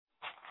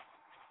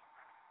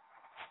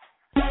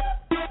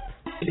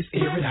It's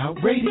Air It Out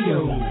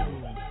Radio.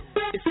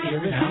 It's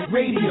Air It Out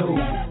Radio.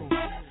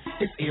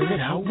 It's Air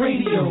It Out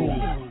Radio.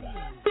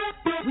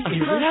 We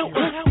air it out.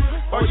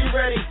 Are you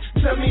ready?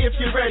 Tell me if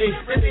you're ready.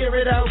 It's Air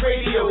It Out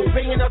Radio,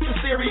 bringing up the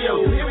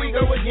stereo. Here we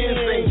go again,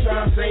 same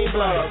time, same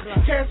blog.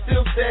 Can't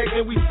still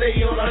stagnant, we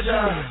stay on our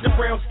job. The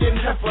brown skin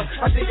heifer,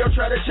 I think y'all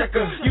try to check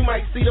her. You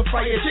might see the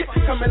fire chick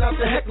coming out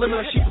the heckler.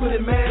 She put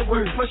in mad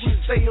work, plus she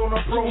stay on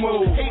her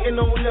promo. Hating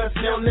on us,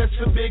 now that's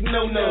a big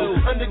no-no.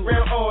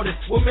 Underground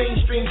artists with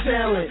mainstream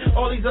talent.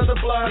 All these other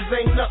blogs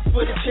ain't up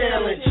for the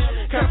challenge.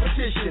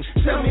 Competition,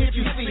 tell me if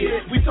you see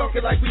it. We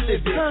talking like we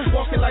live it,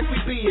 walking like we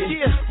be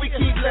it. We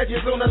keep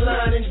legends on the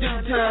line in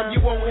due time. You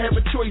won't have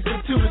a choice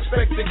but to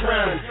respect the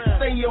grind.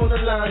 Stay on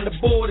the line, the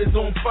board is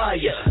on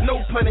fire.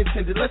 No pun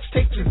intended, let's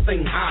take this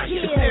thing higher.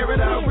 It's Air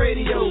It Out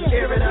Radio,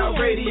 Air It Out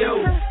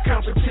Radio.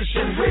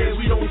 Competition where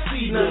we don't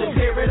see none. It's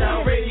Air It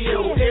Out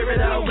Radio, Air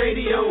It Out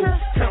Radio.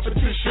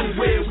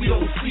 Competition where we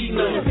don't see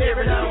none. It's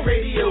Air It Out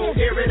Radio,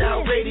 Air It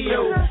Out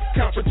Radio.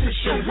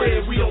 Competition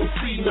where we don't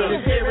see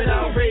none. It's Air It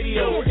Out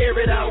Radio, Air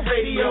It Out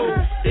Radio.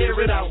 Air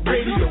It Out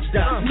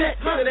Radio.net.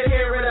 To the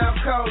Air It Out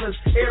callers,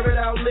 Air It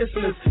Out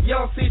listeners.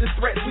 Y'all see the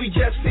threats, we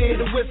just hear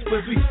the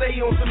whispers. We stay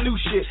on some new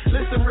shit,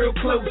 listen real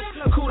close.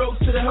 Kudos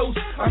to the host,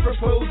 I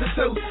propose a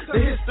toast. The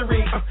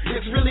history,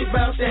 it's really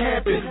about to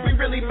happen. We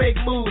really make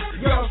moves,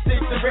 y'all stick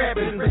to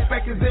rapping.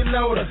 Respect is in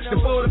order, the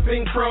border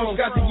ping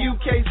pong. Got the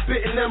UK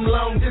spitting them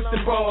long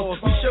distance balls.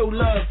 We show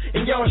love,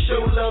 and y'all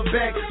show love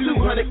back.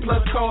 200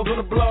 plus calls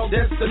on the blog,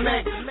 that's the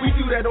max. We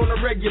do that on the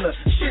regular,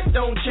 shit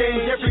don't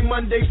change. Every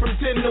Monday from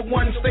 10 to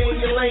 1, stay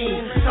in your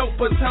lane. Help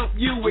us help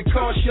you, it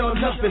costs y'all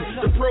nothing.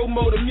 The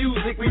promo, the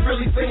music, we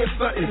really saying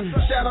something.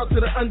 Shout out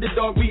to the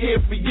underdog, we here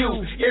for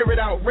you.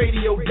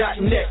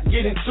 AirItOutRadio.net,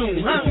 get in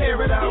tune. Air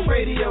It Out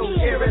Radio,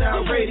 Air It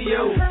Out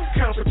Radio.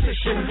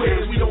 Competition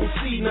where we don't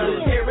see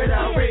none. Air It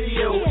Out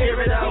Radio,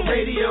 Air It Out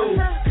Radio.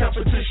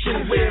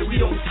 Competition where we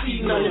don't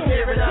see none.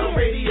 Air It Out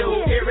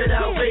Radio, Air It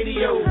Out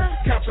Radio.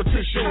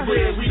 Competition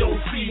where we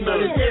don't see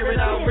none. Air It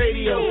Out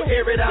Radio,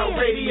 Air It Out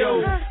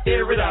Radio.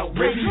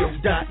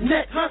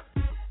 AirItOutRadio.net.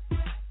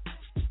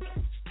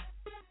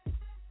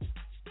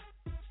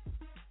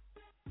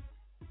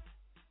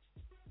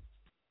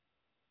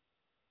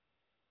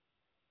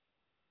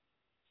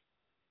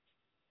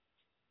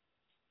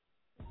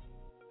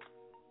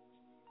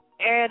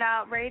 Air It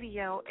Out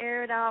Radio,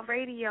 Air It Out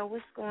Radio.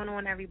 What's going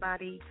on,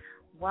 everybody?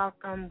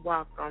 Welcome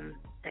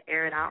to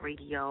Air It Out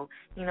Radio.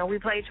 You know, we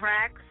play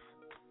tracks,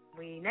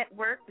 we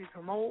network, we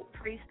promote,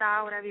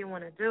 freestyle, whatever you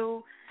want to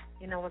do.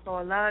 You know, it's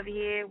all love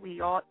here.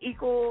 We all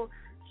equal,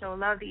 show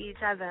love to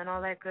each other and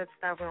all that good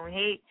stuff. We don't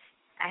hate.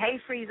 A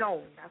hate-free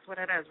zone. That's what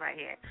it is right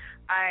here.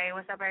 All right,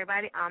 what's up,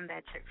 everybody? I'm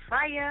that chick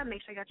Fryer.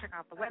 Make sure y'all check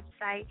out the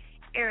website,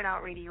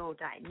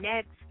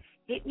 airitoutradio.net.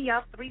 Hit me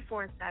up,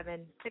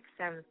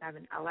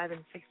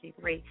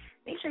 347-677-1163.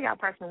 Make sure y'all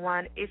press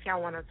 1 if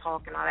y'all want to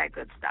talk and all that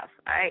good stuff,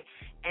 all right?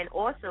 And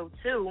also,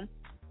 too,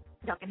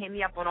 y'all can hit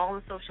me up on all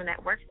the social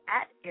networks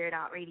at Air It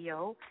Out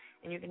Radio,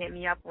 and you can hit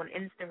me up on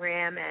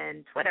Instagram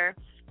and Twitter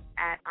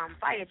at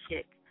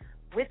FireChick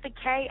with the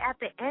K at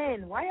the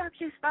end. Why y'all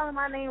keep spelling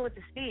my name with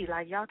the C?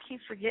 Like, y'all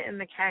keep forgetting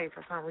the K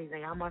for some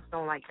reason. Y'all must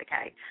don't like the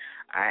K.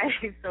 All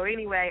right, so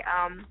anyway,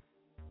 I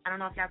don't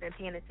know if y'all been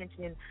paying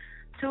attention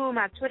to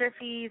my Twitter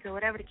feeds or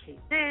whatever the case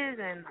is,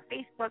 and my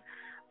Facebook.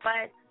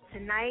 But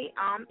tonight,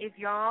 if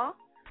y'all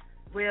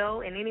will,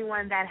 and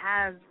anyone that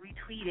has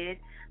retweeted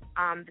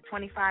the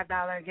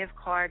 $25 gift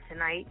card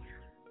tonight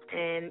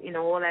and, you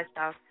know, all that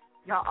stuff,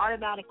 y'all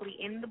automatically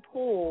in the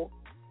pool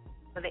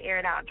for the Air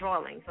It Out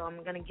drawing. So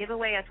I'm going to give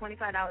away a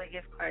 $25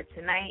 gift card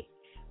tonight,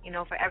 you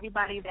know, for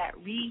everybody that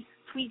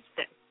retweets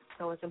it.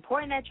 So it's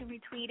important that you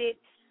retweet it,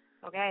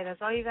 okay?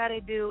 That's all you got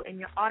to do, and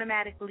you're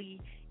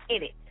automatically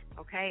in it.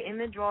 Okay, in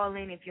the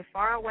drawing. If you're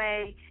far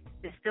away,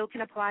 it still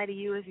can apply to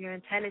you. If you're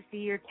in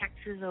Tennessee or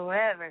Texas or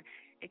wherever,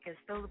 it can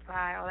still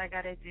apply. All I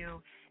got to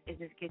do is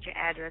just get your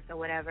address or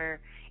whatever.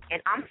 And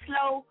I'm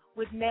slow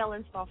with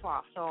mailing stuff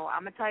off, so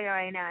I'm going to tell you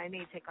right now, it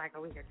may take like a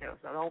week or two,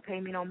 so don't pay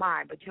me no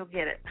mind, but you'll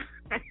get it.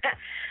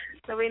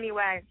 So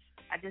anyway,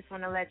 I just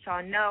want to let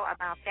y'all know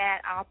about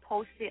that. I'll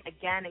post it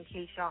again in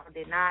case y'all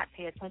did not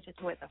pay attention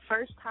to it the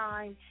first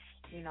time.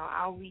 You know,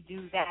 I'll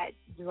redo that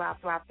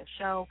throughout the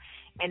show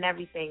and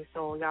everything,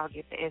 so y'all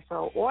get the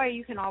info. Or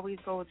you can always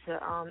go to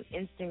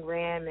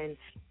Instagram and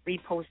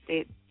repost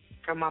it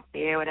from up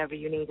there, whatever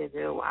you need to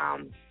do.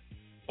 And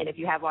if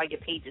you have all your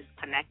pages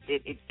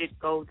connected, it should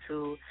go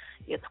to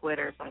your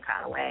Twitter some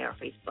kind of way or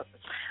Facebook.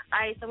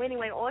 All right, so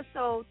anyway,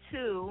 also,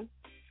 too,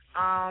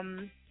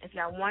 if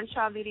y'all want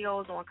y'all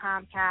videos on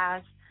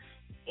Comcast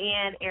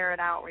and Air It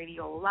Out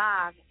Radio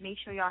Live, make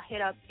sure y'all hit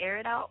up Air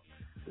It Out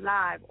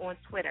Live on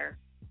Twitter.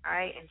 All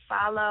right, and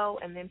follow,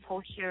 and then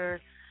post your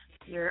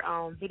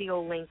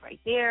video link right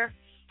there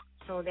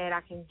so that I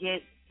can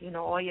get, you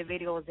know, all your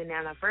videos in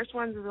there. The first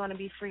ones is going to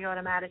be free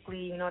automatically.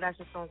 You know, that's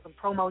just on some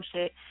promo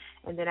shit.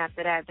 And then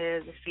after that,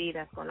 there's a fee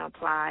that's going to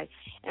apply.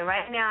 And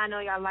right now, I know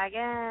y'all like,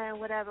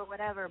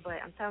 whatever. But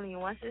I'm telling you,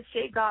 once this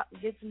shit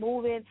gets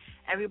moving,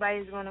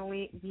 everybody's going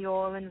to be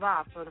all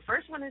involved. So the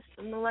first one is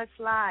Let's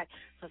Slide.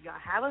 So if y'all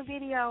have a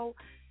video,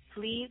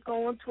 please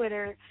go on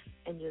Twitter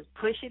and just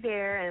push it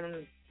there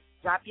and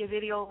drop your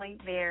video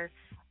link there.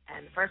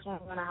 And the first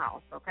one's in the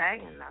house, okay?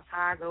 And that's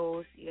how it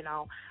goes.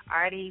 I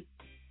already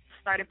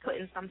started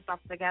putting some stuff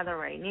together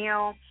right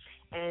now.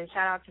 And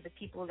shout out to the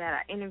people that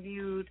I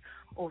interviewed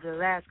over the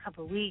last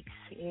couple of weeks,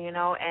 and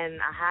I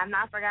have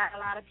not forgotten a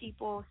lot of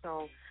people,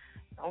 so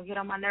don't get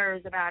on my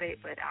nerves about it,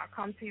 but I'll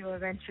come to you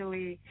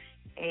eventually,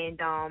 and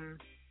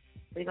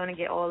we're going to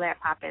get all that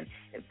popping.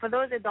 For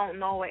those that don't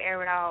know what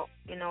Air It Out,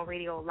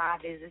 Radio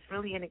Live is, it's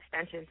really an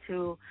extension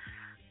to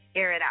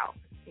Air It Out.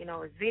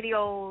 It's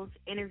videos,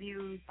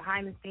 interviews,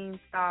 behind-the-scenes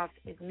stuff.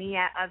 It's me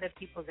at other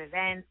people's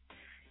events,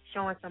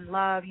 showing some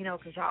love,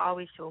 because y'all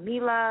always show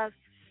me love.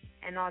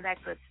 And all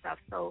that good stuff.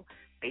 So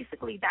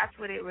basically, that's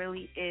what it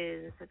really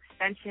is. It's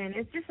extension.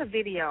 It's just a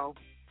video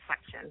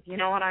section. You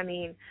know what I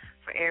mean?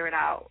 For Air It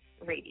Out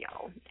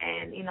Radio.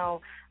 And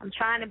I'm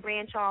trying to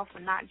branch off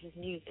for not just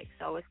music.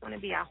 So it's going to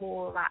be a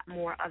whole lot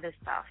more other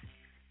stuff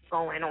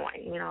going on.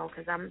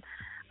 Because I'm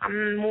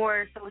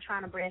more so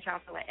trying to branch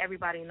out to let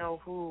everybody know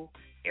who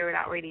Air It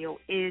Out Radio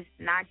is,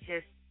 not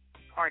just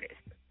artists.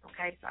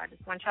 Okay, so I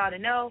just want y'all to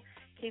know.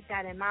 Keep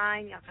that in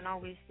mind. Y'all can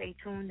always stay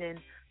tuned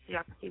and so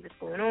y'all can see what's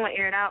going on,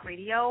 Air It Out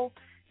Radio,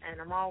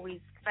 and I'm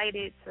always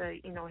excited to,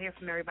 hear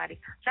from everybody.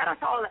 Shout out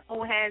to all the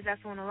old heads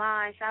that's on the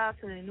line. Shout out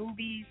to the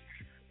newbies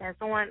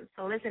that's on.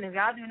 So listen, if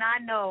y'all do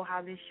not know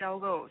how this show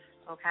goes,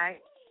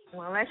 okay, I'm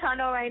going to let y'all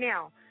know right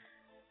now.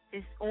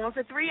 It's on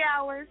for 3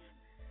 hours.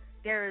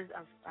 There is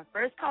a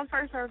first come,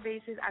 first served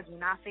basis. I do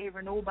not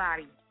favor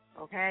nobody,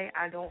 okay?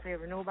 I don't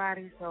favor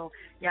nobody. So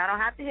y'all don't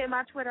have to hit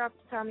my Twitter up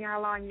to tell me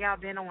how long y'all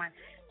been on.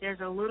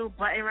 There's a little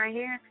button right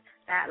here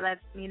that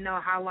lets me know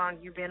how long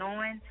you've been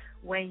on,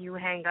 when you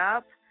hang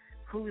up,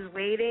 who's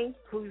waiting,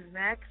 who's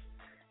next,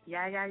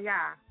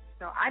 yeah.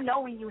 So I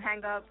know when you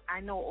hang up, I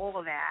know all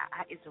of that.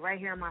 It's right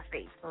here in my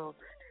face. So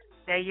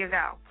there you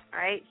go, all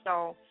right?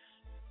 So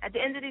at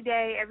the end of the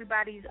day,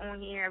 everybody's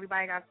on here.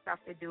 Everybody got stuff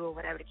to do or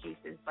whatever the case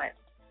is. But,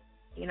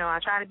 I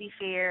try to be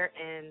fair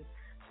and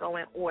go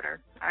in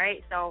order, all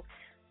right? So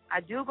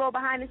I do go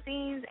behind the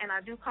scenes, and I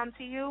do come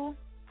to you.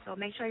 So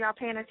make sure y'all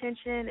paying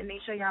attention and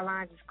make sure y'all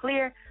lines is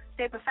clear.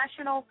 Stay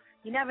professional.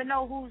 You never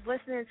know who's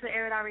listening to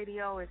Air It Out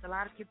Radio. There's a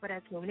lot of people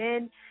that tune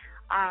in.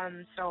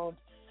 So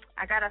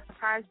I got a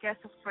surprise guest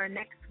for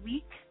next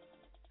week.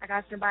 I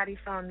got somebody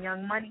from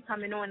Young Money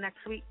coming on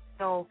next week.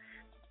 So,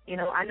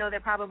 I know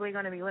they're probably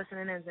going to be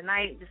listening in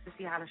tonight just to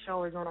see how the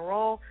show is going to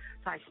roll.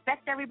 So I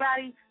expect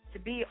everybody to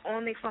be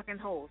on their fucking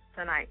toes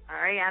tonight, all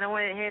right? I don't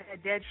want to hear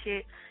that dead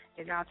shit.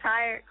 If y'all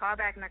tired, call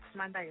back next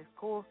Monday. It's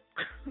cool.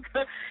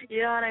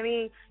 You know what I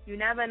mean? You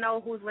never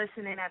know who's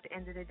listening at the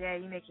end of the day.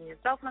 You're making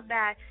yourself look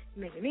bad.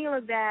 You're making me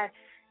look bad.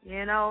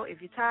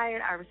 If you're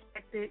tired, I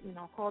respect it.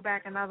 Call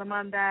back another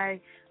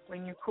Monday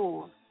when you're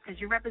cool because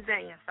you're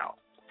representing yourself.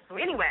 So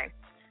anyway,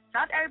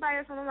 shout out to everybody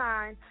that's on the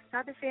line.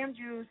 Shout out to Fam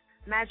Juice,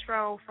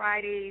 Metro,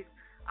 Fridays,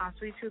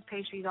 Sweet Tooth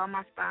Pastries, all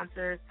my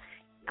sponsors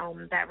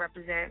that I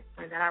represent.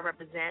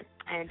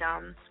 And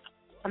I'm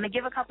going to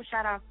give a couple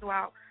shout-outs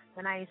throughout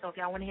tonight. So if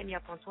y'all want to hit me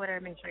up on Twitter,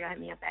 make sure y'all hit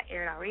me up at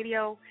Air It Out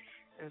Radio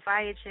and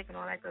Fire Chick and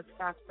all that good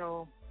stuff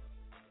so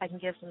I can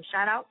give some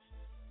shout-outs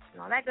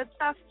and all that good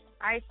stuff.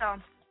 All right,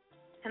 so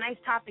tonight's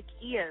topic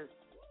is,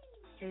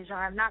 because y'all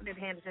have not been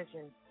paying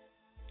attention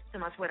to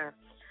my Twitter,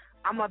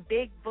 I'm a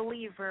big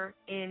believer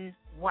in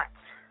what,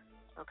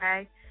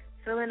 okay?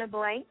 Fill in the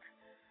blank,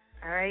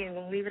 all right? I'm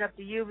going to leave it up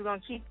to you. We're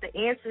going to keep the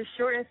answers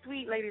short and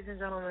sweet, ladies and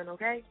gentlemen,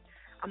 okay?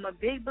 I'm a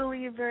big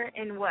believer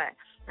in what?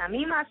 Now,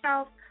 me,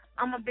 myself,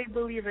 I'm a big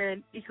believer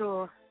in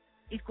equal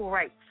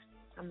rights.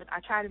 I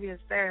try to be as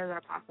fair as I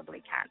possibly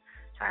can.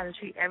 Try to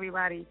treat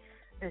everybody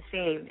the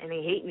same, and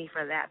they hate me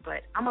for that,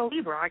 but I'm a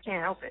Libra. I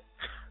can't help it.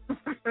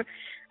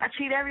 I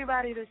treat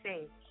everybody the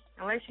same.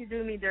 Unless you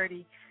do me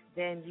dirty,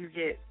 then you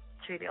get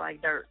treated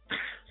like dirt.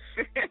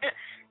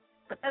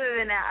 But other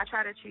than that, I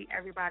try to treat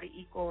everybody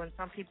equal, and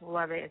some people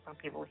love it and some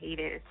people hate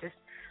it. It's just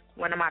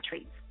one of my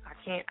traits.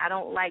 I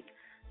don't like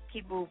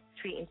people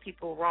treating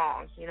people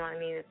wrong. You know what I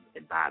mean?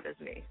 It bothers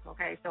me.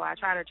 Okay, so I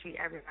try to treat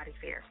everybody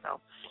fair. So,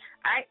 all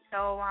right.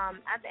 So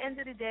at the end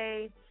of the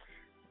day,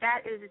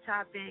 that is the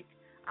topic.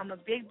 I'm a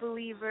big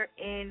believer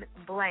in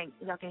blank.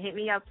 Y'all can hit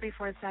me up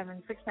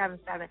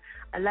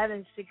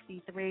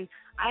 347-677-1163.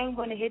 I am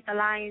going to hit the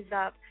lines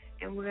up,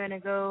 and we're going to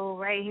go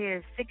right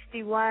here,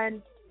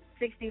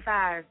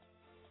 6165.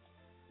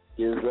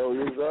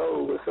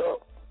 Yizzo, what's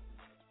up?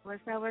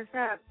 What's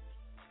up?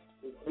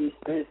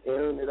 It's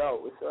airing it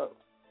out. What's up?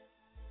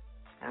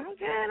 I'm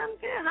good.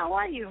 How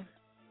are you?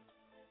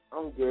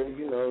 I'm good.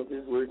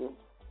 Just working.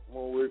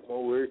 More work.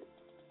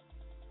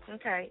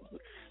 Okay.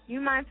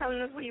 You mind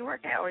telling us where you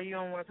work at, or you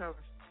don't want to tell us?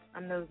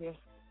 I'm nosy.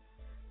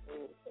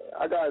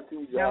 I got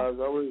 2 jobs.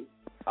 No.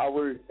 I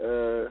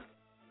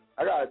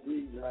got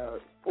 3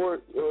 jobs. 4.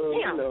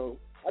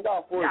 I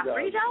got 4 jobs.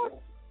 3 jobs?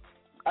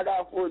 I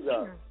got 4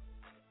 jobs.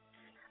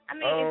 I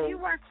mean, if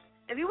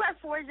you work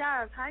 4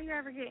 jobs, how you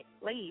ever get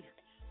laid?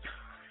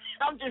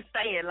 I'm just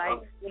saying,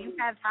 like, do you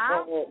have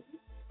time?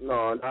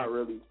 No, not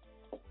really.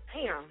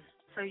 Damn.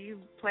 So you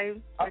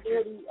play? I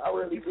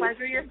really you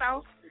pleasure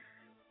yourself?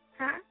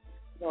 Huh?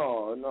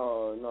 No. You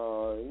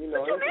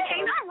know, what you mean?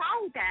 Ain't nothing wrong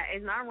with that.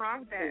 It's not wrong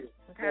with that.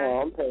 Okay.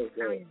 No, I'm past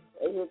that.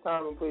 There's a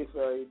time and place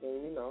for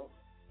everything, you know.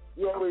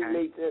 You always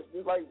make that,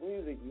 just like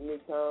music, you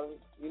make time,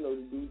 you know,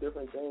 to do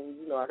different things.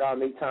 You know, I gotta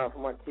make time for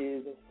my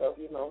kids and stuff,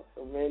 you know.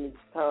 So manage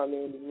time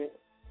management.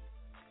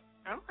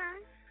 Okay.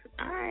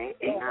 All right.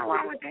 Ain't nothing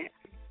wrong with that.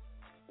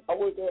 I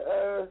work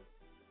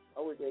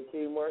at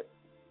Kmart.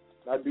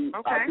 I do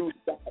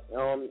stock.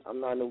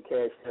 I'm not no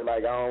cashier.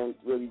 Like, I don't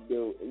really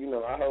deal, you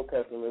know, I help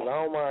customers. I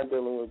don't mind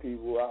dealing with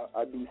people.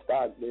 I do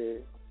stock there.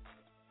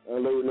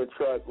 Unloading the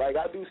truck. Like,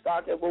 I do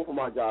stock at both of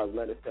my jobs,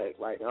 matter of fact.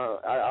 Like,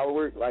 I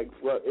work, like,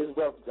 it's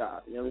rough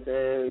job. You know what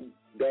I'm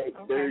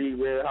saying? Dirty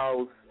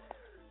warehouse,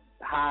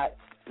 hot,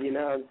 you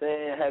know what I'm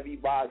saying? Heavy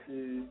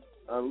boxes,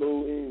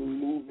 unloading,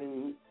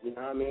 moving, you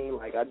know what I mean?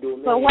 Like, I do a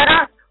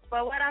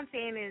But what I'm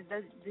saying is,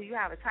 do you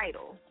have a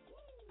title?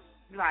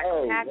 Like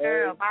a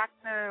packer, a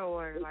boxer,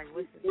 or like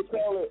what's the... They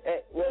call it,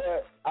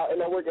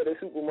 and I work at a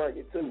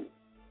supermarket, too.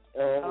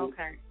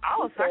 Okay.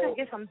 Oh, so I can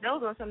get some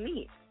bills or some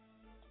meat.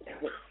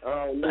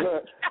 I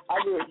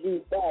just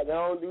do stock. I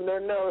don't do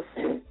nothing else.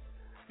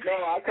 No,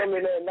 I come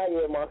in at night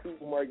at my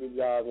supermarket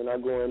job, and I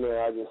go in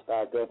there, I just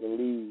stock up and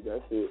leave.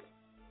 That's it.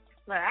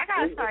 Look, I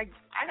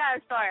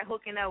gotta start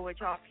hooking up with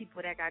y'all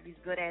people that got these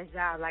good ass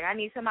jobs. Like, I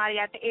need somebody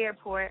at the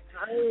airport.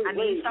 I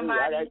need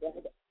somebody.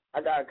 I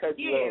gotta cut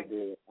you off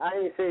there. I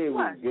ain't say it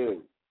was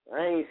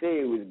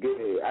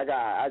good.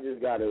 I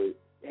just gotta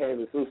have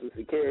a Social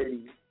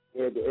Security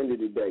at the end of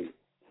the day.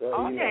 So,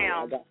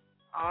 damn.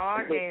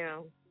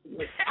 Damn.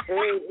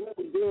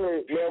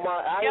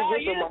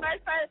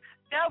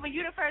 But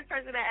you the first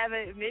person that ever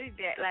admitted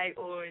that, like,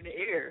 or in the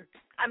air.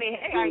 I mean,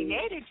 hey, I ain't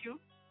mad at you.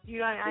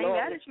 I ain't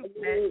mad at you.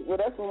 Well,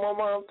 that's what my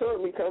mom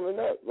told me coming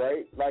up,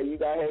 right? Like, you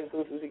gotta have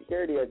Social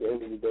Security at the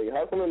end of the day.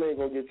 How come they ain't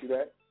gonna get you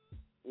that?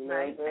 You know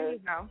what I'm saying? There you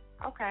go.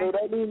 Okay. So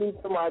that leads me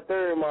to my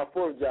 3rd and my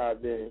 4th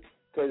job then.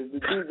 Because the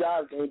 2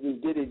 jobs don't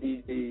just get it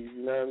these days,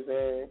 you know what I'm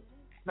saying?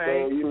 Right.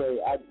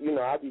 So,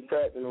 I be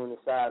trapping on the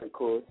side, of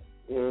course.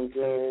 You know what I'm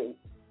saying?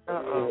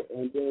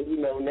 And then,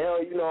 now,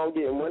 I'm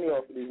getting money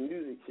off of this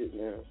music shit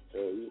now. So,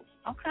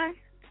 okay.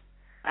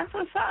 That's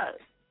what's up.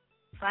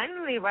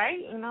 Finally, right?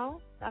 You know,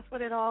 that's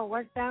what it all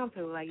works down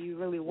to. Like, you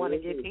really want to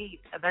get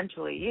paid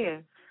eventually, yeah.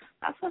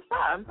 That's what's up.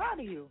 I'm proud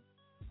of you.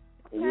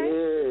 Okay.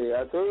 Yeah,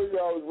 I told you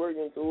I was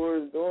working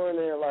towards doing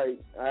that. Like,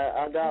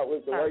 I got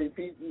with the right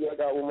people. I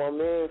got with my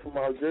man from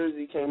out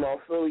Jersey, came out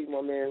Philly,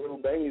 my man Lil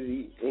Bangers.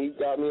 He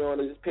got me on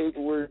his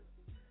paperwork,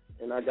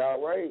 and I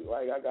got right.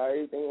 Like, I got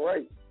everything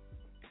right.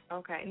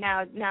 Okay.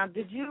 Now,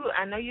 did you?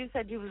 I know you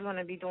said you was going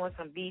to be doing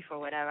some beef or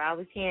whatever. I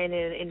was hearing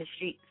it in the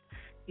streets.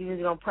 You was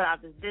going to put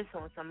out this diss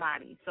on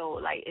somebody. So,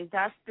 like, is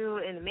that still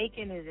in the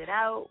making? Is it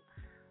out?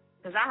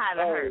 Because I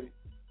haven't heard.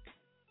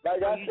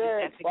 Like I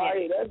said,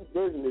 that's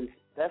business.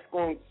 That's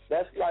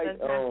like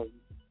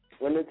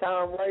when the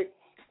time right.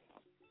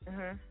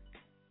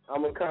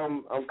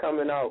 I'm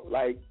coming out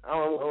like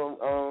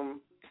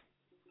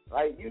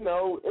like, you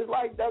know, it's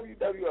like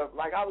WWF.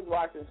 Like, I was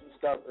watching some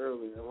stuff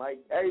earlier, and like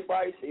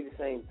everybody say the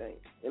same thing.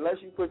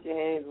 Unless you put your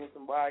hands on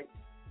somebody,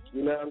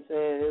 you know what I'm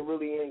saying? It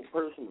really ain't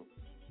personal.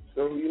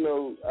 So, you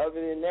know,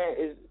 other than that,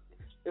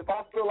 if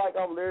I feel like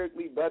I'm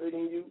lyrically better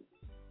than you,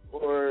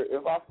 or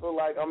if I feel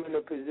like I'm in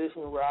a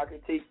position where I can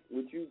take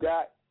what you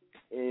got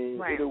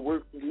and it'll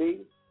work for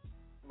me,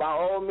 by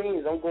all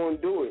means, I'm going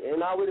to do it.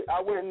 And I would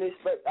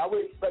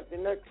expect the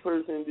next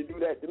person to do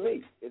that to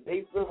me. If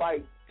they feel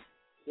like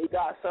they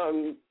got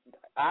something,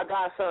 I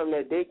got something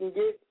that they can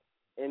get,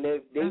 and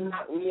if they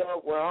knock me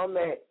up where I'm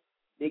at,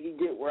 they can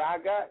get where I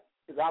got,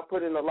 because I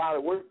put in a lot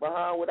of work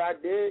behind what I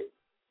did.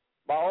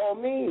 By all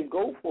means,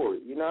 go for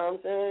it. You know what I'm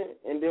saying?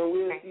 And then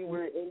we'll see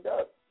where it ends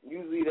up.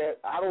 Usually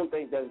I don't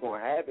think that's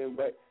going to happen,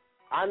 but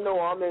I know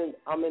I'm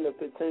in a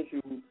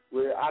potential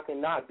where I can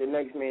knock the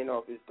next man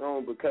off his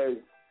throne because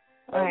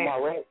of my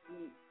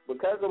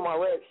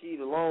rap sheet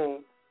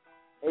alone.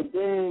 And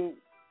then,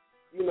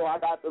 you know, I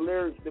got the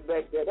lyrics to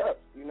back that up.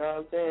 You know what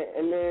I'm saying?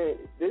 And then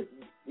this,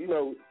 you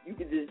know, you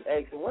could just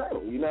ask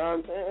around. You know what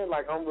I'm saying?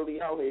 Like, I'm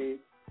really out here.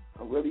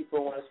 I'm really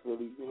from West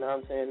Philly. You know what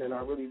I'm saying? And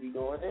I really be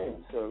going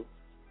in. So.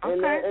 And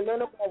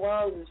none of my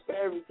rhymes is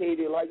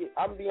fabricated. Like,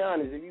 I'm be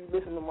honest, if you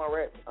listen to my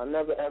rap, I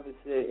never ever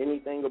said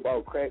anything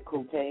about crack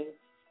cocaine.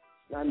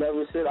 I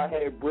never said I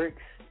had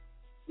bricks.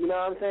 You know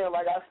what I'm saying?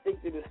 Like, I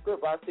stick to the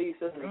script. I say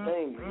certain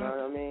things. You know what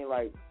I mean?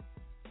 Like,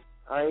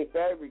 I ain't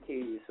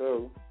fabricated.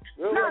 So,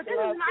 this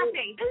is my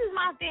thing. This is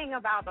my thing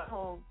about the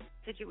whole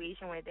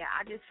situation with that.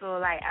 I just feel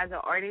like, as an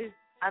artist,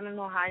 I don't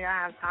know how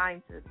y'all have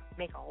time to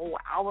make a whole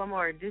album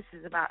or this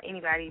is about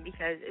anybody,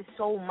 because it's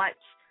so much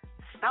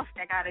stuff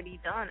that gotta be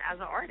done as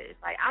an artist.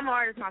 Like, I'm an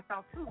artist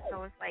myself too,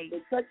 so it's like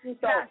check this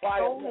out.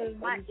 So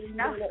much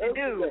stuff to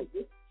do.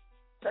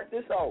 Check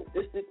this out.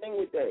 This the thing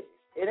with that.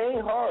 It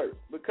ain't hard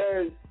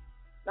because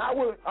not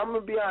with, I'm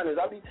going to be honest,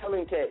 I be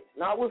telling cats,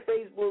 not with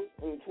Facebook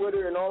and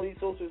Twitter and all these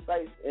social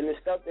sites and the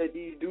stuff that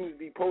these dudes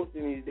be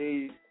posting these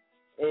days.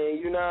 And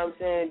you know what I'm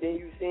saying? Then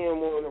you see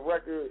him on the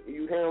record,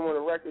 you hear him on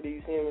the record, and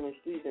you see him in the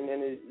streets, and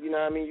then it's, you know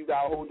what I mean? You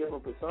got a whole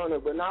different persona.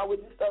 But not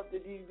with the stuff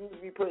that these dudes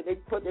be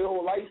they put their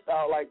whole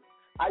lifestyle. Like,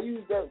 I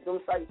use them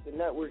sites to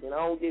network, and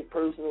I don't get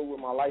personal with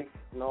my life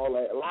and all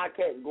that. A lot of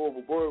cats go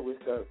overboard with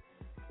stuff.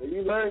 But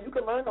you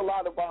can learn a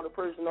lot about a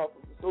person off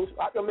of the social.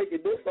 I can make a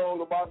diss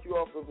song about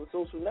you off of a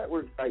social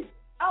network site.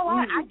 Oh,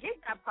 I get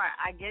that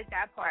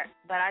part.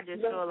 But I just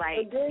feel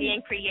like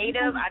being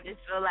creative, I just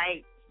feel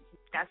like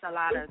that's a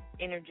lot of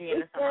energy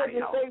into somebody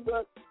else.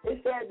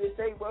 It's sad to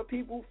say, but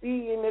people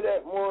feed into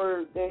that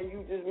more than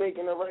you just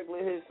making a regular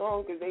hit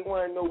song because they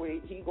want to know how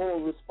he going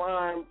to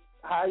respond,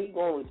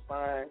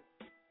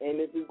 and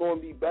if it's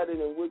going to be better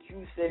than what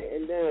you said.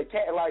 And then a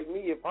cat like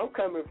me, if I'm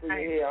coming from your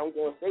head, I'm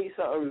going to say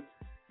something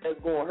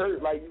that's going to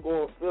hurt, like you're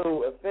going to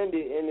feel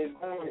offended, and it's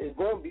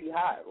going to be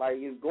hot, like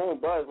it's going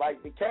to buzz.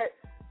 Like the cat,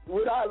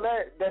 what I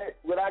got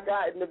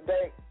in the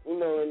back, in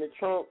the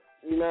trunk,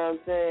 you know what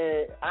I'm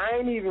saying? I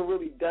ain't even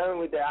really done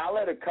with that. I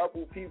let a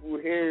couple people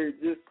hear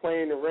just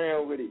playing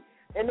around with it.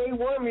 And they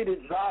want me to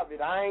drop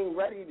it. I ain't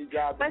ready to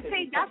drop it. But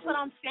see, that's what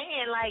I'm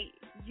saying. Like,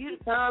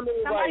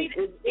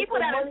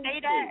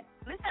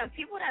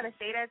 people that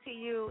say that to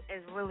you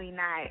is really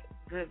not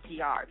good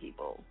PR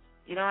people.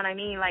 You know what I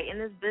mean? Like, in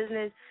this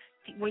business,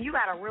 when you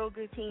got a real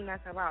good team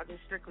that's about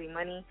just strictly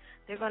money,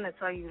 they're going to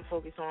tell you to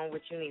focus on what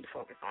you need to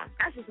focus on.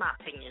 That's just my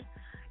opinion.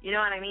 You know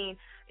what I mean?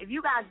 If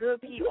you got good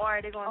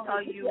PR, they're going to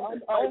tell you,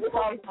 don't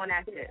focus on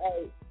that shit.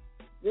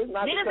 Niggas in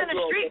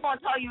the street going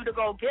to tell you to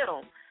go get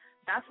them.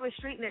 That's what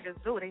street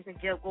niggas do. They say,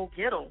 go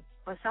get them.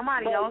 But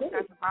somebody else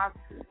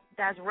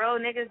that's real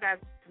niggas,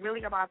 that's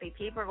really about their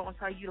paper, going to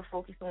tell you to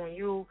focus on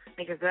you,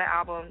 make a good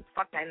album.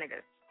 Fuck that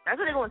nigga. That's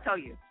what they're going to tell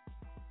you.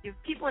 If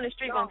people in the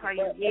street going to tell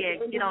you,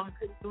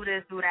 do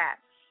this, do that.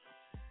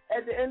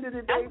 At the end of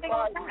the day,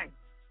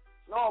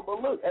 no,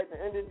 but look, at the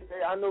end of the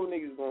day, I know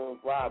niggas going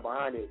to fly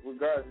behind it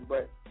regardless,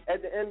 but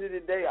at the end of the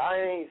day, I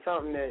ain't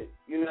something that,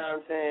 you know what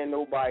I'm saying,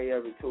 nobody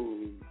ever told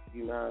me,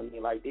 you know what I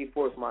mean? Like, they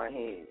forced my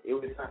hand. It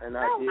was something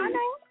I did. I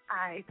know.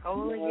 I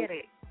totally get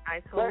it.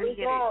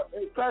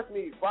 Trust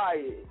me,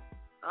 fire.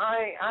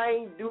 I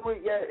ain't do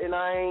it yet, and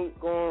I ain't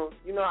going,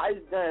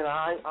 it's done.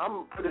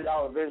 I'm put it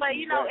out eventually. But,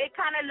 it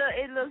kind of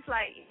looks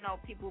like,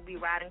 people be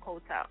riding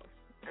coattails.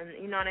 And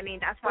you know what I mean?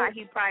 That's why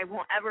he probably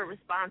won't ever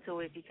respond to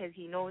it, because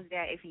he knows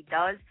that if he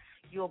does,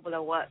 you'll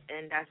blow up,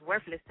 and that's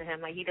worthless to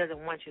him. Like, he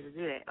doesn't want you to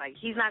do that. Like,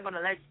 he's not going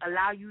to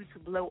allow you to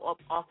blow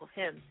up off of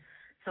him.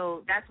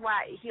 So that's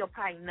why he'll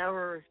probably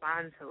never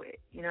respond to it.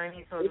 You know what I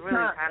mean? So it's really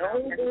kind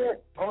of...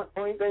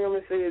 Only thing I'm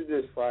going to say is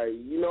this, Fight.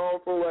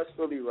 I'm from West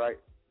Philly, right?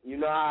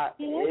 And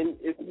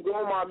if you go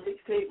on my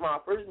mixtape, my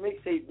first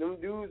mixtape, them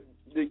dudes,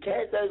 the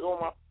cat that's on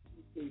my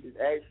mixtape is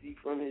actually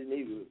from his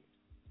neighborhood.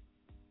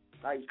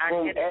 Like,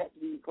 from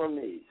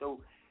there. So,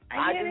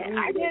 I get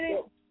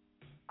it.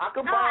 I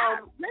can buy...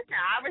 Listen,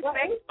 I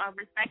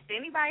respect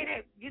anybody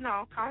that,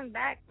 comes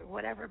back or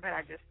whatever, but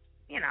I just,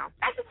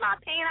 that's just my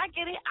opinion. I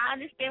get it. I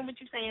understand what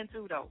you're saying,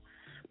 too, though.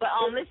 But,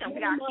 listen, we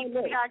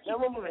gotta keep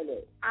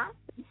moving. Huh?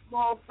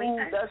 Small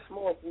food, that's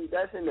small food.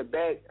 That's in the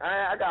back.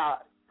 I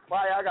got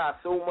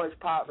so much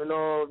popping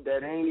off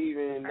that ain't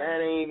even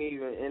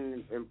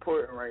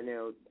important right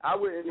now. I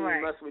wouldn't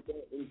even mess with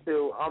that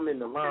until I'm in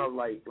the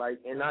limelight,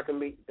 and I can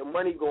make the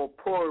money gonna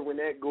pour when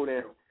that go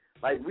down.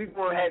 Like, I'm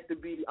gonna have to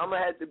be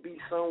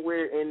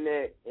somewhere in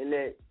that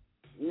near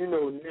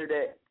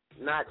that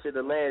notch of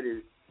the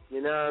ladder.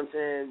 You know what I'm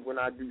saying? When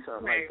I do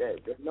something like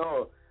that, but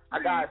no. I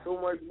got so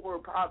much more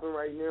popping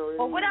right now.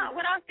 Well, what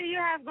else do you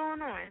have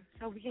going on?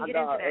 So we can get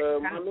into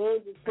that. My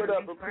man just put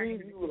up a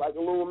preview, like a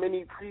little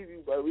mini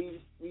preview, but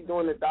we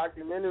doing a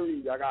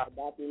documentary. I got a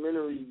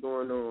documentary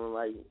going on,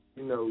 like,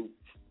 you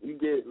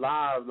get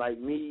live, like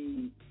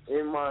me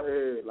in my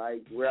hood,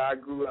 like where I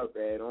grew up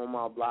at, on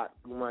my block,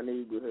 through my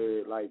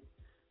neighborhood, like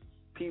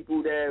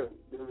people that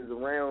was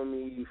around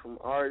me, from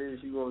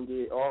artists, you going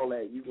to get all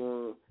that. You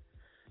going to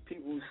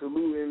people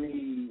saluting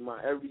me, my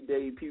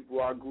everyday people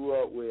I grew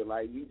up with,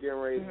 like, you getting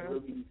ready to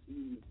really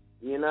see,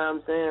 you know what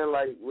I'm saying,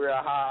 like, where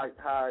I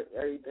hide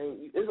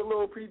everything. There's a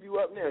little preview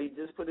up now. He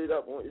just put it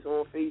up. It's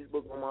on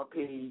Facebook on my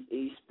page,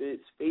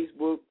 A-Spitz,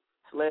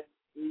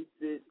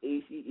 Facebook/A-Spitz,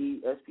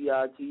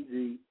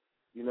 ACESPITZ.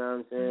 You know what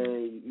I'm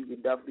saying? You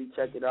can definitely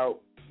check it out.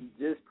 He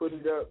just put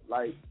it up,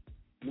 like,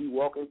 me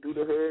walking through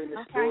the hood in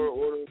the store,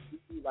 ordering,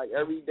 like,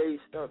 everyday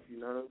stuff, you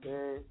know what I'm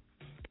saying?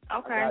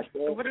 Okay.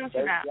 What else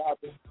you got?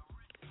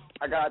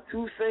 I got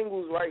 2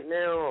 singles right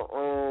now.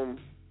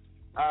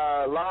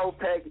 Loud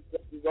Package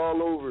is all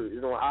over.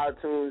 It's on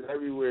iTunes,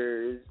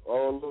 everywhere. It's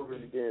all over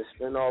again.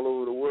 Spin all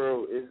over the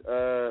world. It's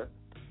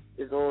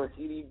on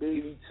CD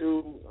Baby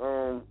too.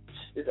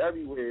 It's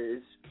everywhere.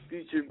 It's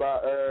featured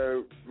by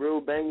Real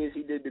Bangers.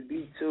 He did the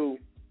beat too.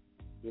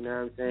 You know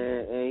what I'm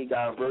saying? And he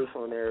got a verse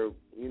on there.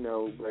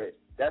 But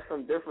that's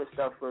some different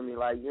stuff for me.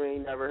 Like, you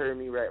ain't never heard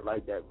me rap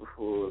like that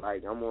before.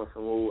 Like, I'm on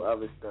some old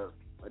other stuff.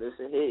 But it's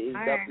a hit. It's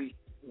definitely.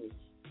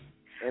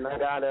 And I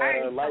got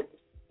I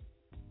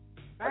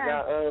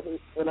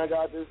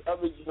got this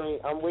other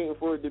joint. I'm waiting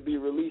for it to be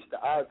released to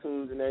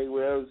iTunes and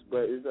everywhere else,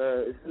 but it's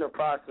in the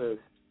process.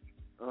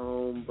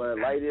 But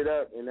Light It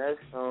Up, and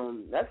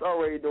that's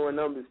already doing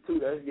numbers too.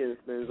 That's getting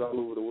spins all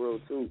over the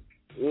world too.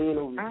 And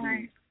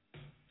overseas.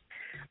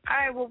 All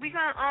right, well, we're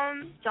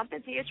going to jump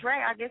into your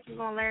track. I guess we're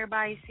going to let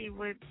everybody see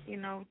what, you're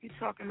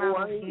talking about.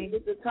 I didn't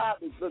get the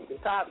topic. Look, the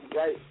topic,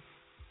 right?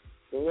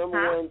 The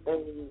number one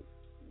thing.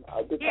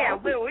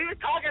 We were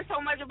talking so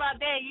much about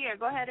that. Yeah,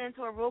 go ahead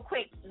into it real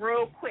quick.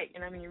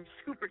 And I mean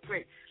super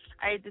quick.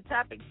 All right, the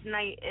topic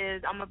tonight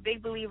is I'm a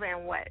big believer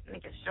in what?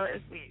 Make it short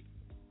and sweet.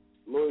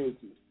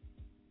 Loyalty.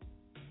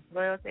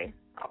 Okay.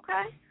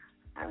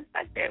 I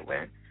respect that.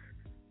 Well,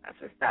 that's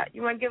what's up.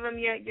 You want to give them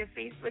your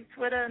Facebook,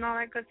 Twitter, and all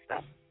that good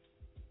stuff?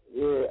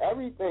 Yeah,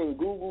 everything.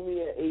 Google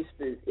me at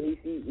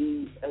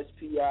ACESPITZ,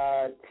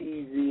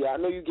 ACESPITZ. I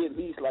know you get at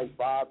least like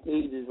 5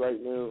 pages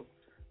right now.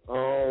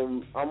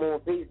 I'm on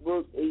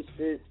Facebook,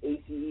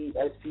 ACESPITZ,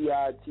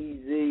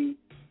 ACESPITZ,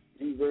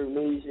 Reverb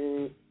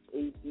Nation,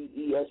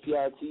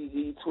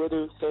 ACESPITZ,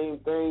 Twitter, same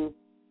thing.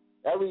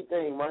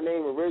 Everything. My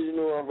name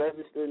original. I'm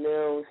registered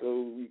now,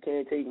 so you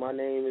can't take my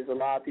name. There's a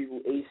lot of people.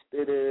 Ace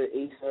Spitter,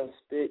 Ace of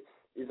Spit.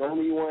 There's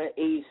only one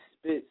Ace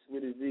Spitz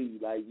with a Z.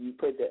 Like you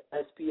put the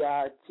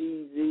SPITZ.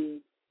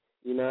 You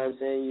know what I'm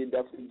saying? You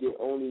definitely get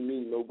only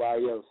me,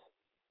 nobody else.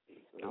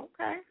 So,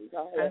 okay.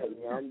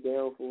 I'm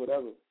down for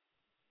whatever.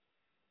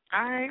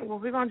 All right. Well,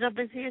 we're gonna jump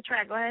into your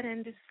track. Go ahead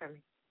and do it for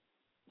me.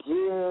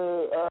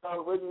 Yeah,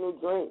 original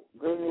drink,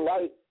 Green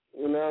Light.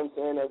 You know what I'm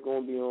saying? That's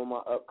gonna be on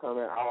my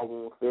upcoming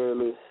album,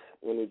 Fearless.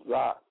 When it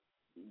drops,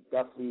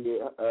 definitely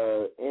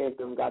the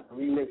anthem. Got the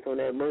remix on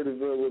that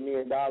Murderville with me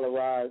and Dollar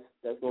Rise.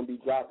 That's going to be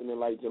dropping in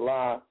like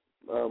July,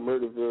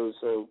 Murderville.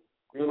 So,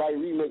 Green Light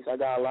remix, I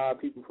got a lot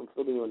of people from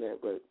Philly on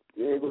that. But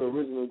yeah, the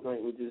original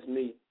joint with just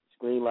me.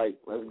 Green Light.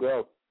 Let's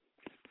go.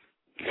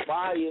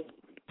 Fire.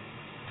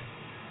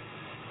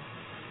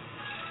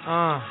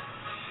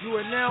 You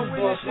are now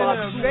witnessing an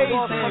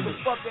amazing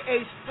motherfucking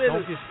Ace Spitter.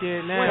 Don't get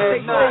scared now.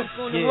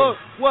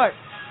 What?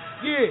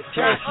 Yeah.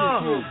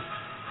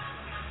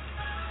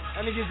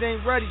 That niggas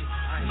ain't ready.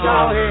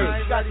 Y'all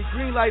here. Got the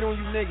green light on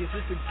you niggas.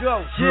 It's a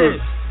go. Shit.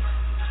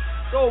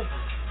 It's over.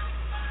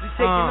 We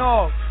taking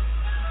off.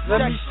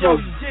 Let me show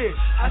you.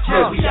 I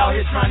said we out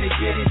here trying to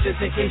get it,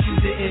 just in case you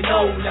didn't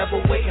know.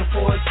 Never waiting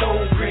for a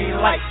soul green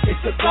light.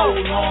 It's a goal,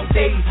 long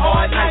days,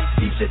 hard nights.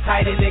 Keep shit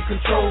tight and in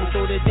control.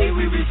 So the day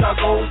we reach our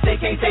goals, they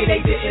can't say they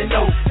didn't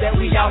know that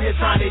we out here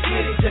trying to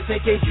get it, just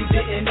in case you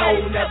didn't know.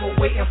 Never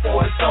waiting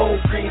for a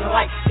soul green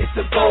light. It's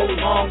a goal,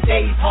 long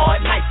days, hard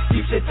nights.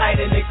 Keep shit tight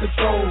and in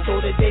control. So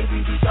the day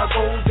we reach our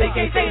goals, they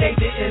can't say they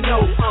didn't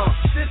know.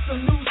 This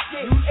some new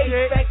shit.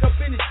 Ace back up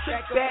in his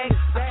trick bag.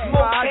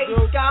 Smoke cake,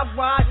 sky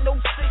wide, no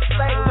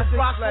six-pack.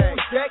 Rock on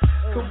deck.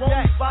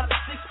 Corona by the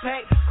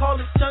six-pack. Call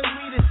it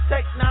Chung-Lee, the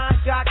Tech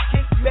 9. Got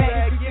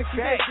kickback. Get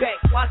back.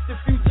 Watch the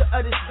future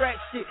of this rap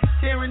shit.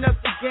 Tearing up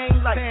the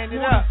game like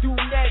do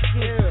that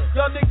shit.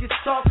 Y'all niggas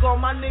talk, all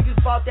my niggas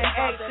about that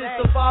action.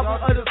 Survival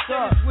of the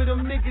fittest with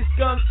them niggas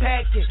gun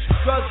packing.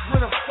 Drugs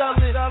when I'm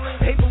selling.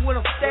 Paper when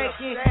I'm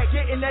stacking.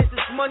 Getting at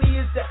this money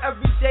is the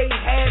everyday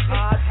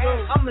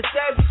habit. I'm a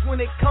savage when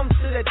it comes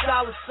to that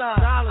dollar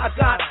sign. I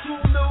got 2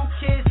 little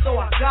kids, so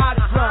I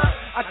gotta grind.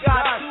 I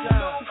got 2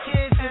 little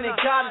kids and they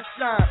gotta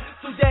shine.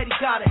 So daddy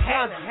gotta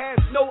have it.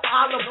 No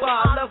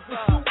alibi, left with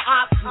 2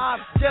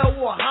 options. Jail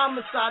or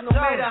homicide, no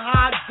matter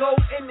how I go,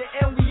 in the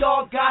end we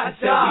all gotta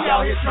die. We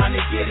out here trying to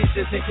get it,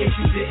 just in case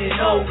you didn't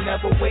know.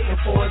 Never waiting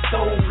for a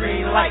soul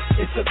green light.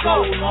 It's a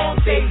goal, long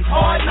days,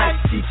 hard nights.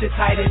 Keep shit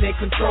tight and in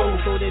control.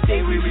 So the day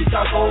we reach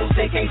our goals,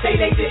 they can't say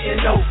they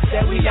didn't know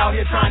that we out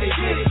here trying to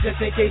get it, just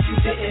in case you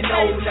didn't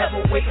know.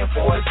 Never waiting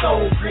for a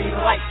soul green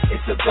light.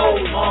 It's a goal,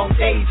 long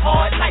days,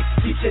 hard nights.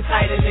 Keep shit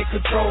tight and in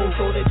control.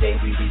 So the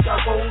day we reach our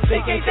goals,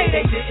 they can't say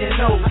they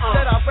didn't know. I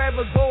said I'd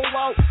rather go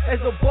out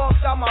as a boss,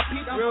 got my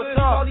people good.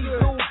 All these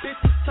little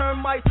bitches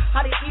termites,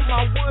 how they eat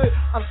my wood.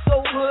 I'm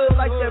so hood,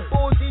 like that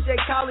bull DJ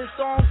Khaled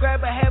song.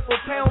 Grab a half a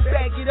pound,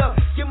 bag it up,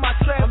 get my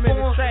trap on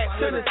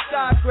to the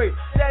sky grade.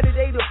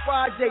 Saturday to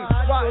Friday,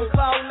 rockin'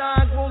 Cloud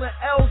 9, rolling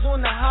L's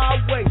on the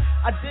highway.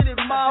 I did it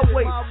my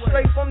way,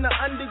 straight from the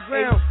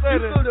underground.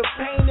 You feel the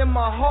pain in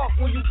my heart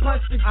when you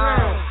punch the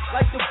ground.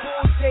 Like the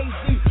bull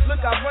Jay-Z,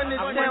 look, I run this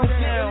down,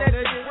 getting that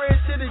bread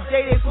to the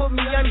day they put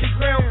me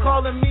underground,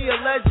 calling me a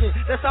legend.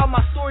 That's how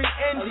my story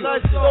ended.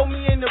 Throw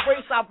me in the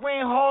race, I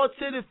ran hard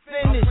to the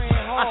finish.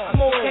 I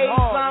smoke haze,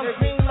 slime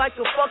green like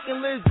a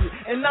fucking lizard.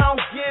 And I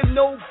don't give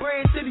no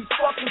bread to these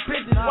fucking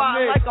pigeons.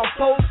 Why like I'm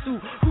supposed to?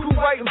 Crew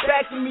right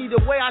back at me, the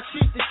way I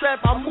treat the trap,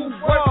 I move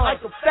work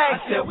like a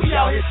faction. I said we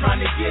out here trying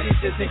to get it,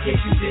 just in case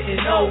you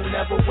didn't know.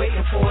 Never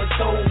waiting for a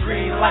soul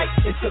green light.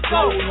 It's a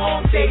goal,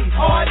 long days,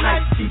 hard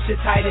nights. Keep shit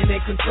tight and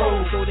in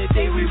control. So the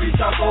day we reach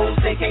our goals,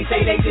 they can't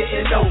say they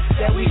didn't know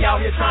that we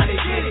out here trying to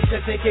get it,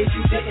 just in case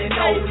you didn't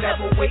know.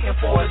 Never waiting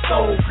for a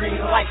soul green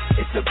light.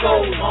 It's a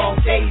goal, long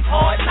days,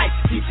 hard nights.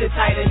 Keep shit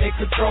tight and in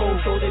control.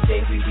 So the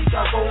day we reach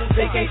our goals,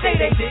 they can't say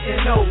they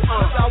didn't know.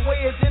 I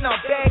weigh it, then I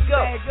back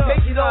up.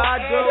 Make it all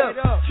add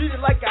up. Treat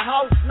it like a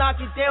house, knock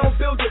it down,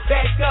 build it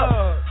back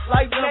up.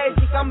 Like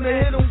magic, I'ma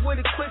hit them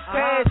with a quick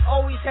pass.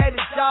 Always had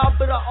a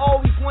job, but I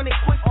always wanted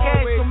quick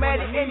cash. No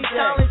matter any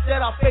challenge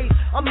that I face,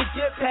 I'ma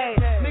get past.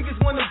 Niggas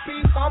wanna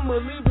beef,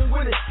 I'ma leave them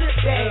with a shit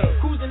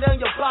bag. Cruising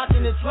down your block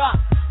in the drop.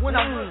 When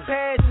I look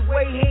past the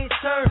way heads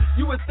turn,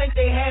 you would think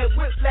they had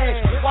whiplash.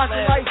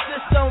 Watching life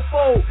just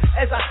unfold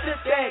as I sit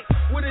back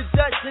with a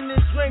Dutch and a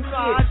drink.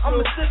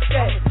 I'ma sit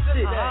back, sit.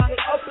 They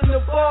up in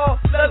the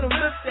ball, let them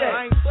lift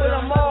that. But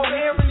I'm all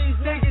hearing these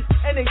niggas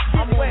and they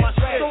get wet.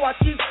 So I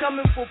keep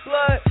coming for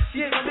blood,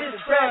 getting bitch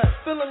back.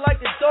 Feeling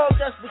like the dog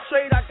that's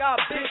betrayed, I got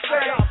big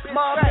crack.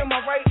 Mom in my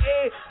right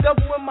ear,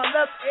 double in my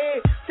left ear.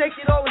 Take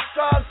it all in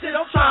stride, shit,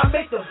 I'm trying to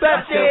make the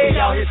best of it.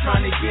 We out here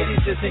trying to get it,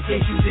 just in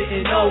case you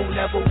didn't know.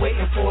 Never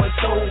waiting for a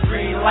soul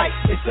green light.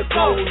 It's a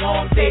goal,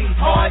 long days,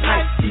 hard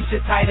nights. Keep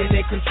shit tight and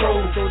in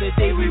control. So the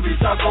day we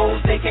reach our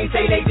goals, they can't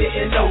say they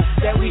didn't know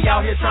that we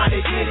out here trying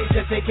to get it,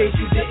 just in case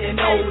you didn't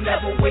know.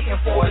 Never waiting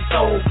for a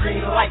soul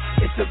green light.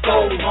 It's a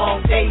goal,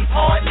 long days,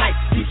 hard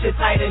nights. Keep shit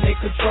tight and in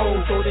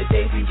control. So the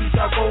day we reach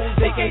our goals,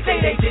 they can't say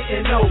they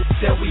didn't know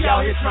that we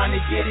out here trying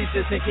to get it,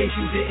 just in case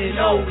you didn't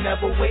know.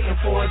 Never waiting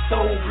for a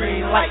soul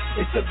green light.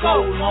 It's a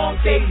goal, long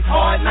days,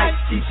 hard nights.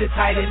 Keep shit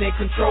tight and in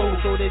control.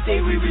 So the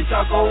day we reach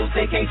our goals,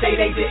 they can't say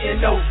they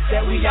didn't know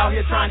that we out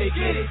here trying to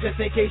get it, just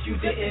in case you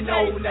didn't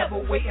know. Never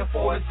waiting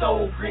for a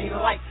soul green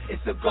light.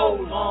 It's a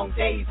goal, long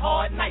days,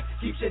 hard nights.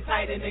 Keep shit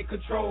tight and in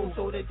control.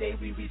 So the day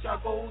we reach our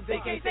goals, they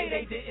can't say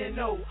they didn't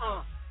know.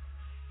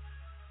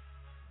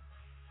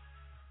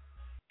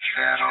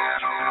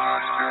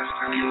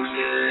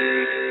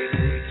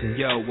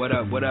 Yo, what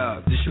up, what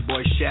up? This your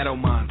boy Shadow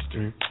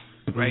Monster.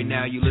 Right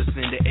now you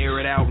listening to Air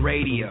It Out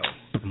Radio.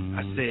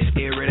 I said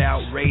Air It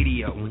Out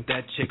Radio with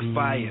that chick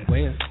Fire.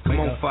 Come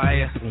on,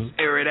 Fire.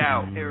 Air it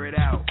out, air it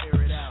out,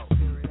 air it out.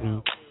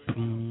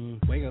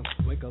 Wake up,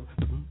 wake up.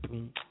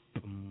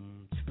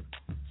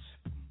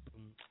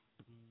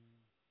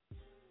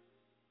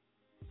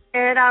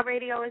 Air It Out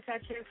Radio is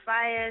that chick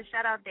Fire.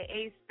 Shout out to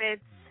Ace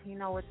Spitz, you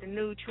know, with the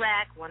new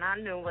track. When I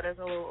knew what it's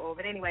a little old.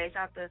 But anyway,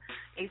 shout out to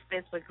Ace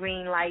Spitz with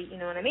Green Light, you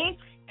know what I mean?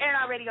 Air It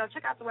Out Radio.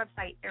 Check out the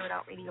website,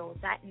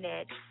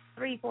 airitoutradio.net.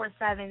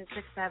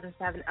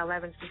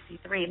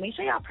 347-677-1163. Make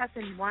sure y'all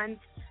pressing 1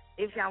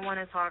 if y'all want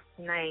to talk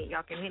tonight.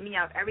 Y'all can hit me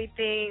up.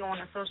 Everything on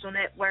the social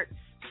networks,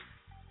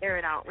 Air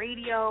It Out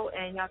Radio,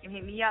 and y'all can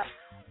hit me up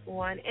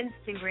on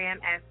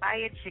Instagram at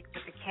FireChick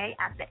with a K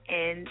at the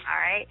end.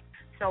 All right.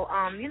 So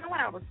you know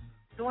what? I was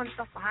doing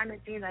stuff behind the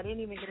scenes. I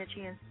didn't even get a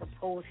chance to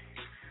post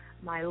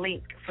my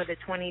link for the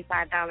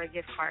 $25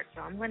 gift card.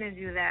 So I'm going to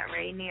do that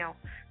right now.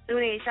 So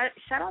anyway,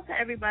 shout out to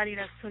everybody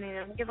that's tuning in.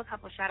 I'm going to give a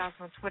couple shout outs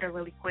on Twitter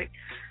really quick.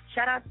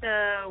 Shout out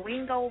to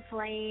Wingo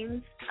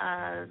Flames.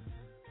 Where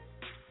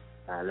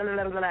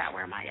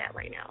am I at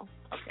right now?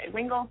 Okay,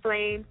 Wingo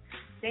Flames,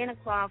 Dana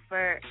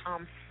Crawford,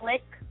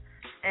 Flick,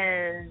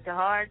 and the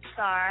Hard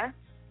Star.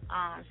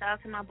 Shout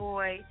out to my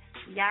boy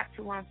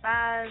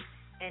Yak215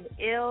 and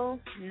Il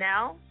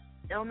Nell,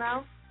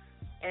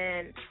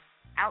 and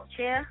Out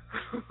Chair.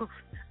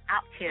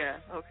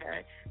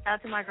 Okay. Shout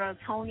out to my girl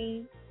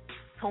Tony,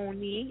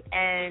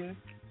 and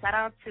shout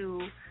out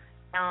to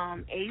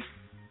Ace,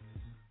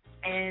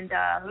 and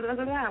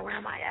where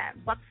am I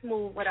at? Buck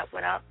Smooth, what up?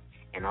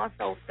 And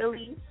also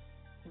Philly,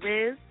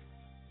 Riz,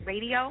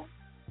 Radio.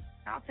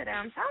 Shout out to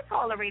them. Shout out to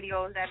all the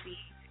radios that be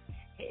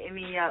hitting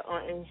me up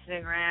on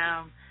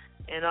Instagram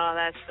and all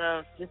that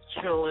stuff. Just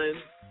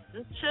chilling.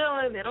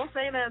 They don't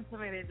say nothing to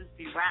me. They just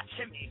be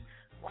watching me.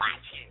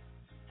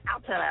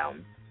 Out to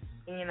them.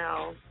 You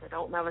know, they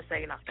don't never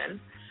say nothing.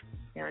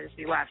 You know, just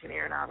be watching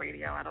Air It Out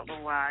Radio. I don't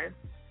know why.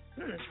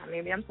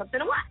 Maybe I'm something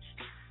to watch.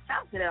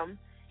 Shout out to them.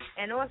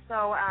 And also,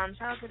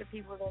 shout out to the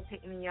people that's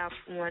hitting me up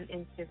on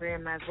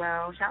Instagram as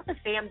well. Shout out to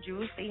Sam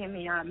Juice. They hit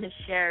me up. Miss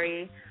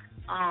Sherry.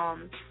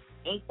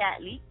 Ain't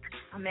That Leak.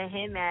 I met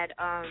him at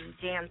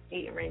Jam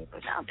Skating Ring. So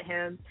shout out to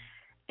him.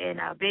 And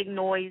Big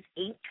Noise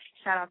Inc.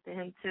 Shout out to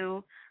him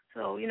too.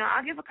 So, you know,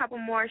 I'll give a couple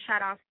more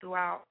shout outs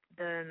throughout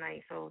the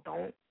night. So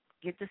don't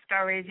get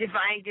discouraged if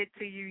I ain't get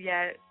to you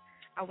yet.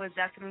 I will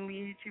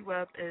definitely hit you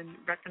up and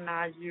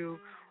recognize you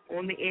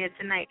on the air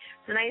tonight.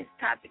 Tonight's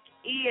topic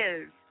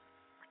is,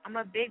 I'm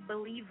a big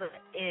believer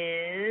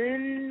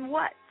in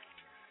what?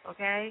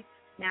 Okay?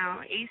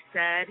 Now, Ace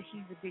said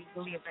he's a big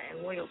believer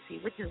in loyalty,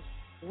 which is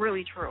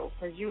really true,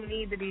 because you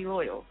need to be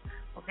loyal,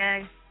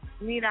 okay?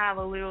 You need to have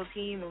a loyal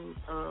team,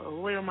 a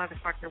loyal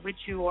motherfucker with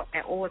you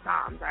at all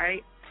times, all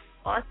right?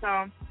 Also,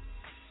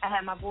 I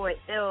had my boy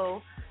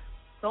Il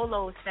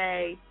Solo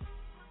say,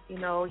 you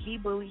know, he's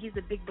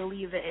a big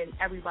believer in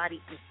everybody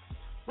eats,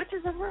 which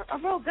is a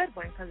real good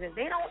one, because if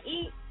they don't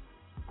eat,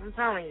 I'm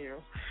telling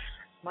you,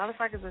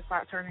 motherfuckers will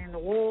start turning into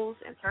wolves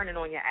and turning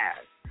on your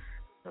ass.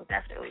 So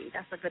definitely,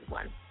 that's a good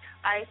one.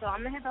 All right, so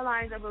I'm going to hit the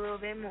lines up a little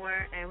bit more,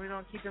 and we're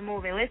going to keep it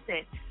moving.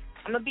 Listen,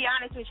 I'm going to be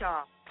honest with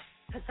y'all,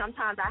 because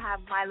sometimes I have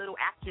my little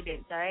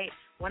accidents, all right?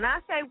 When I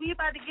say we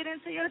about to get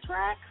into your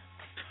track,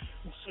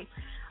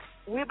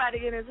 we're about to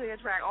get into your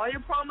track. All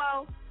your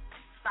promo,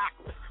 stop.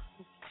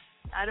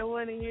 I don't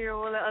want to hear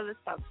all the other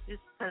stuff.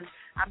 Just because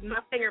my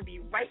finger be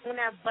right on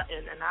that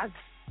button, and I've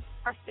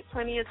pressed it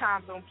plenty of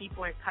times on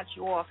people and cut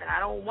you off, and I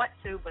don't want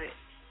to, but it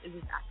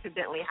just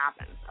accidentally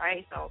happens, all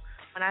right? So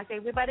when I say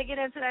we're about to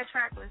get into that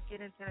track, let's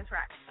get into the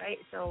track,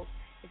 right? So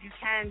if you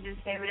can,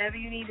 just say whatever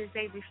you need to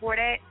say before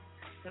that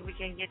so we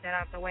can get that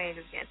out the way and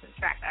just get into the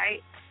track, all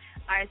right?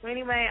 All right, so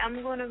anyway,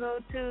 I'm going to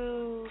go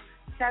to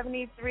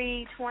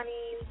 7329,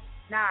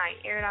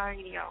 Air It Out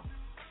Radio.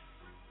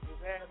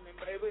 What's happening,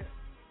 baby?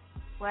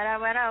 What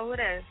up, who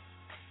this?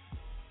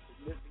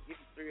 It's Mr. Get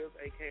Thrills,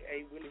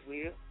 a.k.a. Willie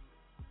Will.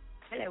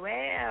 Willie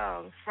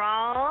Will.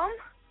 From?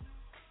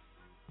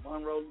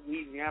 Monroe,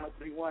 Louisiana,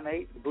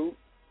 318. The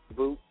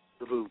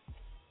boot.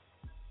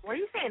 What are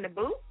you saying, the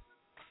boot?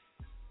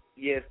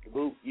 Yes, the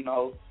boot. You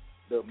know,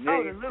 the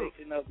middle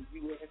section of the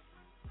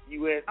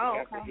U.S.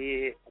 Oh, got the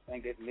head. I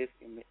think that's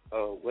Michigan,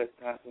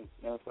 Wisconsin,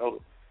 Minnesota.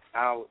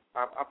 I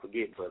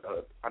forget, but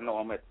I know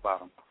I'm at the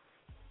bottom.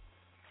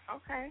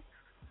 Okay.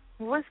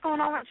 What's going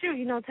on with you?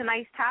 You know,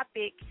 tonight's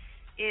topic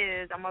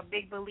is I'm a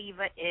big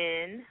believer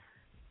in.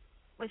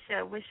 What's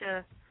your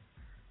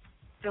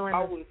feeling?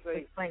 I would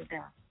say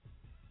down.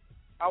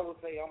 I'm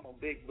a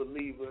big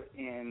believer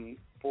in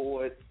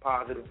forward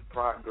positive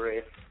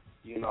progress.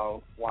 You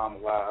know, while I'm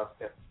alive,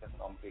 that's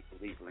what I'm a big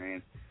believer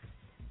in.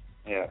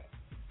 Yeah.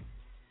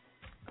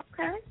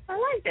 Okay, I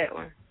like that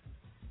one.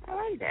 I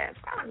like that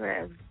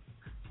progress.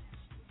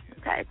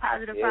 Okay,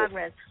 positive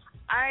progress.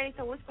 All right,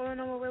 so what's going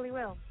on with Willie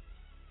Will?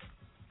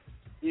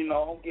 You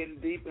know, I'm getting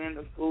deeper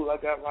into school. I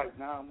got like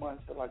 9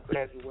 months till I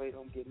graduate.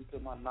 I'm getting to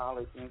my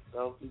knowledge and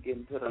stuff. I'm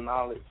getting to the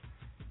knowledge,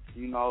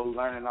 you know,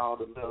 learning all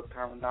the little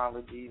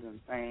terminologies and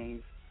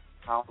things,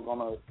 how I'm going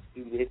to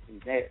do this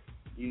and that.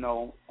 You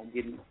know, I'm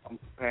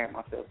preparing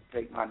myself to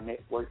take my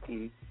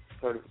networking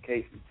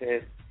certification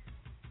test,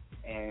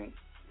 and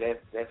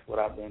that's what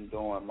I've been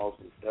doing,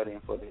 mostly studying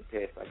for the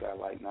test. I got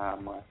like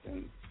 9 months,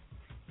 and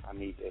I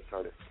need that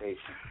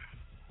certification.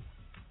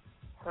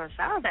 Well,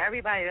 shout out to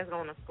everybody that's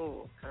going to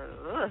school,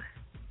 because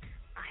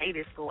I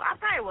hated school. I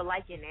probably would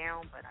like it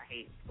now, but I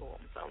hate school.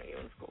 I'm telling you,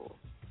 in school.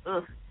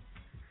 Ugh.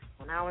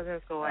 When I was in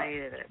school, I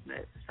hated it,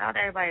 but shout out to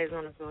everybody that's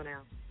going to school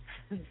now.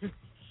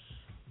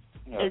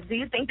 Yeah. Do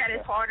you think that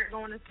it's harder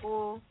going to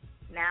school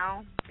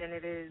now than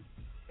it is,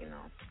 you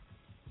know?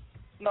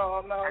 No,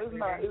 it's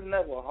not. It's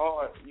never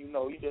hard. You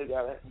know, you just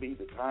got to be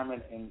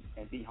determined and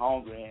be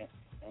hungry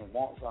and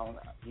want something.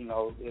 You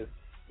know, just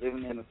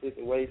living in a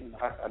situation,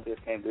 I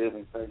just can't live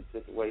in certain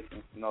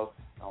situations, you know.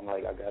 I'm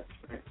like, I got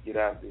to get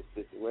out of this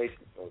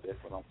situation, so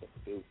that's what I'm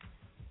supposed to do,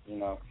 you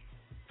know.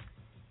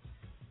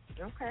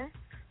 Okay.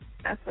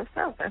 That's what's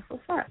up.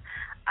 All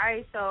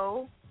right,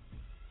 so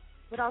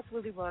what else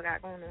Willie Will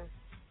got going on?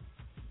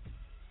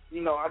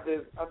 You know, I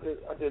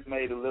just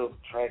made a little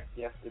track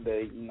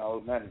yesterday, you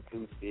know, nothing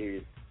too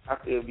serious. I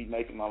still be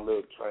making my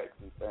little tracks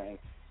and things.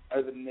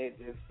 Other than that,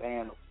 just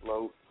staying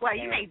afloat. Well,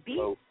 you make beats,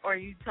 or are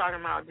you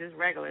talking about just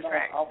regular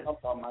tracks?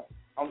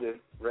 I'm just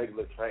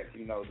regular tracks,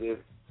 you know,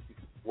 just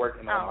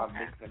working on my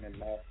mixing and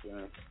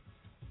mastering,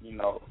 you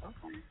know,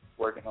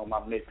 working on my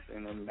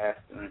mixing and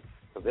mastering.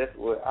 So that's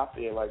what I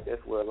feel like.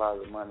 That's where a lot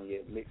of the money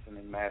is, mixing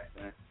and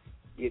mastering,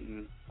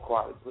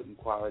 putting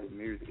quality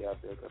music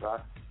out there.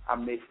 Because I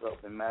mix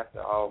up and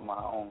master all my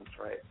own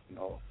tracks. You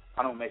know,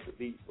 I don't make the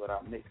beats, but I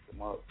mix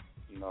them up.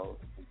 You know,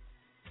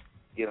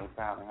 get them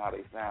sounding how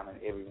they sound,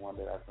 and everyone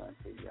that I send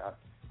to you,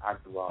 I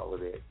do all of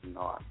that. You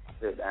know, I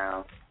sit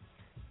down,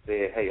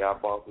 said, hey, I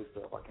bought this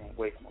stuff. I can't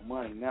waste my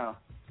money now.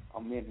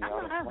 I'm in here. I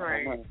don't want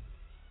my money.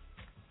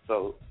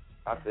 So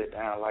I sit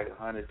down like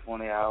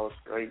 120 hours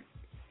straight,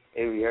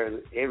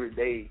 every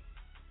day,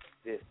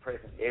 just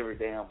pressing every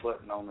damn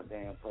button on the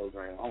damn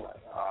program. I'm like,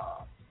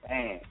 oh,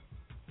 man.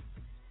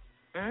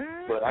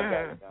 Mm-hmm. But I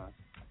got it done.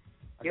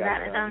 You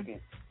got it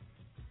done?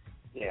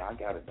 Yeah, I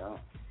got it done.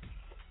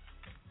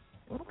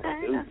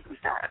 Okay, that's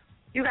what's up.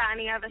 You got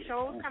any other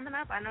shows coming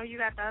up? I know you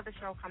got the other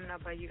show coming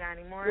up, but you got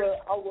any more?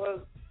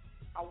 Well,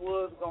 I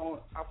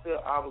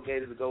felt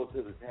obligated to go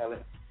to the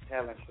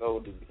talent show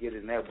to get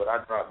in there, but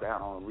I dropped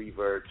down on the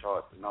Reverb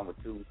charts to number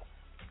 2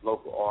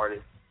 local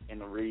artist in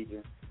the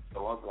region. So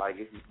I was like,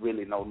 it's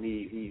really no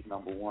need. He's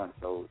number 1,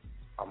 so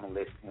I'm gonna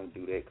let him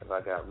do that because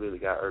I really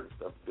got other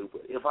stuff to do.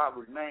 But if I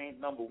remain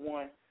number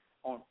 1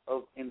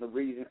 in the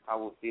region, I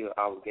would feel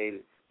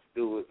obligated to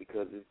do it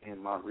because it's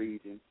in my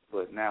region.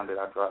 But now that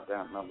I dropped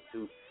down to number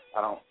 2,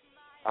 I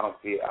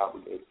don't feel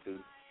obligated to.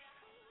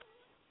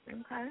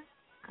 Okay.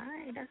 All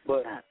right, that's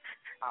what's up.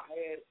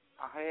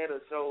 I had a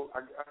show.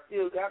 I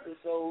still got the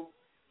show,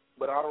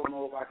 but I don't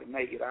know if I can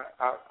make it.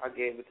 I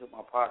gave it to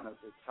my partner,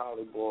 the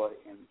Charlie Boy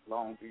in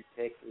Long Beach,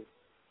 Texas,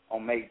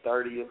 on May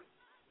 30th.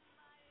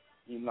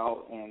 You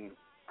know, and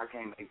I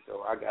can't make it.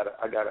 So I gotta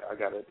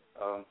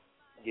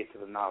get to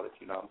the knowledge,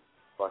 you know,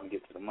 so I can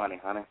get to the money,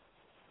 honey.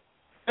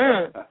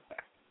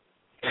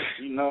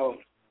 You know.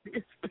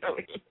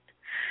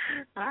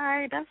 All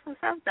right, that's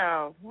what's up,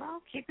 though.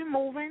 Well, keep it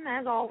moving,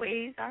 as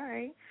always. All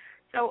right.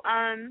 So,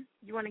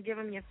 you want to give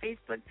them your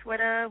Facebook,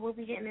 Twitter, what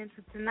we getting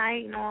into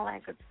tonight, and all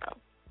that good stuff?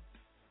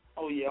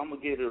 Oh, yeah, I'm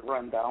going to give it a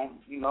rundown.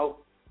 You know,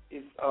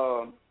 it's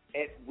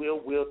at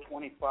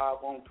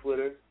WillWill25 on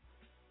Twitter,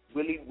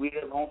 Willie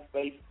Will on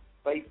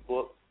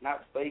Facebook.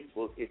 Not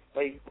Facebook, it's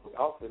Facebook.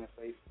 I was going to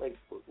say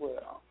Facebook.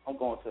 Well, I'm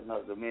going to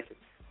another dimension.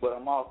 But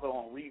I'm also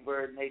on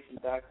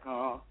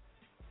ReverbNation.com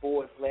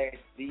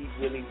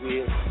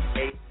 /TheWillieWill,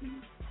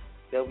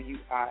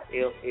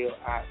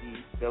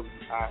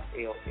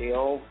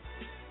 WillieWill.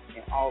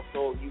 And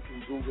also, you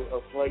can Google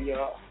a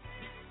player,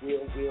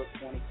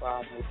 WillWill25,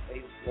 no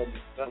space, let me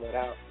spell it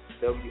out,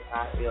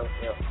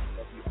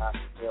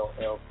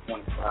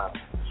 WillWill25,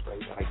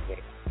 straight like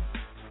that.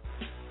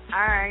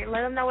 All right,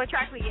 let them know what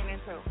track we getting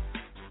into.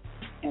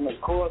 And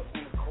of course,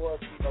 you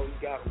know, you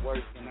got to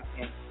work, and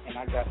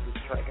I got this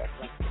track I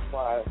sent to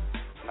Fire,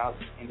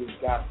 and this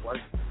got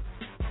work,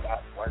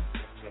 it's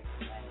just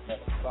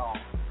another song.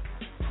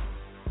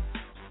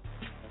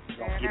 And we're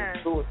going to get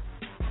into it.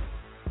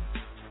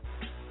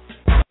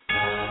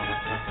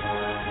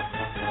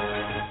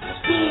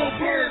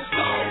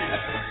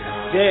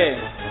 Yeah,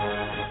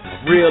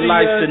 real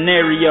life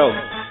scenario.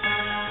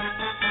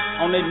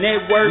 On the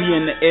network, we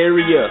in the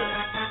area.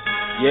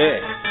 Yeah,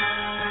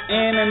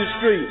 and in the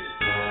street.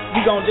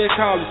 We gon' just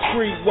call it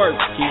street work.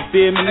 You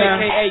feel me now?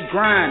 AKA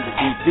grinding.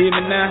 You feel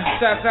me now?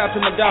 Shouts out to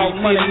my dog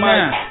Money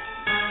Mike.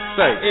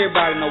 Say,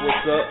 everybody know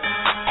what's up.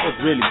 What's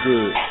really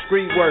good?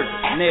 Street work,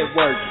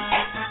 network.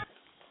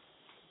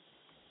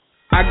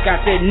 I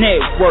got that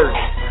network.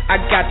 I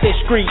got that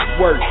street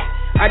work.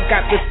 I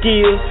got the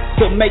skills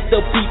to make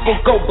the people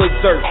go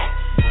berserk.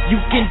 You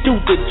can do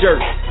the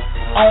jerk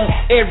on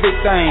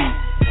everything.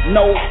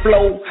 No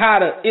flow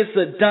hotter, it's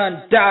a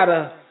done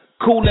data.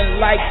 Cooling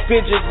like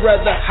fidget,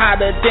 rather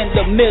hotter than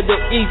the Middle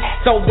East.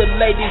 So the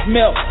ladies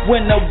melt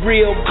when the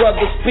real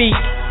brothers speak.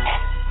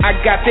 I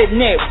got that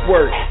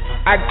network,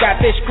 I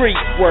got that street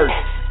work.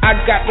 I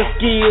got the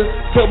skills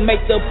to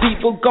make the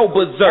people go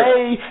berserk.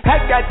 Hey, I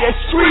got that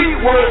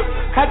street work,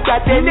 I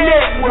got that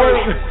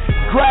network.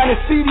 Grinding,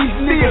 see these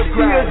niggas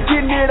still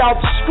getting it off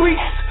the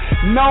streets.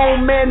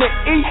 No man to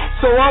eat,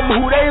 so I'm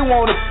who they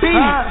wanna be.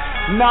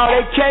 Now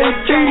they can't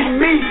beat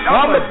me,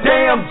 I'm a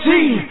damn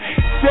G.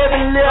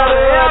 7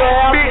 letter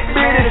L, bit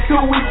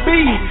until we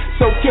be.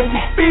 So can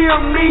you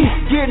feel me?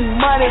 Getting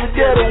money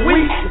the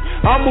week.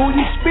 I'm who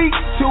you speak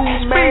to,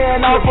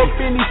 man. I'm up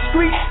in these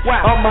streets.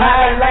 I'm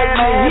high like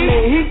my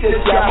heat. He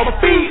just got my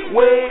feet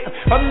wet.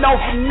 I'm known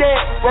for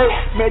network,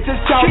 man.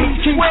 Just call me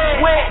Keith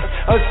Sweat.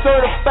 A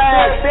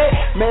certified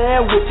vet,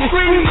 man, with this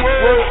street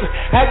work.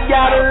 I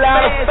got a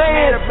lot of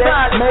fans,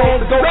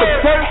 man. Go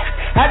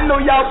berserk. I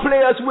know y'all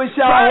players wish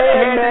y'all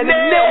had, man, the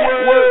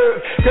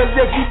network. Cause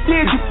if you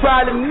did, you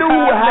probably knew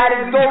how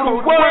to go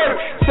to work.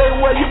 Say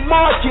where you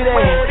market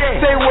at,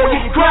 say where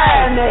you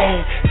grind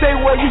at, say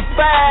where you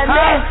find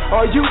at,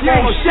 or you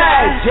ain't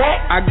shine,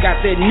 Jack. I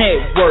got that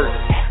network,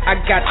 I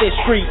got that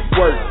street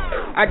work.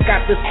 I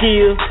got the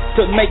skills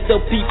to make the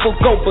people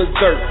go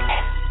berserk.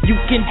 You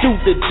can do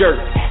the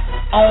jerk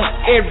on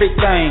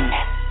everything.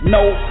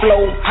 No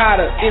flow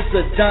hotter, it's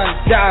a done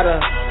data.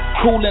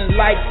 Cooling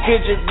like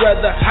fidget,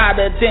 rather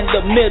hotter than the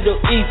Middle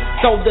East.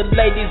 So the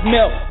ladies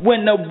melt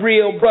when the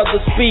real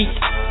brothers speak.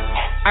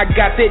 I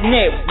got that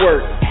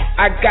network,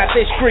 I got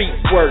that street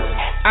work.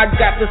 I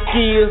got the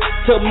skills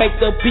to make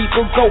the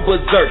people go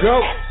berserk.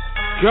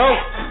 Go.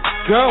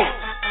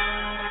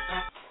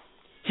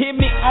 Hit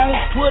me on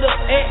Twitter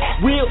at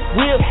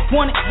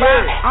WillWill25.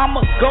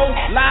 I'ma go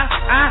live,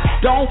 I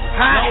don't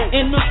hide.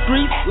 In the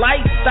streets like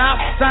stop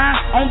sign.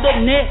 On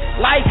the net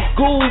like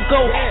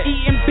Google.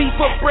 Eating beef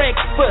for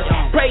breakfast.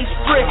 Praise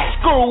frick,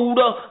 screwed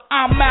up.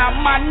 I'm out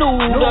my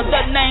noodle.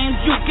 The names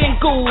you can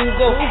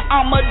Google.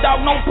 I'm a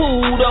dog, no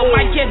poodle.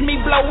 Might catch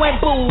me blowing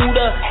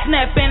Buddha.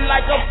 Snapping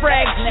like a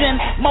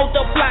fraction.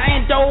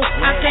 Multiplying dough.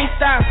 I can't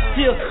stop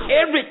till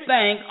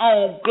everything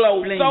on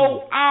glow.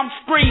 So I'm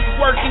street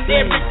working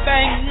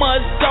everything.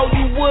 Must go,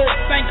 you would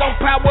think I'm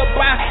powered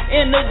by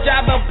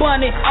Energizer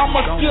Bunny.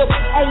 I'ma skip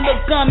on the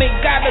gummy,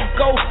 gotta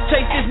go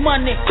chase this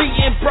money.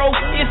 Being broke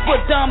is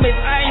for dummies,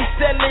 I ain't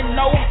selling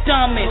no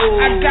dummies.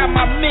 I got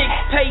my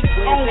mixtape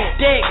on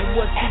deck,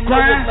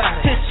 grind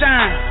to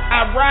shine,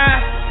 I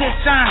rise to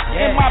shine.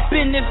 In my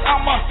business,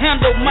 I'ma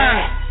handle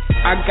mine.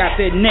 I got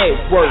that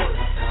network,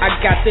 I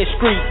got that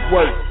street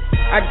work.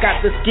 I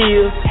got the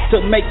skills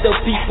to make the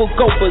people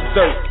go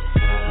berserk.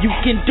 You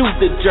can do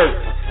the jerk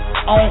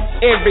on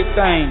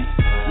everything.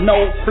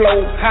 No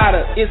flow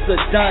hotter, it's a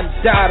done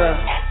data.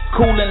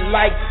 Cooling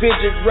like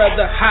fidget,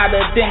 rather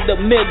hotter than the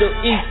Middle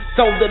East.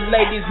 So the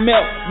ladies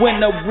melt when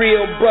the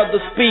real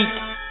brothers speak.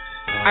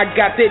 I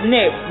got that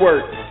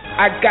network,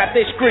 I got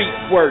that street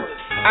work.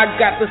 I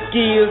got the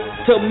skills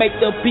to make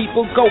the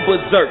people go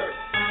berserk.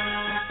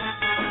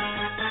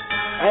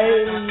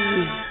 Hey,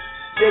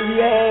 there you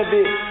have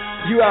it.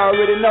 You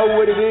already know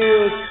what it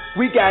is.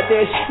 We got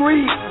that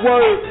street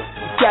work,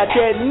 got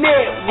that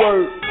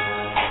network.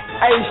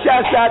 Hey,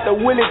 shouts out to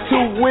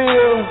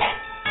Willie2Will.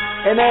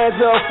 And as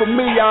for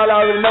me, y'all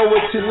already know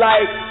what you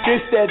like.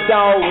 This that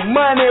dog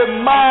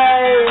Money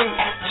Mike.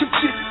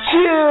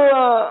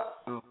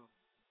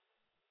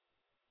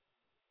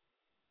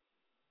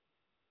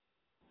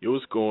 Yo,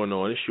 what's going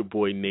on? It's your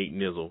boy Nate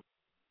Nizzle.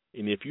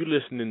 And if you're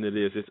listening to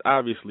this, it's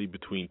obviously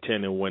between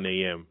 10 and 1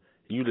 a.m.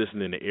 And you're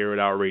listening to Air It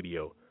Out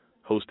Radio,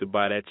 hosted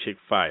by that chick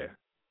Fire.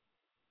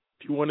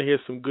 If you want to hear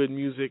some good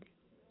music,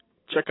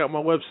 check out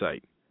my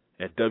website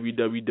at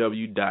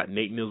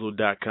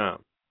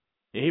www.natenizzle.com.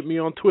 And hit me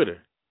on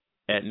Twitter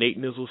at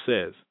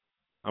NateNizzleSays.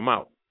 I'm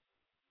out.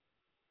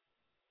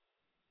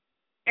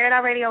 Air It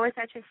Out Radio is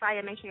that chick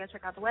Fire. Make sure you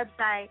check out the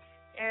website,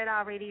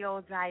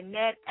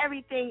 airitoutradio.net.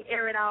 Everything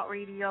Air It Out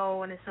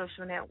Radio on the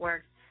social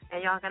networks.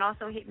 And y'all can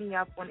also hit me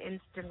up on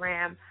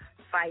Instagram,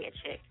 Fire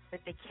Chick,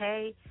 with the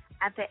K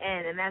at the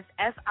end. And that's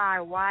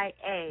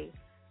F-I-Y-A,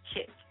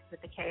 Chick,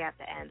 with the K at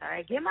the end. All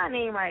right, get my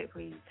name right,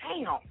 please.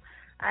 Damn. All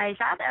right,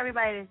 shout out to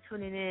everybody that's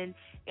tuning in.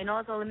 And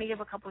also, let me give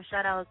a couple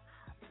shout-outs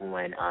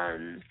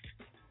on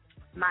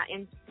my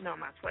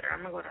Twitter.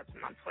 I'm going to go to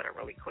my Twitter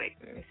really quick.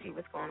 Let me see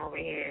what's going over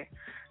here.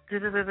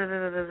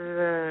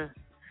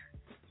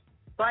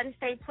 Button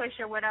State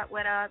Pusher, what up,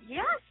 what up?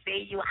 Yeah, I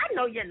see you. I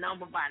know your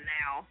number by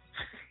now.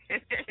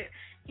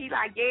 He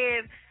like,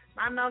 yeah,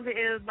 my number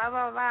is blah,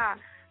 blah, blah.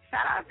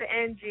 Shout out to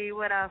NG,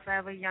 what up,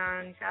 Forever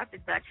Young. Shout out to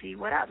Dutchie,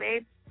 what up,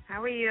 babe?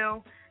 How are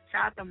you?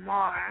 Shout out to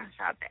Mara.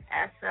 Shout out to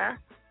Essa,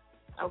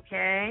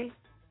 okay?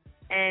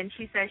 And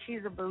she said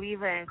she's a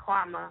believer in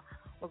karma.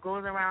 What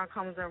goes around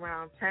comes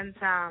around 10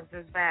 times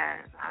as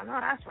bad. I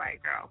know that's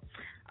right, girl.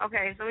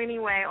 Okay, so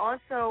anyway,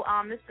 also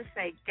Mr.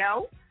 Say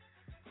Go.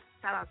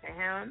 Shout out to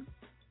him.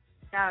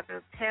 Shout out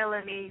to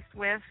Taylor May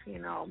Swift,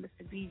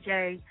 Mr.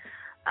 BJ.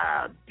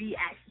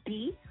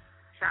 BXB,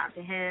 shout out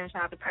to him,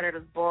 shout out to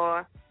Predators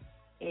Bar,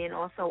 and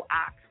also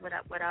Ox, what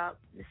up,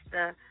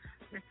 Mr.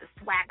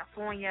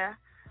 Swagafornia,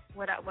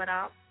 what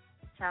up,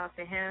 shout out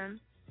to him,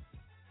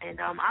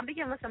 and I'll be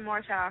giving some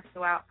more shout outs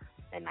throughout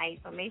the night,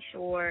 so make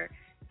sure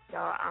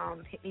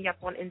y'all hit me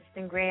up on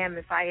Instagram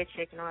and Fire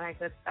Chick and all that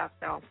good stuff,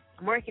 so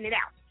I'm working it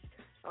out,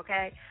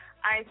 okay?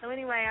 All right, so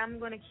anyway, I'm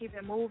going to keep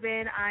it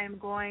moving. I'm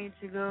going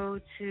to go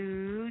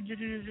to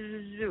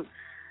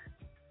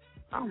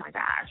oh, my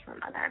gosh. I'm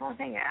not going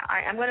to sing it. All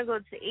right, I'm going to go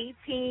to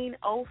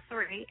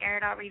 1803, Air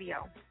It Out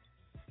Radio.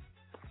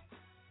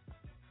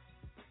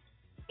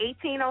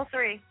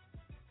 1803.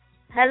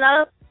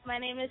 Hello, my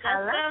name is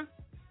Esther.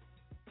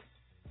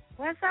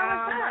 What's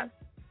up?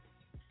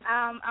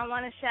 I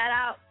want to shout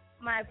out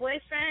my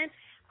boyfriend,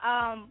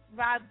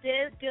 Rob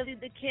Diz, Gilly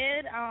the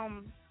Kid,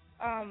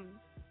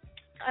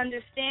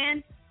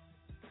 Understand.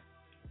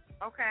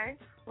 Okay.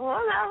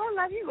 Well, hold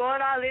up. You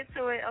going all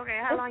into it. Okay,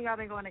 how long y'all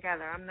been going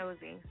together? I'm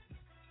nosy.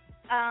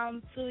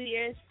 2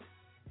 years.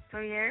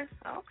 2 years?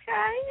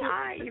 Okay. All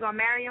right. You gonna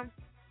marry him?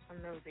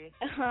 I'm nosy.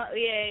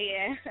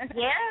 Yeah.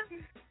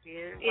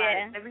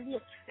 Yeah.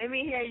 Let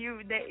me hear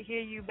you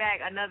back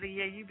another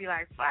year. You be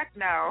like, fuck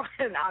no.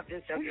 I'm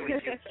just joking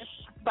with you.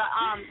 But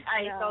all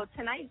right. So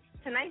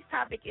tonight's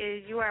topic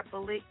is, you are a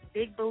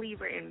big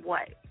believer in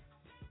what?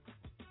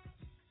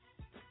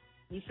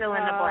 You fill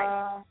in the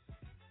blank.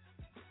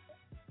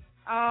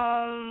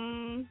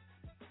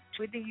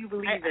 What do you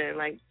believe in?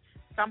 Like,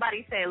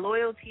 somebody said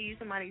loyalty,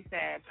 somebody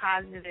said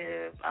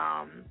positive,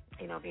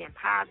 being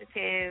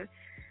positive,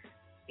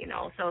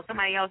 so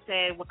somebody else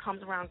said what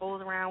comes around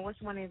goes around. Which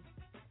one is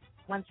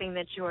one thing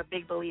that you're a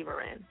big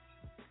believer in?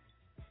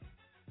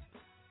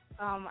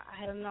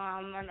 I don't know.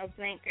 I'm on a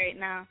blank right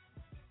now.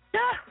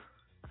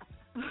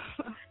 All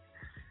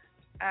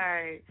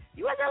right.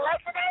 You wasn't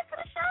listening to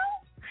the show?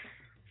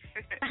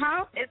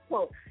 Huh? It's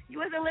cool. You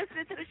wasn't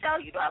listening to the show?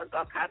 You know I was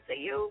going to come to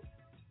you?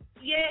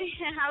 Yeah,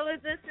 I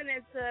was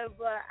listening to it,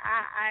 but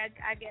I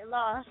get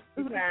lost.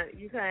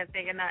 You couldn't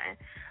think of nothing.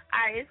 All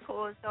right, it's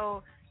cool.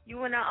 So you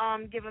want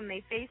to give them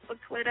their Facebook,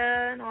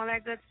 Twitter, and all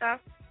that good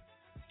stuff?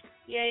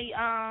 Yeah,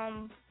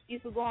 you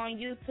could go on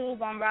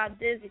YouTube on Rob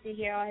Diz. You can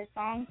hear all his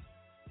songs.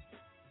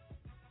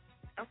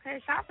 Okay,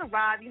 shout out to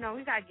Rob. We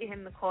got to get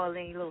him to call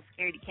in, you little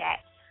scaredy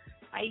cat.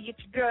 Why you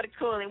get your girl to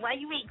call in? Why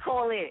you ain't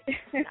call in?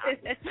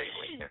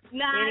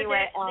 Nah,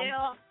 anyway,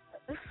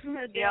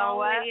 they're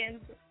all waiting.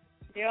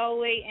 They're all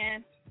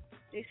waiting.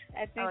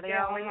 I think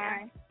they're all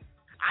online.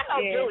 I know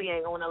Billy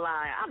ain't on the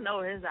line. I know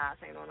his ass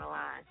ain't on the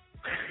line.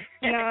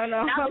 No.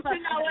 Now, but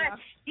you know what?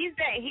 He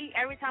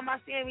every time I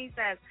see him, he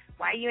says,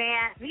 "Why you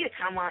ain't ask me to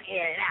come on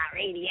Air It Out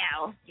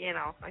Radio?"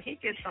 So he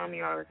gets on me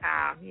all the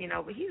time.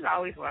 But he's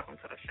always welcome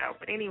to the show.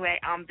 But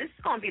anyway, this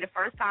is gonna be the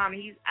first time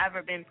he's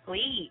ever been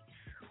played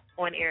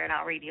on Air It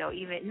Out Radio.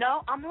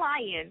 I'm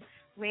lying.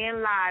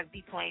 Ran Live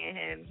be playing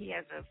him. He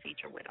has a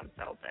feature with him.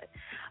 So, but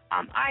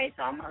all right.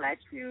 So I'm gonna let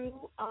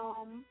you.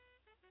 As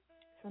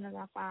soon as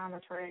I find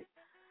the track.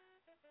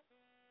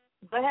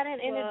 Go ahead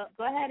and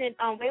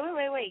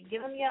wait.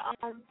 Give him your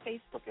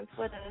Facebook and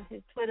Twitter.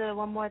 His Twitter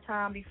one more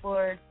time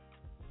before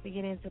we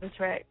get into the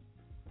track.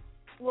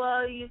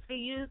 Well, you can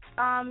use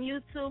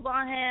YouTube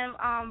on him.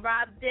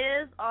 Rob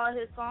Diz. All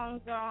his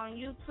songs are on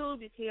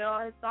YouTube. You can hear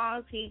all his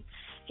songs. He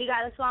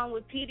got a song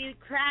with P.D.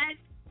 Crack.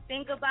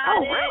 Think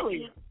about it.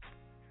 Really?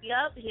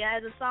 Yep. He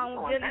has a song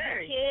with Billy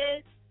the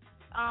Kid.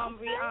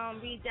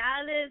 Reed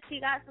Dallas, he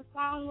got the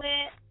song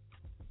with.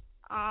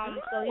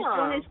 So he's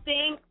doing his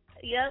thing.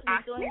 Yep,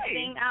 he's doing his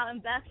thing out in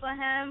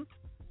Bethlehem.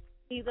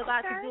 He's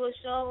about to do a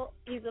show.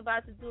 He's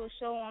about to do a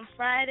show on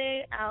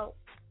Friday out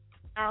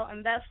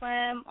in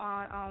Bethlehem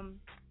on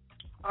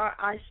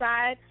our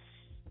side.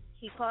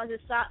 He calls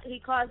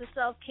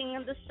himself King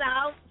of the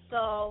South.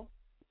 So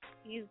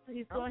he's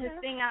doing his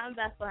thing out in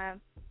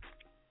Bethlehem.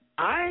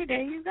 All right,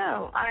 there you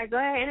go. All right, go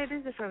ahead and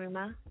introduce it for me,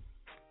 ma.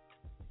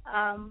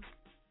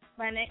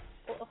 My name.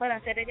 Hold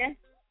on, say it again.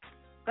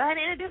 Go ahead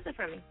and introduce it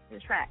for me. The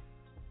track.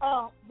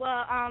 Oh,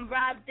 well,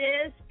 Rob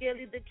Diz,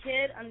 Gilly the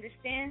Kid,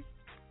 understand?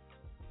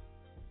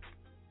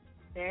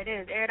 There it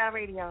is, Air It Out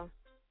Radio.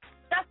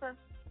 Suffer.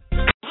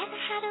 Never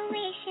had a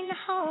wish in the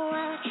whole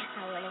world.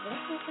 I would have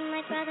listened to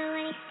my brother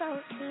when he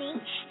spoke to me,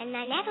 and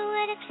I never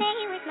would have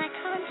played with my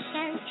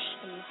conscience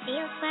in the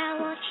fields where I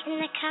walked in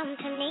the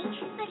company.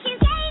 But you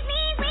gave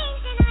me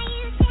wings and I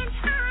used them.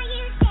 I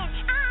used them.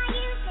 I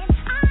used them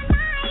on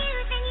my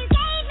youth, and you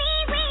gave me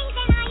wings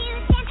and I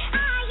used them.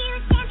 I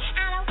used them.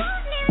 I don't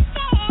want new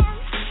them.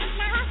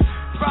 Now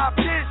Rob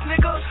this,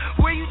 nigga.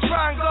 Where you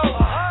trying to go?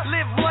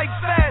 Live life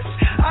fast.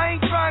 I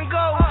ain't trying to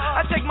go.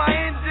 I take my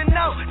ins and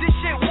out. This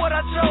shit what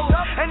I chose.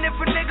 And if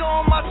a nigga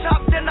on my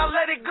top, then I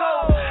let it go.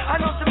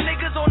 I know some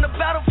niggas on the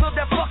battlefield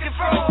that fucking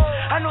froze.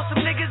 I know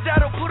some niggas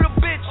that'll put a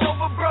bitch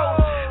over bro.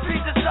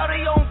 Pieces of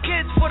their own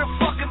kids for the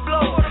fucking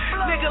blow.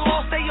 Nigga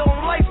lost their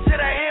own life to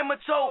the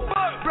hammer toe.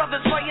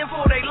 Brothers fighting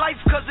for their life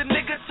cause a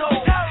nigga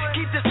told.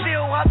 Keep the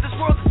steel out, this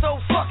world is so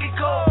fucking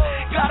cold.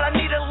 God, I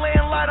need a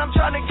landline, I'm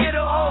trying to get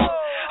a hold.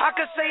 I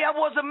could say I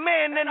was a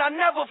man and I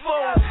never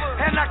fold.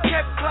 And I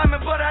kept climbing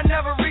but I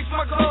never reached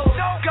my goal.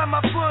 Got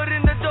my foot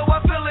in the door,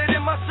 I feel it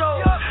in my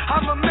soul.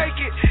 I'ma make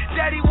it,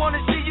 daddy wanna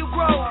see you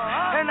grow.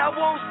 And I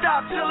won't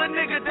stop till a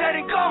nigga dead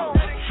and gone.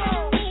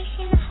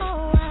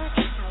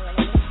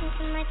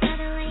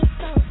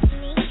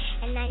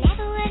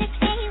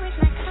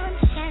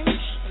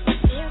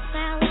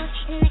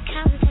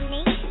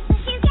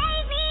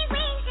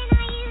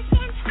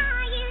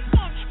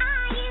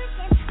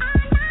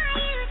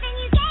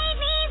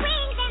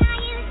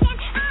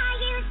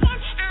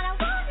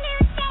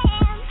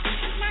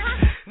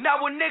 Now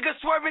a nigga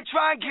swerving,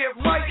 try and get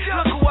right.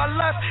 Look who I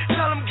left,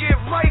 tell him get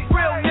right.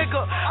 Real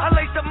nigga, I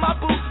laced up my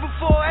boots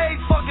before a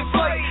fucking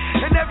fight.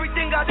 And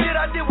everything I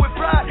did with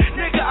pride.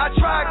 Nigga, I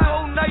tried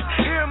gold nights,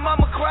 hearing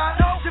mama cry.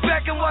 Sit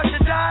back and watch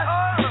her die.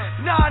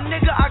 Nah,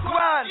 nigga, I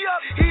grind.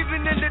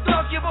 Even in the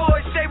dark, your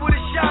boy stay with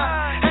a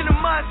shine. And the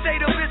mind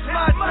state of it's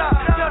my time.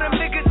 Tell them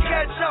niggas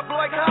catch up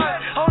like high.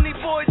 Only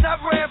boys I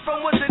ran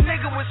from was a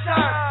nigga with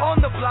sign.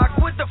 On the block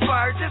with the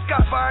fire, just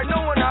got fired.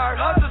 No one hired,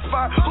 hustlers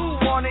fired. Who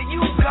want it?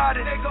 You got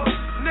it.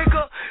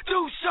 Nigga,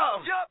 do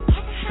something.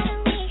 never had a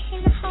wish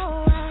in the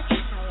whole world. I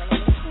would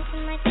have listened to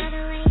my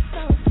brother when he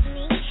spoke to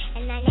me,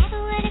 and I never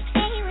would have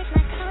played with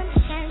my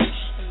conscience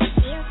in the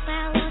fields where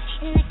I walked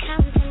in the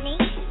company.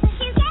 But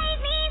you gave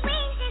me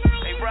wings and I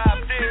used them. Rob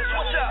Diz,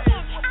 what's up?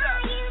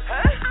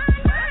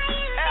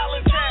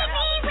 Alan Jam.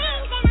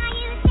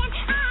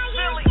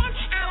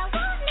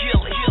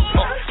 Gilly.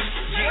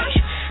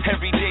 Yeah,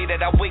 every day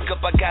that I wake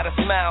up, I got a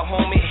smile,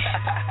 homie.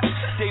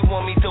 They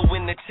want me to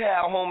win the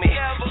towel, homie.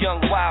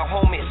 Young wild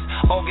homies.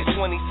 August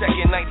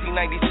 22nd,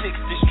 1996.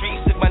 The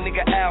streets took my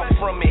nigga out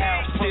from me.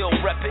 Still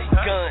reppin',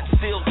 guns,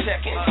 still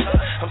checking.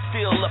 I'm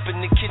still up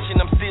in the kitchen,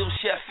 I'm still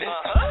chefing.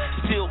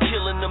 Still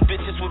killing them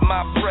bitches with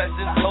my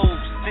presence. Oh,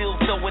 still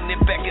throwing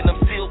it back and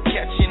I'm still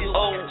catching.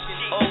 Oh,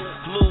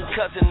 little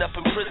cousin up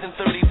in prison,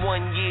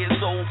 31 years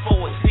old,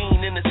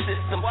 14 in the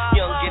system.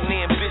 Young and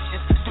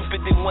ambitious,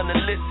 stupid, they wanna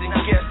listen.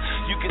 Guess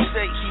you can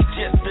say he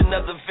just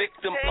another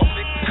victim.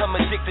 I'm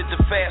addicted to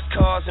fast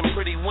cars and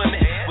pretty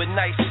women with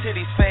nice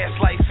titties, fast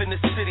life in the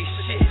city.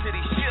 Shit.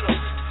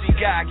 See,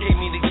 God gave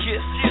me the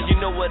gift. You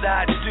know what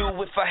I'd do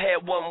if I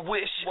had one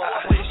wish?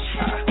 I wish.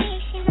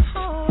 In the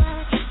whole world, I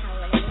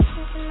would have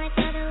listened to my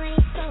brother when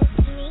he spoke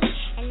to me,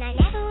 and I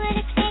never would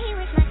have played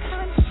with my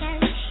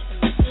conscience in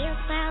the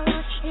fields where I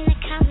walked in the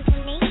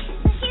company.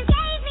 But you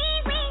gave me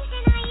wings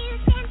and I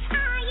used them.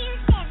 I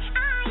used them.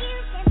 I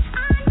used them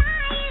on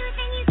my youth,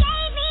 and you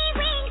gave me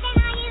wings and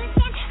I used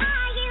them.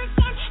 I used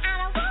them. I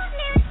don't want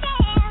new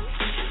them.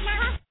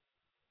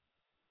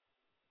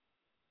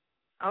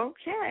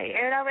 Okay,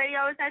 Air It Out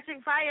Radio is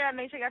catching fire.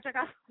 Make sure y'all check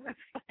out the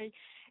website,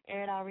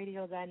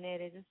 airitoutradio.net.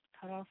 It just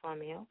cut off on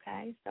me.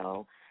 Okay,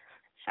 so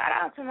shout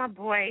out to my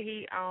boy.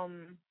 He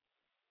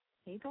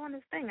doing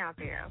his thing out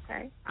there.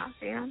 Okay, I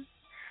see him.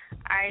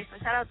 All right, so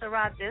shout out to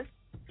Rob Diz.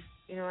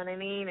 You know what I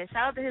mean, and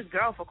shout out to his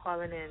girl for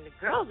calling in. The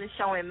girls is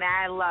showing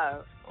mad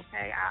love.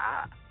 Okay,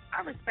 I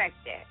respect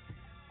that.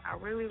 I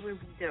really, really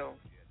do.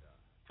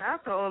 Shout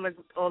out to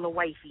all the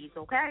wifeys.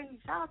 Okay,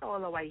 shout out to all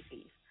the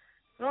wifeys.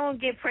 We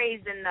don't get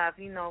praised enough,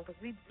 you know, because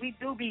we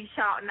do be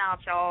shouting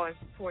out y'all and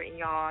supporting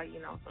y'all, you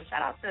know. So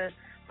shout out to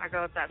my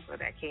girl Tesla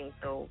that came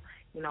through,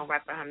 you know,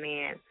 repping her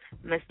man,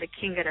 Mr.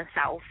 King of the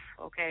South.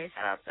 Okay,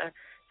 shout out to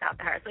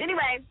her. So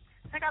anyway,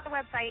 check out the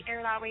website,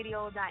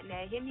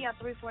 airitoutradio.net. Hit me up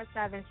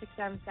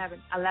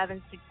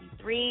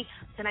 347-677-1163.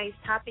 Tonight's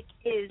topic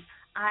is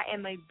I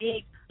am a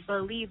big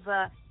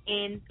believer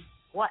in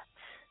what?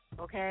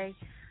 Okay?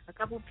 A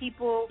couple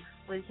people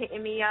was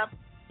hitting me up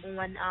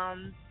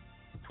on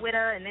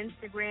Twitter and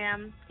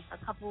Instagram. A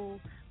couple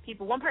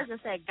people. One person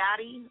said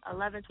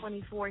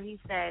Gotti1124. He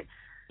said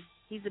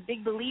he's a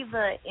big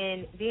believer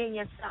in being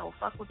yourself.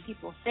 Fuck what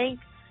people think.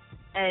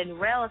 And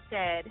Rel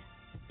said,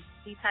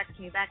 he texted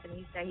me back and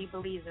he said he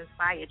believes in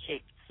Fire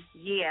Chick.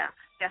 Yeah,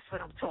 that's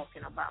what I'm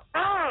talking about.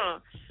 All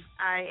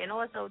right, and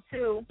also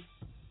too,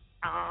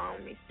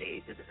 let me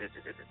see,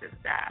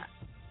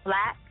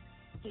 Black.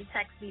 He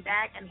texted me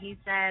back and he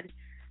said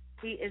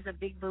he is a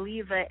big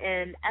believer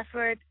in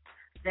effort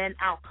than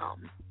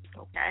outcome.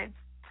 Okay,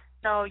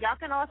 so y'all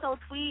can also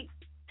tweet,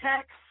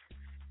 text,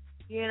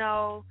 you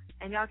know,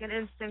 and y'all can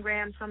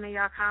Instagram some of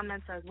y'all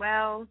comments as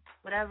well.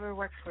 Whatever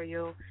works for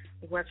you,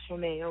 it works for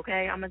me.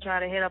 Okay, I'm gonna try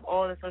to hit up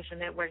all the social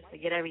networks to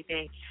get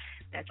everything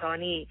that y'all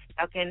need.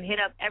 Y'all can hit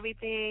up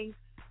everything,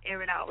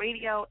 Air It Out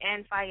Radio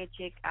and Fire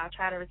Chick. I'll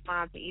try to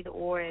respond to either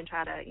or and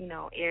try to, you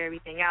know, air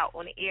everything out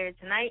on the air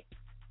tonight.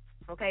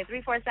 Okay,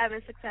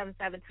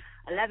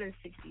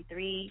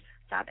 347-677-1163.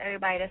 Shout out to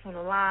everybody that's on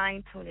the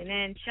line, tuning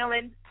in,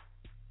 chilling.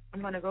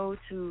 I'm going to go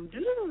to,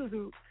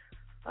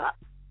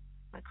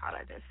 my card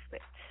I just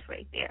slipped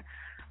right there.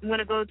 I'm going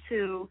to go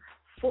to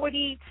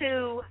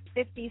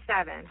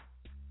 4257.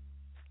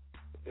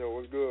 Yo,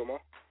 what's good, man?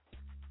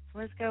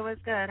 What's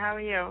good? How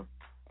are you?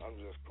 I'm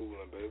just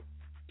cooling, baby.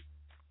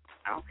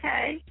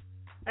 Okay.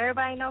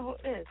 Everybody know who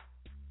it is.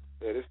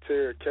 Yeah, this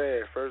Terry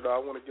Cash. First of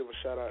all, I want to give a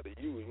shout out to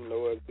you. You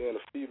know, as being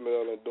a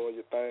female and doing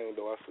your thing,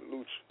 though, I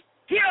salute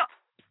you. Yeah.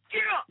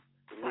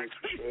 Salute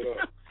you straight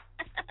up.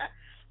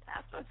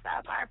 That's what's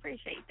up. I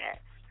appreciate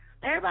that.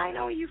 Everybody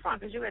know where you from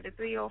because you at the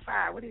 305.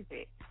 What is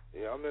it?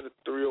 Yeah, I'm at the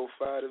 305.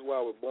 That's where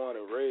I was born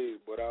and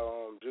raised, but I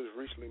just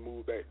recently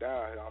moved back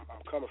down here. I'm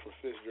coming from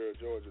Fitzgerald,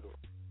 Georgia, though.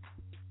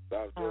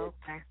 South Georgia.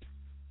 Okay.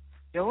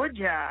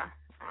 Georgia.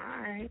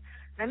 All right.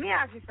 Let me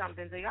ask you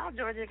something. Do y'all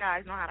Georgia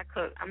guys know how to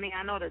cook? I mean,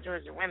 I know the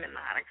Georgia women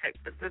know how to cook,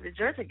 but do the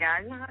Georgia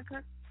guys know how to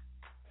cook?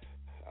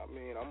 I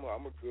mean, I'm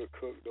a good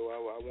cook, though. I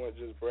wouldn't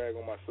just brag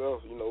on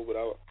myself, you know, but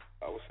I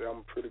would say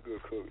I'm a pretty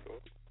good cook, though.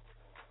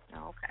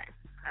 Okay.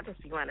 I just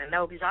be wanting to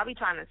know because y'all be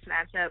trying to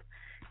snatch up,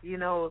 you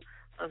know,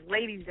 us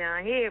ladies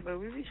down here, but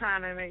we be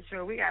trying to make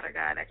sure we got a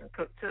guy that can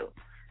cook, too.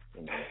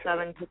 You know,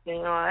 southern cooking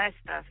and all that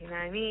stuff, you know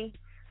what I mean?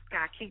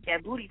 Got to keep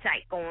that booty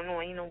tight going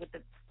on, you know, with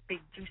the big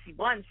juicy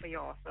buns for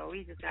y'all, so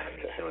we just got to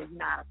make sure you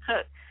know how to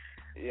cook.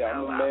 Yeah,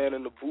 so, I'm a man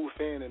in the booth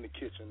and in the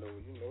kitchen,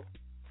 though, you know.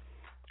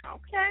 Okay,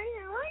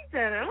 I like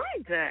that. All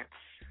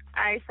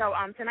right, so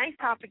tonight's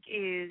topic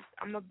is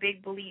I'm a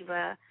big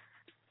believer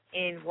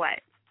in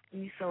what?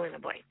 You fill in the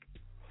blank.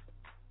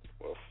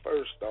 Well,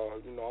 first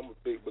off, you know, I'm a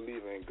big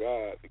believer in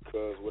God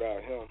because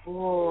without Him,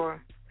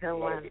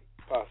 nothing is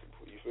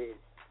possible, you feel me?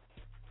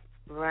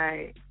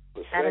 Right.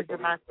 But that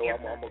secondly,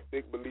 is I'm a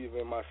big believer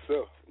in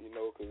myself, you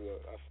know, because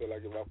I feel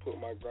like if I put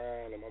my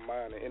grind and my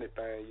mind in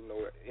anything, you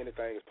know,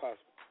 anything is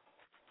possible.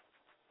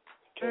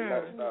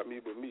 Cannot stop me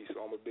but me, so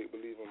I'm a big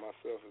believer in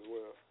myself as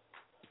well.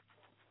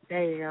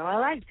 There you go. I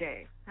like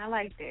that.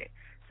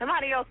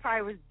 Somebody else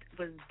probably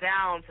was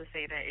bound to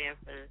say that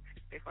answer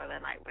before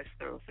the night was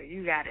through, so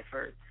you got it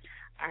first.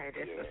 All right,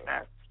 that's what's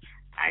up.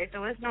 All right,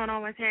 so what's going on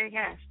with Terry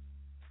Cash?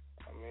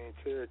 I mean,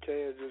 Terry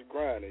Cash just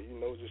grinding, you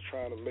know, just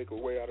trying to make a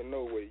way out of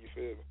no way, you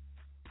feel me?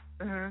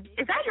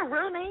 Is that your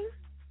real name?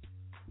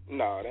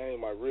 No, that ain't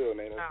my real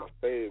name. That's my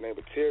stage name.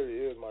 But Terry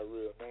is my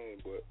real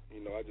name. But, you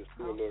know, I just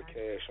threw a little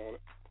cash on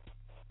it.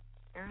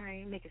 All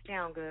right, make it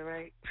sound good,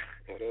 right?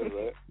 Yeah, that's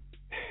right.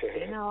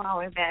 Ain't no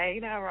wrong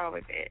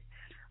with that.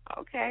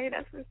 Okay,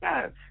 that's what's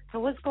up. So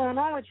what's going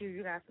on with you?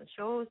 You got some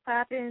shows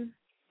popping?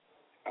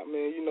 I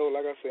mean, you know,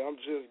 like I said, I'm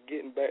just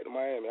getting back to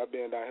Miami. I've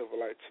been down here for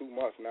like 2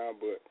 months now,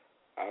 but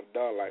I've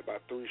done like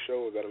about 3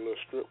 shows at a little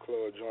strip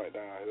club joint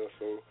down here.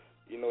 So,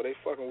 you know, they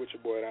fucking with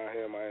your boy down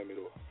here in Miami,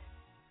 though.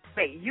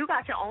 Wait, you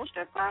got your own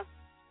strip club?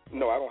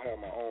 No, I don't have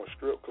my own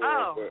strip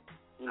club, but,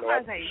 you know,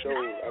 I do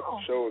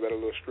shows at a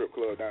little strip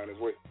club down this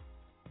way.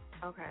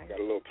 Okay. Got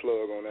a little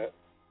plug on that.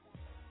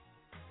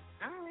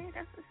 All right,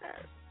 that's what's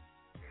up.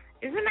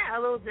 Isn't that a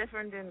little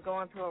different than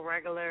going to a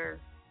regular,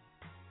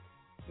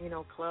 you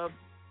know, club?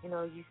 You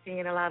know, you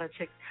seeing a lot of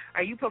chicks.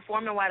 Are you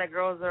performing while the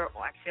girls are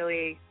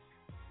actually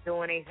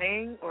doing a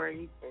thing, or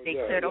they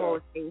clear the whole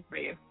stage for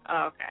you?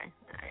 Oh, okay.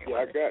 Right, yeah,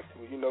 I got to,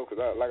 you know,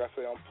 because like I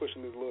say, I'm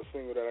pushing this little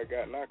single that I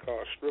got now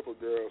called Stripper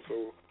Girl.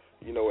 So,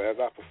 you know, as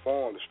I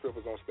perform, the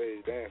strippers on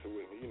stage dancing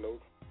with me, you know,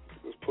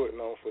 just putting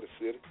on for the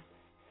city.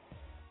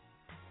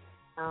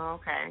 Oh,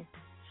 okay.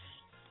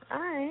 All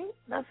right.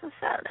 That's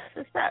what's up.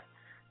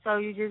 So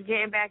you're just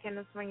getting back in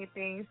the swing of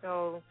things.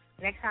 So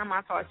next time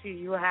I talk to you,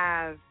 you'll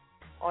have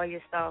all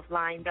your stuff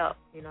lined up.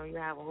 You know, you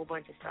have a whole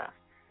bunch of stuff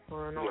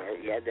going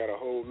on. Yeah, I got a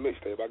whole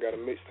mixtape. I got a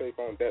mixtape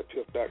on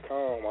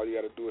thatpiff.com. All you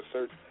got to do is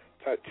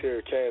type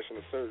Terry Cash in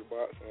the search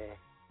box, and,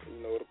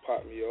 you know, it'll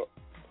pop me up.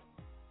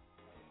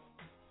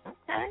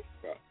 Okay.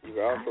 You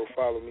can also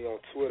follow me on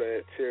Twitter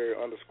at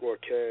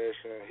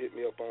Terry_Cash and hit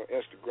me up on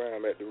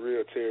Instagram at The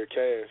Real Terry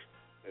Cash.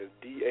 That's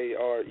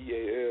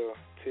DAREAL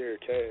Terry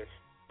Cash,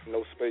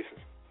 no spaces.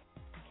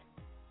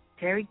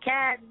 Terry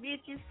Cash,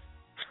 bitches.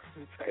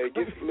 Hey,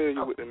 get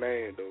familiar with the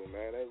name, though,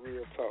 man. That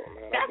real talk,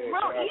 man. That's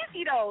real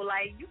easy, though.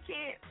 Like, you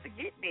can't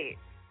forget that.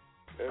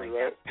 That's like,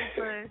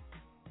 right.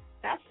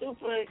 That's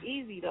super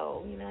easy,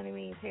 though. You know what I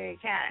mean? Terry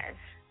Cash.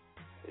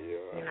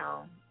 Yeah. You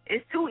know,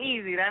 it's too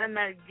easy. That'll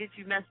get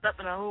you messed up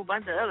in a whole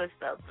bunch of other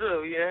stuff,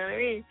 too. You know what I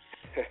mean?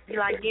 You're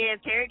like, yeah,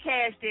 Terry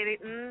Cash did it.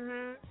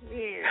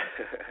 Yeah.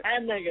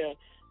 That nigga.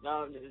 No,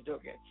 I'm just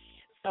joking.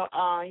 So,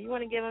 you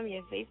want to give them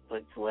your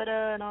Facebook,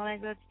 Twitter, and all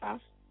that good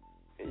stuff?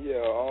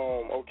 Yeah,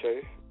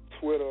 okay.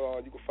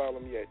 Twitter, you can follow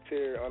me at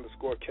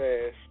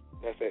Terry_Cash.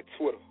 That's at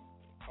Twitter.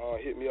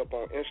 Hit me up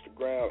on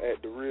Instagram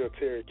at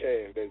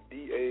TheRealTerryCash. That's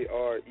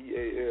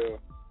DAREAL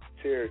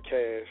Terry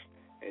Cash.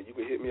 And you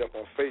can hit me up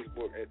on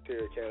Facebook at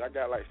Terry Cash. I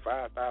got like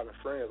 5,000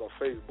 friends on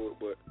Facebook,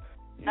 but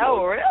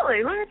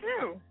really? Look at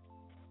you.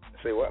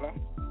 Say what now?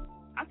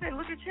 I said,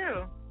 look at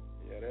you.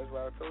 Yeah, that's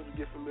why I told you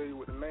get familiar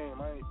with the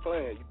name. I ain't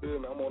playing. You feel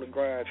me? I'm on the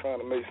grind trying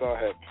to make something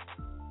happen.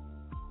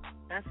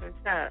 That's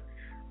what's up.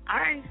 All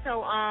right,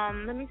 so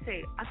let me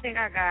see. I think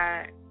I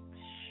got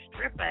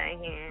Stripper in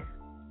here.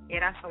 Yeah,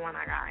 that's the one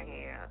I got in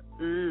here.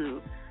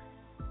 Ooh.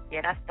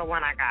 Yeah, that's the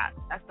one I got.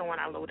 That's the one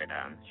I loaded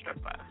on,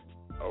 Stripper.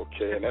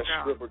 Okay, and that's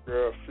Stripper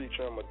Girl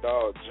featuring my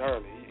dog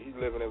Journey. He's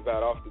living in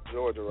Valdosta,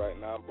 Georgia right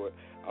now, but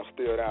I'm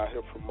still down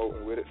here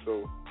promoting with it.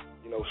 So,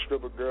 you know,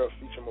 Stripper Girl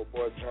featuring my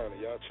boy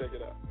Journey. Y'all check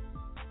it out.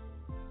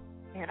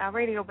 Yeah, that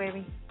radio,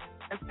 baby.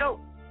 Let's go.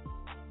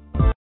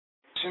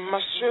 She my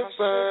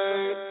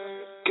stripper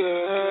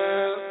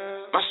girl,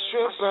 my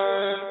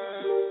stripper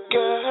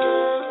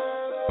girl,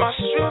 my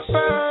stripper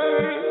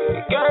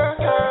girl.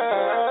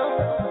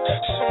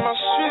 She my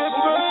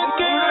stripper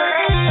girl.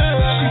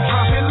 She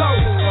drop it low,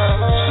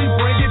 she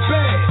bring it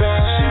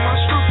back. She my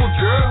stripper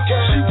girl,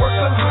 she work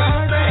the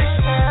hard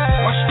days.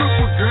 My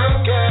stripper girl,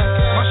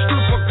 my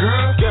stripper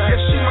girl. Yeah,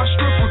 she my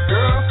stripper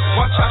girl.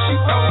 Watch how she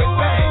throw it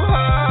back.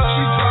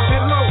 She drop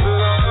it low,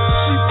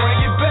 she bring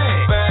it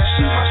back.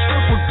 She my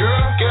stripper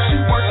girl, she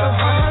work the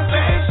hard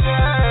days.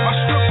 My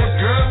stripper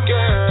girl,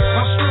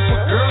 my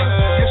stripper girl.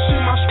 Yeah, she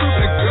my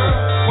stripper girl.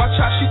 Watch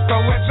how she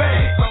throw it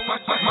back.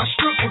 My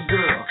stripper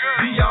girl,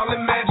 be all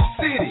in Magic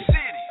City.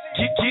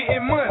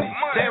 Getting money,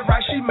 that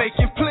right, she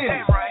making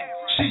plenty.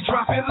 She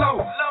drop it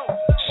low,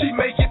 she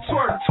make it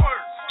twerk.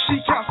 She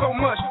count so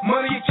much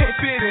money it can't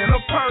fit in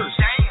her purse.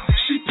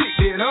 She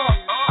picked it up,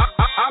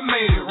 I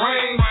made it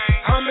rain.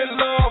 I'm in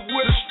love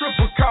with a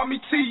stripper, call me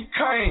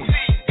T-Pain.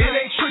 It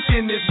ain't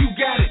tricking if you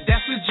got it,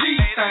 that's a G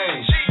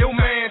thing. Your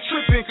man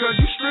tripping cause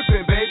you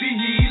stripping, baby,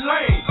 he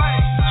lame.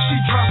 She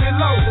drop it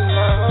low,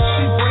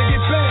 she bring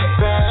it back.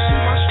 She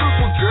my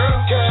stripper girl,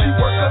 she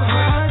work the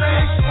hard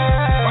days.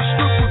 My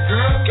stripper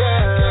girl,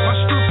 my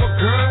stripper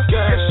girl.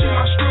 Yeah, she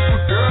my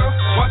stripper girl.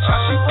 Watch how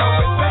she throw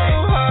it back.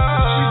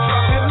 She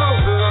drop it low,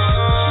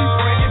 she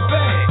bring it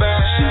back.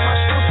 She my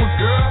stripper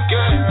girl,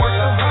 she work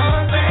the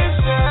hard days.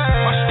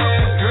 My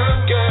stripper girl,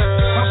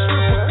 my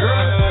stripper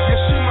girl. Yeah,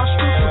 she my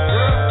stripper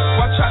girl.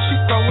 Watch how she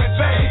throw it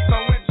back.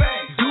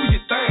 Do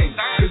your thing,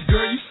 cause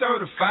girl you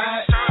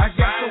certified. I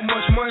got so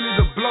much money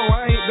to blow,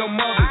 I ain't no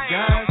mother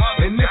guy.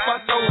 And if I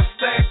throw a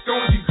stack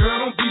on you, girl,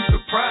 don't be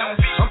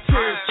surprised. I'm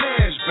Terry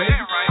Cash,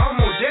 baby. I'm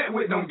on that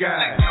with them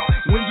guys.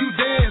 When you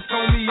dance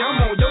on me, I'm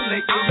on your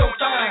neck and your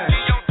thighs.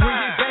 Bring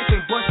it back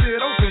and bust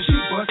it open, she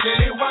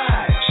bustin' it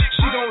wide.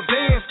 She gon'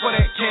 dance for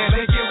that cash,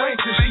 make it rain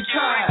till she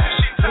tired.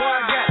 Boy,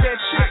 I got that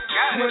chick,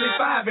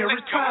 25 and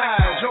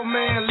retired. Your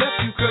man left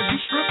you cause you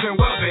stripping,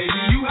 well, baby,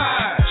 you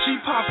high. She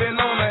popping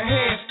on a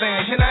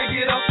handstand, can I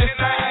get up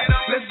inside?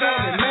 Let's go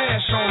and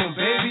mash on them,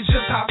 baby,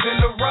 just hop in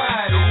the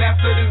ride. And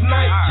after this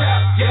nightcap,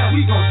 yeah,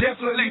 we gon'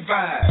 definitely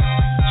vibe.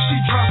 She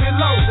drop it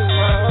low,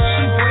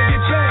 she bring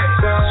it back.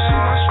 She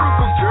my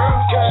stripper girl,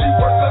 she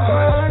work the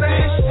hard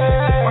days.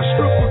 My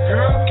stripper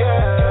girl,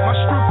 my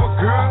stripper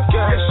girl.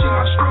 Yeah, she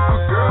my stripper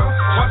girl.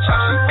 Watch how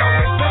she throw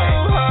it back.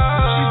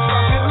 She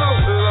drop it low,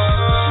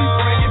 she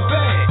bring it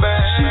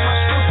back. She my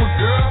stripper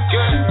girl,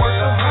 she work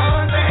the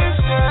hard days.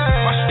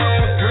 My stripper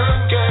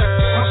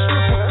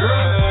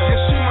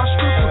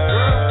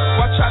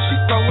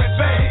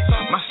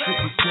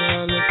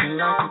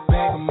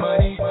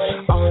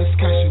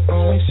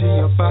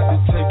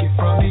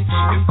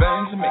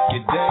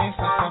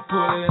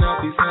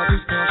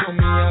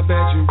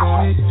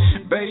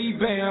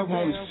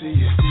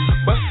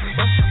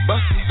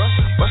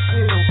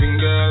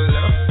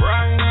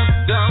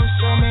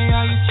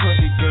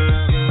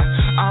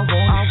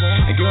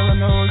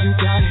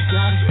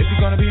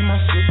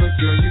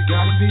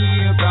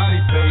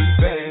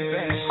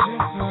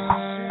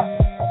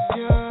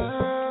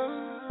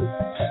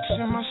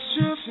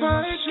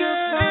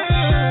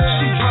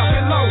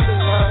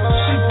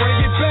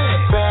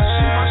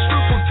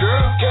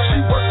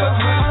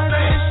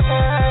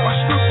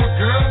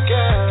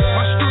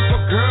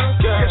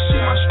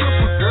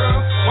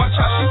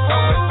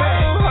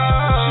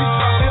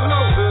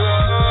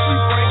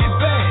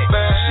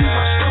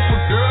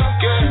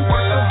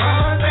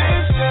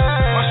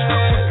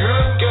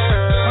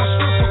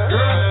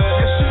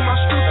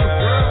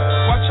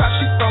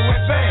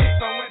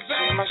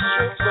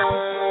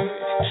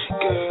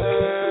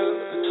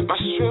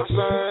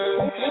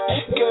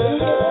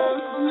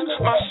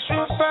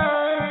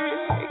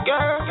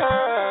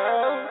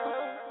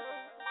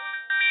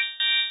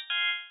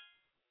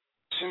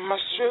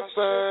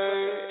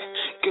stripper,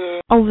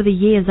 girl. Over the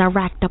years, I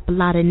racked up a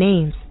lot of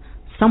names.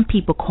 Some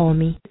people call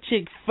me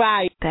Chick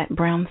Fire. that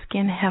brown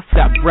skin heifer.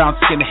 That brown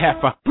skin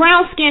heifer.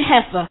 Brown skin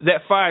heifer.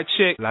 That fire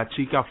chick. La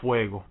Chica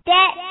Fuego.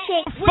 That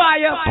chick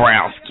Fire.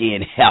 Brown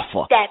skin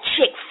heifer. That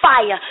chick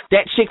fire.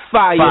 That chick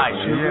fire.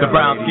 The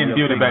brown skin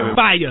beauty, baby.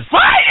 Fire.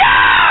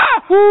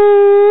 Fire!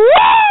 Woo!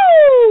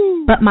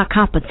 But my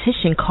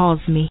competition calls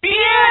me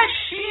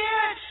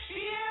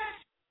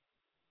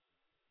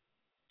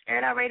Air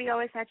It Out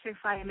Radio is at Chick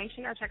Fire. Make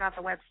sure y'all check out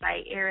the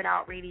website,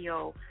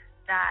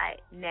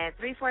 airitoutradio.net,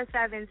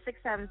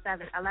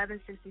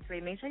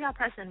 347-677-1163. Make sure y'all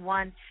pressing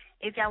 1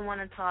 if y'all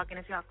want to talk. And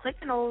if y'all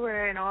clicking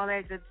over and all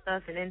that good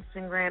stuff and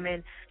Instagram,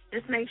 and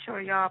just make sure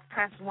y'all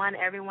press 1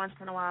 every once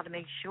in a while to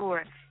make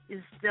sure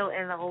you're still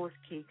in the host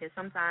key, because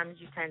sometimes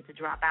you tend to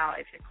drop out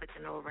if you're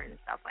clicking over and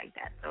stuff like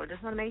that. So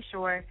just want to make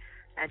sure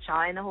that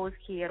y'all in the host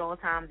key at all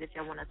times if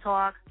y'all want to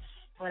talk,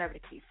 whatever the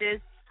case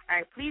is. All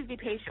right, please be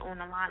patient on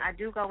the line. I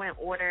do go in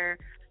order.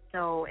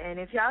 So, and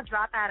if y'all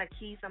drop out a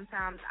key,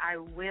 sometimes I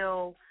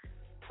will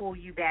pull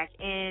you back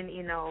in,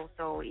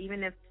 So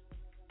even if,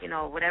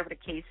 whatever the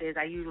case is,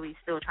 I usually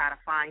still try to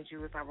find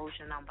you if I wrote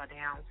your number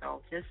down.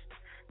 So just,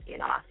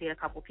 I see a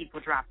couple people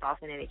dropped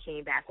off and then it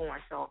came back on.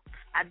 So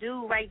I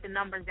do write the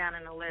numbers down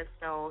in the list.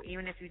 So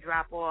even if you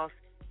drop off,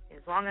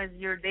 as long as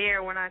you're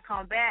there when I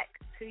come back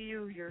to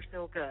you, you're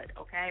still good,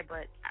 okay?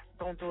 But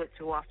don't do it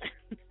too often.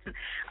 All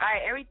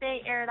right,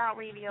 everything Air It Out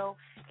Radio,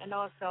 and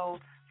also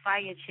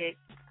Fire Chick,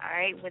 all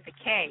right, with the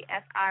K,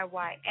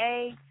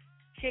 F-I-Y-A,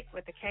 Chick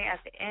with the K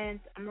at the end.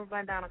 I'm going to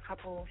run down a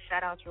couple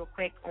shout-outs real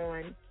quick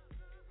on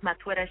my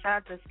Twitter.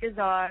 Shout out to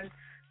Skizar,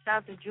 shout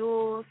out to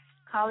Jules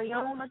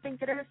Calleon, I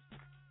think it is.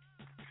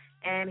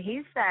 And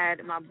he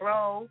said, my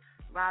bro,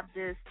 Rob,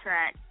 this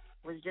track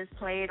was just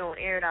played on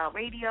Air It Out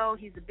Radio.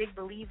 He's a big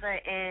believer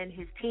in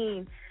his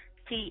team,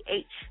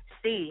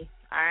 THC.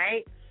 All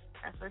right?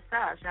 That's what's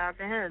up. Shout out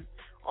to him.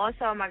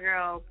 Also, my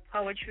girl,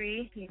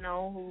 Poetry,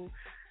 who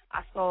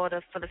I saw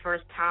for the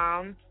first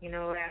time,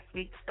 last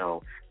week.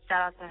 So,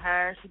 shout out to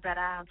her. She better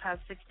have her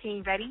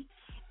 16 ready.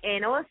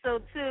 And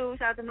also, too,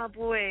 shout out to my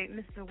boy,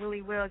 Mr.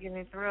 Willie Will,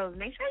 giving thrills.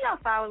 Make sure y'all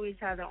follow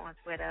each other on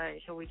Twitter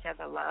and show each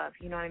other love.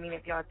 You know what I mean?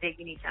 If y'all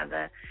digging each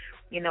other,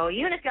 even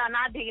if y'all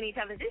not digging each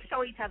other, just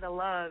show each other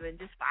love and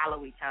just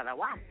follow each other.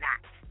 Why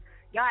not?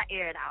 Y'all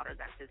air it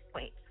outers at this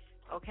point.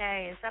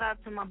 Okay? And shout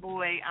out to my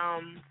boy,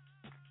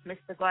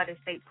 Mr. Garden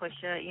State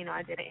Pusher.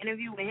 I did an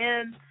interview with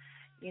him,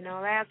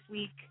 last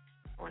week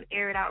on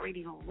Air It Out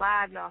Radio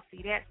Live. Y'all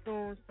see that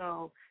soon.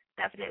 So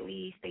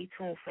definitely stay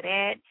tuned for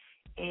that.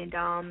 And,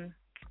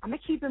 I'm going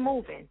to keep it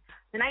moving.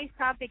 Tonight's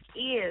topic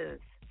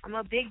is, I'm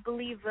a big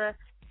believer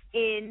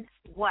in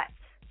what,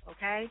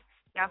 okay?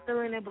 Y'all fill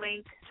in the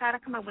blank. Try to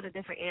come up with a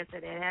different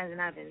answer that hasn't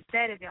been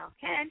said if y'all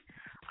can.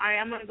 All right,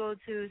 I'm going to go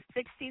to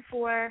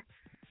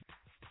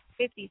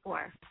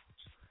 6454.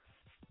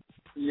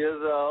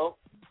 Yes,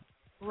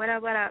 What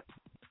up?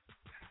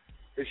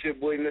 It's your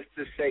boy,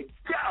 Mr. Say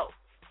Go.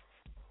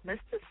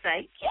 Mr.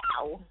 Say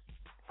Go.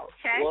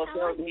 Okay. What's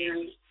up,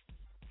 baby?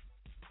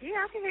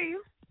 Yeah, I can hear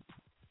you.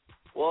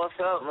 What's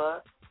up, man?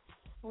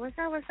 What's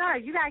up?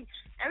 You guys,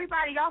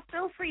 everybody, y'all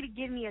feel free to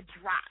give me a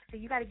drop. So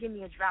you got to give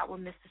me a drop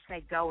with Mr.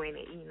 Say Go in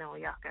it.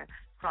 Y'all can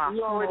cross.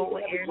 You already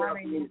got a drop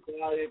in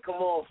it. Come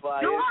on,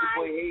 Fire. It's your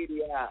boy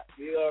Haiti out.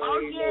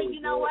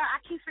 You know what? I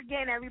keep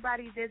forgetting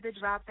everybody did the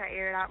drop to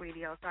Air It Out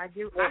Radio. So I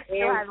still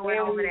haven't went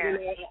over there.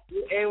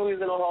 And we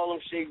was in a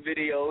Harlem Shake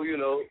video, you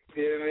know what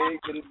I mean?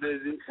 Getting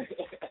busy.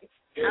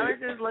 I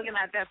was just looking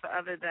at that the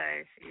other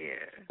day.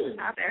 Yeah.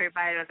 Not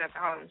everybody was at the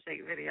Harlem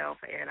Shake video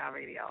for Air It Out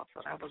Radio,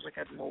 so that was a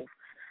good move.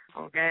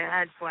 Okay, I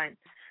had fun.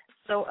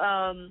 So,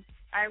 all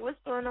right,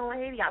 what's going on with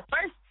Haiti?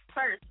 First,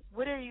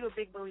 what are you a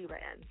big believer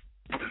in?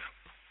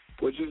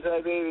 What you say,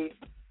 baby?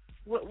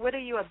 What are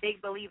you a big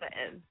believer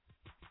in?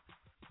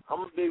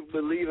 I'm a big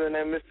believer in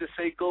that Mr.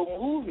 Seiko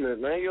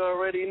movement, man. You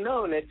already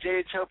know, and that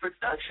JHL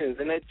Productions,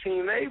 and that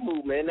Team A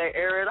movement, and that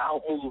Air It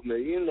Out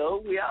movement. We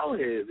out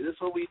here. This is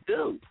what we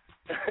do.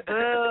 That's what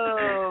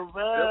I'm a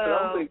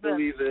big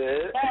believer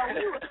in.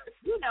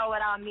 You know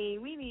what I mean.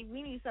 We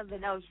need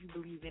something else you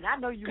believe in. I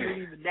know you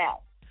believe in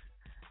that.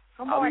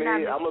 I'm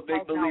a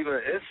big believer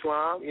in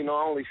Islam. I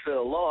only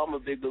feel law. I'm a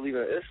big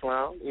believer in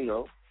Islam,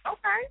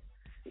 Okay.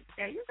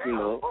 There you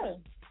go.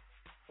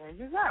 There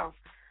you go.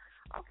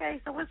 Okay,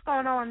 so what's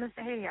going on,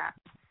 Mr. Hayat?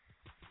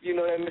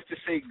 That Mr.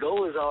 Say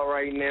Go is all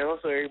right now,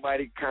 so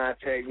everybody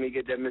contact me,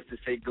 get that Mr.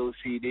 Say Go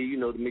CD.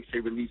 The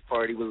mixtape release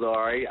party was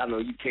all right. I know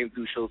you came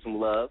through, show some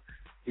love,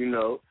 You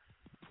know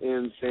what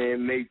I'm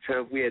saying? May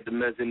 10th, we had the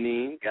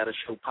Mezzanine. Got a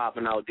show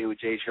popping out there with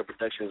JHL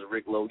Productions and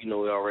Rick Lowe.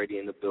 We're already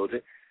in the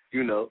building.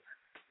 May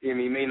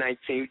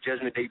 19th,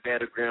 Judgment Day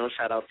Battleground.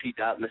 Shout out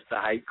T-Dot, Mr.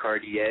 Hype,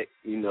 Cardiac,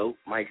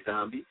 Mike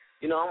Zombie.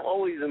 I'm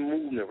always in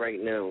movement right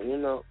now,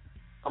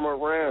 I'm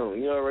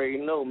around. You already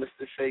know,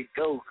 Mr. Say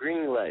Go,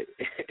 green light.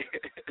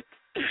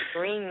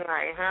 Green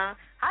light, huh?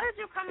 How did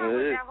you come up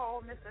with that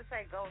whole Mr.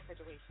 Say Go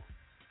situation?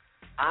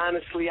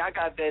 Honestly, I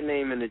got that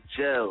name in the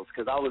jails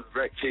because I was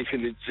wreck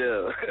chasing the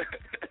jail.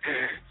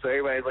 So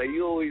everybody's like,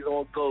 you always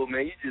on go,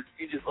 man.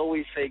 You just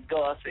always say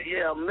go. I said,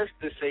 yeah, I'm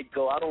Mr. Say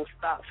Go. I don't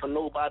stop for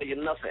nobody or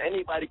nothing.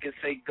 Anybody can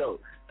say go.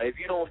 Like, if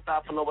you don't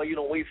stop for nobody, you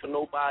don't wait for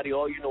nobody.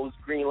 All you know is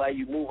green light.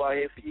 You move out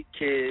here for your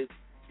kids,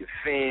 your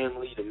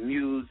family, the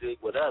music,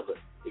 whatever.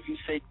 If you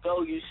say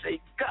go, you say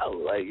go.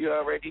 Like, you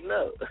already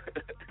know.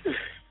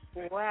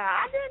 Wow,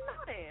 I didn't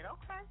know that.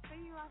 Okay, so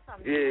you on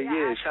something.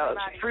 Yeah. Shout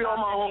out. Free all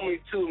my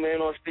homies, too,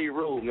 man, on State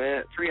Road,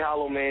 man. Free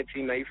Hollow Man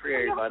teammate, free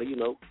everybody, you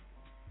know.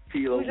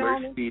 P.O.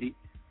 Merch, Speedy.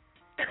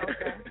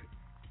 Okay.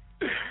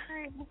 All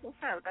right,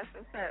 that's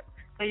what's up.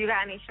 So you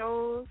got any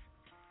shows?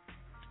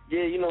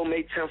 Yeah, you know,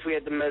 May 10th we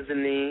at the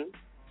Mezzanine,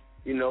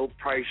 you know,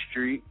 Price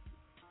Street.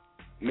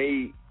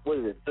 May,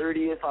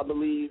 30th, I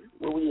believe?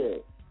 Where we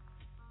at?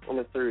 On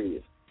the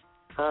 30th.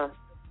 Huh?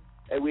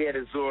 And we had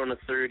Azure on the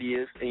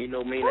 30th, and you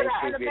know, May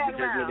 19th we had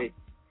the Disney.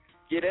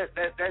 Yeah,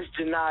 that's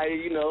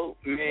Janiyah, you know,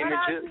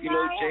 manager, you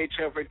know, J.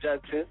 Trump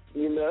Productions,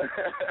 you know,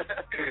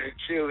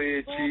 Chili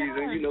and Cheese,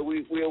 and you know,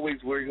 we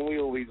always working.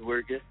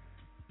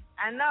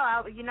 I know.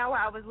 I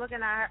was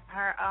looking at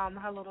her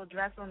little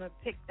dress on the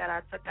pic that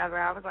I took of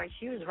her. I was like,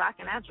 she was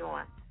rocking that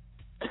joint.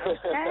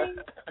 Okay.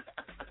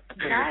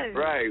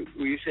 Right.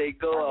 We say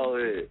go all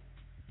in.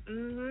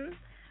 Mhm.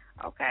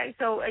 Okay,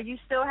 so are you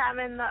still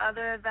having the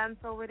other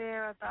events over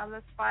there at the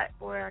other spot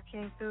where I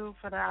came through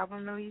for the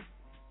album release?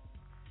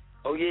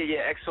 Oh,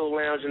 yeah, XO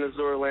Lounge and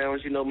Azure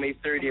Lounge. You know, May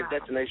 30th,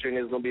 that's the next thing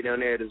is going to be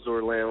down there at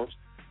Azure Lounge.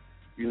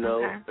 You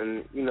know,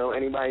 and, you know,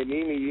 anybody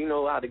need me, you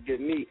know how to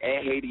get me.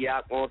 At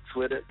Hadiot on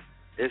Twitter,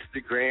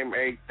 Instagram,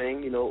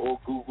 everything, you know, or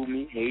Google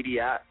me,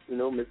 Hadiot, you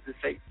know, Mr.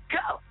 Say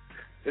Go.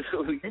 That's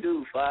what we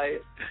do, Fire.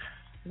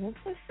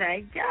 Mr.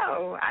 Say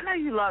Go. I know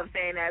you love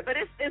saying that, but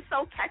it's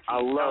so catchy. I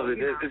love it.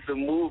 You know? It's a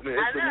movement.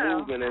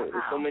 And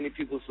so many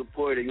people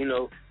support it. You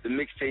know, the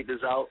mixtape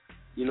is out.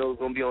 You know, it's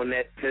going to be on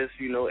that piss,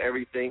 you know,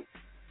 everything.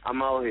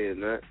 I'm out here,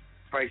 man.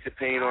 Price of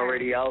Pain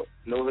already out.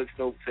 No Licks,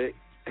 No Pick.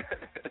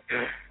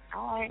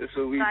 All right. That's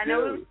what we do. I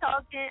know we was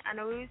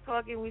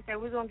talking. We said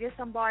we was going to get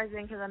some bars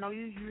in because I know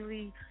you're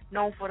usually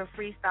known for the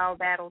freestyle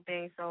battle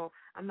thing. So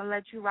I'm going to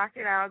let you rock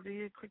it out. Do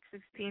your quick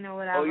 16 or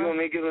whatever. Oh, you want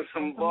me to give us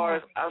some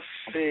bars? I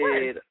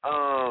said,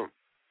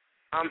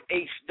 I'm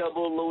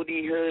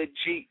H-double-O-D hood,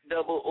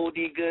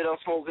 G-double-O-D good. I'm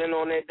smoking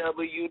on that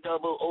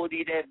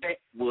W-double-O-D, that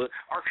backwood.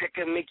 Arca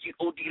can make you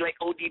O-D like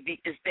ODB.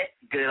 Is that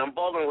good? I'm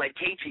balling like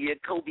KG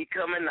and Kobe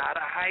coming out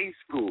of high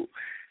school.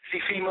 See,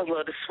 females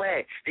love the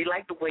swag. They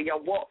like the way I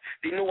walk.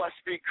 They know I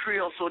speak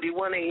Creole, so they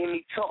want to hear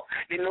me talk.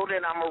 They know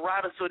that I'm a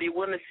rider, so they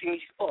want to see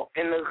me spark.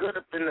 In the hood,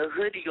 up in the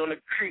hoodie, on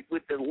the creek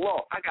with the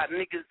law. I got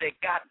niggas that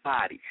got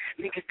bodies,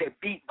 niggas that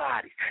beat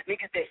bodies,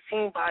 niggas that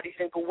seen bodies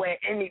and go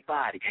at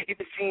anybody. If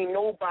it seen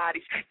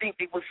nobodies, think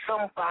they was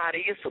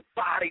somebody. It's a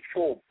body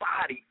for a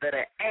body.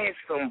 Better ask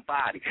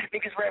somebody.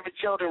 Niggas rather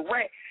jail than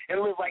rat and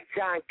live like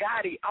John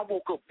Gotti. I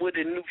woke up with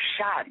a new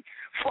shotty.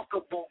 Fuck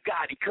a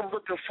Bugatti. Come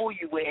looking for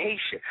you with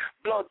Haitian.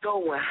 Blood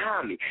go and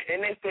hide me.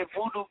 And that's that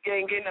voodoo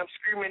gang, and I'm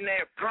screaming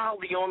that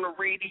proudly on the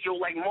radio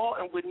like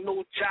Martin with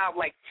no job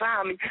like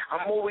Tommy.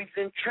 I'm always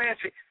in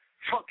traffic.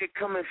 Fuck it,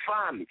 come and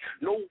find me.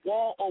 No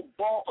wall or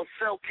ball or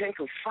cell can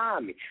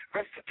confine me.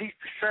 Rest in peace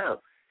to Sam.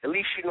 At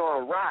least you know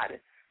I'm riding.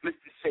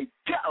 Mr. Say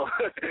Go.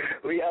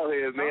 We out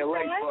here, man.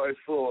 Okay. Like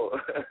bars full.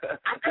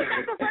 I think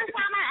that's the first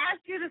time I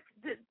asked you to.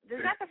 Is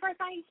that the first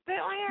time you spit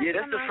on here? Yeah,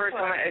 that's the first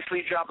time I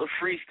actually dropped a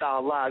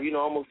freestyle live. You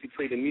know, I mostly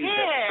play the music.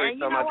 Yeah, that's the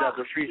first time I dropped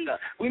a freestyle.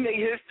 We made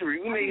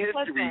history. You know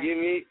what I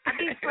mean? I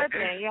be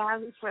flipping. Yeah, I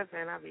be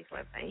flipping.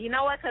 You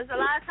know what? Because a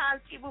lot of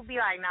times people be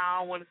like, "Nah, I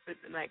don't want to spit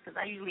tonight." Because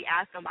I usually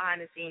ask them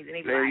behind the scenes, and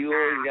they be man, like, you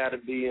always got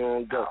to be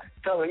on go.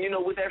 Tell them, you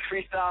know, with that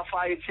freestyle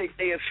Fire Chick,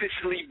 they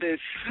officially been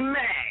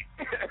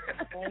smacked.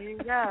 There you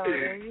go.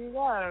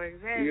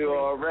 Exactly. You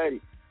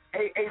already.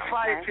 Hey,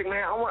 Fire Chick,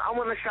 man, I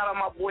want to shout out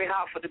my boy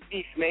Hot for the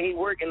Beast, man. He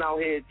working out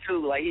here,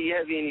 too. Like, he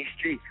heavy in these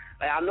streets.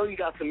 Like, I know you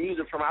got some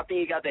music from him. I think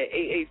you got that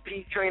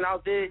AAP train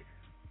out there.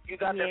 You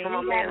got that from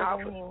my man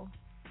Hot for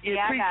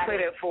Yeah, please play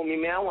that for me,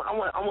 man. I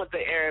want the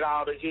air it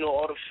out, you know,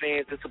 all the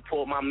fans to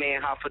support my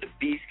man Hot for the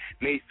Beast.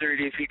 May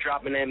 30th, he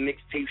dropping that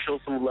mixtape, show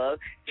some love.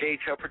 J.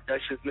 Trump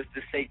Productions,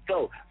 Mr. Say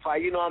Go. So,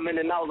 you know, I'm in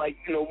and out like,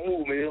 you know,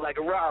 moving. It's like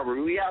a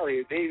robbery. We out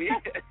here, baby.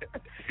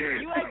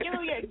 You want to give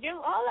him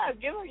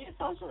your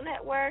social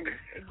network.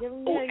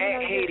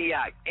 At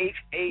Hadiot,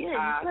 H-A-I-T-I-O-C-K.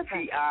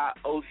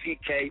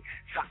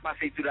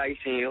 Sakbase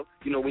Tudaishinho.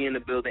 You know, we in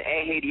the building.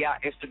 At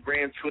Hadiot,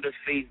 Instagram, Twitter,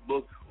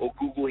 Facebook, or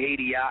Google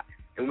Hadiot.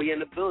 And we in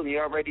the building. You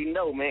already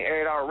know, man.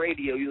 Air It Out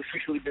Radio. You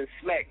officially been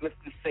smacked. Let's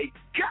just say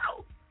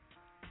go.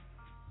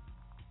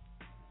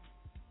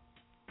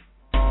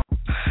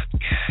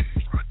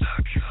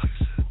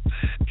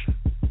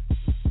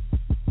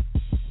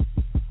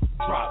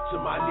 Drop to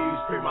my knees,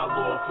 pray my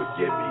Lord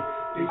forgive me.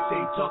 They say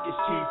talk is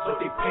cheap,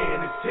 but they paying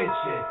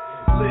attention.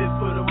 Live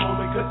for the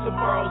moment, cause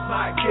tomorrow's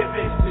not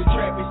given. The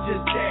trap is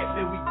just that,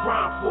 and we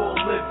grind for a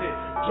living.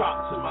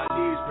 Drop to my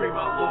knees, pray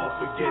my Lord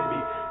forgive me.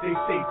 They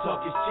say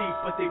talk is cheap,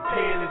 but they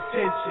paying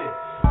attention.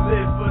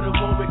 Live for the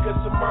moment, cause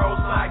tomorrow's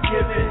not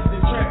given. The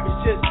trap is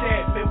just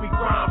that, man, we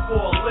grind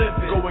for a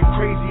living. Going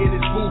crazy in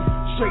this booth,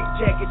 straight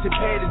jackets and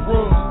padded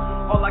rooms.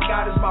 All I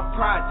got is my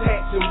pride,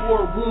 tats, and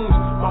war wounds.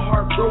 My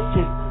heart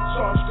broken, so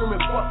I'm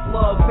screaming fuck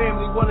love.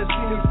 Family wanna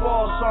see me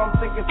fall, so I'm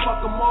thinking fuck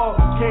them all.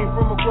 Came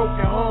from a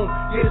broken home,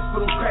 yeah, this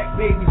for them crack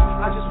babies.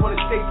 I just wanna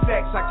say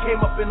facts, I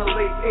came up in the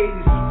late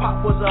 80s.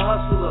 Pop was a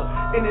hustler,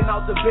 in and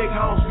out the big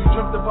house. We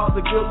dreamt about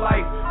the good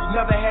life, you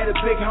never had a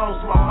big house.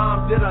 My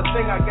mom did her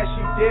thing, I guess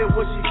she did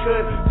what she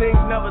could. Things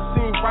never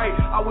seemed right,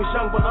 I was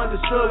young but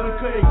understood. We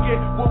couldn't get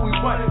what we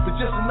wanted, but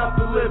just enough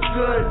to live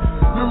good.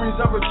 Memories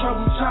of a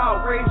troubled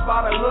child, raised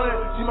by the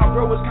hood. See, my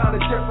bro was kinda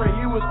different,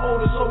 he was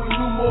older so he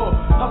knew more.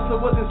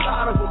 Hustler was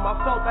inside of him, I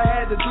felt I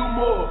had to do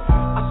more.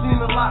 I seen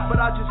a lot, but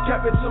I just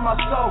kept it to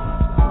myself.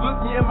 Look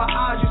me in my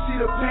eyes, you see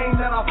the pain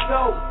that I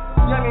felt.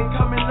 Young and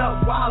coming up,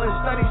 wild and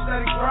steady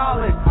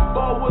growling.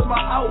 Ball was my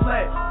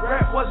outlet,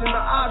 rap wasn't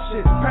an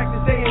option.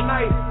 Practice day and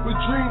night, with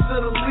dreams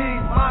of the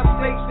league. My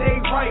mistakes, they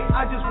right,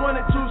 I just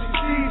wanted to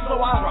succeed. So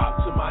I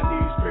dropped to my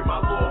knees, pray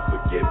my Lord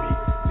forgive me.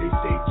 They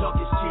say talk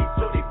is cheap,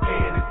 but they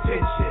paying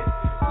attention.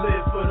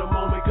 Live for the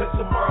moment, cause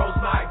tomorrow's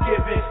not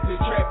given. The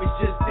trap is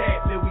just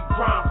that, man, we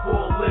grind for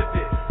a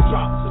living.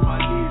 Drop to my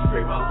knees,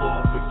 pray my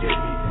Lord forgive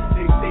me.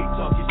 They say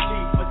talk is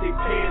cheap, but they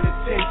paying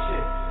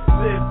attention.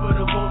 Live for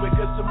the moment,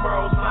 cause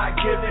tomorrow's not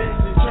given.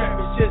 The trap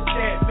is just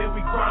that, man,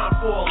 we grind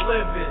for a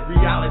living.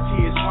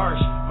 Reality is harsh,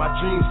 my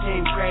dreams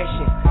came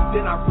crashing.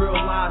 Then I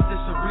realized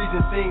it's the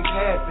reason things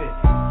happen.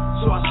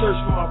 So I searched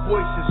for my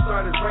voice and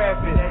started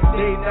rapping. That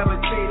day never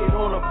dated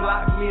on a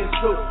block, me and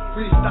Silk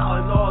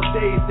freestyling all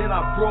day. Then I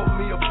brought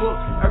me a book.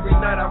 Every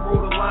night I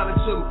wrote a line or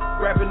two,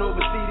 rapping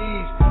over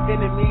CDs.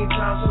 In the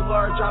meantime,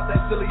 Solar dropped that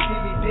silly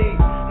DVD.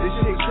 This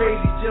shit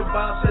crazy, Jim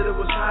Bob said it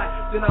was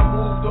hot. Then I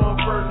moved on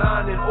for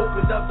 9 and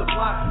opened up the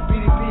block.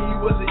 BDP, he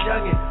was a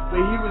youngin', but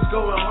he was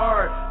going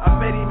hard. I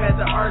met him at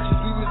the Arches,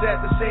 we was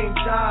at the same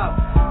job.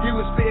 He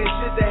was spitting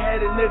shit that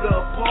had a nigga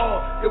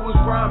appalled. It was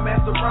rhyme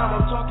after rhyme,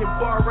 I'm talking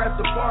bar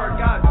after bar.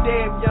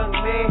 Goddamn young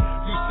man,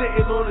 you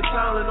sitting on the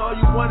town and all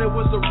you wanted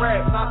was the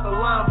rap, not the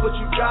line, but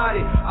you got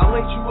it. I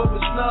linked you up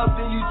with Snub,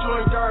 then you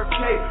joined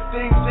RFK.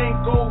 Things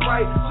ain't go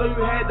right, so you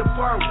had to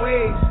part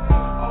ways.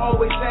 I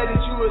always said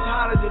that you was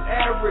hotter than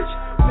average.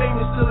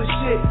 Famous still as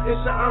shit,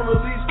 it's an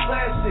unreleased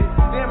classic.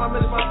 Damn, I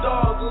miss my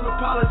dog, on the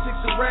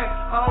politics of rap.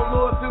 I don't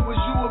know if it was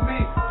you or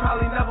me,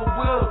 probably never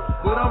will.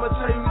 But I'ma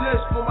tell you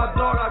this, for my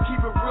dog, I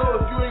keep it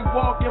real. If you ain't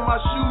walk in my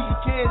shoes, you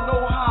can't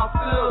know how I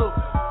feel.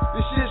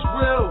 This shit's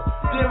real,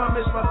 damn, I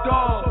miss my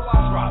dog. So I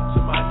drop to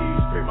my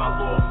knees, pray my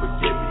Lord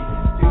forgive me.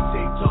 They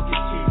say talk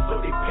is cheap,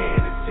 but they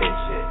paying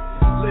attention.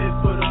 Live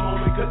for the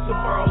moment, cause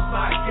tomorrow's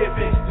not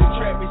given. The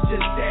trap is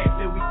just that,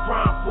 man, we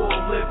grind for a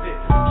living.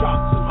 Drop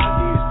to my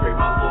knees, pray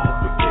my Lord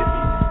forgive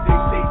me. They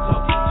say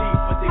talk is cheap,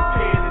 but they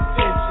paying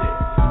attention.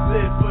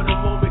 Live for the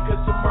moment,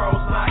 cause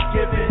tomorrow's not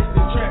given.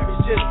 The trap is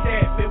just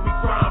that, man, we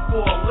grind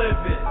for a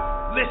living.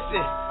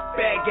 Listen,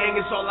 bad gang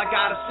is all I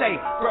gotta say.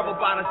 Brother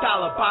by the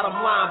dollar, bottom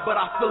line, but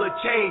I feel a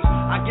change.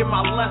 I give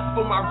my left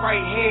for my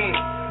right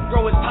hand.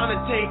 Bro, it's time to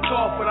take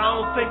off, but I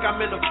don't think I'm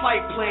in a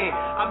flight plan.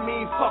 I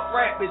mean, fuck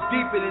rap, it's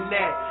deeper than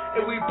that.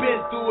 And we've been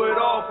through it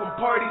all, from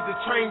parties to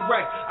train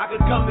wreck. I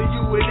could come to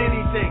you with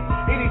anything,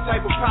 any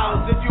type of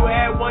problems. If you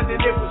had one, then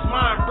it was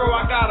mine, bro,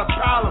 I got a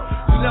problem.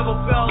 You never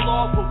fell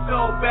off or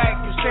fell back,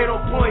 you stayed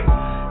on point.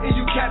 And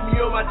you kept me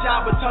on my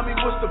job, but tell me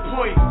what's the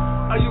point?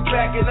 Are you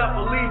backing up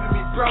or leaving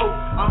me, bro?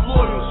 I'm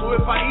loyal, so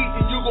if I eat,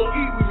 then you gon'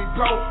 eat with me,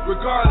 bro.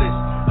 Regardless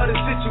of the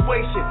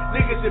situation,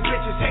 niggas and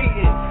bitches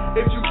hating.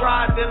 If you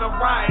ride, then I'm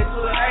riding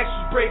till the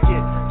axle's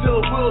breaking, till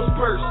the wheels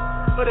burst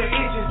or the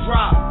engine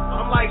drop.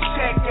 I'm like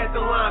Shaq at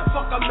the line,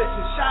 fuck, I'm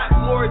missing shots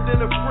more than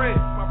a friend.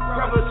 My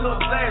brother till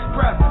the last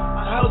breath.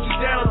 I held you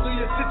down through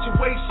your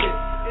situation,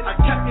 and I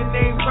kept your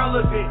name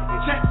relevant.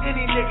 Check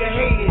any nigga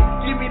hating,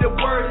 give me the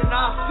word and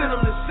I'll send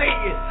him to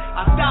Satan.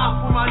 I die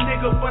for my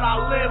nigga, but I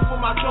live for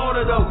my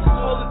daughter though.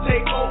 Supposed to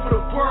take over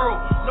the world,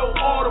 no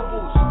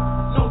audibles,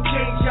 no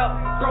change up.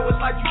 Bro,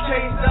 it's like you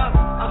changed up.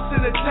 I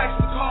sent a text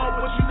to call,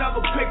 but you never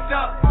picked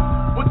up.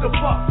 What the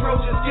fuck, bro,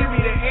 just give me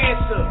the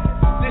answer.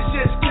 This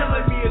shit's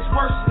killing me, it's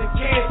worse than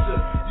cancer.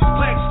 These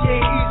blacks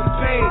can't ease the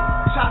pain.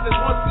 Shot this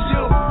one for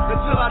you,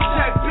 until I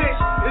check, bitch,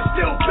 it's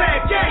still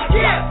bad,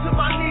 yeah. To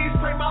my knees,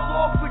 pray my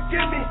Lord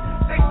forgive me.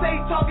 They say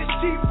talk is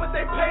cheap, but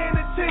they paying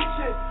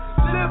attention.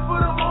 Live for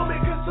the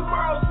moment, cause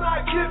tomorrow's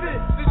not given.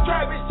 This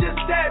trap is just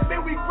that,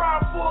 man, we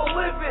grind for a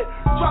living.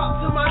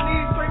 Drop to my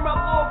knees, pray my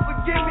Lord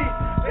forgive me.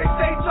 They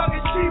say talk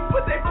is cheap,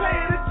 but they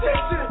paying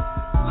attention.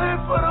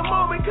 Live for the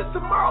moment, cause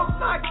tomorrow's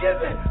not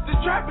given. This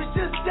trap is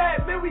just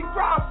that, man, we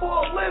grind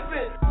for a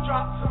living.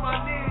 Drop to my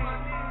knees.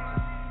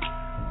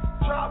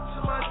 Drop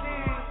to my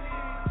knees.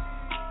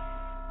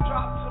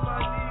 Drop to my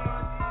knees.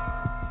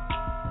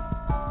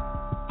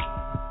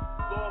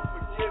 Lord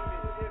forgive me.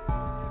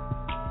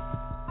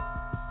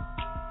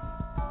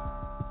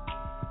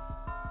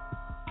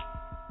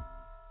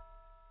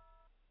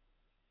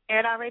 Air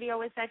It Out Radio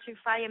is Electric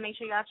Fire. Make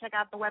sure y'all check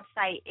out the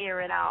website,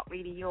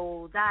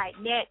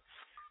 airitoutradio.net.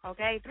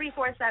 Okay,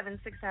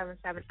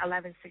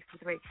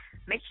 347-677-1163.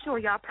 Make sure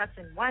y'all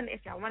pressing 1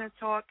 if y'all want to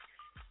talk.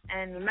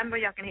 And remember,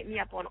 y'all can hit me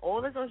up on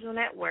all the social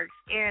networks,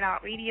 Air It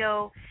Out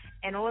Radio,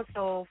 and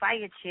also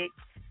Fire Chick,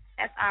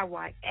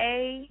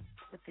 SRYA,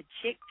 with the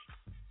chick,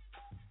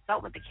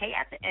 spelled with the K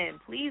at the end.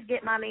 Please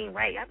get my name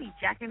right. I be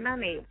jacking my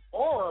name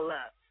all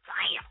up.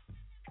 Bam.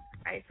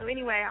 All right, so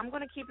anyway, I'm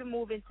going to keep it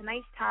moving.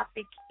 Tonight's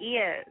topic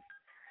is,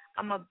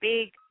 I'm a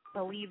big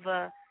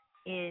believer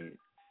in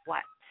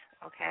what,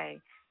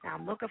 okay? Now,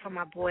 I'm looking for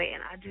my boy,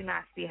 and I do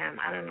not see him.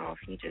 I don't know if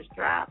he just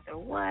dropped or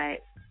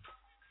what.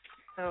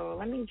 So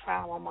let me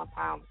try one more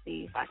time,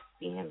 see if I can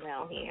see him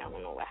down here. I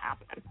don't know what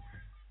happened.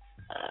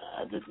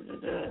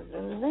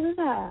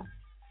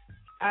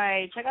 All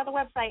right, check out the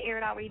website,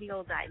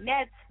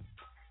 airitoutradio.net,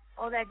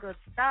 all that good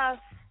stuff.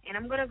 And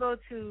I'm going to go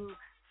to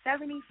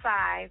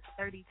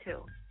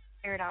 7532,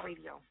 Air It Out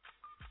Radio.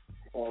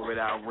 Air It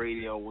Out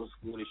Radio, what's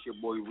good? It's your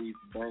boy Reese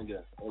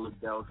Banger,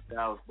 Elidel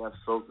Styles, West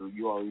Social.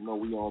 You already know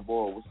we on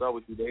board. What's up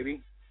with you,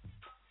 baby?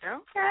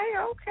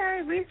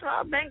 Okay. Reese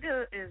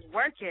Banger is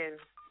working.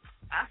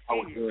 I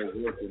see you.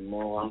 Working,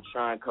 man. I'm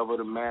trying to cover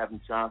the map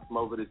and trying to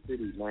smother the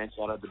city, man.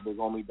 Shout out to big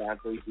homie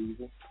Dante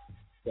Season.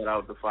 Shout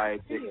out to Fire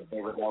Chick and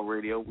Air It Out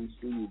Radio. We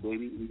see you,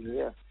 baby. We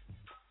here.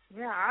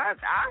 Yeah, I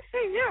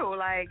see you.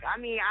 Like, I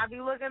mean, I be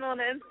looking on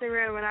the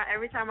Instagram, and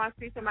every time I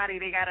see somebody,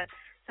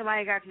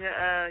 somebody got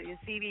your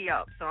CD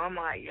up. So I'm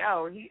like,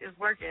 yo, he is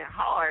working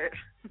hard.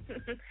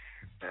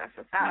 That's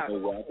what's up.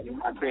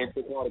 I can't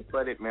take all the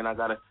credit, man. I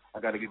gotta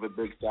give a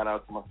big shout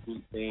out to my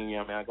street team.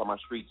 Yeah, man. I got my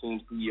street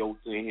team CEO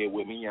sitting here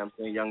with me. You know what I'm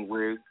saying? Young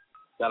Riz.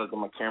 Shout out to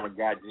my camera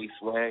guy J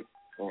Swag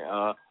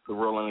and the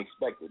Real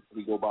Unexpected.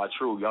 He go by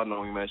True. Y'all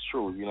know him as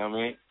True. You know what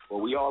I mean? But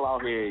we all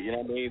out here. You know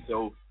what I mean?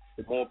 So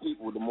the more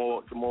people, the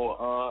more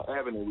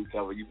avenue we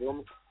cover. You feel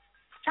me?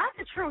 Shout out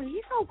to True.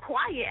 He's so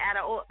quiet out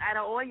of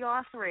all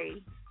y'all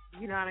three.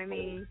 You know what I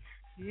mean?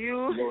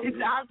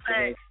 I'll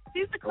say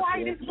he's the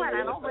quietest one.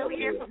 I don't really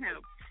hear from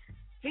him.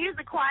 He's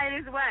the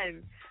quietest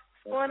one.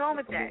 What's going on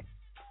with that?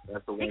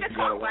 That's the one he can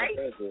talk,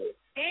 right?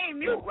 He ain't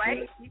mute,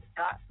 right? He can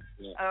talk.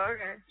 Yeah. Oh,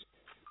 okay.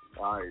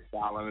 All right,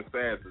 silent and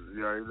fast.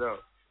 You already know.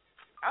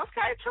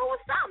 Okay, True,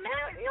 what's up,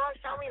 man? You don't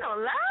show me no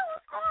love.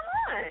 What's going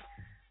on?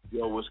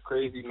 Yo, what's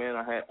crazy, man?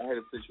 I had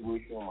a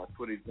situation on my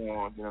Twitter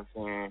joint. You know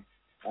what I'm saying?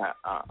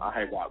 I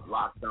had got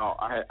locked out.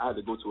 I had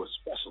to go to a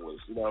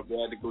specialist. You know, I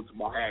had to go to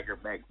my hacker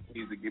back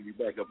to get me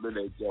back up in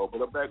that job.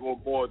 But I'm back on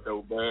board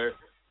though, man.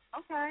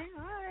 Okay,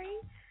 all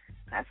right.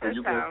 That's so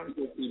you're gonna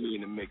see me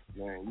in the mix,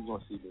 man. You're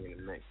gonna see me in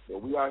the mix. So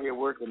we out here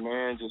working,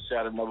 man. Just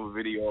shot another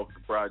video off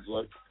the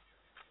project.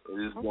 It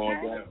is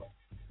going down.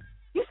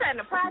 You said in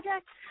the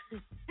project?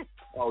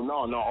 Oh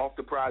no, off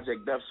the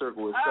project Death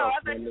Circle itself. Oh,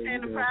 I thought you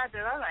said in the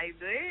project. I was like,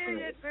 damn,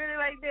 it's really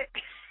like that.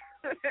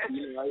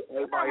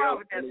 Everybody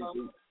else,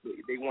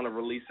 they want to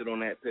release it on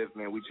that piff,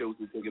 man. We chose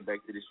to take it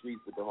back to the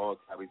streets with the hard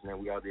copies, man.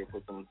 We out there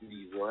put some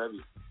CDs real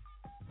heavy.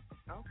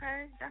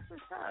 Okay, that's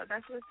what's up.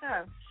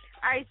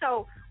 All right,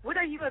 so what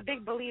are you a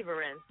big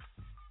believer in?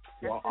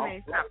 That's the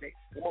main topic.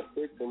 I'm a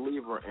big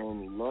believer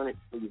in learn it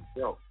for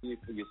yourself. See it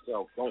for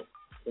yourself. Don't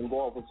go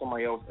off with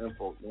somebody else's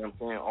info. You know what I'm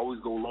saying? Always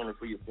go learn it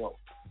for yourself.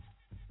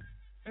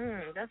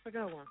 That's a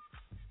good one.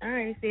 All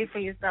right, see it for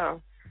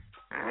yourself.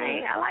 All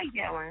right, I like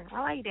that one.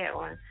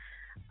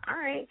 All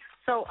right.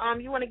 So,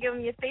 you want to give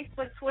them your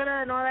Facebook,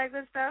 Twitter, and all that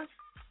good stuff?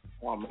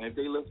 Oh man, if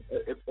they're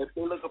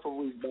looking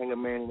for Reese Banger,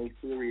 man, and they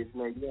serious,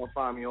 man, you gonna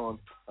find me on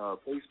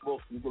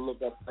Facebook. You can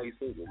look up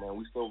Facebook, man.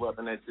 We still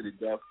repping that to the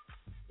death.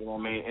 You know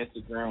what I mean?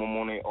 Instagram, I'm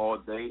on there all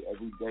day,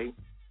 every day.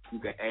 You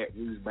can add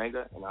Reese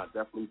Banger, and I'll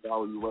definitely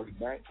follow you right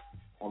back.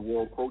 I'm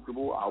real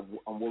approachable.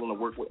 I'm willing to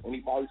work with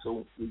anybody,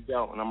 so reach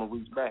out, and I'm gonna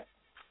reach back.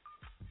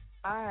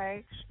 All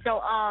right.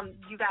 So,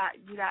 you got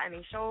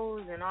any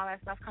shows and all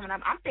that stuff coming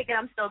up? I'm thinking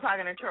I'm still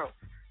talking to True.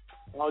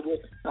 Oh yeah.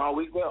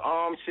 We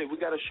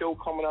got a show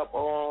coming up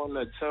on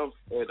the 10th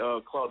at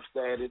Club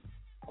Status.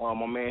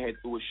 My man had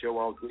threw a show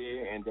out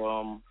there, and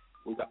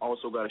we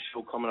also got a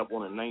show coming up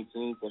on the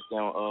 19th. That's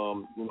down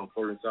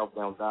 3rd and South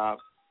down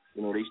Dobbs.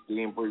 You know, they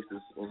embrace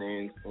us,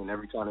 and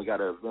every time they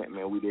got an event,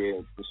 man, we there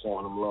to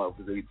showing them love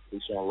because they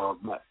showing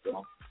love back.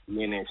 So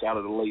we in there. Shout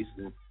out to Lace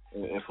and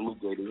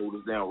Faluke. They hold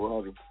us down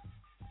real heavy.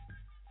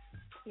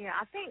 Yeah,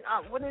 I think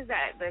what is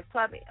that? The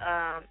Club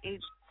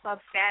Club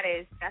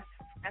Status.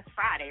 That's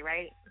Friday,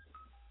 right?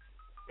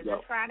 Is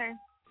it Friday?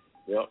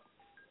 Yep.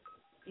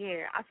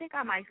 Yeah, I think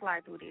I might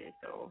slide through there.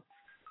 So.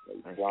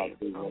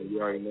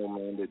 You already know,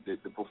 man.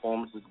 The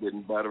performance is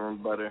getting better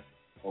and better.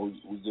 And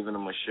we giving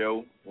them a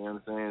show. You know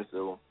what I'm saying?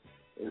 So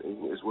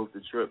it's worth the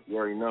trip. You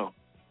already know.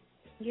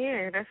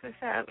 Yeah, that's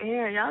what's up.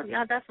 Yeah,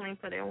 y'all definitely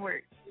put in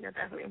work.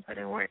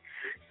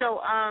 So,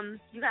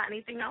 you got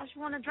anything else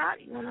you want to drop?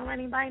 You want to let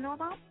anybody know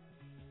about?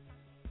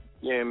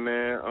 Yeah,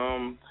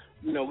 man.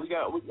 We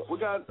got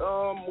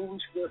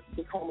movie script.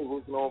 The homie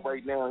working on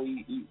right now.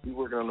 He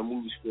working on the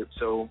movie script.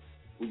 So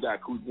we got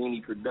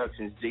Kudini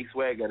Productions. J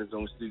Swag got his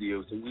own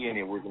studio, so we in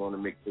here working on the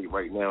mixtape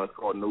right now. It's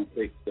called No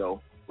Pick.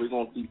 So we're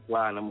gonna keep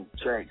flying them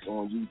tracks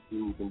on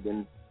YouTube and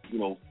then, you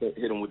know, hit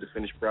them with the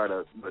finished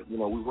product. But, you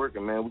know, we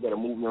working, man. We got a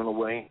movie on the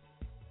way.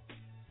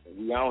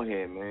 We out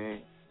here,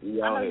 man.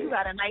 We out I know here. you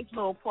got a nice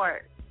little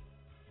part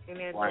in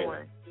there right.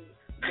 doing.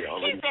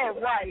 He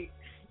said right.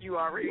 You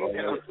already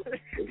know.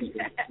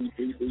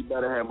 He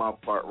better have my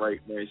part right,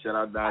 man. Shout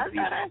out Dante.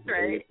 That's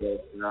right.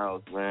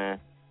 Man.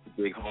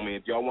 Big homie.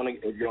 If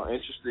y'all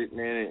interested,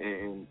 man,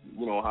 and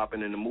you know,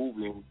 hopping in the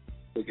movie and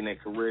taking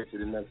that career to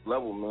the next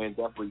level, man,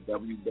 definitely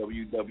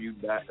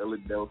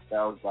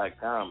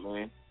www.illadelstyles.com,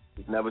 man.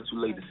 It's never too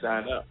late to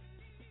sign up.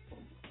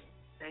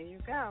 There you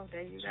go.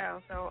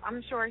 So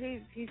I'm sure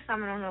he's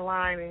coming on the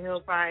line and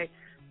he'll probably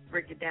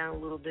break it down a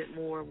little bit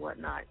more and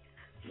whatnot.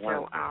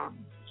 Wow.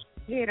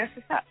 So yeah, that's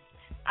what's up.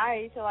 All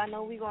right, so I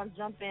know we're gonna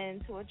jump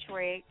into a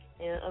track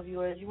of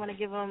yours. You want to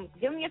give them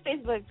your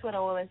Facebook, Twitter,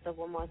 all that stuff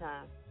one more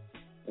time.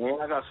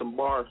 Man, I got some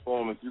bars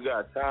for him if you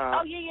got time.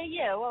 Oh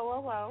yeah. Whoa.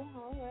 All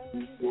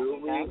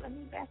right. Let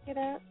me back it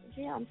up.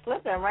 Yeah, I'm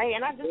slipping, right?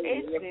 And I just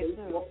asked it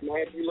too.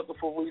 Man, if you're looking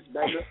for Reese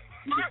Banger,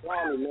 you can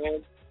find me,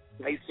 man.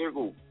 Nice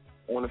Circle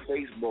on the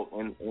Facebook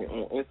and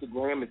on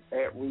Instagram it's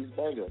at Reese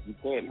Banger. You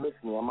can't miss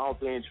me. I'm out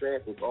there in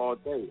traffic all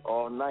day,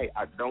 all night.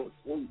 I don't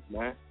sleep,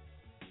 man.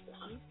 I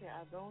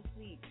don't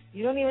sleep.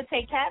 You don't even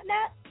take cat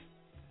nap?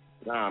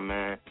 Nah,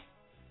 man.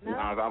 No?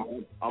 Nah,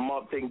 I'm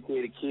up taking care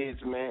of the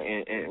kids,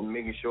 man, and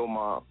making sure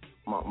my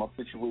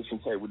situation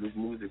tight with this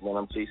music when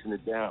I'm chasing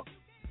it down.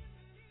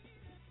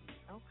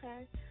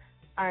 Okay.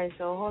 All right,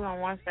 so hold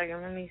on one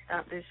second. Let me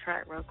stop this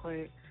track real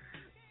quick.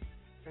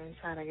 I'm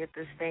trying to get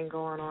this thing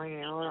going on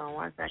here. Hold on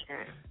one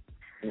second.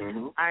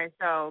 Mm-hmm. All right,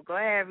 so go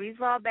ahead. Reese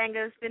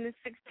Banger, spinning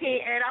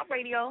 16, Air Out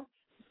Radio.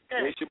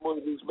 Good. It's your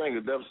boy Reese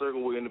Banger, Def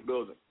Circle, we're in the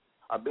building.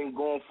 I've been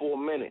gone for a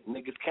minute.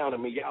 Niggas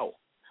counting me out.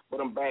 But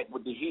I'm back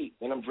with the heat,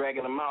 and I'm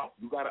dragging them out.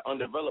 You got an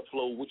undeveloped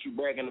flow. What you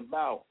bragging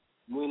about?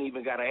 You ain't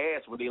even got to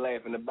ask what they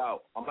laughing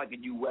about. I'm like a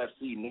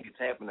UFC. Niggas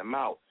tapping them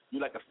out.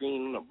 You like a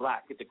fiend on the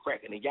block. Get the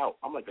crack in the out.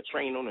 I'm like a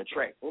train on the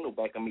track. Ain't no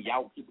backing me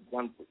out. Keep a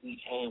gun for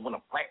each hand when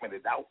I'm cracking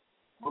it out.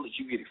 Bullets,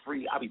 you get it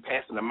free. I be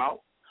passing them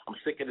out. I'm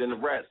sicker than the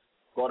rest.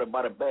 Guarded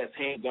by the best.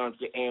 Handguns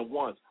get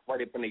and-ones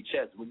right up in their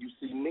chest. When you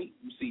see me,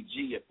 you see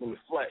G up in the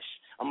flesh.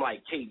 I'm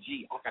like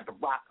KG. I got the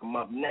rock. I'm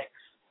up next.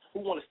 Who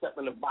want to step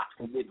in the box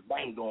and get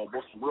banged on?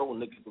 What's some real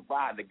niggas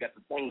provide that got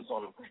the things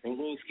on them? And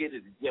we ain't scared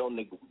of the jail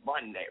nigga. We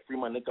run that. Free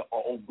my nigga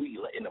ROB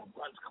letting them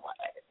guns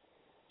clad.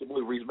 Your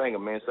boy Reese Banger,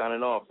 man,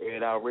 signing off. Air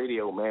It Out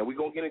Radio, man. We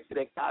going to get into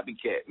that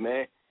copycat,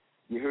 man.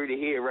 You heard it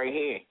here, right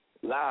here.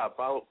 Live.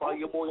 Follow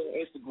your boy on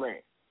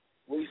Instagram.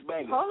 Reese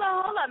Banger. Hold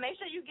on. Make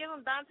sure you give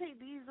him Dante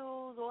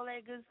Diesels, all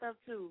that good stuff,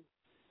 too.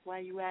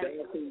 While you at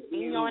it.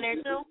 You on there,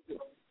 too?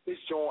 This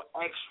joint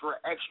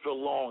extra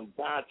long.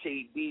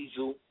 Dante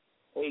Diesel.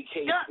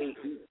 A.K.A.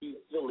 EQ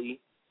Philly.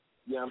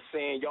 You know what I'm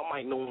saying? Y'all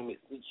might know him as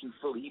EQ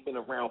Philly. He been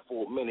around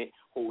for a minute,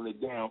 holding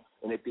it down.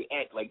 And if they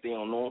act like they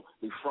don't know him,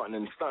 they fronting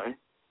and stunting.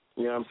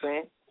 You know what I'm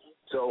saying?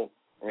 So,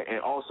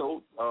 and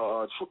also,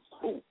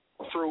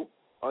 True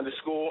 _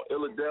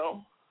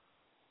 Illadel,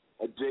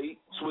 Jay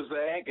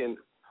Swizag, and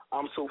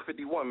I'm So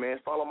 51, man.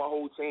 Follow my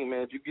whole team,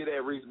 man. If you get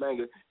that Reese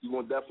Banger, you're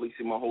going to definitely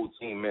see my whole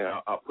team,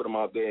 man. I'll put them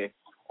out there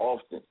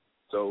often.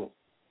 So,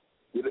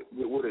 get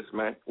with us,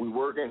 man. We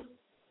working.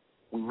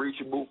 We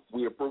reachable,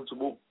 we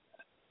approachable.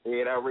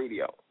 Air It Out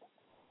Radio.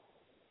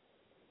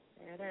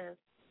 There it is.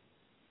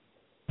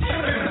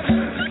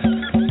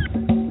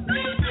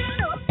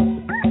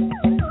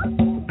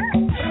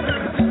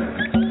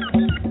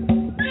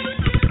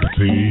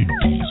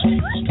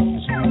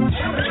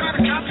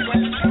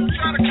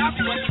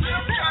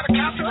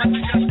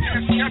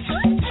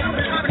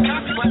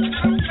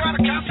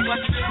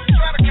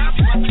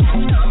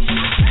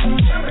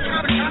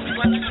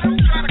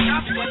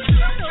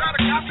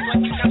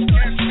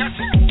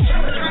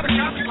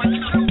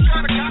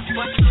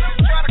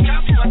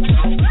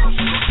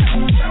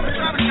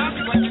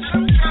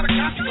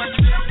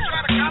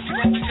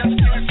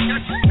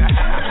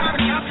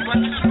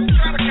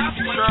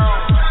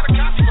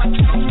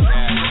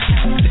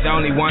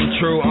 Only one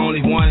true,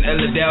 only one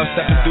Illadel.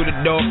 Stepping through the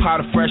door, pot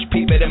of fresh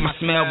peep it in my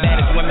smell.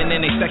 Baddest women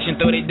in they section,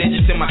 throw they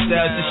digits in my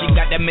cell. Since she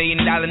got that $1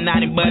 million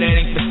naughty, but it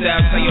ain't for sale.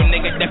 So your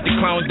nigga definitely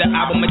clones the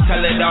album and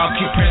tell it all.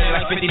 Keep printing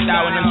like 50,000,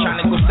 I'm trying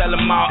to go sell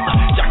them all.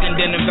 Jockin'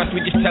 denim vest,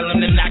 we just tell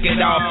them to knock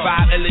it off.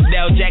 5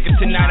 Illadel jackets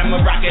tonight,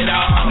 I'ma rock it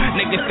all.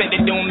 Niggas say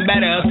they doing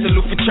better,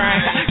 salute for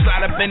trying.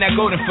 Slide up in that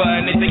golden fur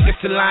and they think it's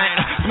a lion.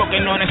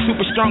 Smoking on that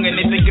super strong and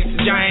they think it's a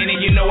giant.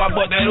 And you know I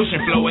bought that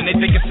ocean flow and they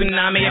think it's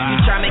tsunami. If you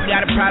tryna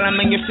got a problem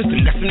in your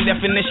system, got some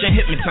definition,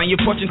 hit me, turn your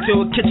porch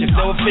into a kitchen,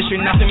 so official,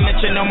 nothing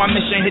mentioned on my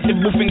mission, hit the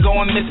booth and go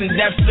on missing,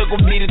 Def Circle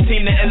be the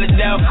team, the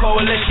Illadel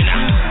Coalition.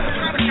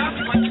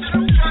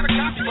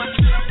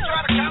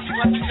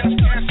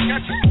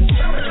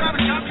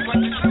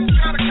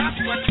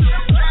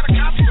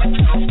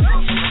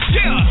 Yeah,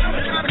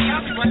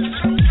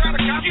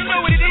 you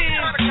know what it is.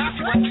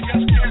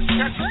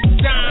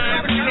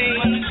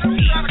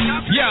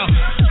 Yo.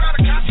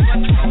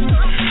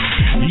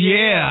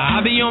 Yeah,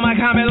 I be on my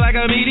comment like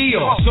a meteor.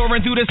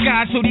 soaring through the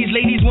sky, so these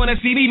ladies wanna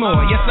see me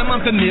more. Yes, I'm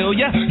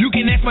unfamiliar, you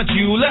can ask my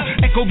jeweler.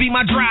 Echo be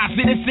my drive,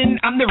 citizen,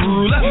 I'm the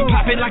ruler.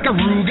 Poppin' like a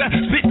Ruger,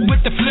 spit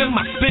with the phlegm.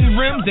 I spin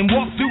rims and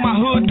walk through my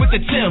hood with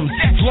the Timbs.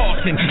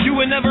 Flossing, you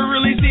would never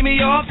really see me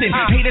often.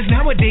 Haters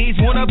nowadays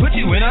wanna put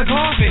you in a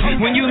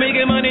coffin. When you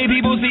making money,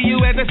 people see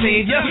you as a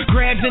savior.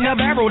 Crabs in a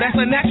barrel, that's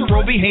a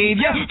natural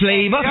behavior.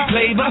 Flavor,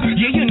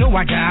 yeah, you know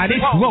I got it.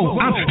 Whoa,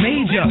 I'm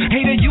major.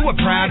 Hater, you a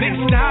private.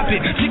 Stop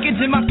it.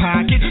 Chickens in my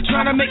pocket,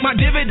 trying to make my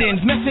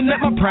dividends, messing up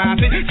my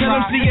profit. Tell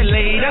them see you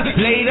later,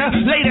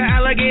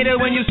 alligator.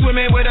 When you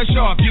swimming with a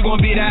shark, you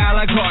gon' be the a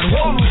la carte.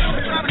 Whoa.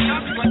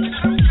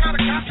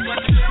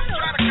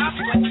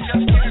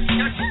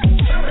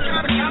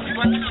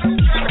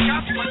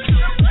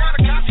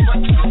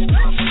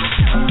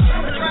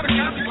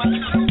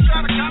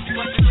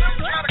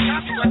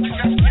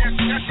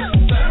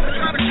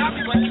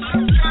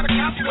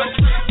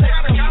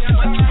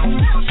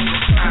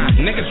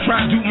 Niggas try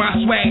to do my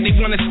swag, they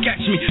wanna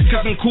sketch me,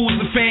 cause I'm cool as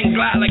a fan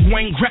glide like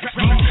Wayne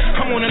Gretzky.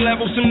 I'm on a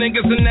level some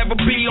niggas will never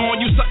be on.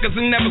 You suckers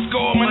will never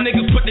score, my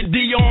niggas put the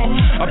D on.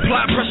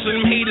 Apply pressure,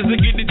 them haters and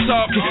get it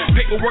talking.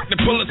 Paperwork, the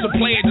bullets will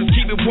play it, just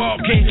keep it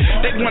walking.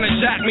 They wanna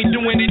shock me,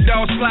 doing it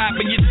all slide,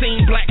 but your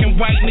team black and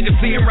white, niggas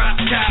seeing rock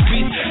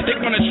copies. They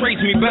wanna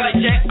trace me, better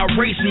yet,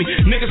 erase me.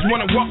 Niggas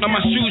wanna walk on my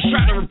shoes,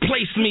 try to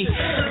replace me.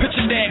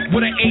 Picture that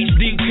with an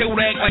HD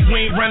Kodak, like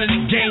we ain't running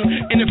the game,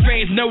 and the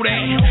fans know that.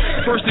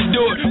 First to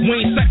do it, we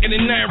ain't second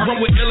in none.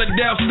 Run with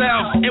Illadale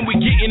Styles, and we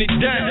getting it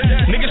done.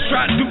 Niggas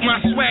try to do my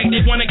swag,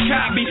 they wanna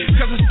copy,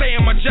 cause I stay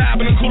on my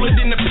job and I'm cooler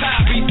than the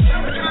poppies.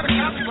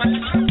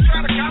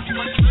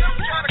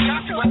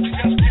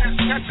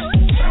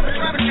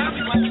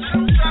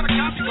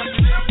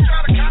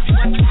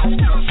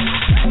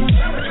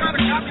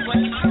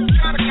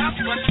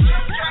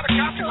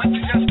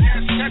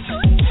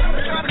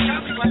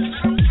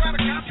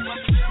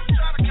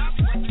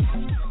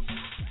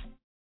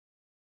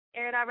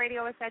 Air It Out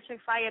Radio is at Chick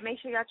Fire. Make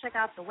sure y'all check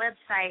out the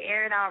website,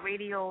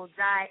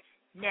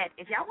 airitoutradio.net.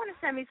 If y'all want to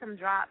send me some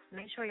drops,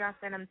 make sure y'all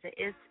send them to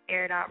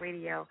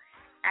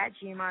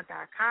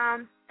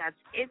itsairitoutradio@gmail.com. That's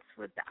it's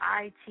with the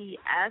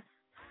ITS,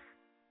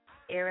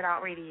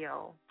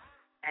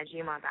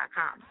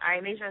 airitoutradio@gmail.com. All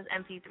right, make sure it's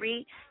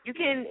MP3. You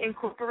can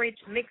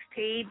incorporate your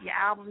mixtape, your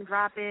album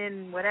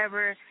dropping,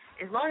 whatever.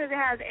 As long as it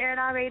has Air It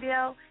Out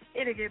Radio,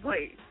 it'll get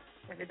played.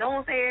 If it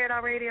don't say Air It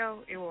Out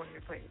Radio, it won't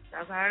get played.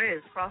 That's how it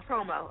is. Cross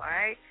promo, all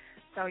right?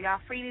 So y'all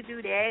free to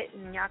do that,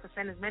 and y'all can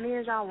send as many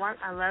as y'all want.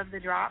 I love the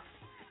drops,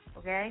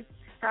 okay?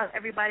 Tell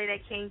everybody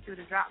that came through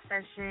the drop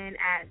session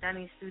at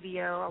Dunny's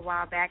Studio a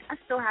while back. I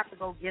still have to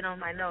go get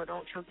them. I know.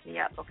 Don't choke me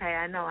up, okay?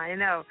 I know.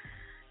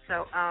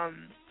 So I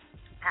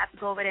have to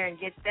go over there and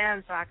get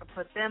them so I can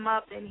put them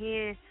up in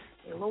here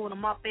and load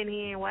them up in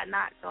here and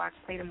whatnot so I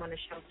can play them on the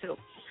show, too.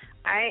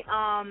 All right,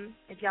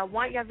 if y'all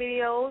want your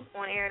videos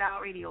on Air It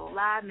Out Radio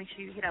Live, make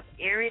sure you hit up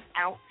Air It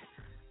Out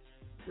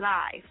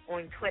Live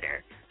on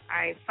Twitter. All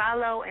right,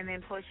 follow and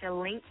then post your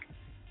link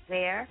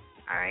there.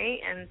 All right,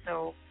 and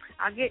so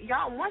I'll get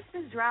y'all, once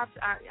this drops,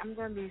 I'm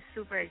going to be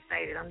super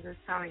excited. I'm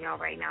just telling y'all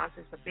right now, it's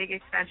just a big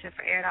extension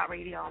for Air It Out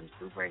Radio. I'm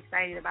super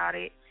excited about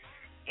it,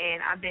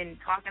 and I've been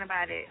talking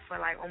about it for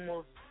like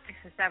almost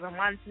 6 or 7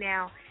 months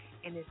now,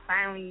 and it's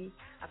finally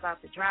about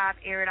to drop.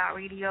 Air It Out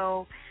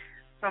Radio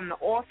from The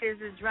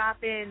Office is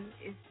dropping.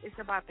 It's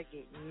about to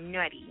get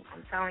nutty.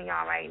 I'm telling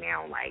y'all right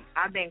now, like,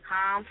 I've been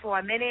calm for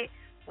a minute,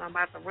 so I'm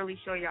about to really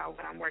show y'all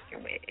what I'm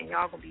working with, and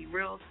y'all going to be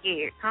real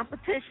scared.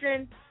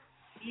 Competition,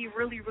 be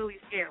really, really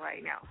scared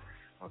right now,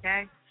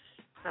 okay?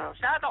 So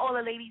shout out to all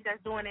the ladies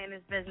that's doing it in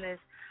this business.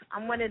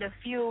 I'm one of the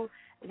few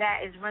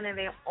that is running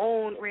their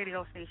own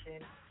radio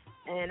station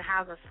and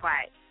has a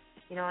spot.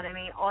 You know what I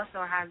mean?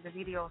 Also has the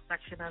video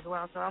section as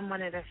well, so I'm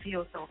one of the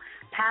few. So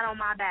pat on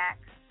my back.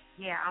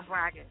 Yeah, I'm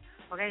bragging.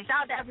 Okay,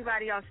 shout out to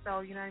everybody else,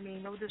 though. You know what I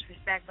mean? No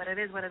disrespect, but it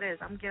is what it is.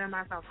 I'm giving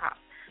myself props.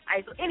 All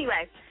right, so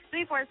anyway,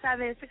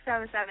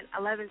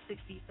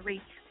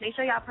 347-677-1163. Make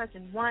sure y'all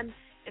pressing 1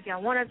 if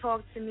y'all want to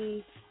talk to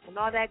me and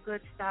all that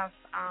good stuff.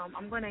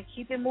 I'm going to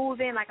keep it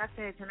moving. Like I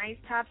said,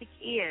 tonight's topic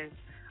is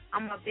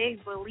I'm a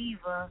big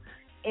believer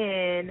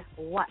in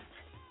what?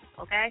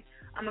 Okay?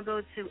 I'm going to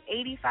go to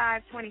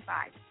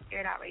 8525,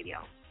 Air It Out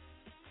Radio.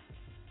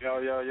 Yo,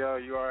 you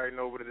already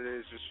know what it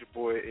is. It's your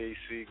boy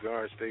AC,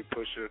 Garden State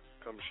Pusher,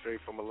 coming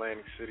straight from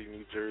Atlantic City,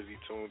 New Jersey,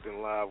 tuned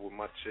in live with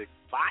my chick,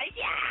 Fire!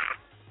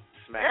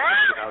 Smack the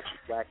shit out you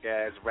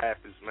whack-ass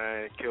rappers,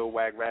 man. Kill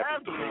whack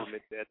rappers,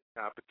 movement, that's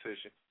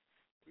competition.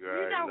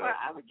 You know what?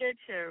 I would get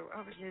you.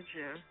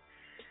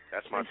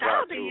 That's my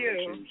drop,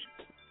 too.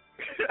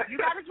 You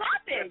gotta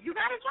drop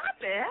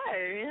it.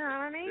 Hey, you know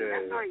what I mean? Yeah.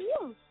 That's all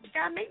you. You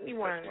gotta make me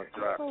one. That's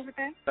my drop.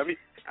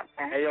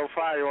 Hey, yo,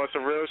 Fire, on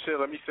some real shit,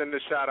 let me send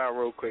this shout out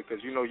real quick,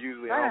 because you know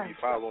usually I don't be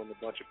following a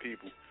bunch of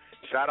people.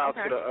 Shout out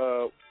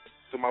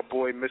to my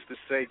boy Mr.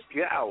 Say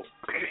Gal.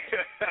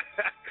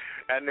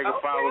 That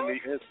nigga followed me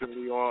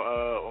instantly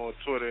on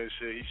Twitter and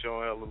shit. He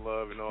showing hella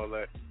love and all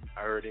that.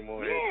 I heard him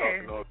on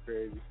here talking all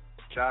crazy.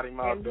 Shout him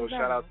out though.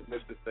 Shout out to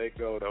Mr.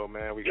 Seiko though,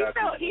 man. We got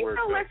this work.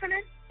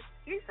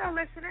 He's still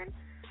listening.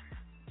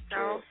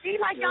 So see,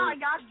 like y'all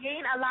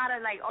gain a lot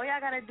of all y'all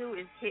gotta do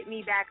is hit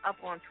me back up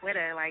on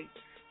Twitter,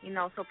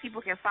 so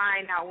people can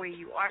find out where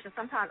you are. Because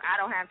sometimes I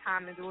don't have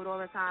time to do it all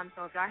the time.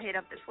 So if y'all hit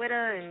up the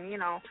Twitter and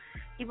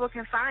people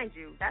can find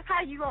you. That's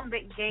how you gonna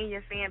gain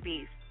your fan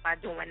base, by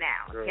doing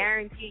that. Sure.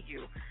 Guaranteed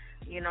you.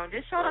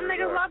 Just show them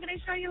niggas love and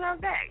they show you love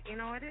back. It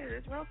is.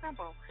 It's real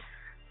simple.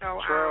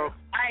 So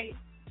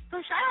So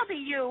shout out to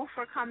you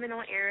for coming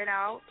on Air It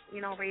Out,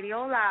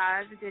 Radio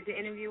Live. Did the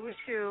interview with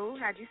you.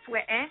 Had you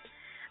sweating.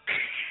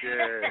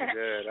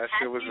 Yeah, that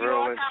shit was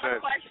real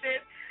intense.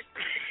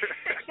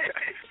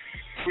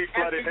 We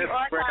flooded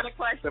all kind of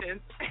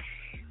questions.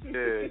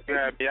 Yeah, you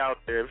had me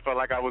out there. It felt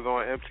like I was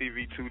on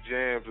MTV 2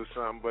 Jams or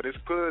something. But it's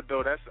good,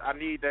 though. I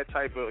need that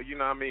type of,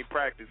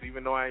 practice.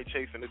 Even though I ain't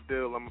chasing the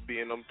deal, I'm going to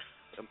be in them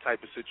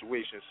type of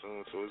situations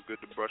soon. So it's good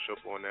to brush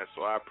up on that.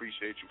 So I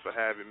appreciate you for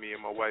having me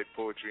and my wife,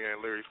 Poetry and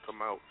Lyrics, come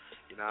out.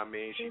 You know what I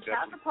mean?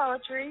 Shout out to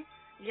Poetry.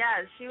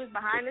 Yes, she was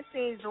behind the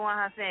scenes doing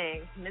her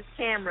thing. Miss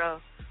Camera.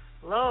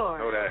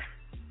 Lord. Know that.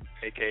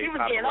 AKA she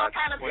was getting all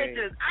kind of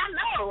pictures. I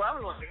know. I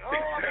was like,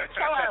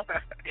 show up.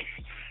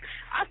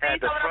 I seen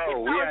some of the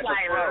pictures. I was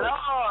like,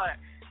 Lord.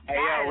 Hey,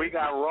 yo, we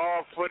got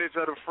raw footage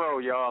of the fro,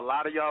 y'all. A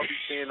lot of y'all be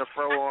seeing the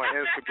fro on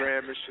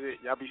Instagram and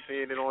shit. Y'all be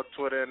seeing it on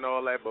Twitter and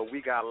all that, but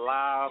we got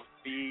live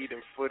feed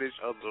and footage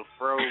of the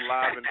fro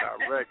live and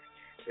direct.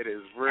 It is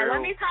real. And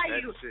let me tell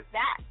you,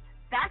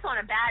 that's on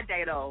a bad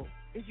day, though.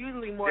 It's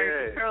usually more,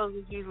 the curls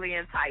is usually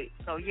in tight.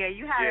 So, you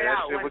had it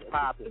out. It was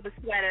popping. It was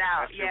sweated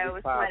out. It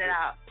was sweated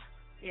out.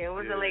 Yeah, it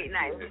was a late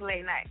night. It was a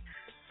late night.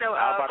 So,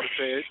 I was about to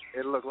say,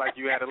 it looked like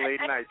you had a late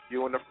night.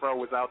 You and the fro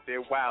was out there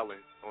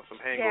wilding on some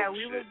hangover shit. Yeah,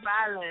 we was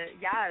wilding.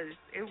 Yes,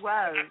 it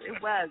was. It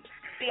was.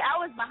 See, I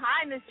was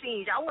behind the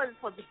scenes. Y'all wasn't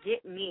supposed to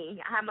get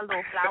me. I had my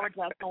little flower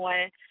dress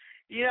on.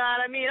 You know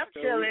what I mean? I'm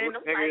chilling.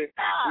 I'm like,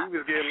 we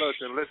was getting,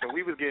 listen,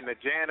 we was getting the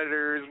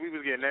janitors. We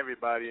was getting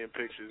everybody in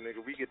pictures,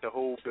 nigga. We get the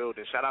whole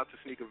building. Shout out to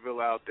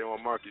Sneakerville out there on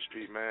Market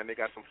Street, man. They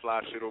got some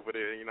fly shit over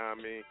there, you know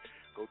what I mean?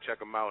 Go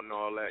check them out and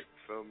all that. You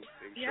feel me?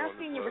 Yeah, I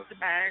seen you with the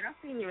bag.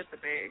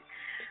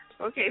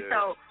 Okay,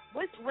 so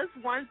what's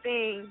one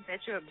thing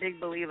that you're a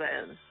big believer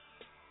in?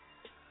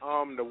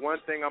 The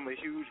one thing I'm a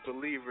huge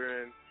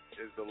believer in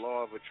is the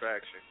law of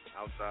attraction.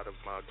 Outside of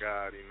my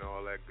God,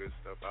 all that good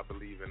stuff, I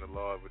believe in the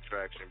law of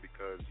attraction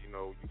because, you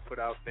put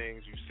out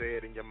things, you say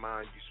it in your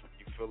mind,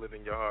 you feel it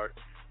in your heart,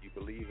 you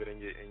believe it in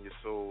your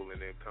soul,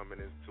 and then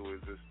coming into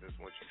existence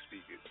once you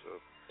speak it.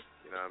 So,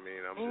 you know what I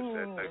mean? I'm just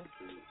that type of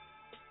dude.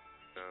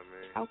 You know what I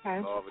mean? Okay.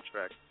 Law of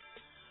attraction.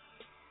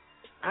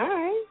 All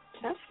right.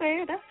 That's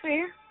fair.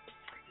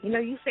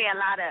 You say a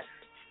lot of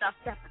stuff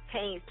that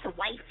pertains to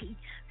wifey.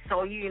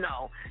 So,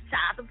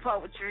 shout out to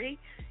Poetry.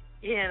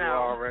 You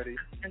already.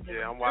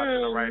 Yeah, I'm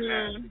watching her right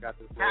now. She got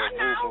this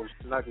little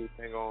Snuggie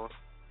thing on.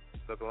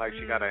 Looking like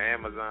she got an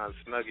Amazon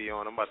Snuggie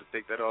on. I'm about to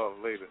take that off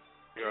later.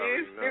 You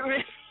already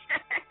know.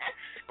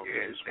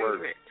 Okay, it's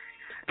working.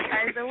 All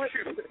right, so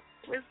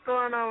what's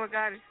going on with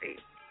Garden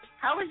State?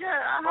 How was your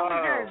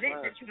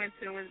event that you went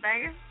to? Was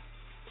banging?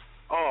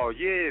 Oh,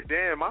 yeah,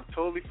 damn. I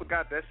totally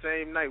forgot that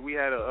same night. We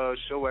had a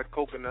show at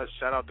Coconuts.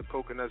 Shout out to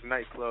Coconuts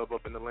Nightclub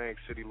up in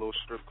Atlantic City, little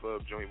strip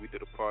club joint. We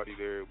did a party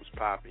there. It was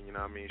popping, you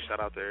know what I mean?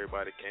 Shout out to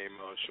everybody that came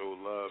out and showed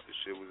love. The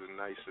shit was a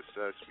nice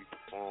success. We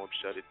performed,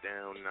 shut it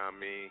down, you know what I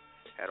mean?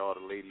 Had all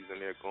the ladies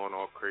in there going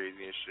all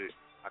crazy and shit.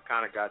 I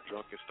kind of got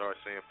drunk and started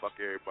saying fuck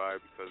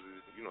everybody because,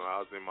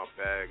 I was in my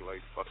bag,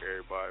 like, fuck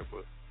everybody.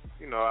 But,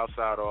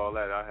 outside of all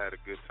that, I had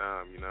a good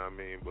time, you know what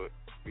I mean? But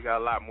we got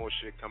a lot more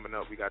shit coming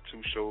up. We got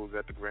 2 shows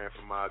at the Grand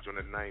Fromage on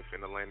the 9th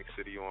in Atlantic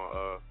City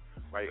on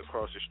right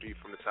across the street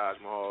from the Taj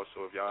Mahal.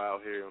 So if y'all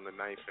out here on the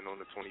 9th and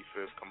on the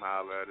 25th, come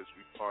holler at us.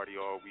 We party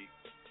all week,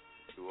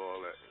 do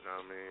all that, you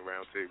know what I mean?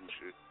 Round table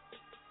shit.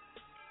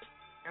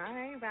 All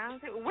right,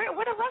 round table. Where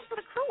the rest of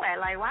the crew at?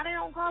 Like, why they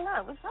don't call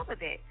up? What's up with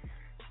that?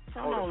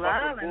 No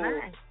love and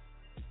nothing.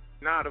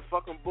 Nah, the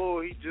fucking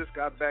bull, he just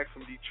got back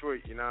from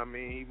Detroit, you know what I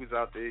mean? He was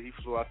out there. He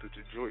flew out to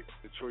Detroit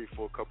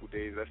for a couple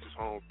days. That's his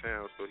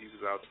hometown, so he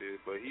was out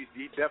there. But he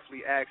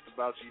definitely asked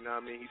about you know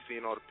what I mean? He's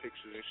seeing all the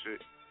pictures and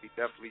shit. He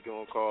definitely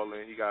gonna call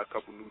in. He got a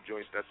couple new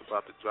joints that's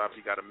about to drop.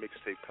 He got a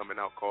mixtape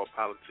coming out called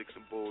Politics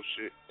and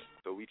Bullshit.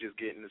 So we just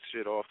getting the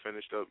shit all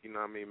finished up, you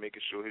know what I mean?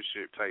 Making sure his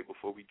shit tight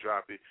before we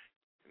drop it.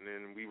 And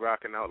then we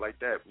rocking out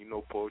like that.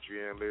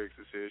 Poetry and Lyrics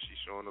is here.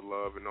 She's showing the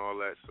love and all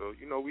that. So,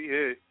 we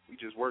here. We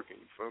just working,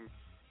 you feel me?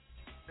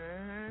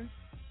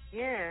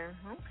 Yeah,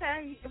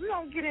 okay. We're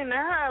going to get into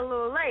her a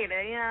little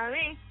later, you know what I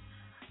mean?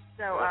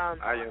 So,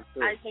 I am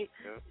too. I think,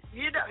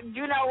 you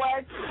know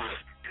what?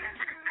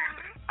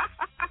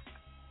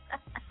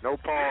 No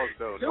pause,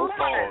 though. No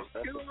pause.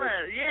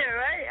 Yeah,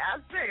 right? I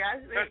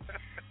see.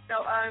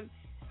 So,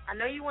 I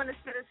know you want to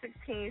spit a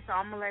 16, so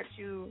I'm going to let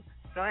you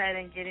go ahead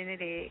and get into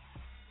it.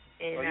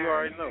 And, you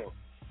already know.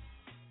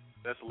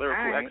 That's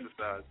lyrical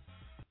exercise.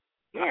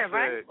 Yeah,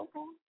 right?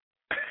 Okay.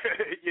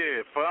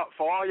 Yeah,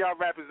 for all y'all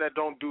rappers that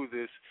don't do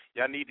this,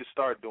 y'all need to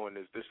start doing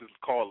this. This is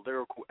called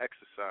lyrical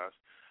exercise.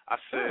 I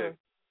said,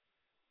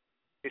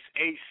 It's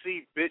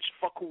AC, bitch.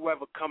 Fuck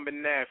whoever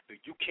coming after.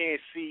 You can't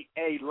see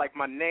A like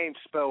my name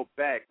spelled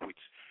backwards.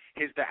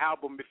 Here's the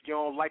album. If you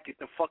don't like it,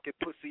 then fuck it,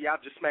 pussy.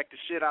 I'll just smack the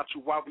shit out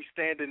you while we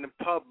standing in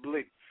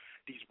public.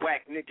 These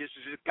whack niggas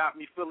just got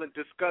me feeling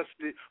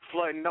disgusted,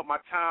 flooding up my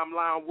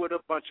timeline with a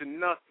bunch of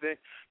nothing.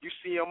 You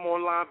see them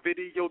online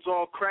videos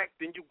all cracked,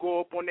 then you go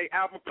up on their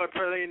album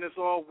playing it's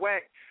all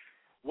whack.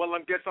 Well, I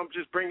guess I'm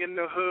just bringing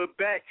the hood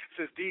back.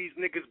 Since these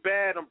niggas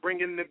bad, I'm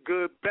bringing the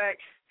good back.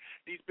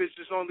 These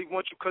bitches only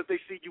want you because they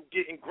see you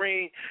getting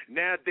green.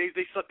 Nowadays,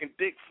 they sucking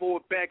dick for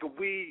a bag of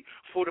weed.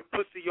 For the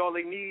pussy, all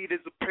they need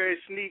is a pair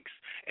of sneaks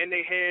and they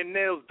hair and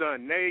nails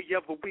done every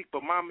other week.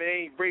 But mama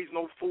ain't raised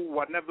no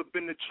fool. I never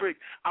been a trick.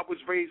 I was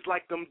raised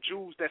like them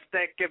Jews that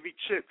stack every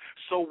chip.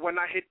 So when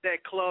I hit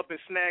that club and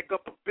snag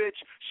up a bitch,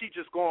 she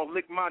just gonna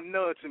lick my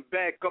nuts and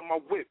bag up my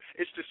whip.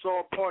 It's just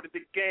all part of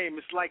the game.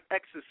 It's like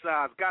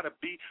exercise. Gotta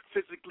be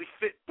physically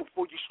fit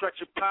before you stretch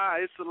your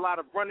pie. It's a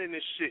lot of running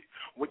and shit.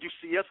 When you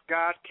see us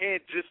guys, can't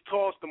just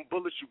toss them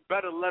bullets, you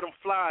better let them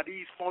fly.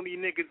 These phony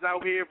niggas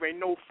out here ain't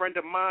no friend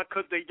of mine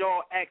because they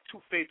all act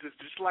two-faced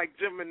just like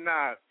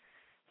Gemini.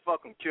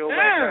 Fuck them, kill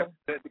like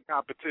that. The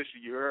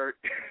competition, you heard?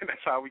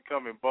 That's how we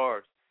come in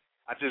bars.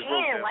 I just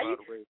wrote that, by the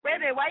way. Wait a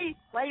minute,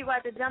 why you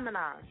got the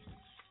Gemini?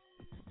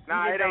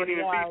 Nah, it ain't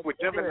even beef with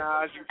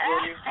Geminis, you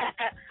feel me?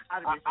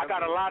 I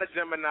got a lot of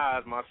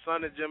Geminis. My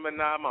son a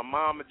Gemini, my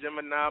mom a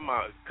Gemini,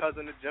 my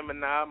cousin a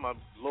Gemini, my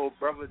little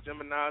brother a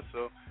Gemini,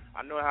 so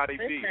I know how they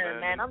be,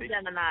 man. I'm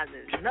Gemini's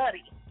is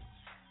nutty.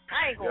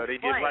 I ain't gonna they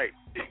get right.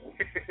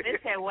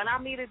 Listen, when I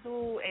meet a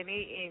dude and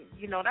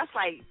you know, that's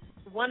like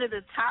one of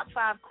the top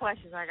 5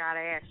 questions I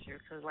gotta ask you,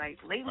 because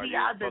like lately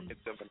I've been,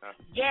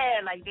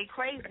 like they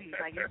crazy,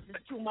 like it's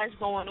just too much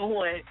going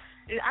on.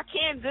 I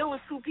can't deal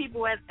with 2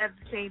 people at the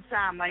same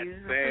time, like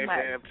it's same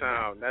damn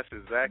time. That's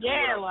exactly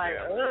what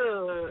I'm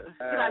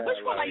saying. Like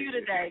which one are you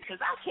today? Because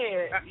I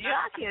can't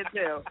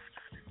tell.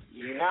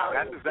 Yeah,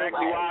 that's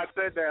exactly why I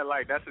said that.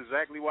 Like, that's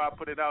exactly why I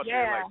put it out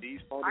there. Like, these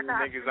phony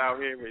niggas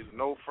out here is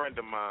no friend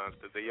of mine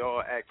because they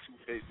all act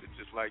two-faced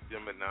just like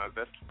Geminis.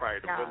 That's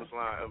probably the realest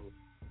line ever.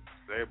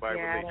 So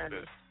everybody relates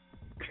to that.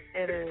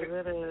 It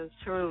is,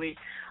 truly.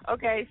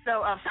 Okay,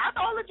 so shout out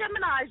to all the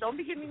Geminis. Don't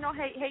be giving me no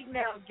hate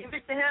now. Give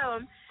it to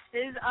him.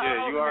 His,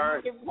 you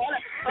alright.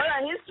 Hold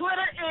on, his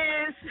Twitter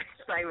is...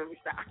 Sorry, let me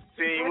stop.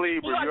 Team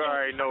Libra, you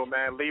already know,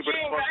 man. Libra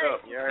the fuck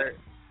up, you heard?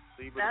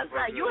 That's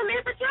right. You a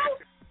Libra,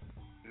 too?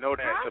 Know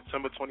that.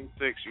 September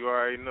 26th, you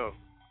already know.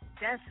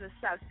 That's what's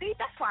up. See,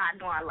 that's why I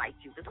know I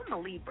liked you, because I'm a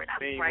Libra. That's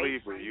Team right.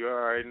 Libra, you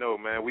already know,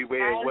 man. We weigh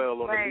well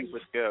on the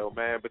Libra scale,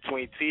 man.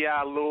 Between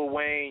T.I., Lil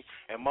Wayne,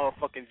 and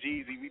motherfucking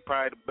Jeezy, we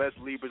probably the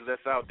best Libras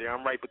that's out there.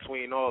 I'm right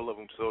between all of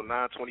them. So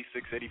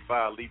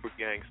 92685 Libra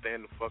gang,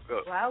 stand the fuck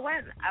up. Well, I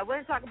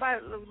wouldn't talk about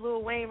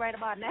Lil Wayne right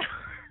about now.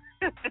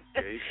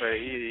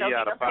 he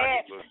out of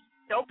pocket.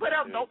 Don't put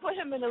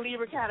him in the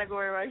Libra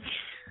category, right?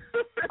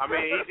 I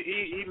mean,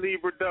 he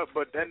Libra'd up,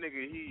 but that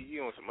nigga, he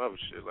on some other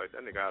shit. Like,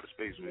 that nigga out of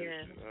space, man.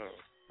 Yeah.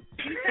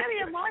 He said he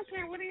a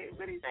Martian. What do you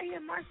say he a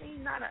Martian?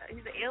 He's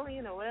an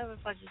alien or whatever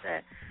the fuck you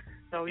said.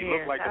 So, he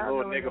looked like the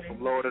little nigga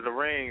from Lord of the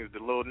Rings,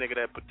 the little nigga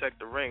that protect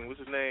the ring.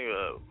 What's his name?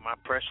 My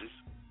Precious.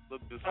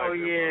 Look just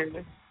like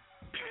him.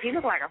 He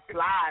looked like a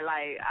fly.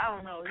 Like, I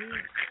don't know.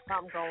 He's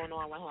something going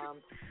on with him.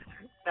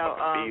 So,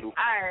 all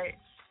right.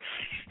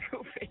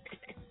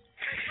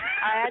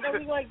 I know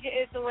we're going to get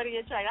into one of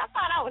your tracks. I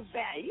thought I was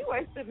bad. You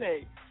worse than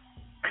me.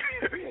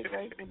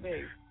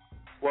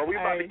 Well, we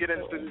about to get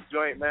into this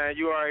joint, man.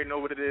 You already know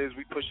what it is.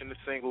 We pushing the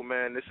single,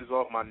 man. This is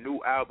off my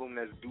new album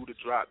that's due to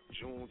drop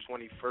June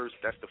 21st.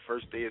 That's the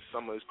first day of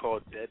summer. It's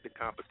called Dead to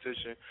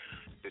Competition.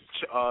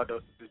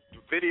 The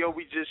video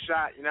we just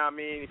shot, you know what I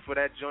mean, for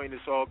that joint,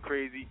 it's all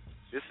crazy.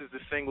 This is the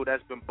single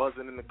that's been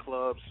buzzing in the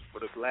clubs for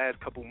the last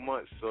couple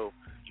months. So,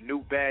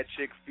 New Bad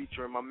Chick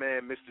featuring my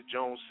man Mr.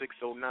 Jones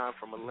 609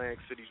 from Atlantic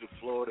City to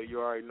Florida. You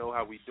already know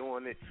how we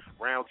doing it.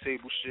 Round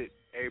table shit.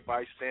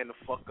 Everybody stand the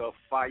fuck up.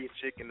 Fire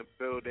Chick in the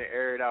building.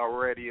 Air It Out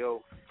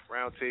Radio.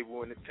 Round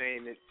Table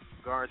Entertainment.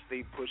 Garden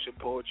State Pusher.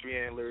 Poetry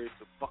Handlers.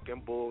 The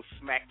fucking Bulls.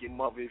 Smack your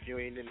mother if you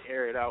ain't in the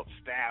Air It Out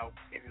style.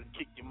 And then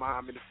kick your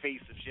mom in the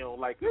face if she don't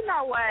like it. You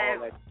know what?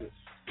 All that shit.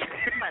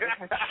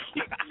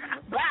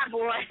 Bye,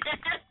 boy.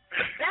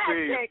 That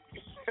chick.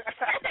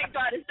 That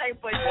Garden State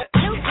Pusher.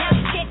 New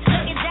chick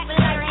look exactly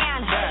like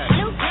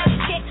Rihanna. New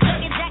chick look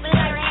exactly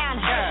like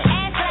Rihanna.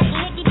 Ass like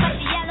Nicki, but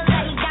the yellow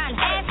let me down.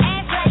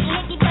 Ass like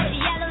Nicki, but the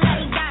yellow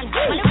let me down.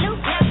 New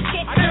chick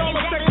look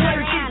exactly like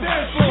Rihanna.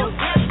 New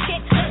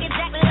chick look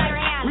exactly like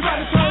Rihanna.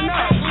 Ass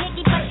like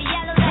Nicki, but the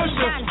yellow let me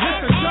down.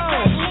 Ass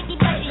like Nicki,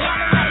 but the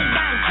yellow let me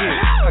down.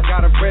 I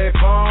got a red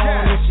bone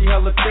and she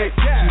hella thick.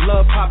 She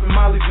love popping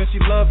mollies and she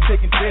love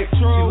taking dick.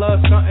 She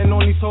loves stunting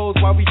on these hoes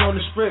while we on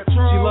the strip.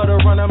 She love to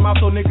run her mouth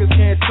so niggas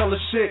can't tell her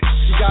shit.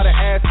 She got an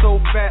ass so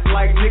fat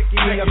like Nicki.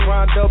 I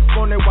grind up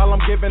on it while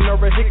I'm giving her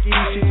a hickey.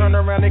 She turn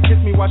around and kiss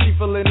me while she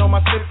feeling on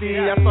my sippy.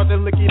 I start to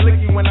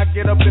licky when I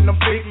get up in them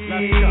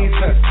biggies.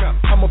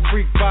 I'm a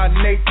freak by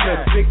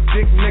nature, big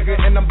dick nigga,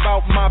 and I'm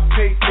about my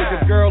paper.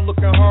 The girl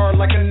looking hard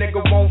like a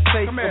nigga won't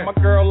take her. My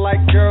girl like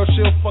girl,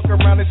 she'll fuck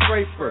around and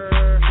scrape her.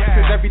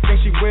 Cause everything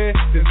she wear,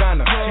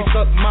 designer. She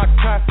suck my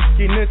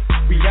cockiness,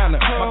 Rihanna.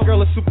 My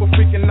girl is super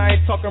freaking, I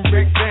ain't talking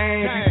Rick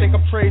James. You think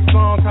I'm Trey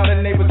Songz, how the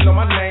neighbors know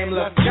my name?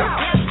 Let's go.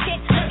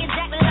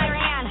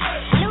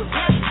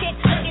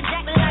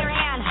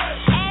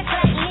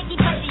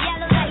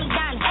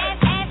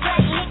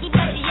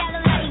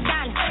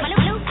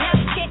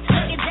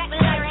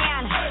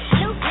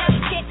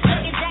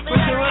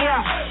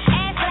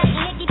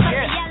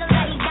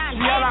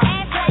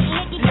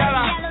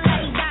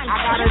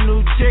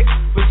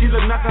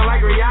 Nothing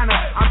like Rihanna.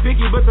 I'm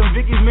picky, but them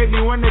Vickies make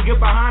me wanna get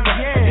behind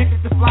her.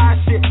 Addicted to fly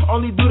shit,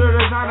 only do the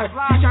designer.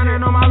 She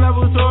tryna know my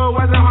level, so it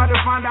wasn't hard to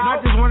find out.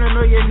 I just wanna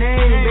know your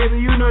name,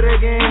 baby, you know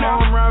the game.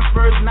 Home run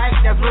first night,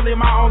 that's really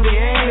my only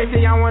aim. They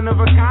say I'm one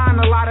of a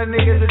kind, a lot of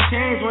niggas have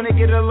changed. When they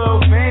get a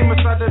little fame, I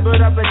start to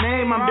build up a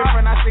name. I'm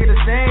different, I stay the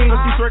same. So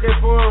she's working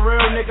for a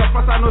real nigga.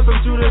 Plus I know some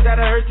shooters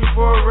that'll hurt you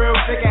for a real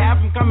figure. Have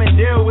them come and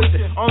deal with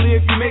it, only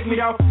if you make me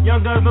though.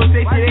 Young guns, no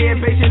safety, they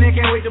impatient, they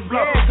can't wait to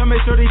blow. Come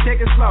and shorty, take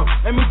it slow.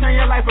 Let me turn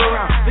your life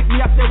around. Pick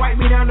me up, then wipe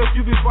me down a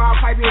few before I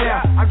pipe it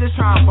down. I'm just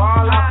trying to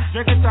ball out,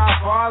 drink it till I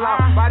fall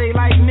out. Body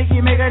like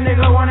Nicki, make a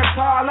nigga wanna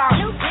call out.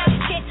 New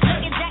shit,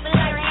 look exactly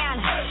like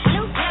Rihanna.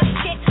 New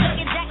shit, look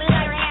exactly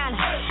like Rihanna.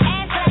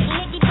 Ass like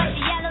Nicki, but the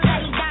yellow let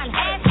me down.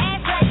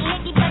 Ass like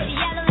Nicki, but the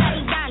yellow let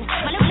me down.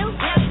 My new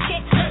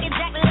shit, look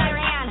exactly like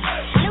Rihanna.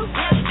 New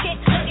shit,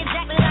 look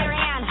exactly like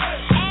Rihanna.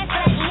 Ass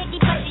like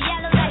Nicki, but the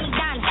yellow let me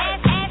down.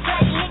 Ass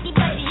like Nicki,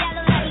 but the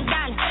yellow let me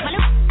down. My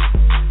new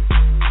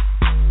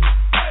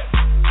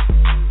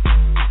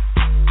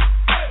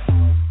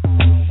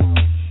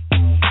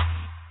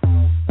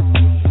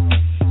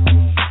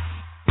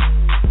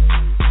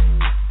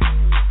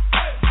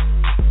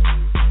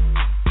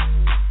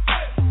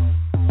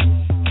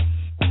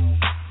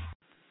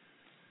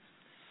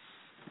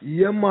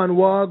Yeah, man,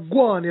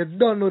 wagwan. You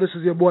don't know this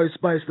is your boy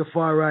Spice the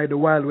Far Ride, the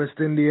Wild West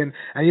Indian,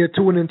 and you're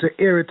tuning into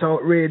Air It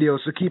Out Radio,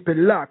 so keep it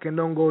locked and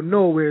don't go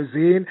nowhere,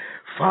 Zine.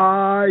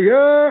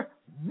 Fire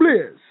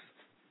Bliss.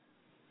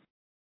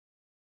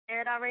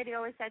 Air It Out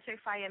Radio is Cedric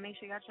Fire. Make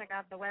sure y'all check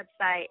out the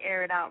website,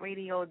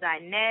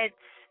 airitoutradio.net,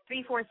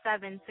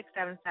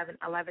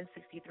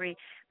 347-677-1163.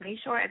 Make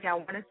sure if y'all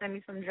want to send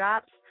me some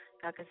drops,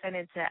 y'all can send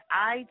it to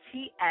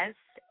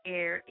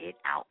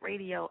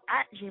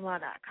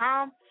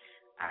itsairitoutradio@gmail.com.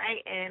 All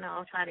right, and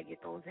I'll try to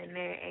get those in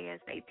there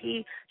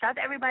ASAP. Shout out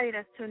to everybody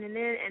that's tuning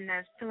in and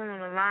that's tuning on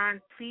the line.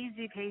 Please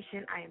be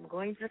patient. I am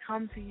going to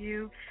come to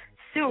you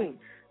soon.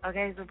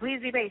 Okay, so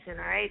please be patient,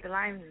 all right? The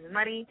line is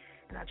muddy,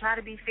 and I'll try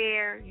to be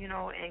fair, you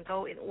know, and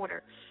go in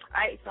order. All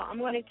right, so I'm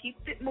going to keep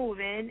it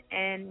moving.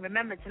 And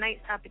remember,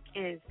 tonight's topic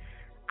is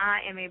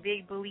I am a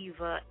big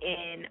believer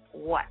in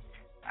what?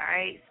 All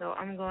right, so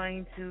I'm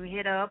going to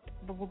hit up,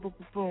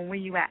 boom, where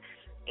you at?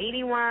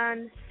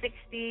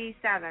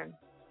 8167.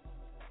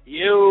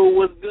 Yo,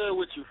 what's good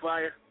with you,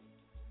 Fire?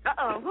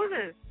 Uh-oh, who's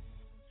this?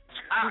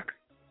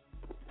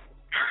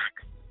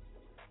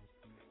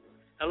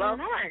 Hello?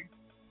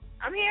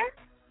 I'm here.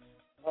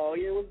 Oh,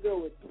 yeah, what's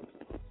good with you?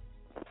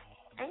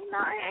 Ain't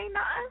nothing.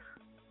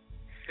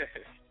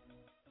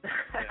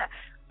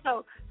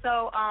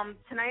 So,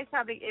 tonight's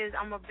topic is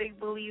I'm a big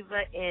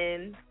believer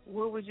in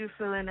what would you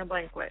fill in the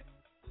blank with?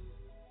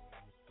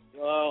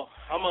 Well,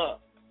 I'm a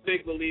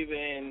big believer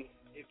in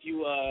if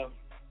you're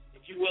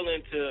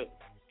willing to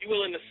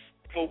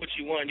for what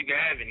you want, you can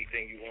have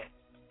anything you want.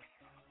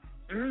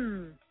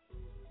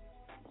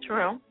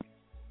 True.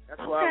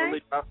 That's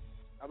why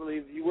I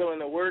believe you're willing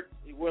to work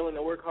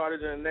harder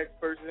than the next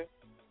person.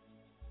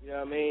 You know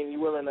what I mean?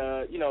 You're willing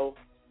to,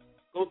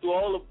 go through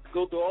all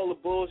the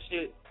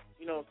bullshit,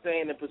 you know what I'm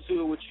saying, and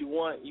pursue what you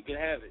want, you can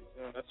have it.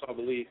 That's what I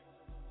believe.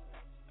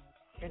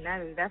 And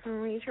that is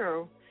definitely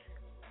true.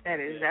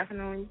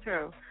 Definitely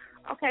true.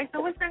 Okay, so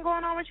what's been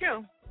going on with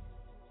you?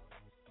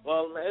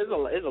 Well, there's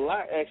a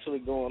lot actually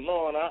going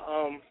on.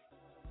 I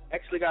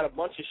actually got a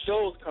bunch of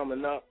shows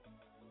coming up,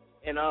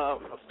 and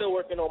I'm still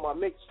working on my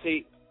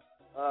mixtape.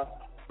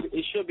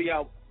 It should be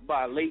out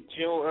by late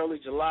June, early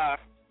July.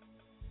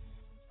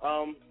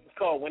 It's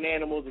called When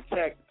Animals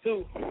Attack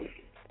 2.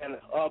 And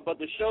but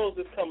the shows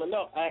that's coming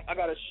up, I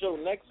got a show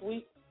next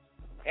week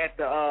at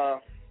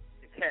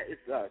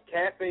it's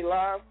Cafe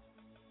Live.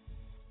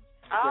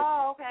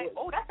 Oh, okay.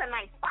 Oh, that's a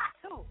nice spot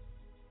too.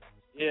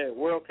 Yeah,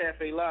 World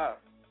Cafe Live.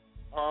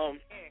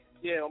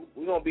 Yeah,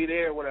 we're gonna be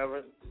there, whatever.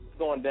 It's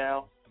going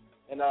down.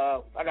 And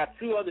I got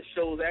two other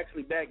shows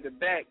actually back to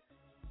back.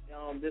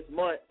 This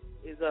month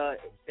is the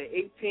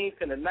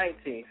 18th and the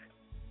 19th.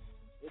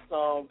 It's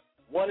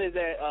one is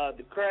at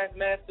the Craft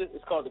Masters.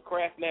 It's called the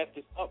Craft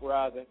Masters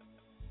Uprising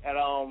at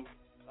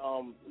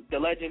the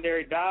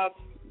Legendary Dive.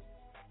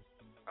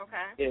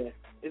 Okay. Yeah.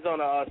 It's on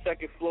the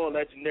second floor,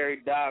 Legendary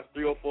Dives,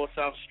 304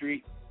 South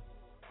Street.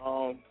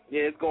 Yeah,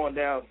 it's going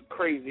down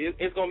crazy.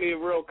 It's gonna be a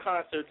real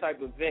concert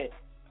type event.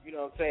 You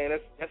know what I'm saying?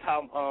 That's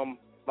how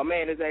my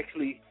man is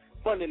actually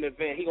funding the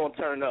event. He gonna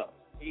turn up.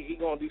 He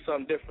gonna do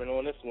something different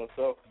on this one.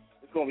 So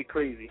it's gonna be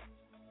crazy.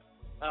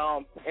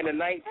 And the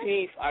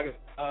 19th, I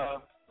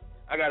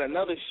got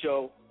another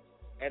show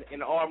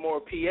in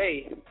Ardmore,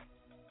 PA,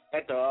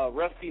 at the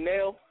Rusty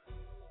Nail.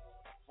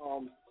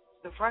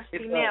 The Rusty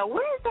Nail.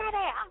 Where is that at?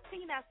 I've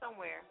seen that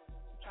somewhere. I'm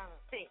trying to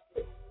think.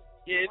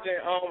 Yeah, it's in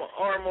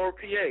Ardmore,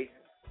 PA.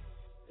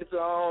 It's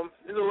a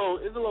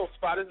little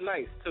spot. It's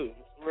nice too.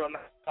 It's real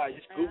nice.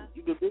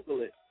 You can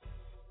Google it.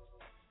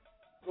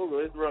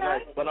 It's real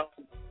nice. But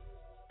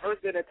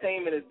Earth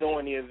Entertainment is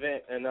doing the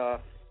event, and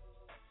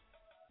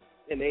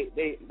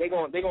they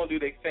gonna do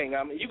their thing.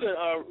 I mean, you can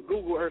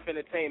Google Earth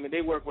Entertainment.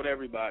 They work with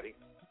everybody.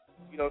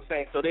 You know what I'm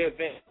saying? So their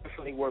event is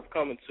definitely worth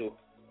coming to.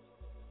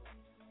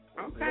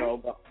 Okay. You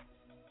know,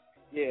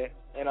 yeah,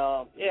 and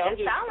yeah. It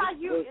sounds like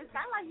you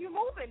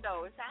moving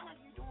though. It sounds like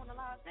you're doing a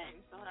lot of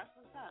things. So that's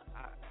what's up.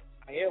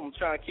 I am. I'm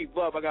trying to keep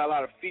up. I got a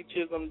lot of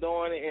features I'm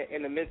doing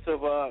in the midst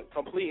of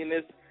completing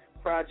this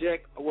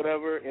project or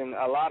whatever, and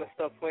a lot of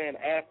stuff planned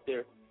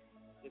after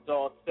it's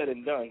all said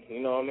and done. You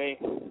know what I mean?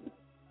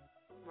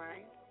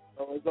 Right.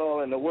 So it's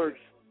all in the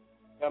works.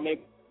 I mean,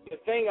 the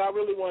thing I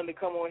really wanted to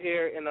come on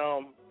here and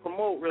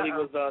promote really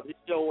was this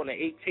show on the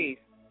 18th.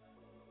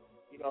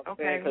 You know what I'm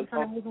saying?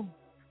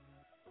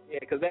 Yeah,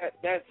 because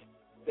that's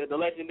the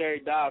Legendary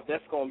Dive.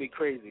 That's going to be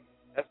crazy.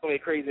 That's going to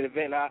be a crazy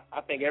event. I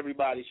think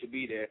everybody should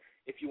be there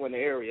if you're in the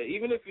area.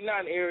 Even if you're not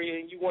in the area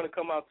and you want to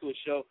come out to a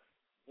show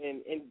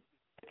and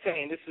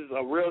saying this is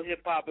a real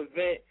hip-hop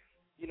event,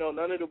 you know,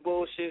 none of the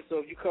bullshit. So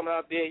if you come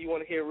out there and you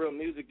want to hear real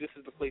music, this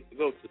is the place to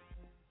go to.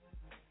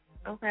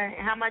 Okay.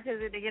 And how much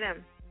is it to get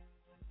in?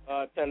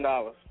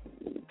 $10.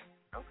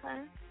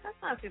 Okay.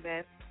 That's not too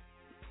bad.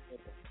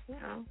 You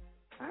know.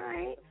 All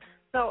right.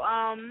 So,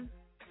 I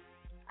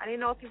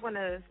didn't know if you want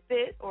to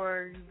spit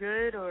or you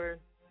good or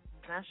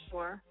not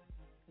sure.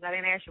 Cause I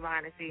didn't ask you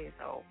behind the scenes,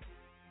 so.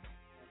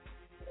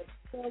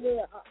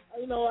 Yeah, I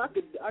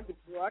could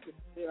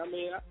spit. I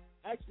mean, I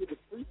actually could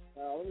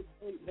freestyle.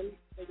 Let me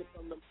take it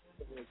from the.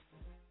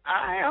 All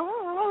right,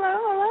 hold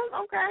on.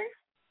 Okay.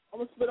 I'm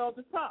gonna spit off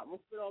the top.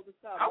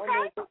 Okay. I'm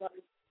gonna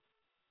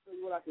show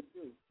you what I could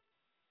do.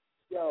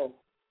 Yo,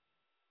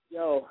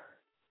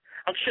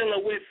 I'm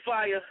chilling with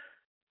fire,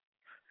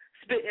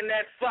 spitting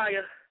that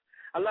fire.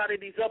 A lot of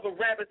these other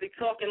rappers, they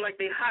talking like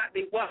they hot,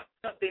 they washed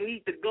up, they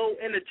need to go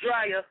in the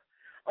dryer.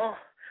 I'm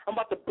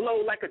about to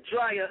blow like a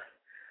dryer.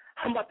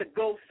 I'm about to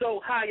go so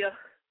higher.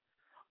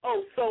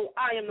 Oh, so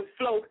I am the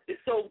flow.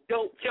 It's so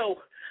dope,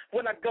 yo.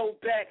 When I go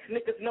back,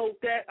 niggas know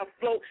that I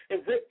float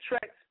and rip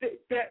tracks,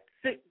 spit that,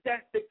 sick,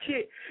 that's the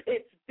kid.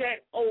 It's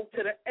that O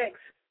to the X.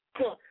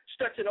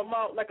 Stretching them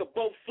out like a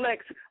bow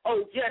flex.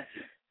 Oh, yes.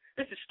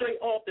 This is straight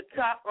off the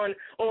top on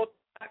all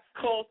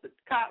calls the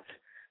cops.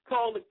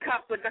 Call the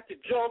cops. I got your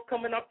jaws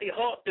coming up, they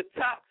hard the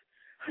top.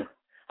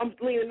 I'm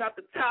leaning out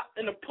the top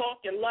in the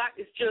parking lot.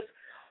 It's just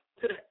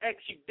to the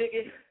X, you dig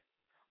it?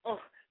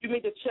 You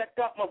need to check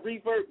out my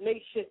Reverb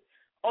Nation.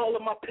 All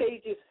of my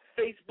pages,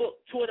 Facebook,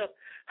 Twitter.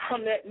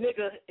 I'm that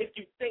nigga. If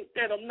you think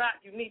that I'm not,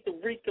 you need to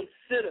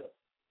reconsider.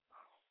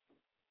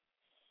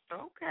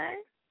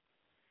 Okay.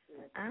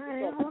 All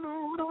right, hold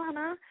on.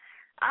 All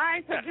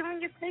right, so give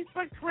them your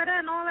Facebook, Twitter,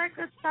 and all that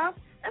good stuff.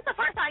 That's the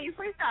first time you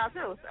freestyle,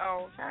 too,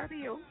 so shout out to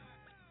you.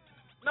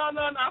 No,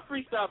 I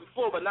freestyled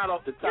before, but not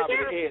off the top of the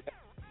head.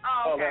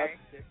 Oh, okay.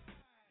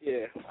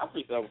 Yeah, I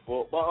freestyled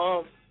before.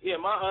 But, yeah,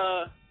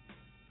 my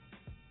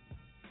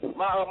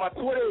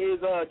Twitter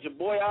is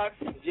Jaboyox,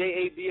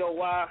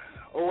 JABOYOX.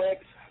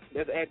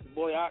 That's at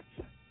Jaboyox.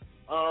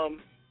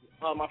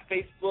 My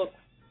Facebook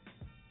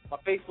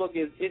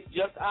is It's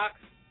Just Ox.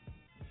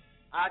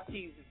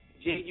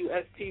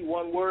 ITJUST,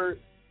 one word,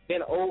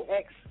 then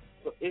OX.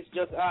 So It's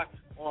Just Ox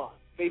on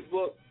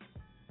Facebook.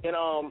 And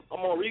I'm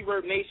on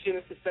Reverb Nation.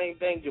 It's the same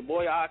thing.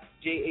 Jaboyox,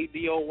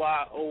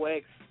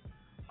 JABOYOX.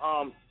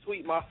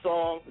 Tweet my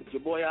song,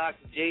 Jaboyox,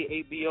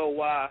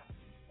 JABOYOX.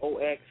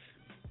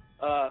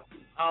 I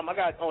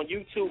got on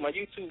YouTube, my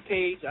YouTube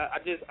page. I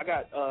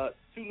got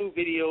 2 new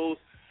videos.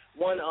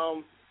 One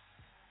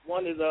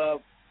is a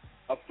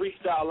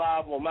freestyle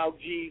live on Mal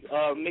G's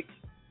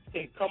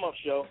mixtape come up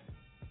show.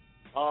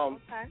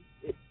 Okay.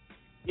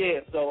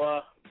 Yeah.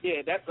 So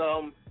that's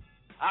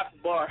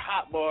Oxbar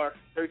Hot Bar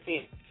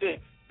 13.6.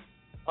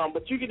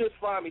 But you can just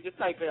find me. Just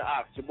type in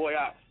Ox, your boy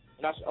Ox,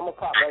 and I'm gonna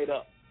pop right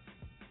up.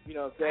 You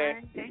know what I'm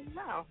saying? There you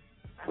go.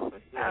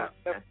 That's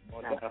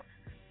what's up.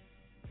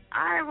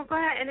 All right, well, go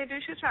ahead and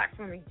introduce your track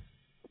for me.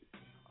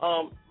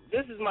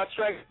 This is my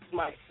track,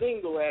 my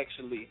single,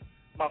 actually.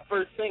 My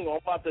first single. I'm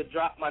about to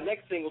drop my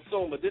next single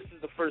soon, but this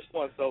is the first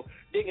one. So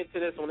dig into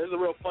this one. It's a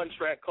real fun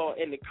track called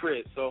In the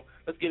Crib. So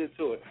let's get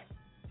into it.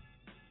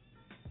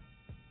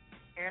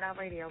 Air It Out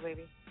Radio,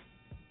 baby.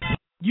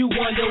 You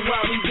wonder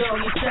why we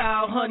doggy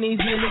style, honey's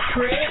in the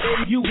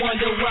crib. You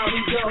wonder why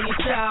we doggy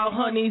style,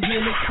 honey's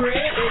in the crib.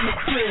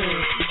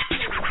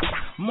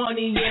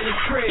 Money in the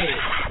crib.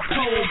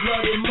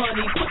 Cold-blooded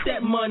money. Put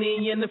that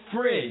money in the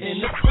fridge.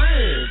 In the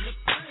fridge.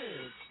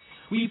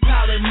 We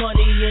piling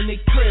money in the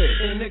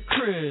crib. In the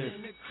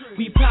crib.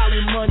 We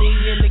piling money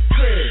in the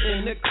crib.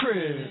 In the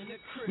crib.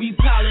 We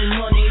piling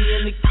money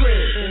in the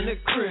crib. In the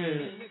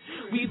crib.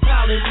 We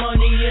piling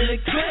money in the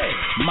crib.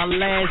 My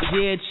last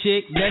year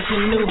chick, that's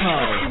your new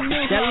hoe.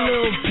 That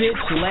little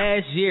bitch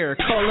last year,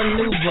 call her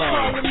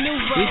Nouveau.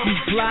 If you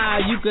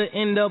fly, you could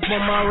end up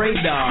on my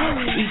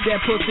radar. Eat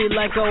that pussy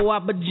like a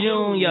Whopper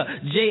Jr.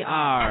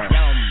 JR,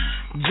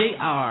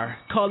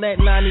 call that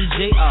 90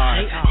 JR.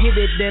 Hit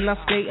it, then I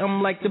skate,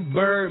 I'm like the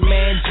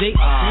Birdman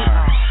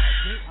JR.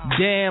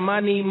 Damn,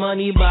 I need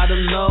money by the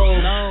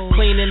load.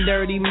 Clean and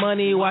dirty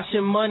money,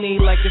 washing money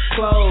like it's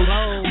clothes.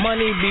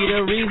 Money be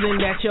the reason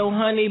that your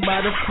honey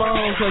by the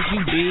phone. Cause you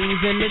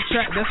bees in the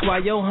trap, that's why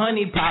your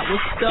honey pot was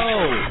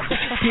stole.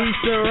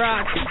 Piece of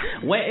rock,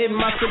 wetting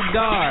my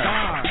cigar.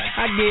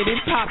 I get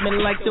it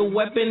popping like the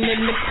weapon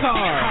in the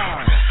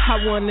car. I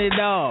want it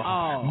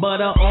all,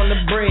 butter on the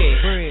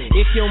bread.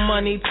 If your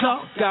money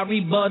talk, I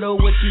rebuttal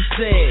what you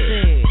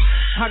said.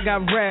 I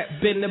got rap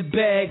in the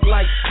bag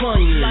like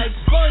Funyuns.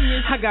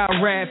 I got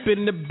rap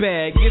in the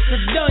bag, it's a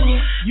dunny.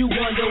 You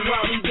wonder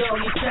why we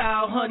doggy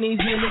style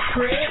honeys in the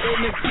crib.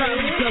 In the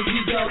crib, cause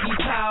we doggy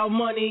style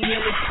money in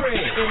the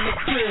crib. In the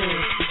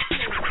crib,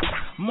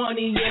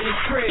 money in the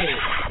crib.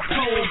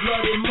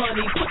 Cold-blooded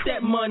money, put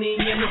that money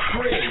in the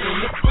fridge. In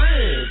the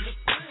fridge.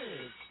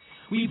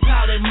 We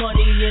piling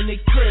money in the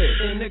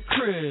crib. In the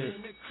crib.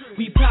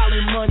 We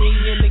piling money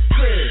in the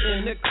crib.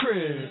 In the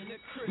crib.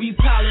 We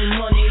piling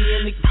money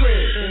in the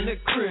crib. In the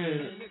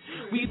crib.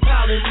 We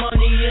piling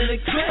money in the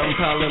crib. I'm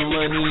piling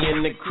money in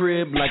the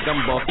crib like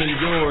I'm walking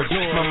doors.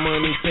 My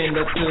money pinned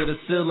up to the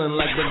ceiling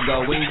like the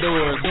going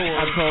doors.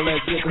 I call that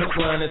shit hook,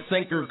 line, and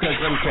sinker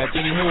cause I'm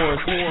catching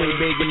whores. They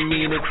begging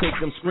me to take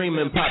them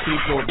screaming, pop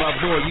people by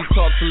boy. You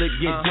talk till it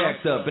get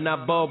jacked up. And I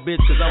ball bitch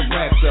cause I'm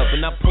racked up.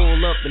 And I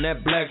pull up in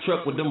that black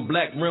truck with them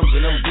black rims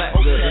and them black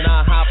goods. And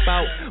I hop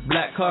out,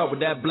 black car with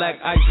that black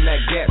ice and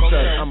that gas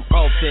stuff. I'm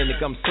authentic,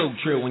 I'm so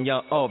true when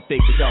y'all all fake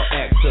cause y'all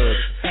act tough.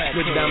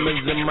 With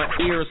diamonds in my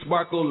ears,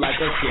 sparkle like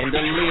a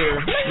chandelier.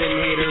 Then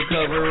hater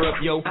cover up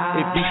yo if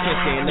you can't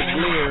stand the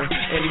glare.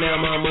 And now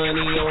my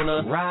money on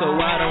her, so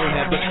I don't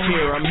have a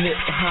care. I'm hip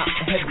hop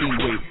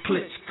heavyweight,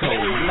 Klitschko,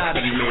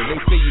 Vladimir. They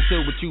say you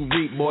still what you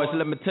reap, boy. So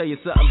let me tell you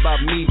something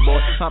about me, boy.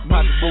 My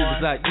pocket full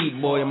as I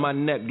eat, boy, and my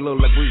neck glow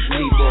like Bruce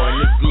Lee, boy.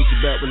 And this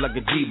Gucci belt was like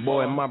a G,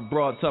 boy, and my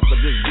broad tough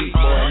like this beat,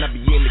 boy. And I be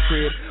in the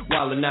crib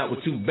wildin' out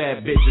with two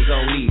bad bitches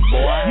on me,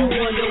 boy. You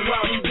wonder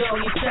why we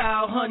doggy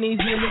style honeys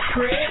in the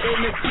crib.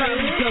 In the crib,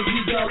 cause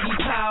we doggy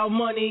pile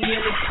money in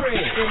the crib.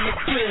 In the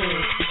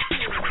crib.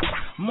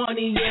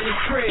 Money in the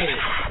crib.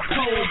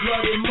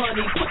 Cold-blooded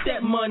money. Put that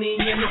money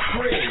in the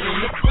fridge.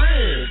 In the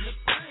fridge.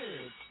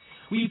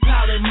 We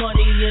piling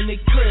money in the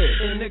crib.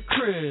 In the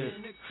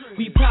crib.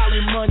 We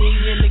piling money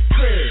in the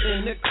crib.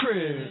 In the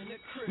crib.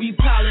 We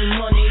piling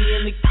money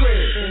in the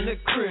crib. In the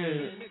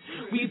crib.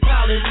 We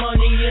piling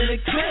money in the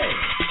crib.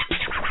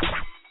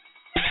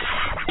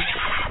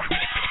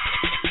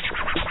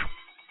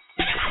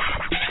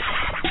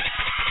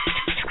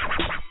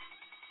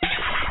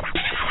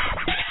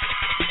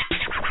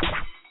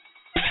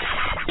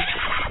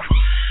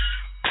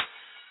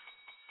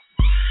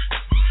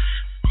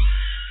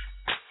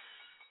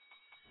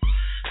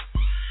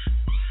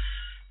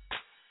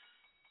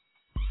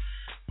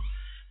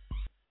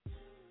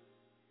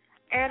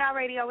 Air It Out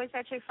Radio, it's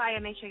at Chick Fire.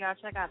 Make sure y'all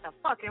check out the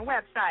fucking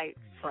website.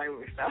 Sorry,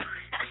 so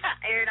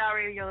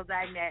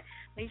airitoutradio.net.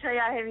 Make sure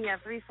y'all hit me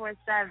at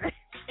 347.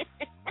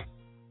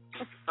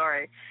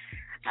 Sorry.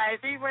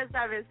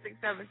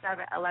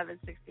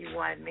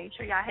 347-677-1161. Make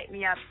sure y'all hit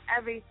me up.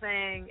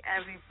 Everything,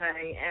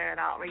 Air It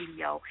Out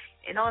Radio.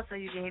 And also,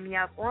 you can hit me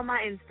up on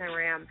my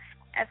Instagram,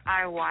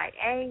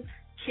 FIYA,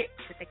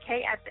 with the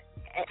K at the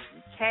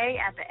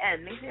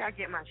end. Make sure y'all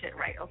get my shit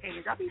right, okay?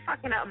 Because y'all be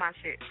fucking up my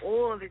shit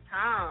all the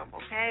time,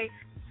 okay?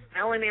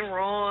 Spelling it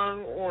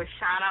wrong or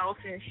shout outs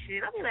and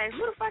shit. I be like,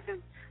 who the fuck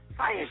is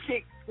Fire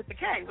Chick with the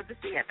K, with the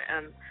C at the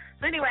end?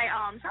 So anyway,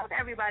 shout out to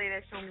everybody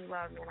that showed me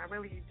love, man. I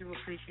really do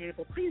appreciate it,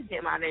 but please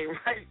get my name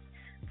right.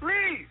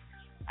 Please.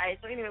 All right,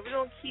 so anyway, we're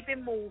going to keep it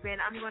moving.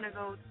 I'm going to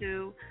go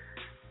to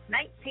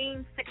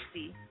 1960,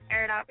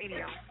 Air It Out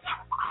Radio.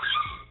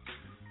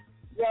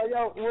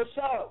 Yo, what's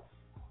up?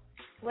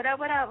 What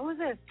up?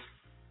 Who's this?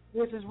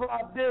 This is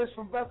Rob Diz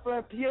from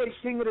Bethlehem, PA,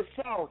 King of the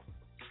South.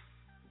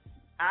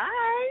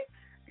 Alright.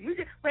 You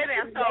just wait a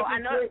minute. So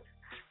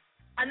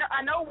I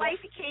know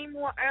Wifey came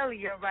on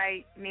earlier,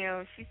 right?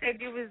 Neil. She said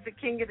you was the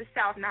King of the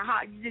South. Now, how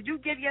did you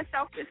give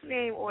yourself this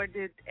name, or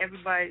did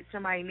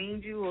somebody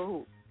named you, or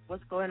who?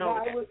 What's going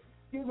on? It was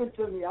given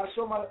to me. I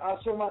show my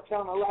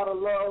town a lot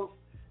of love,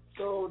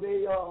 so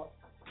they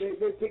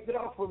picked it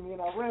up for me,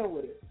 and I ran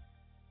with it.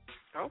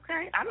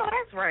 Okay, I know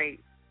that's right.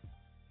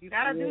 You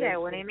gotta do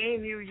that. When they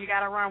name you, you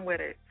gotta run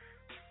with it.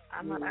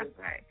 I know that's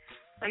right.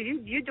 So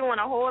you doing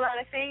a whole lot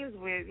of things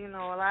with, a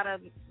lot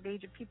of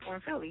major people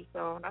in Philly.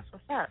 So that's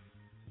what's up.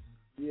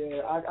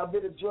 Yeah, I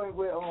did a joint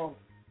with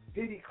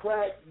Petey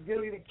Crack,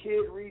 Gilly the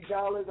Kid, Reed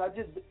Dollars. I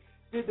just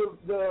did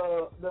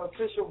the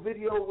official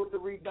video with the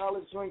Reed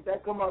Dollars joint.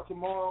 That come out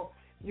tomorrow.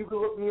 You can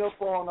look me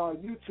up on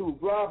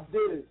YouTube, Rob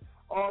Diz,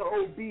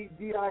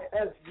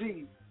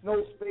 ROBDISZ,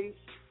 no space.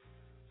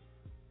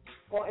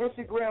 On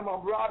Instagram,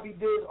 I'm Robbie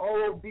Diz,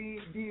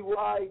 ROBDYDIZ.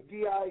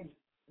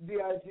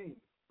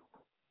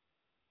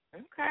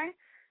 Okay,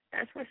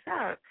 that's what's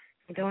up.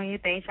 You're doing your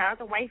thing. Shout out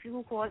to Wifey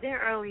who called in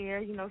earlier.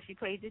 You know, she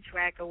played the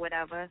track or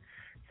whatever.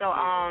 So,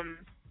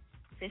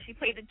 since she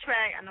played the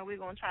track, I know we're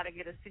going to try to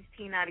get a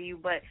 16 out of you,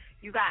 but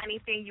you got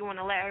anything you want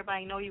to let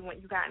everybody know you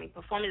got any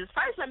performances?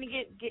 First, let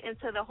me get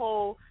into the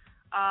whole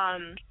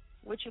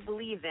what you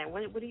believe in.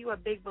 What are you a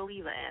big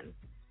believer in?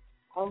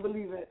 I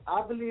believe in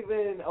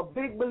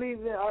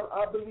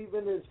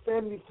is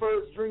family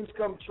first, dreams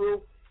come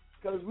true,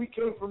 because we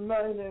came from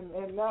nothing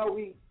and now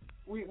we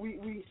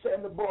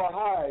setting the bar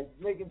high,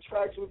 making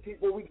tracks with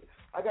people.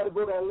 I got to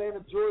go to Atlanta,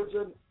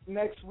 Georgia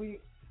next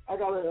week. I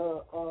got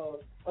a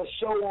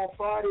show on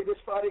Friday. This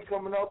Friday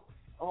coming up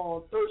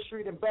on 3rd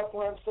Street in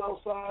Bethlehem,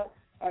 Southside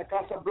at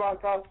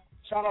Casablanca.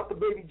 Shout out to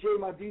Baby J,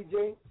 my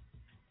DJ.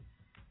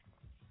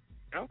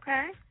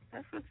 Okay,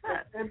 that's what's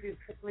up. Family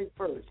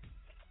first.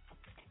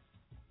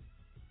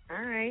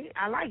 All right,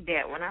 I like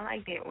that one. All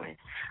right,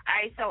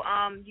 so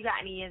you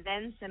got any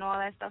events and all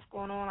that stuff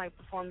going on, like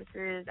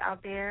performances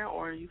out there,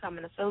 or you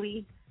coming to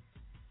Philly?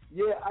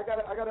 Yeah, I got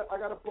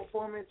a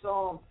performance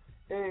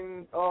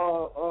in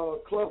a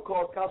club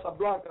called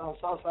Casablanca on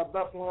Southside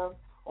Bethlehem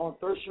on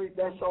 3rd Street.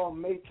 That's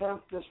on May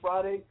 10th, this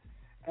Friday,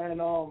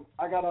 and I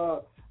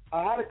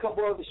had a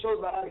couple other shows,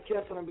 but I had to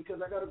cancel them because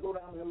I got to go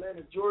down to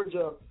Atlanta,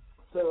 Georgia,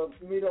 to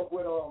meet up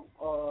with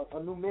a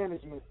new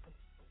management.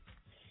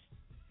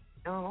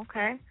 Oh,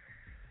 okay.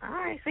 All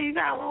right, so you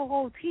got a little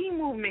whole team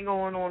movement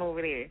going on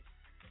over there.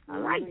 I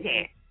like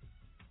that.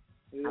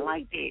 Yeah. I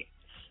like that.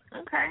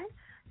 Okay.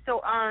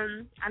 So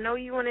I know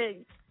we're gonna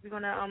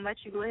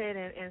let you go ahead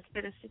and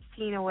spit a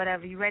 16 or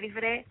whatever. You ready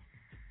for that?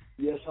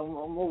 Yes, I'm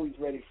always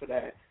ready for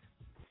that.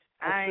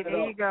 All right,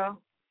 there you go.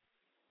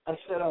 I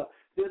said,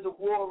 there's a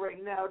war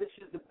right now. This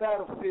is the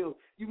battlefield.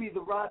 You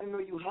either riding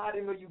or you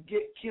hiding or you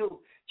get killed.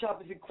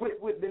 Choppers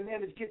equipped with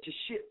bananas, get your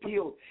shit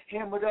peeled.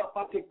 Hammered up,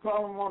 I take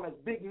problem on us,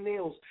 big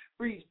nails.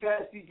 Breeze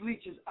past these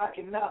leeches, I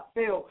cannot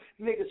fail.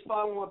 Niggas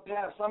following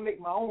paths, I make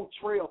my own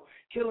trail.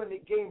 Killing the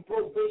game,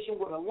 probation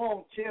with a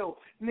long tail.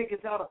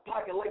 Niggas out of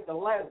pocket like the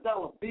last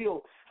dollar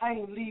bill. I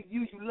ain't leave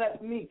you, you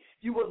left me.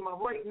 You was my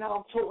right, now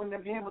I'm toting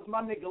them hammers,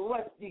 my nigga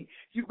lefty.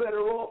 You better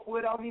off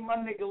without me, my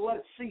nigga,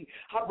 let's see.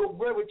 I broke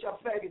bread with y'all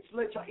faggots,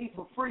 let y'all eat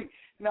for free.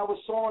 Now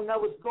it's on,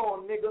 now it's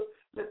gone, nigga.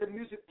 Let the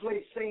music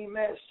play, same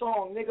ass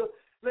song, nigga.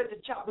 Let the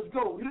choppers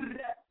go,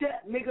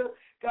 that, nigga.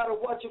 Gotta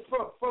watch it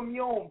from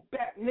your own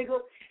back,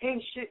 nigga.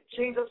 Ain't shit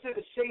changed, I'm still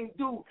the same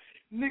dude.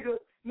 Nigga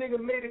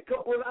made a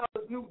couple of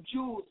hours, new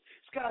jewels.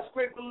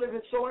 Skyscraper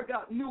living, so I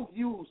got new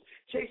views.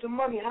 Chasing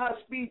money, high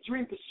speed,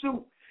 dream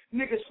pursuit.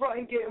 Niggas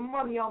frontin' getting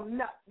money, I'm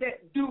not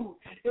that dude.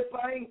 If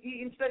I ain't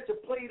eating, set your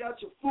plate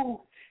out your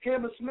food.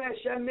 Hammer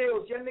smash your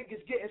nails, your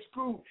niggas getting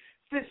screwed.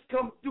 Fist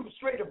come through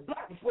straight to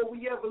black before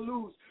we ever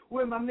lose.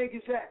 Where my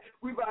niggas at?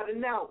 We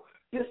riding out.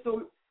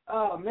 Pistol,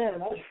 oh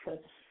man, You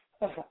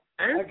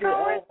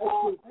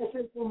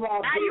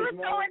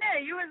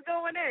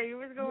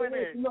was going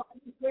in. You know,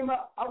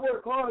 I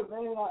work hard,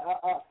 man.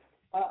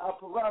 I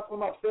provide for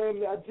my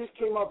family. I just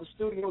came out the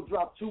studio,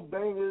 dropped 2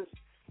 bangers,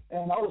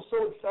 and I was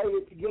so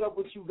excited to get up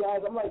with you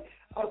guys. I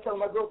was telling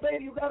my girl,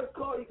 baby, you gotta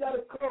call.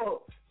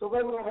 So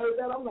when I heard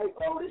that, I'm like,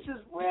 oh, this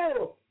is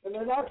real. And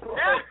then I called.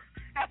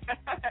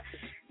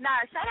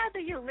 Nah, shout out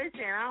to you.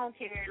 Listen, I don't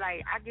care.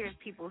 Like, I give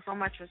people so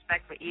much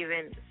respect for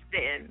even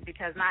spitting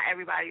because not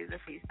everybody is a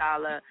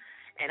freestyler.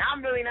 And I'm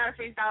really not a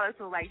freestyler,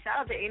 so, like,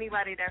 shout out to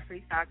anybody that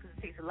freestyles because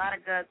it takes a lot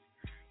of guts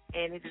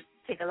and it just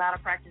takes a lot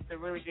of practice to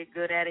really get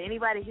good at it.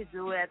 Anybody can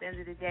do it at the end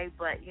of the day,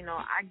 but, you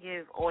know, I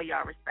give all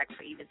y'all respect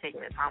for even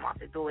taking the time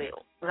out to do it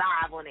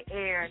live on the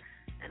air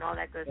and all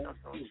that good stuff.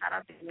 So shout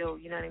out to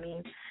you, you know what I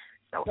mean?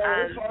 So,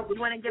 you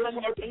want to give us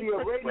your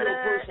Facebook,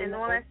 Twitter, and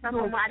all that stuff?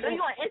 I know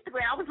you're on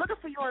Instagram. I was looking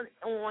for you on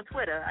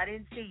Twitter. I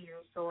didn't see you,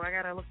 so I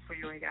got to look for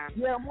you again.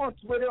 Yeah, I'm on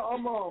Twitter.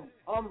 I'm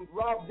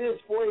Rob Diz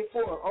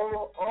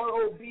 484.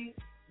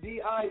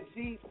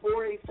 ROBDIZ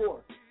 484.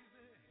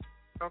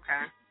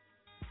 Okay.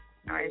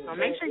 All right, so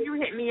make sure you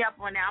hit me up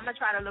on that. I'm going to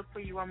try to look for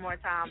you one more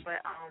time,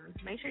 but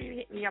make sure you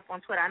hit me up on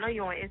Twitter. I know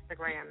you're on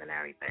Instagram and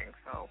everything,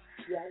 so.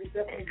 Yeah, I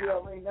definitely do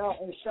that right now.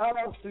 And shout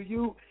out to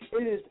you.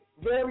 It is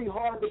very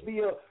hard to be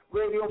a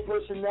radio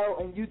personnel,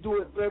 and you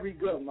do it very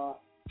good, Ma.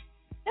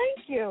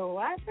 Thank you.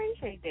 I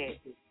appreciate that.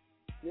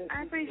 Yes,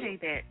 I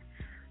appreciate that.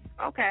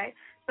 Okay.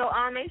 So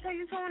make sure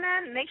you tune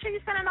in. Make sure you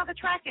send another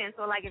track in.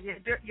 So, like, if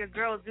your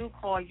girls do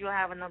call, you'll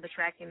have another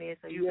track in there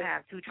so you can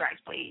have 2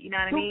 tracks played. You know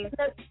what I mean?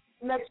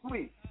 Next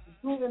week.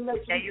 Tune in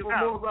next week for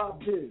more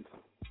Rob Diz.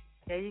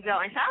 There you go.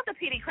 And shout out to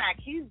Petey Crack.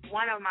 He's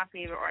one of my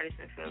favorite artists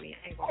in Philly.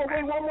 Oh,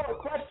 wait, one more.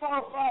 Crack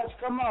File 5's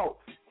come out.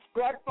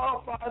 Crack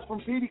File 5 from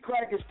Petey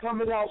Crack is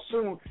coming out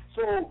soon.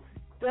 So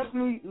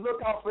definitely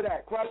look out for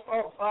that. Crack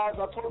Off Fives.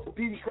 I talk to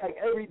PB Crack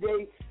every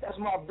day. That's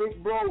my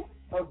big bro,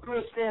 a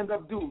good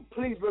stand-up dude.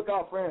 Please look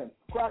out for him.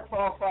 Crack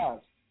Off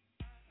Fives.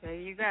 There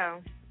you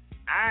go.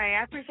 All right,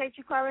 I appreciate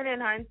you calling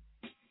in, hon.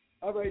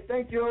 All right,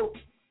 thank you.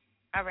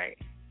 All right.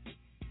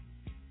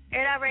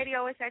 Air It Out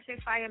Radio is that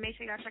chick fire. Make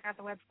sure y'all check out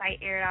the website,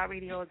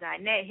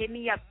 airitoutradio.net. Hit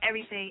me up,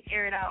 everything,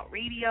 Air It Out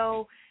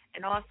Radio.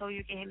 And also,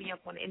 you can hit me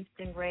up on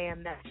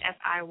Instagram. That's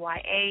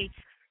FIYA,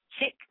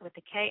 chick with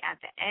the K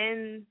at the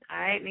end. All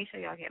right, make sure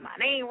y'all get my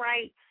name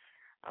right.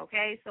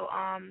 Okay, so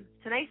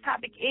tonight's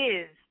topic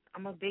is,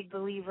 I'm a big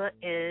believer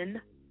in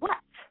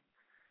what?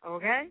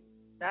 Okay?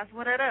 That's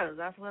what it is.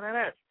 That's what it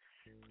is.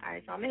 All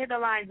right, so I'm going to hit the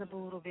lines up a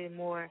little bit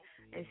more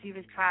and see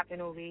what's popping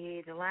over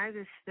here. The lines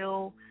is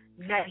still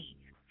nutty.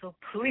 So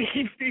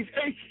please be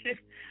patient.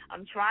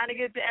 I'm trying to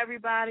get to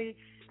everybody,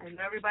 and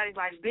everybody's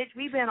like, bitch,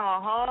 we've been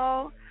on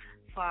hold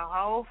for a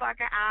whole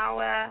fucking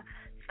hour,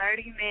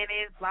 30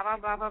 minutes, blah, blah,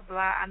 blah, blah,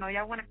 blah. I know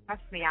y'all want to cuss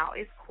me out.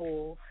 It's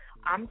cool.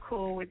 I'm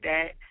cool with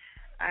that.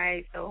 All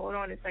right, so hold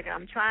on a second.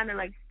 I'm trying to,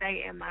 like,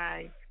 stay in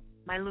my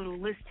little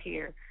list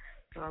here.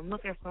 So I'm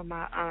looking for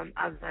my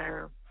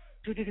other,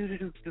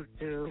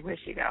 where'd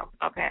she go?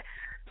 Okay,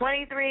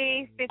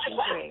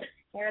 2353,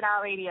 Air It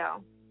Out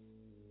Radio.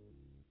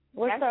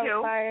 What's That's up,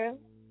 you. Fire?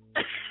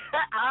 I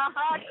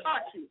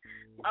caught you.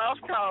 Off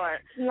guard.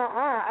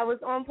 Nuh-uh, I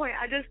was on point.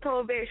 I just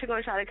told Babe she's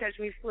going to try to catch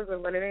me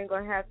slipping, but it ain't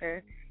going to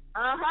happen.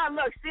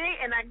 Look, see,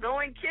 and I go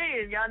and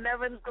kill. Y'all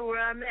never knew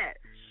where I'm at.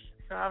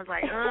 So I was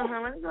like,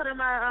 let me go to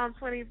my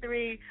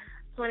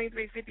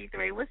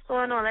 2353. What's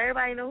going on?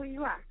 Everybody know who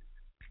you are.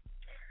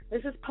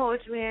 This is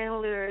Poetry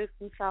and Lyrics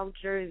from South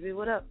Jersey.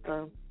 What up,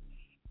 though?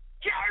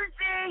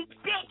 Jersey,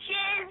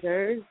 bitches.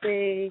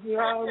 Jersey, you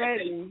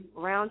already.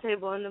 Round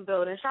table in the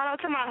building. Shout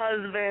out to my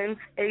husband,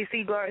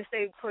 AC Garden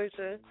State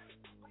Pusher.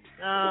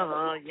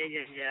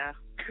 Yeah.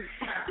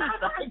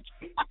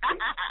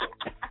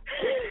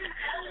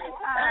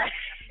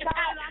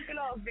 Knock it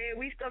off, babe.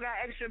 We still got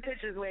extra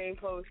pictures we ain't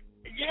post.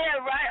 Yeah,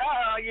 right.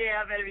 Oh,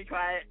 yeah, I better be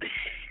quiet.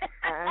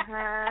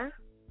 I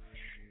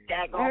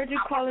heard you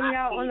calling me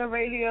out on the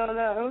radio,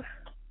 though.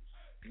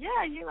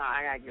 Yeah, you know,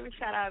 I gotta give a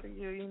shout out to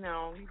you. You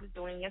know, you was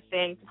doing your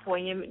thing,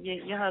 supporting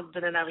your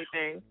husband and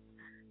everything.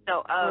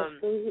 So,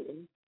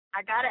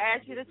 I gotta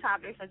ask you the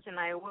topic for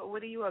tonight.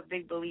 What are you a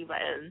big believer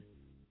in?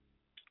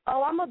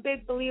 Oh, I'm a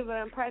big believer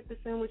in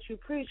practicing what you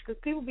preach,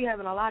 because people be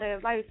having a lot of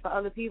advice for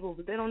other people,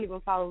 but they don't even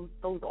follow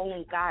those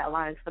own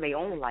guidelines for their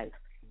own life.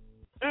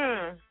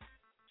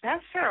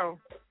 That's true.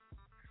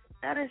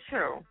 That is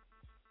true.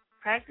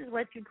 Practice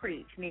what you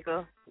preach,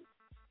 Nika.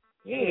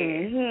 Yeah.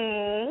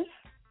 Mm-hmm.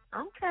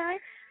 Okay.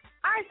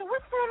 All right, so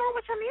what's going on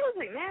with your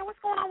music, man?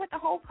 What's going on with the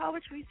whole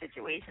poetry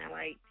situation?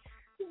 Like,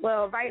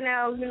 well, right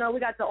now, you know, we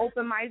got the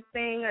open mic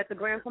thing at the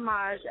Grand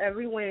Fromage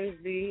every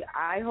Wednesday.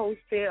 I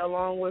host it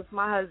along with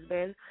my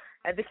husband.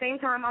 At the same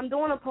time, I'm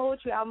doing a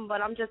poetry album,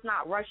 but I'm just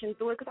not rushing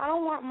through it because I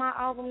don't want my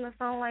album to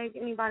sound like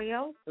anybody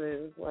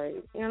else's,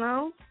 like, you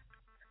know?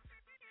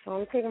 So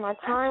I'm taking my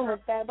time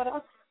with that. But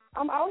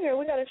I'm out here.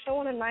 We got a show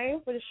on the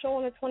 9th, with a show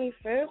on the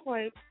 25th.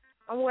 Like,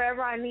 I'm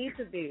wherever I need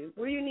to be.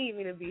 Where you need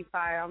me to be,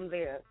 Fire, I'm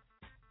there.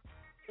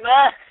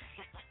 I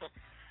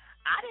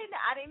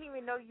didn't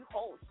even know you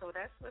host, so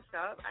that's what's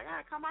up. I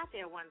gotta come out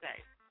there one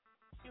day.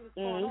 See what's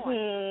going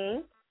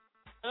on.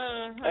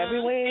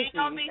 Every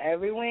Wednesday.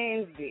 Every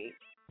Wednesday.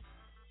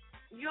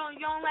 You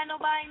don't let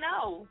nobody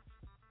know.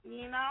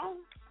 You know?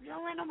 You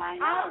don't let nobody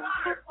know.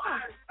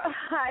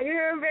 You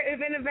hear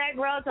it in the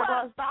background talking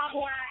about stop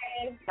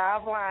lying.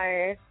 Stop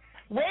lying.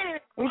 We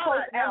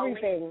post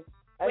everything.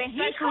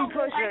 Especially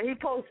Pusher. He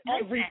posts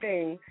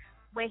everything.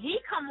 When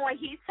he come on,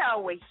 he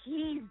tell what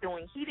he's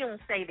doing. He didn't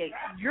say that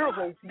you're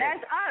hosting.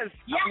 That's us.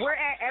 Yeah. We're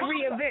at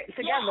every event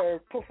together,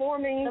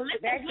 performing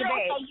back to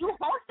back. You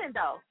hosting,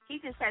 though.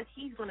 He just says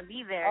he's going to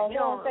be there. Oh, you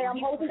don't say I'm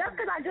hosting. That's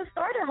because I just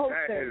started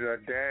hosting. That is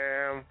a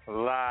damn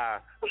lie.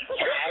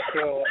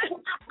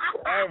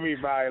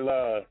 Everybody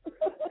loves.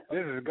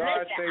 This is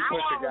God State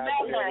Pusher,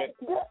 goddammit.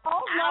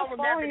 Oh, my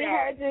phone, you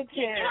had your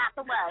chance. Get out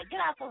the way.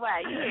 Get out the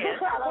way. Yeah,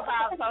 it's all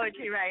about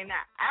poetry right now.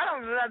 I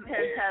don't remember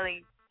him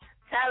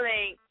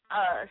telling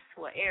us,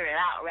 or air it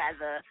out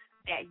rather,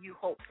 that you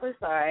hope. It's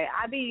alright.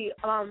 I be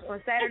on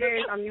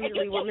Saturdays. I'm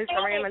usually with Mr.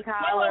 Raymond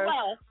Tyler.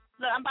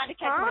 Look, I'm about to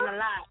catch him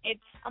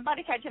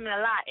in a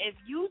lot. If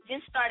you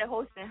just started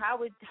hosting, how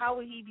would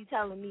he be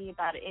telling me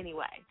about it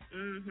anyway?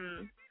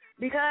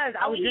 Because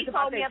I was just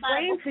about to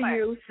explain to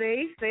you.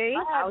 See,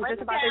 I was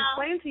just about to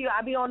explain to you.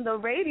 I be on the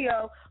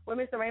radio with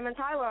Mr. Raymond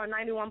Tyler on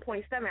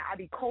 91.7. I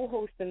be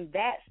co-hosting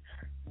that.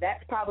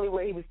 That's probably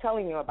what he was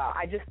telling you about.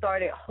 I just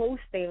started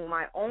hosting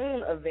my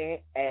own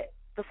event at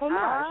the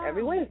Fromage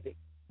every Wednesday.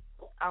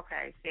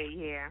 Okay, see,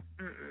 yeah.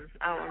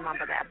 I don't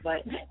remember that,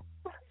 but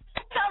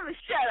tell me,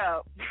 shut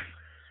up.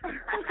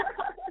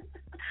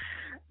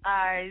 All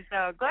right,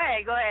 so go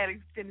ahead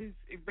and finish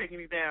breaking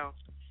it down.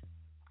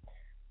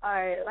 All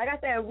right, like I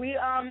said,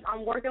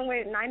 I'm working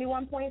with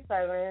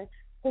 91.7,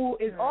 who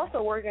is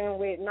also working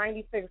with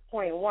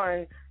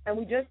 96.1, and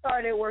we just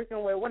started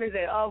working with,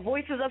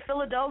 Voices of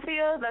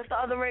Philadelphia. That's the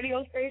other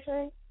radio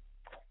station.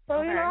 So,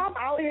 Okay. you know, I'm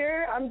out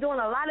here. I'm doing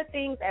a lot of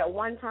things at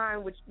one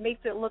time, which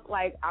makes it look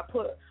like I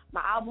put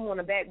my album on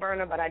the back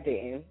burner, but I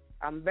didn't.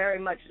 I'm very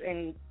much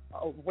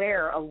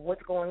aware of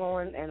what's going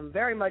on, and I'm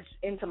very much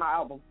into my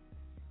album.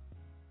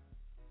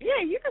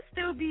 Yeah, you could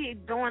still be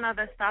doing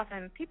other stuff,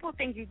 and people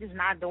think you're just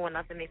not doing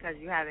nothing because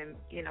you haven't,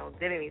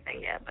 did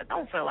anything yet. But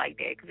don't feel like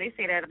that, because they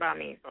say that about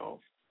me, so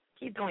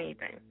keep doing your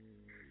thing.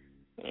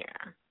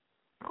 Yeah.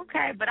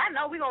 Okay, but I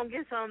know we're gonna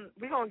get something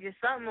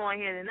on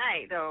here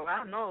tonight, though. I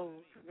don't know.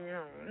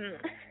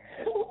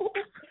 Oh,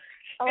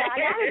 I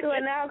gotta do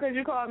it now because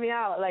you called me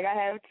out. Like, I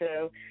have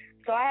to.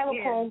 So I have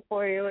a poem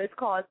for you. It's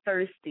called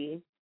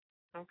Thirsty.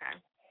 Okay.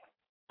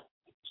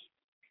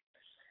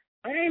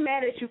 I ain't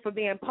mad at you for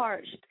being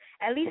parched.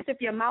 At least if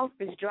your mouth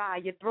is dry,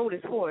 your throat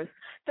is hoarse.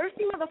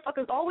 Thirsty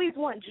motherfuckers always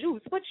want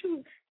juice. What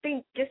you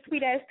think your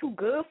sweet ass too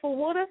good for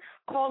water?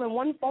 Calling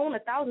one phone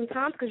 1,000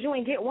 times because you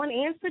ain't get one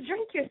answer?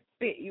 Drink your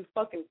spit, you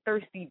fucking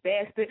thirsty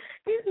bastard.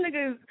 These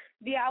niggas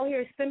be out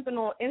here simping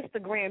on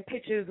Instagram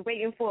pictures,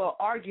 waiting for an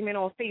argument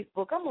on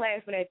Facebook. I'm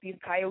laughing at these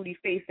coyote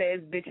face ass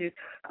bitches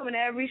coming to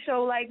every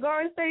show like,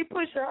 Garden State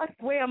Pusher, I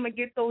swear I'm gonna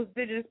get those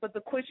digits, but to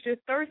quench your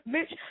thirst,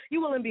 bitch,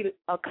 you willing to be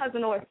a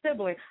cousin or a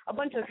sibling. A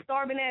bunch of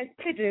starving ass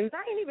pigeons.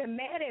 I ain't even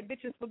mad at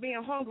bitches for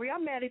being hungry.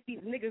 I'm mad at these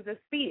niggas that's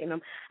feeding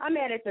them. I'm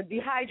mad at the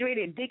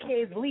dehydrated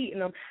dickheads leading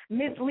them,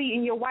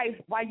 misleading your wife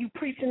while you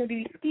preaching to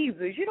these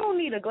skeezers. You don't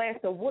need a glass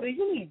of water.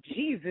 You need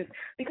Jesus,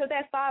 because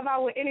that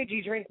 5-hour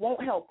energy drink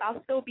won't help.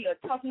 I'll still be a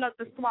tough nut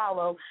to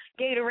swallow.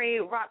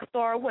 Gatorade,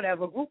 Rockstar,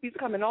 whatever. Groupies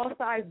come in all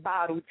size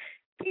bottles.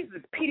 These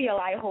is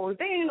Pedialyte hoes.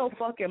 They ain't no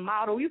fucking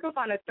model. You can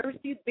find a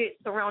thirsty bitch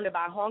surrounded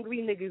by hungry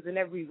niggas in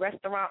every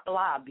restaurant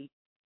lobby.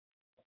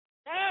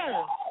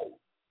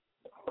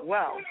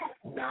 Well.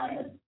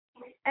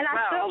 And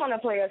I still want to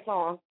play a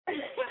song. And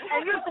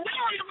you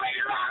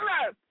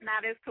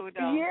Nah, that's cool,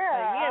 though.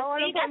 Yeah, I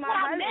want to see, put my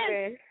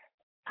husband.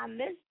 I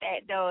miss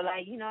that, though.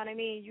 Like, you know what I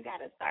mean? You got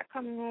to start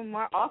coming home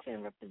more often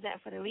and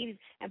represent for the ladies.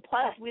 And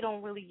plus, we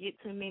don't really get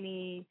too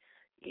many,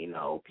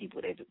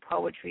 people that do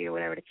poetry or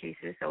whatever the case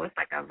is. So it's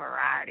like a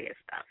variety of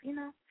stuff,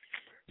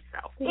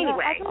 So,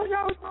 anyway. I told you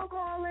I was going to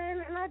call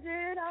in, and I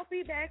did. I'll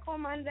be back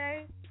on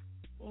Monday.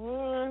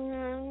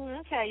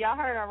 Okay, y'all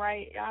heard all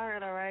right.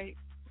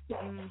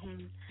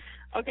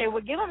 Okay,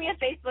 well, give them your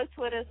Facebook,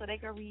 Twitter, so they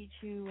can reach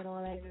you and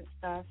all that good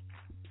stuff.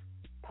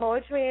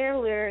 Poetry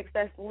and Lyrics.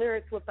 That's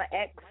lyrics with an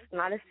X,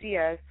 not a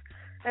CS.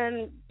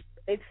 And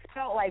it's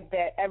spelled like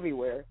that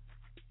everywhere.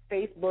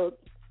 Facebook,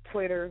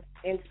 Twitter,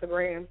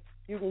 Instagram.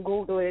 You can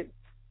Google it,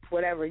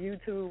 whatever,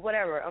 YouTube,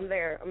 whatever. I'm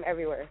there. I'm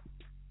everywhere.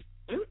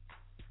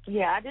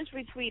 Yeah, I just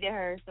retweeted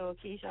her, so in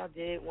case y'all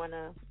did want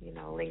to,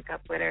 link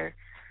up with her,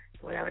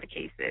 whatever the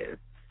case is.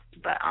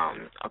 But,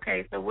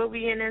 okay, so what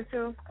we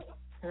into?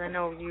 I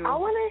know you. I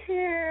want to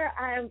hear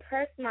I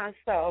Impressed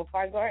Myself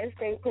by Garden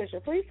State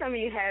Pusher. Please tell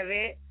me you have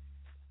it.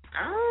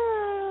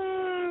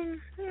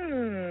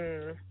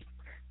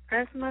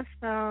 Impress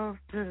Myself.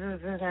 I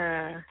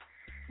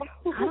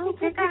don't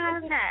think I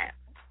have that.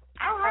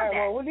 I don't have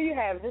that. Well, what do you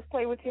have? Just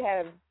play what you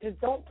have. Just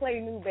don't play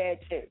new bad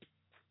shit.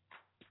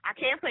 I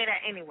can't play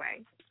that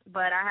anyway,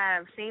 but I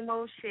have Same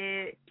Old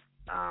Shit.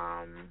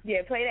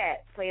 Yeah, play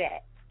that.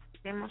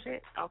 Same Old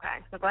Shit?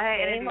 Okay, so go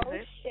ahead and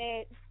introduce it.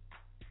 Shit.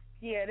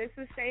 Yeah, this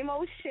is Same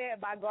Old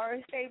Shit by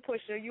Garden State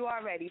Pusher. You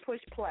are ready.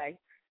 Push play.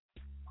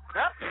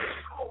 Up.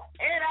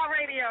 Air It Out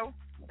Radio.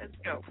 Let's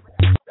go.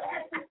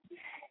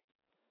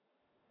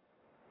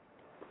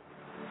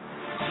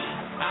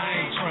 I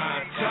ain't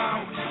trying to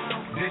talk.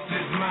 This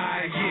is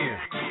my year.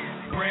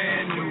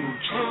 Brand new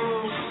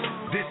truth.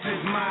 This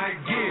is my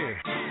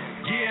gear.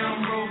 Yeah,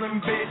 I'm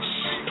rolling, bitch.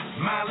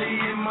 Molly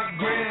in my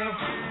grill.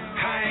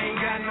 I ain't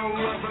got no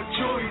other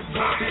choice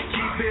but to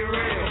keep it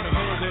real. On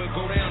the hood,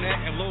 go down that,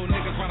 and little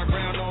niggas run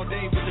around all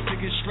day with the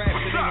biggest straps.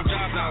 There ain't no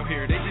jobs out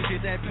here. They just get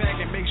that pack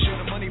and make sure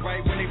the money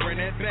right when they bring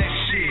that back.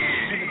 Shit.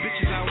 And the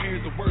bitches out here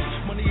is the worst.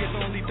 Money is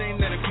the only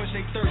thing that'll quench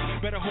they thirst.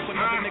 Better hope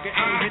another nigga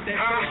ain't hit that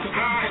first. Cause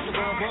I'm supposed to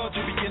run ball,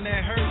 you be getting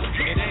that hurt.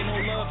 It ain't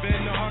no love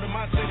in the heart of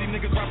my city.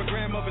 Niggas robbing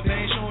grandmothers, they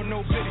ain't showing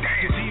no pity.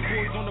 Cause these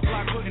boys on the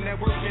block putting that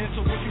work in.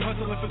 So what you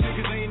hustling for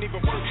niggas, they ain't even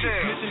worth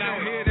shit. Listen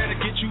out here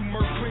that'll get you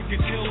murked quick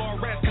and kill all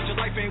rats. Cause your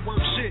life ain't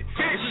worth shit.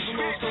 It's just a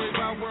little story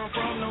about where I'm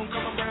from. Don't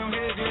come around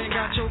here if you ain't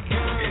got your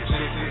gun. It's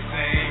just the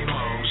same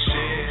old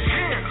shit.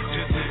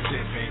 Just a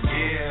different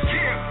year.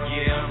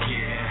 Yeah, I'm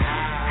getting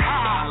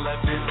high. I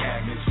love this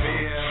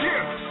atmosphere.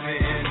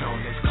 Sitting on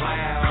this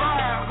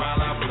cloud while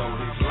I blow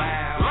this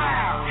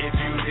loud. If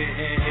you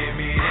didn't hear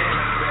me then,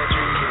 I bet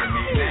you hear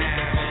me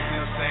now.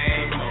 The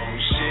same old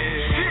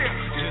shit.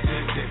 Just a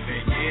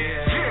different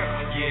year.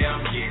 Yeah,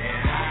 I'm getting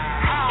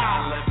high.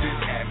 I love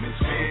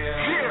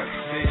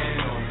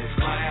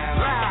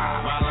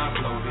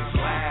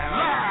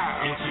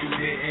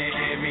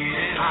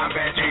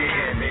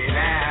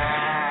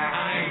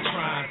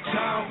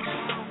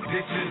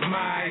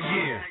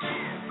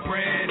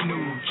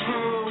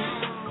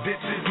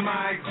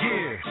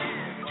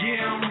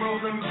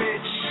rolling,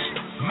 bitch.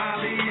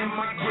 Molly in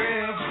my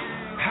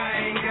grill.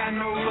 I ain't got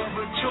no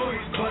other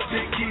choice but to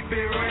keep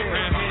it real.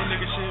 Round here,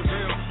 nigga, shit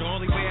real. The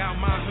only way out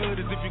my hood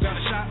is if you got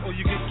a shot or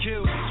you get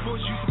killed.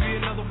 Sports used to be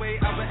another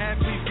way other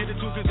athletes get it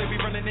too, cause they be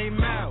running their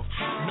mouth.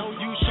 No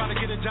use trying to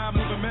get a job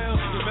moving mail.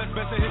 The best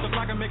to hit the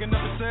block and make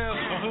another sale.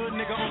 A hood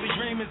nigga only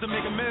dream is to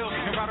make a meal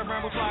and ride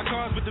around with fly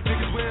cars with the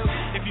biggest wheels.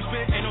 If you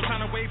spit, ain't no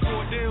time to wait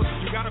for a deal.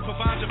 You gotta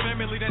provide your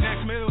family the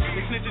next meal.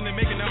 They snitching and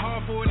making it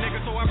hard for a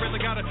nigga, so I really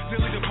gotta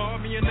silly to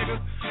pardon me a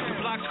nigga. The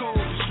block's cold,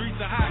 the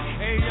streets are hot.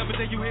 Every other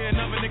day you hear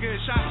another nigga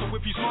is shot. So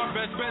if you smart,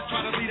 best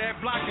try to leave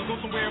that block and go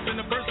somewhere up in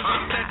the burst and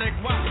just that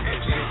guap.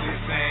 It's just the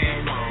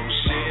same old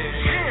shit,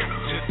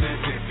 just a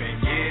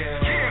different year.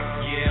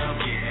 Yeah, I'm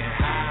getting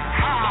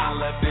high. I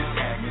love this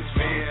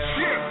atmosphere,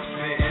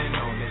 sitting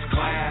on this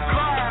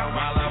cloud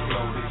while I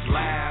blow this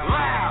loud.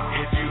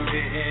 If you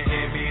didn't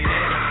hear me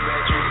then, I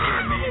bet you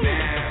hear me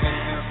now.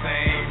 It's the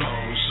same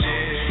old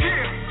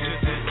shit,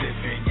 just a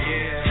different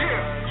year.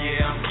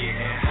 Yeah, I'm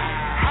getting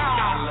high.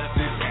 I love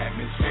this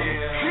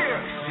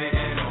atmosphere,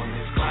 sitting on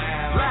this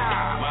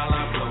cloud while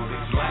I blow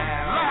this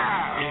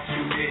loud. If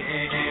you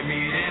didn't hear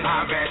me then,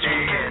 I bet you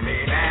hear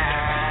me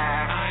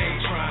now. I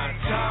ain't trying to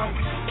talk.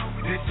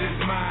 This is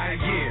my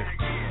year.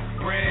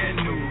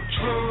 Brand new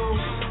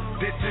truths.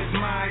 This is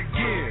my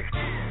gear.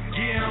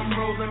 Yeah, I'm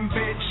rolling,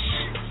 bitch.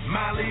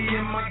 Molly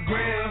in my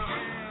grill.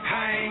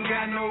 I ain't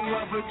got no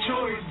other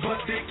choice but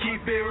to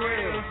keep it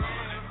real.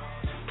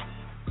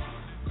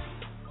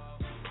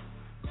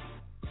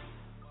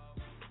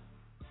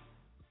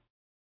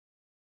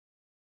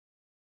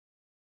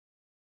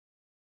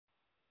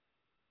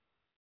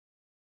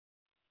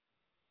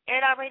 Air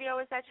It Out Radio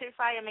is that shit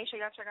fire. Make sure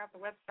y'all check out the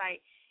website,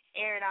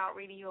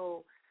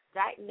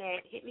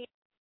 airitoutradio.net. Hit me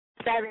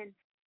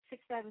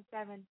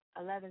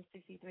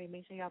 7-677-1163.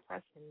 Make sure y'all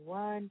pressing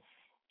 1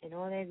 and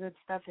all that good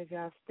stuff. If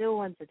y'all still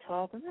want to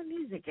talk, I'm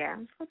music guy.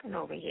 I'm flipping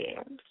over here.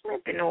 I'm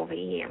flipping.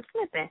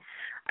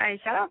 All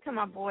right, shout out to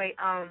my boy,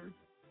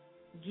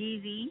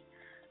 Jeezy.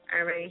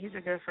 All right, he's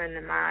a good friend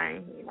of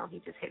mine. You know, he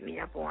just hit me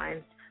up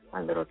on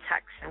my little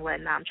text and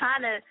whatnot. I'm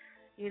trying to,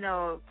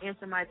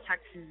 answer my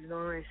texts and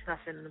all that stuff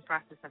in the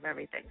process of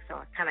everything. So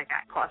I kind of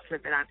got caught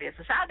slipping out there.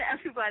 So shout out to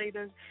everybody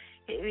that's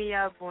hit me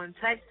up on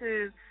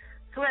texts,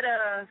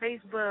 Twitter,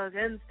 Facebook,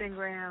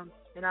 Instagram,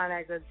 and all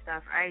that good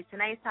stuff. All right,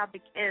 tonight's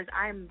topic is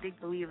I'm a big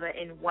believer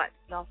in what?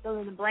 Y'all fill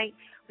in the blank.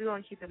 We're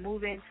going to keep it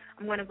moving.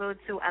 I'm going to go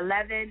to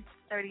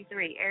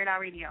 1133, Air It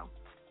Out Radio.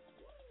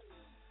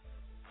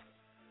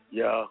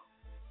 Yo.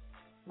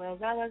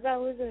 What's up?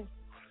 Who's this?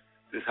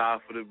 This High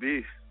for the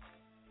Beast.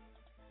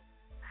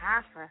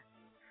 Hoffa.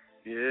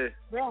 Yeah.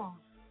 Yeah.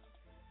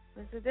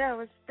 What's the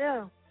deal?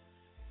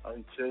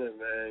 I'm chilling,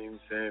 man. You know what I'm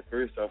saying?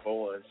 First off, I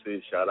want to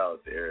say shout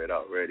out to Air It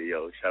Out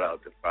Radio. Shout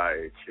out to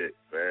Fire Chick,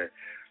 man.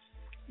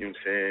 You know what I'm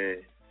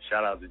saying?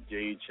 Shout out to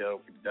J Chell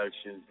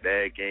Productions,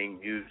 Bad Gang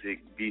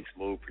Music, Beast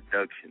Mode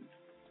Productions.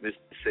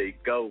 Mr. Say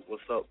Go,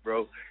 what's up,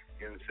 bro?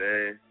 You know what I'm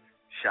saying?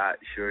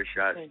 Sure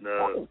Shot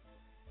Snub,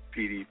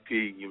 PDP,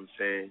 you know what I'm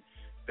saying?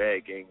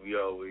 Bad Gang, we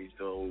always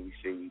doing what we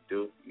say we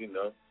do, you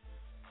know.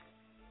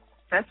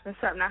 That's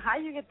what's up. Now, how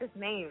you get this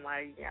name?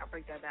 Like, yeah, I'll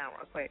break that down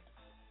real quick.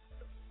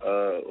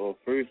 Well,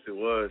 first it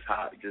was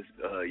just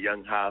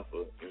Young Hoffa, you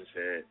know what I'm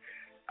saying?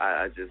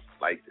 I just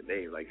liked the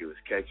name, like it was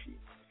catchy.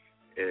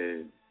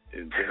 And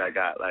then I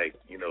got, like,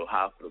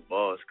 Hoffa the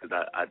Boss, because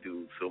I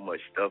do so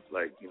much stuff,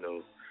 like,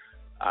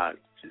 I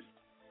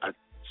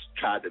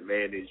tried to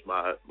manage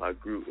my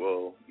group.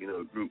 Well,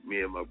 group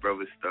me and my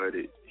brother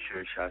started,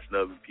 Sure Shot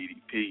Snub and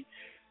PDP.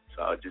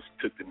 So I just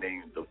took the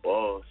name The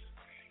Boss.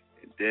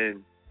 And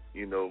then,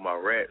 my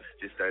raps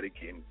just started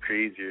getting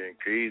crazier and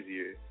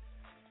crazier.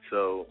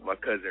 So my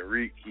cousin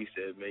Reek, he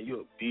said, man, you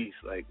a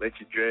beast. Like, let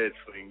your dreads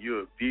swing. You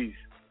a beast.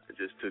 I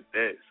just took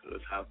that. So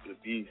it's Hoffa the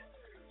Beast.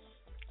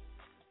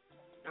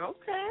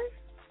 Okay.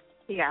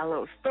 You got a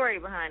little story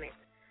behind it.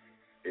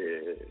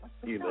 Yeah.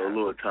 A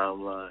little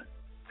timeline.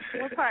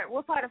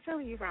 What part of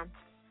Philly you from?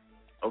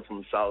 I'm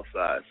from South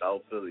Side,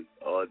 South Philly,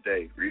 all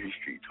day. Reed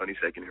Street,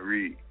 22nd and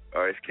Reed.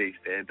 RSK,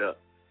 stand up.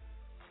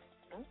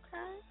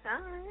 Okay.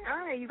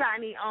 All right. You got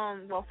any,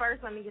 well,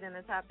 first let me get in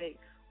the topic.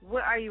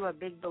 What are you a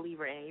big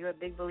believer in? You're a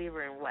big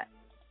believer in what?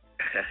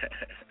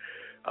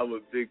 I'm a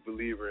big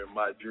believer in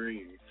my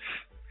dreams.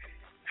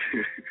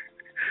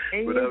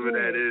 Whatever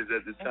that is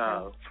at the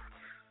time. Okay.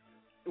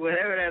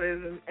 Whatever that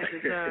is at the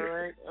time,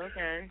 right?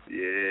 Okay.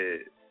 Yeah.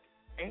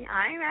 I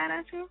ain't mad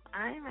at you.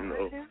 I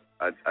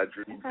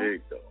dream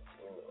big though.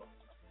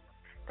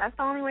 That's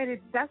the only way to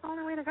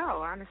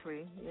go,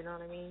 honestly. You know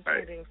what I mean?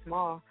 Right. Dream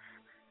small.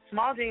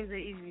 Small dreams are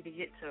easy to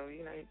get to,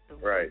 the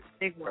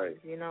big ones,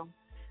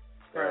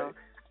 So, right.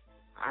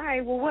 All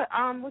right, well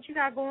what you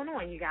got going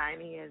on? You got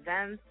any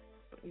events?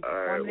 All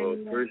right, well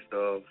first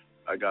off,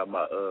 I got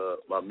my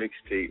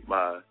mixtape,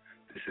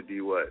 this would be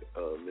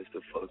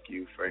Mr. Fuck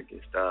You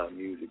Frankenstein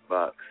Music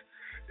Box.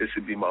 This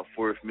would be my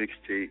fourth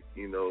mixtape,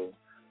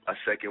 my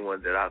second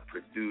one that I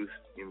produced,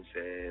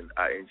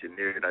 I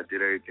engineered, I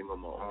did everything on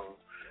my own.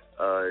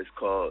 It's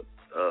called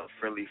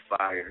Friendly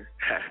Fire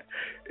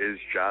is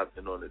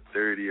dropping on the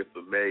 30th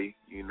of May.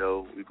 You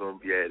know, we're going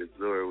to be at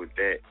Azura with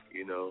that,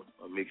 you know,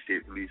 a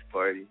mixtape release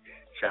party.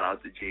 Shout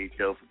out to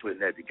JHL for putting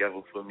that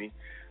together for me.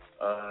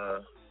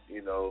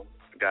 You know,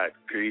 got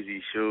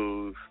crazy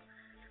shows.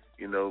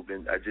 You know,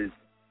 I just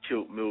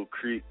killed Mill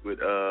Creek with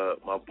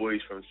my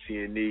boys from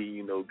CNE,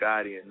 you know,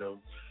 Gotti and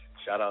them.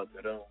 Shout out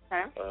to them.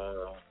 Okay.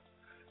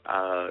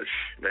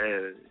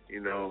 Man, you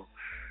know,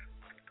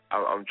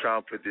 I'm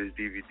trying to put this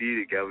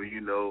DVD together,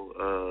 you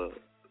know,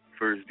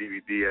 first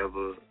DVD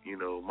ever, you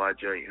know, My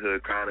Joint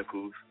Hood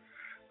Chronicles.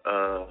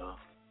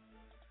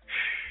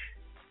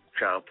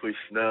 Trying to push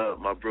Snub,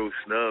 my bro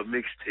Snub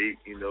mixtape,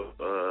 you know,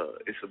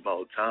 It's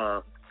About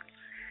Time.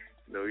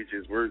 You know, he's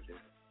just working.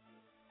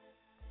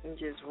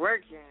 Just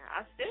working.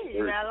 I see.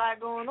 You got a lot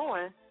going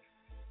on.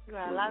 You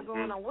got a lot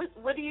going on.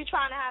 What are you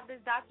trying to have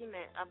this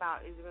document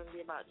about? Is it going to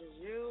be about just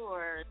you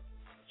or?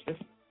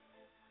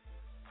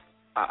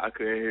 I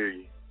couldn't hear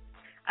you.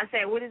 I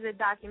said, what is the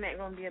document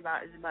going to be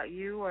about? Is it about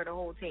you or the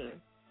whole team?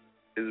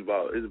 It's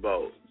about the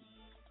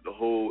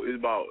whole. It's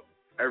about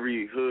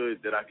every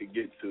hood that I could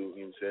get to. You know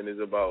what I'm saying? It's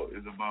about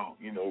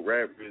you know,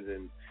 rappers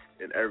and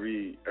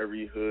every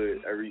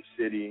hood, every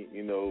city.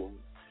 You know,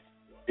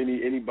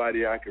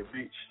 anybody I can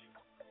reach,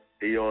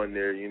 they on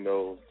there. You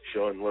know,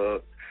 showing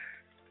love.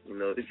 You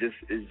know, it's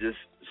just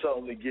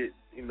something to get,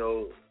 you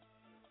know,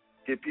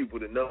 get people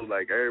to know,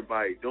 like,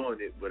 everybody doing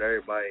it, but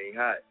everybody ain't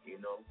hot, you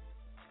know.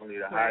 Only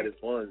the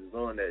hottest ones is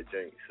on that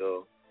drink.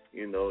 So,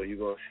 you know, you're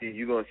gonna see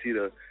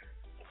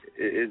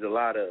it's a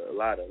lot of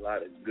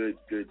good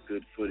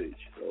footage.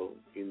 So,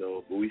 you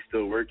know, but we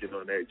still working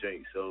on that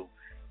drink. So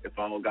if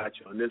I don't got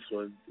you on this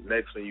one, the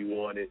next one you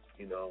want it,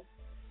 you know.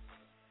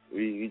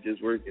 We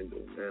just working,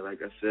 though, man.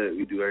 Like I said,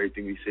 we do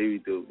everything we say we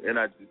do, and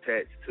I do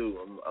tats too.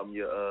 I'm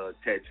your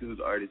tattoos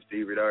artist,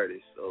 favorite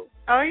artist. So.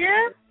 Oh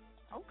yeah.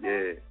 Okay.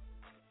 Yeah.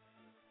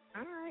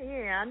 All right.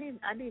 Yeah,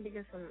 I need to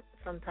get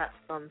some tats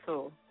done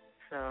too.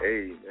 So.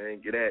 Hey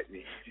man, get at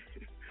me.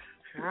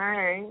 All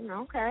right.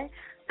 Okay.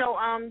 So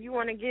you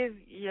want to give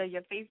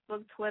your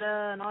Facebook,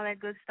 Twitter, and all that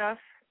good stuff?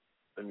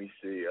 Let me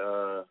see.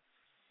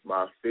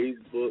 My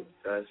Facebook,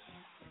 that's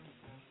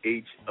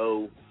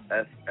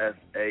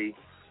HOFFA.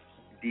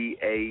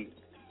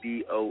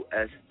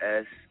 DABOSS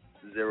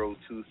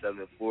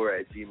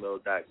 0274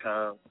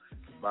 @gmail.com.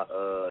 My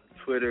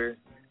Twitter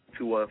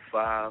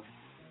 215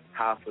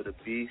 Half of the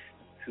Beast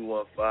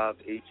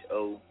 215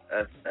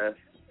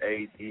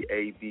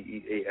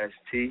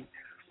 HOFFADABEAST.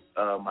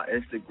 My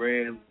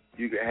Instagram,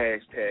 you can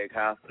hashtag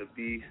Half of the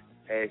Beast,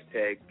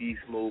 hashtag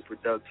Beast Mode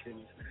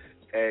Productions,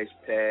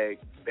 hashtag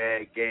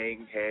Bad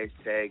Gang,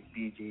 hashtag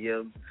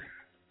BGM.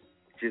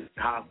 Just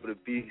Half of the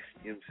Beast,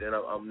 you know what I'm saying?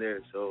 I'm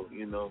there, so,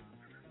 you know.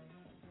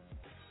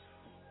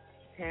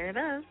 There it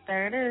is.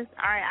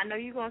 All right, I know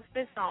you're going to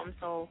spit something,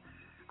 so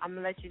I'm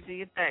going to let you do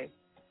your thing.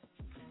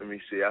 Let me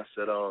see. I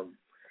said,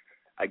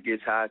 I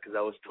get high because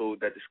I was told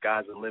that the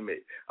sky's the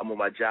limit. I'm on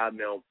my job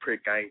now,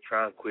 prick. I ain't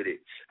trying to quit it.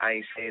 I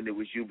ain't saying it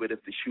was you, but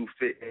if the shoe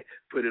fitting,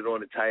 put it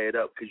on and tie it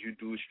up because you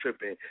dudes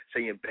tripping.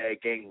 Saying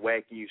bad gang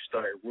whacking, you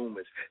starting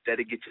rumors.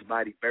 That'll get your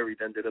body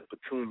buried under the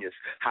petunias.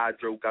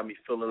 Hydro got me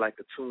feeling like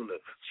a tuna.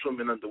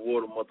 Swimming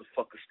underwater,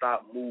 motherfucker,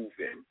 stop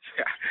moving.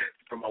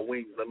 From my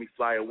wings, let me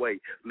fly away.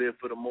 Live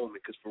for the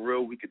moment because for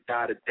real, we could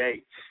die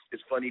today.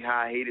 It's funny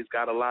how haters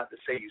got a lot to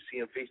say. You see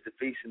them face to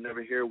face and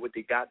never hear what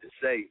they got to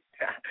say.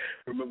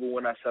 Remember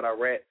when I said I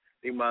rap?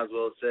 They might as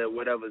well have said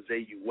whatever, Zay,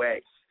 you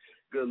wax.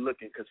 Good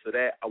looking, because for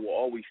that, I will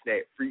always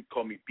snap. Freak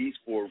call me Beast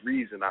for a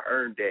reason. I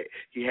earned that.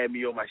 He had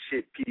me on my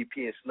shit,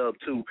 PDP and Snub,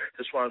 too.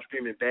 That's why I'm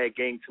screaming bad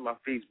gang to my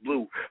face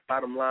blue.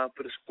 Bottom line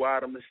for the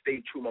squad, I'm going to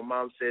stay true. My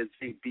mom says,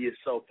 hey, be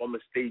yourself. I'm going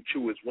to stay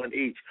true. It's 1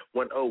 H,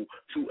 1 O,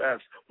 2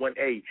 Fs, 1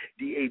 A,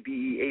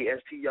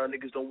 DABEAST. Y'all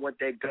niggas don't want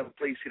that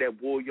gunplay. See that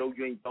war, yo,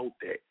 you ain't about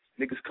that.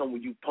 Niggas come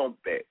when you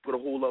pump back. Put a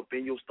hole up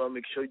in your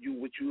stomach, show you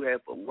what you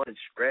have for lunch,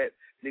 scrap.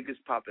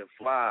 Niggas popping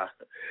fly.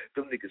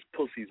 Them niggas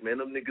pussies, man.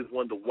 Them niggas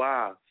wonder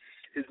why.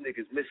 His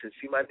niggas missing.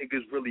 See, my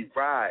niggas really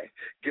ride.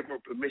 Give them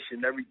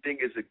permission. Everything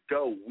is a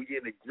go. We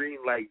in the green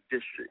light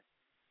district.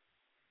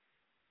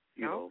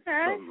 You know,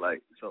 something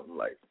like.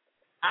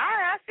 All right,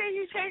 I see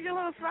you change your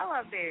little flow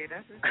up there.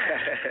 That's what's up.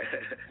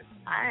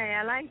 All right,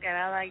 I like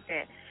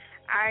that.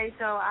 All right,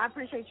 so I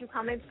appreciate you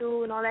coming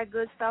through and all that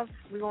good stuff.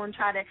 We're going to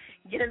try to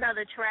get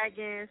another track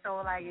in. So,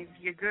 like, if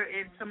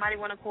somebody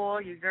want to call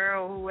your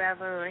girl,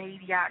 whoever,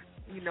 Haiti got,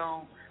 you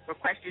know,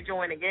 request you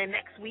join again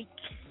next week.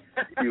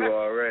 You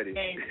already.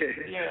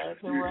 Yeah,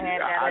 so we'll have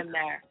that in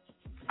there.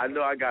 I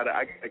know I got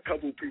a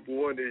couple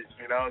people on this,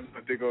 and I don't know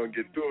if they're going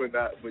to get through or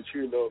not, but,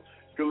 you know,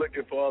 good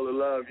looking for all the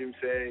love, you know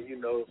what I'm saying? You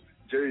know,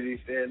 Jersey,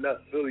 stand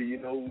up, Philly, you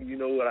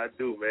know what I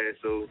do, man.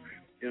 So,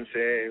 you know what I'm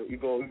saying? We're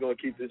going to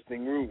keep this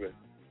thing moving.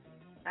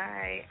 All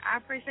right. I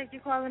appreciate you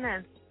calling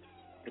in.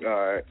 All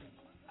right.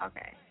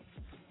 Okay.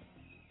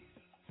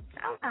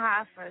 Shout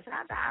out to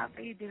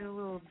Hoffa. You did a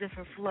little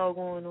different flow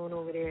going on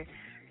over there.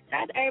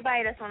 Shout out to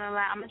everybody that's on the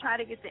line. I'm going to try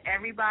to get to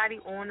everybody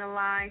on the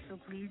line, so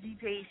please be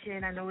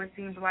patient. I know it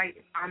seems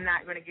like I'm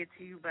not going to get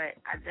to you, but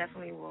I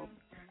definitely will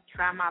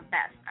try my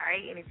best, all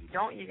right? And if you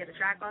don't, you get a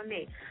track on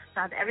me.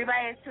 So to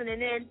everybody that's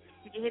tuning in,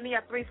 you can hit me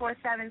up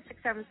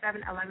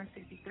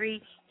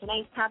 347-677-1163.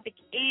 Tonight's topic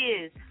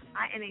is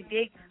I am a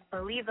big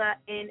believer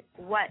in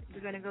what?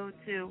 We're going to go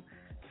to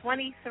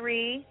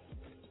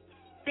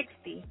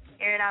 2360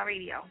 Air It Out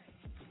Radio.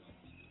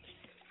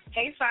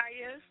 Hey,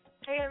 Fire.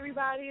 Hey,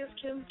 everybody. It's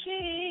Kim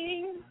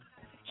King.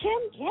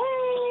 Kim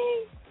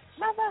King.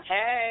 Mother.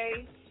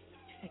 Hey.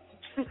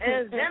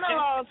 It's been a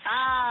long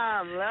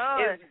time,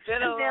 Lord. It's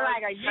been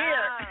like a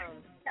year.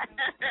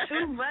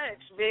 Too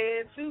much,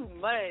 man. Too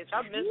much.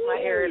 I miss my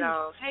Air It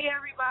Out. Hey,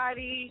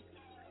 everybody.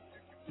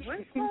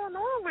 What's going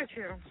on with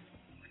you?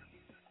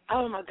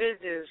 Oh, my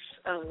goodness.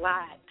 A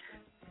lot.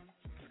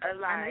 I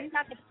know you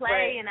got the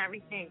play and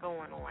everything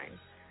going on.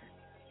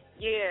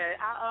 Yeah.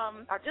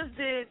 I just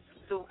did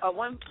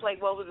one play.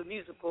 Well, it was a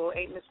musical,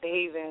 Ain't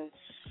Misbehaving.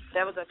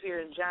 That was up here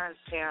in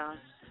Johnstown.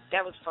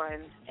 That was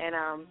fun. And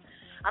I'm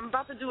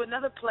about to do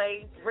another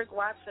play, Rick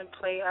Watson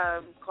play,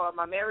 called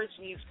My Marriage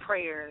Needs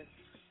Prayer.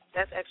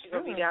 That's actually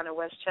going to be down in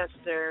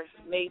Westchester,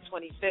 May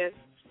 25th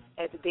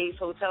at the Days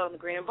Hotel in the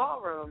Grand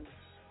Ballroom.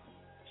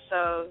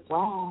 So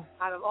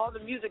out of all the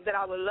music that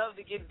I would love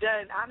to get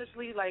done,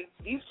 honestly, like,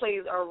 these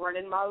plays are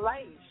running my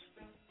life.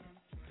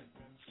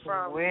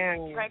 From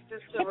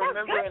practice to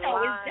remembering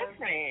lines. It's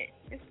different.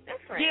 It's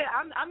different. Yeah,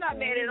 I'm not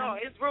mad at all.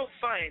 It's real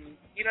fun.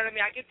 You know what I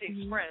mean? I get to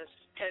express.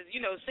 Because, you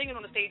know, singing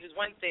on the stage is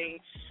one thing,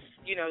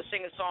 you know,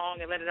 sing a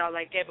song and let it out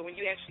like that. But when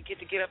you actually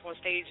get up on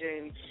stage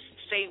and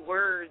say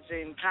words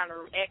and kind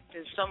of act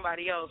as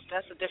somebody else,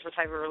 that's a different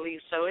type of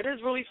release. So it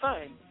is really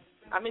fun.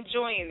 I'm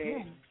enjoying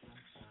it. Yeah.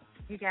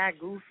 You got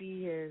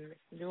goofy and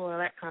do all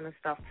that kind of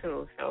stuff,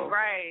 too. So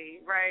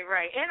Right.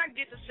 And I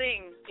get to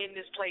sing in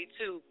this play,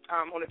 too,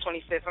 on the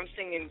 25th. I'm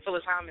singing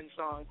Phyllis Hyman's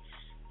song.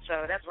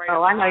 So that's right.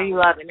 Oh, I know you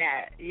loving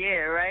that.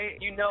 Yeah, right?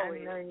 You know it.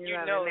 You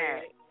know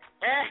it.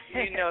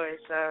 You know it.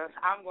 So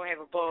I'm going to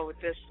have a ball with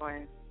this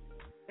one.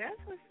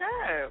 That's what's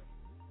up.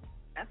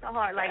 That's a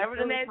hard, like, other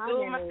than that,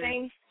 doing my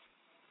thing.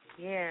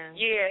 Yeah.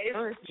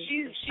 Yeah,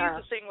 she used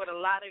to sing with a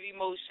lot of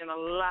emotion, a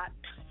lot.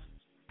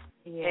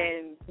 Yeah.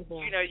 And,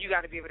 you know, you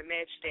got to be able to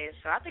match that.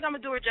 So I think I'm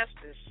going to do her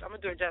justice.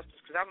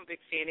 Because I'm a big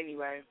fan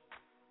anyway.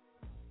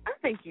 I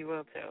think you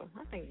will, too.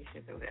 I think you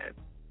should do that.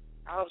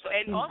 I hope so.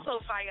 And also,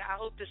 Fire, I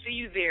hope to see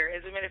you there.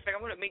 As a matter of fact,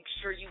 I'm going to make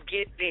sure you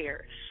get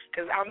there.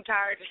 Because I'm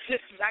tired.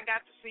 I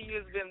got to see you.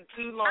 It's been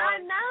too long.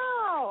 I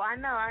know.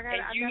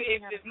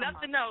 If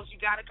nothing else, you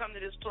got to come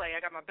to this play.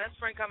 I got my best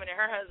friend coming and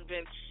her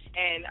husband.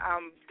 And I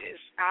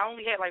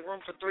only had, like,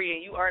 room for 3,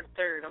 and you are the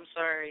third. I'm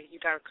sorry.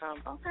 You got to come.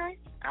 Okay.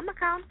 I'm going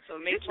to come.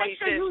 So May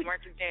 25th,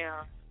 mark it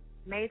down.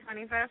 May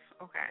 25th?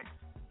 Okay.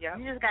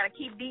 Yeah. You just got to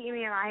keep beating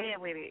me in my head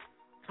with it.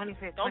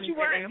 25th. Don't you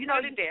worry. You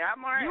know it there.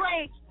 I'm all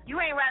right. You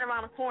ain't right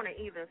around the corner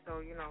either, so,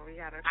 you know, we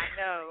got to. I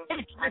know.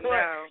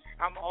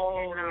 I'm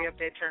all the way up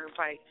that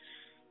turnpike.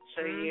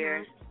 So,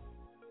 yeah.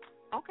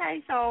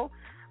 Okay, so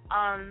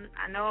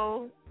I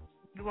know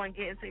you want to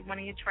get into one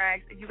of your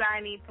tracks. You got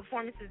any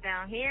performances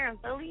down here in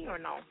Philly or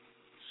no?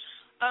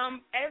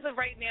 As of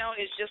right now,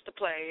 it's just a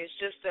play. It's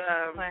just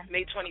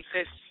May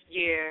 25th.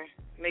 Yeah,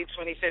 May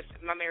 25th.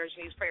 My Marriage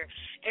Needs Prayer.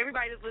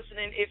 Everybody that's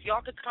listening, if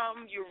y'all could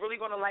come, you're really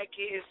going to like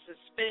it. It's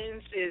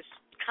suspense. It's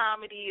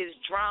comedy. It's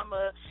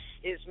drama.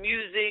 It's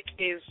music.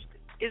 It's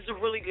a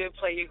really good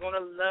play. You're going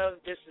to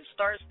love this. It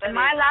starts. Am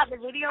I allowed to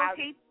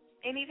videotape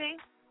anything?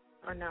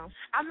 Or no?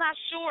 I'm not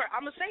sure.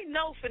 I'm going to say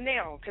no for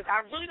now because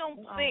I really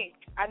don't think.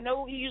 I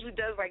know he usually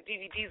does like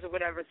DVDs or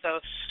whatever, so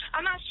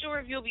I'm not sure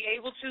if you'll be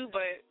able to,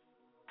 but,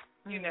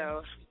 you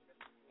know,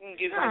 you can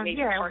give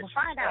maybe parts. We'll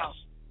find out.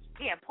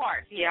 Yeah,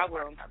 parts. Yeah, I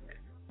will.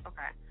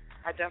 Okay.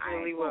 I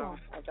definitely will.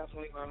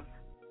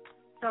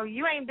 So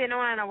you ain't been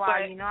on in a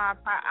while. You know, I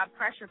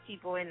pressure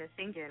people into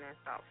singing and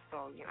stuff,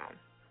 so, you know.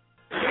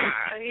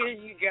 Here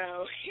you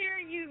go.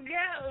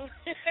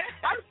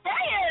 I'm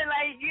saying,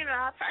 like, you know,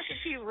 I pressure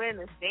people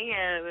into singing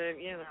and,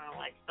 you know,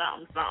 like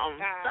something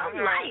light.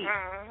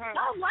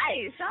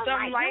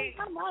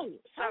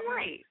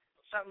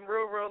 Something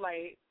real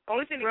light.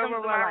 Only thing that comes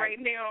to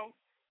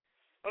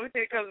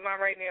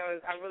mind right now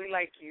is I really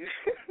like you.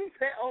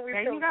 That always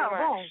comes to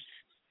mind.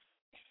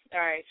 All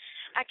right.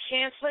 I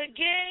can't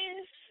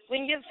forget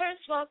when you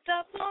first walked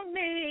up on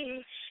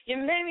me. You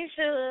made me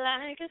feel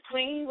like a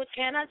queen. What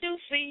can I do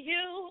for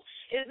you?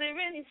 Is there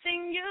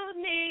anything you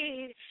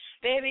need?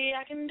 Baby,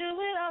 I can do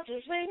it. I'll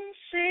just wait and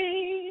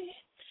see.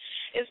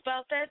 It's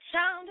about that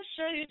time to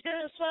show you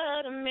just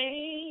what I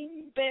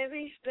mean.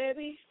 Baby.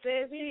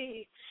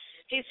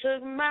 He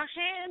took my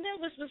hand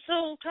and whispered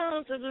so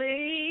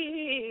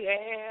comfortably.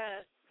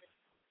 Yeah.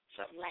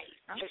 Something light.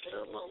 Just a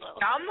little.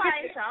 Something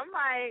light,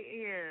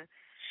 yeah.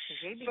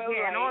 They be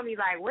getting on me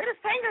like, where the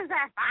fingers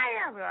at?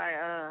 Fire. Like,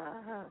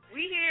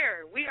 We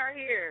are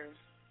here.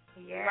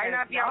 Yeah. Might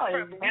not be out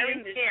front, but we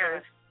in this show.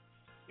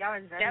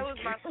 That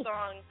was my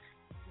song.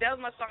 That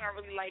was my song. I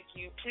really like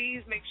you.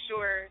 Please make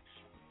sure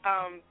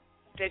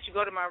that you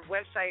go to my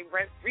website,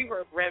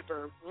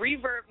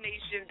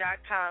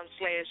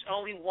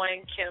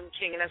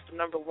 reverbnation.com/only1KimKing, and that's the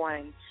number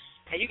 1.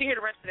 And you can hear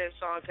the rest of that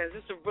song because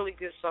it's a really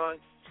good song.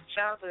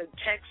 Shout out to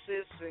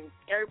Texas and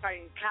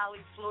everybody in Cali,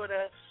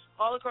 Florida,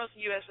 all across the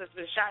U.S. that's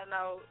been shouting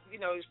out,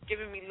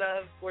 giving me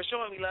love or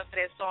showing me love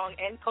for that song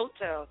and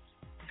Coattail,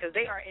 because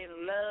they are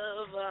in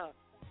love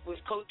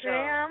with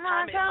Coattail,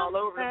 commenting all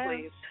over the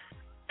place.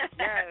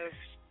 Yes.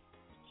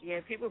 Yeah,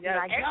 people be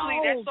like,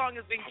 actually, that song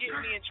has been getting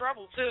me in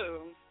trouble,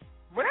 too.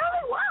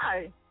 Really?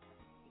 Why?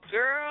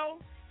 Girl,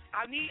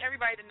 I need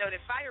everybody to know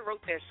that Fire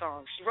wrote that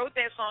song. She wrote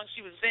that song.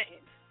 She was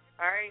venting.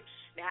 All right?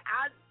 Now,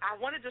 I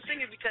wanted to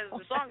sing it because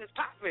the song is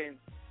popping.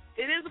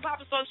 It is a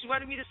popping song. She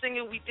wanted me to sing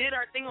it. We did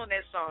our thing on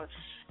that song.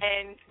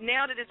 And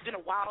now that it's been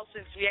a while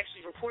since we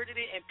actually recorded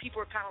it and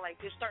people are kind of like,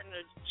 they're starting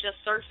to just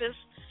surface,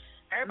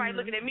 everybody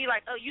looking at me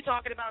like, oh, you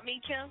talking about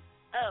me, Kim?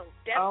 Oh,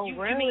 that's you.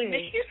 Really? You mean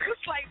me?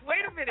 It's like,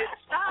 wait a minute.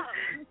 Stop.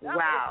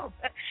 Wow.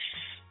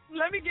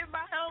 Let me get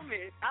my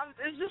helmet.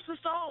 It's just a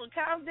song.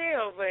 Calm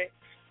down. But,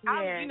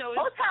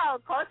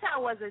 Coattail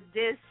was a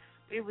diss.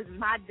 It was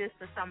my diss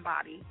to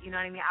somebody. You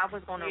know what I mean? I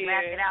was going to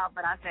rap it out,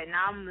 but I said,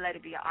 nah, I'm going to let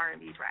it be an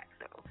R&B track.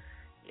 So,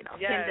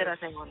 Kim did a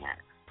thing on that.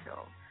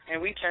 So.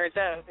 And we turned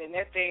up, and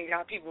that thing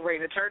got people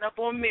ready to turn up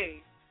on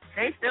me.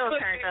 They still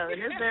turned up. And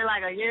it's been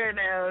like a year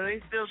now.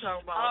 They still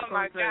talking about Oh,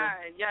 my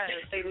God. Yes,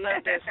 they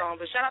love that song.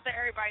 But shout out to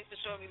everybody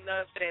for showing me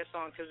love for that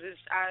song, because it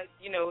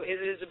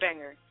is a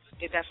banger.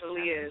 It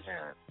definitely is.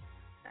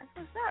 That's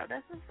what's up.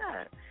 That's what's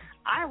up.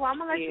 All right, well,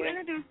 I'm going to let you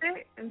introduce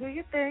it and do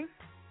your thing.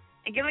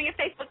 And give me your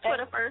Facebook,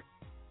 Twitter first.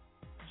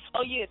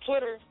 Oh, yeah,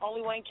 Twitter,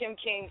 Only One Kim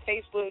King.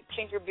 Facebook,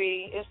 Kinker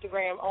B.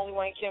 Instagram, Only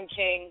One Kim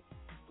King.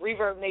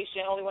 Reverb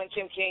Nation, Only One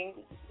Kim King.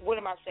 What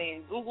am I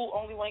saying? Google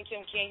Only One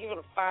Kim King. You're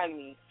going to find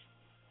me.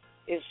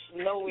 It's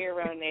nowhere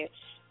around there.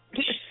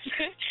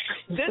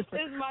 This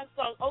is my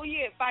song. Oh,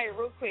 yeah, Fire,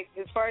 real quick.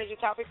 As far as your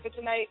topic for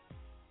tonight.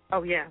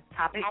 Oh, yeah,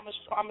 topic.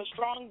 I'm a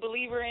strong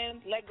believer in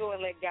let go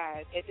and let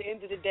God. At the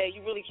end of the day,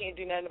 you really can't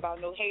do nothing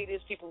about no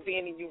haters, people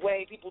being in your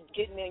way, people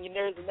getting in your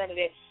nerves and none of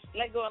that.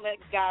 Let go and let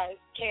God,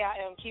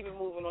 KIM, keep it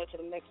moving on to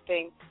the next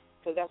thing,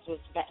 because that's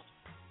what's best.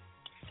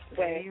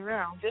 But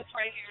this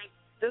right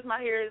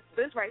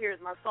here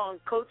is my song,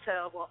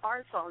 Coattail, well,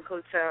 our song,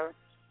 Coattail.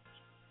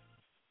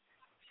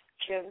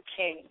 Kim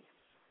King.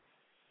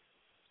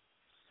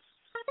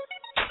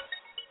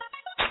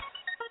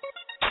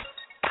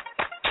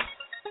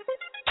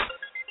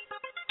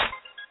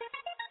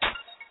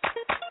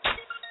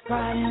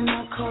 Riding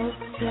my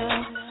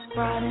coattail,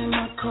 riding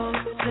my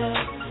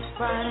coattail,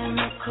 riding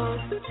my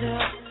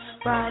coattail,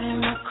 riding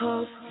my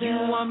coattail.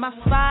 You want my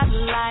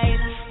spotlight,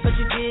 but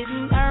you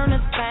didn't earn a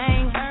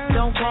thing.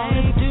 Don't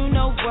wanna do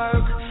no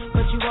work,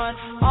 but you want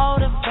all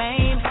the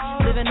fame.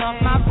 Living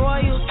off my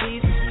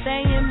royalties,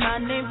 saying my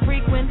name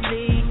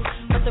frequently,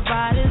 but the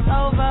ride is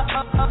over.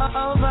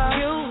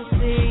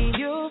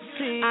 You'll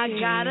see. I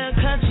gotta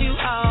cut you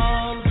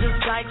off, just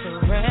like the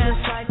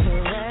rest.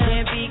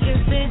 Can't be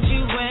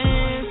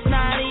constituents,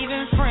 not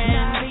even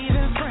friends. You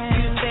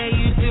say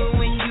you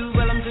doing you,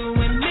 well I'm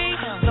doing me.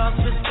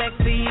 Lost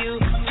respect for you,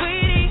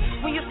 sweetie.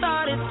 When you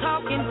started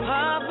talking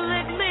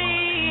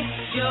publicly,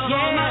 you're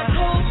on my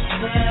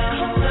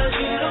coattail, 'cause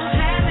you don't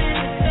have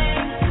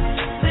anything.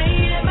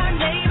 Saying my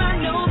name, I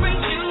know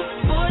brings you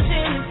fortune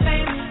and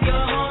fame. You're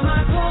on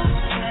my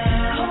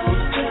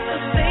coattail, just to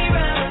stay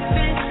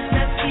relevant.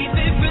 Let's keep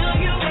it real,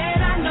 you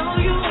and I know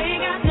you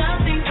ain't got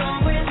nothing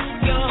going.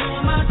 You're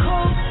on my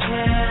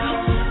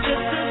coattail,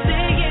 just to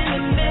stay in the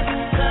mix.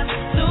 'Cause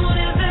soon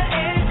as the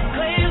air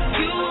clears,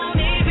 you won't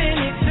even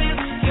exist.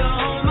 You're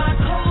on my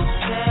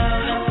coattail,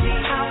 let's see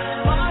how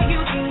far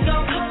you can go.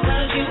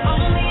 'Cause you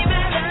only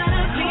met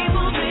other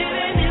people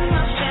living in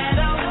my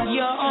shadow.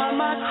 You're on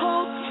my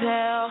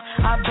coattail,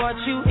 I brought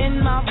you in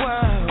my world.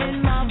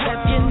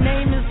 Left your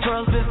name is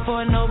Pearls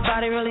before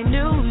nobody really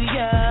knew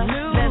ya.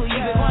 Let's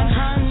keep it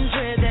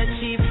 100, that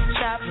cheap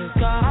shop is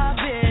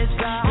garbage.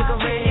 Your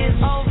career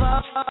is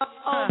over,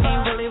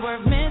 ain't really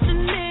worth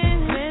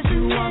mentioning.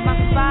 You want my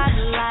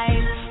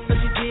spotlight, but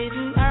you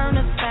didn't earn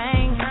a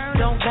thing.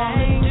 Don't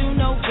wanna do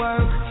no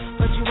work,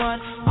 but you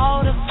want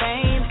all the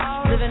fame.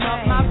 Living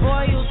off my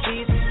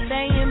royalties,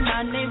 saying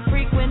my name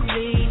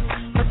frequently,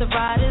 but the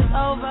ride is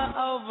over.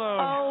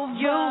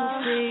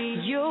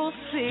 You'll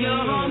see. You're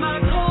on my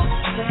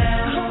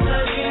coattail,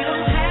 'cause you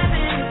don't have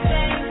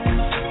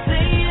anything.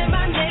 Saying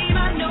my name,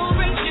 I know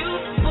brings you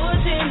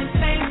fortune and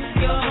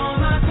fame. You're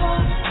on my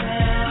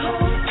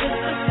coattail,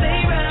 just to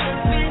stay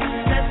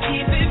relevant. Let's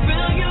keep it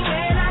real, you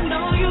and I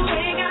know you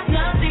ain't got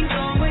nothing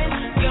going.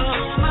 You're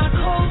on my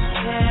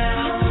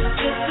coattail,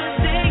 just to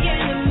stay in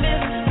the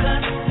mist.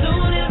 'Cause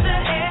soon as the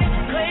air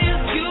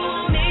clears, you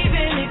won't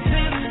even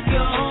exist.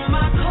 You're on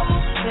my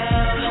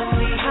coattail, let's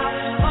see how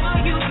far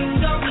you can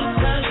go.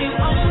 'Cause you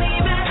only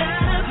met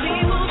other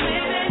people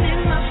living in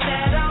my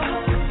shadow.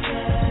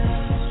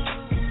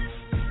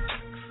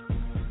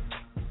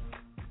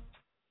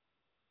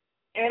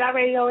 Air It Out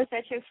Radio is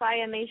at your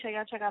fire. Make sure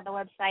y'all check out the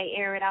website,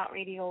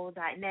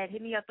 airitoutradio.net.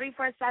 Hit me up,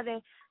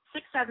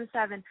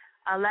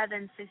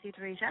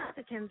 347-677-1163. Shout out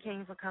to Kim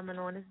King for coming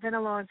on. It's been a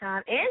long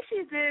time. And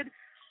she did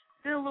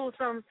a little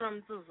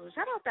something too. So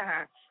shout out to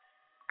her.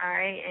 All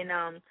right. And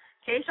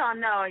In case y'all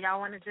know, y'all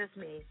want to diss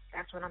me,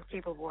 that's what I'm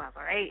capable of,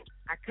 all right?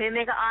 I could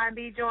make an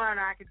R&B joint,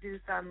 or I could do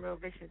something real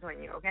vicious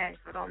on you, okay?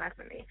 So don't mess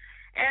with me.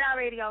 Air It Out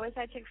Radio, it's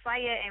that Chick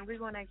Fire, and we're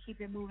going to keep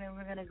it moving.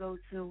 We're going to go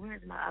to,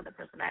 where's my other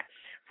person at?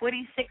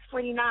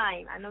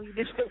 4649. I know you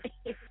did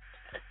it.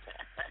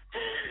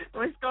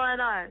 What's going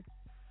on?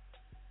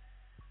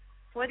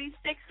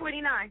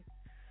 4649.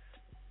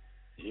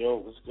 Yo,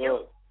 what's good?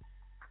 Yo.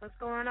 What's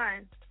going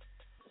on?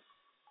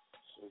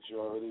 Shit, you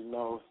already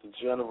know. It's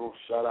the General.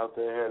 Shout out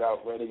to Air It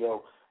Out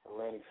Radio.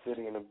 Atlantic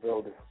City in the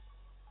building.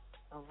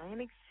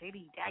 Atlantic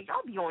City. Dad,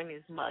 y'all be on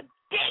this mug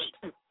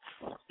date.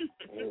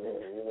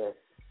 Yeah.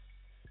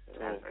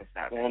 That's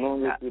what's going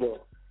on with you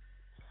though?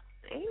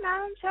 Ain't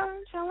nothing,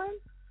 chilling.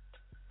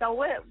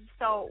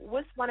 So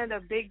what's one of the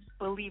big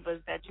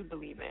believers that you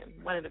believe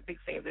in? One of the big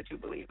things that you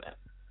believe in?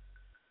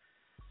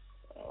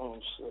 Oh,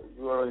 shit.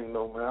 You already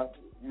know, man.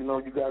 You know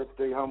you got to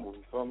stay humble.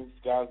 You feel me?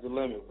 Sky's the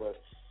limit, but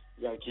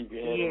you got to keep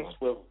your head on the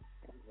swivel.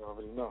 You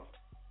already know.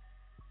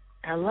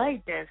 I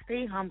like that.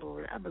 Stay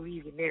humble. I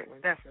believe in that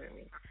one,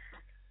 definitely.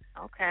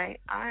 Okay.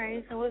 All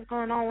right. So what's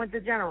going on with the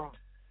General?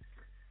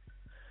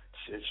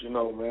 Shit, you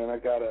know, man, I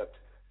got a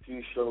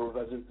few shows.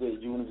 I just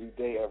did Unity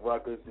Day at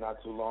Rutgers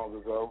not too long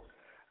ago.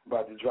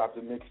 About to drop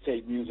the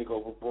mixtape music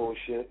over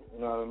bullshit. You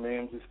know what I mean?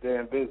 I'm just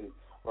staying busy,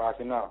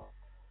 rocking out.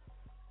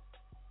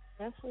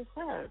 That's what's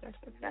up.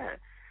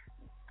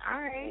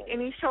 All right.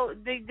 Any show?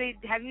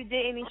 Have you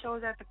did any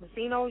shows at the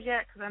casinos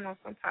yet? Because I know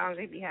sometimes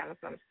they be having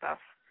some stuff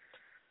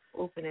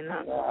opening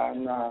up.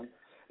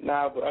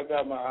 Nah, but I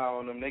got my eye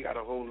on them. They got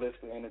a whole list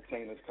of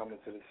entertainers coming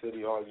to the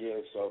city all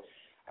year, so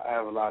I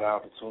have a lot of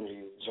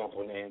opportunities to jump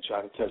on there and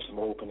try to catch some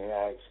opening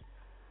acts,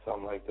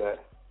 something like that.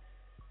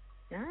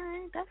 All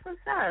right, that's what's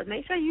up.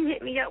 Make sure you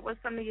hit me up with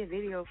some of your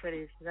video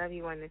footage, because I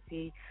be wanting to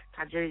see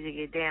how Jersey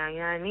get down, you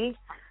know what I mean?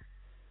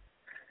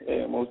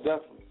 Yeah, most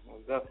definitely.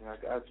 I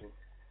got you.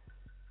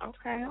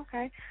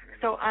 Okay.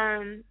 So,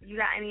 you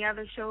got any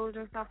other shows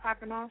and stuff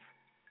popping off?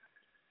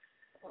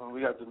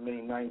 We got the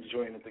May 9th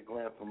joint at the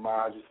Grand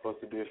Fromage. There's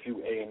supposed to be a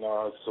few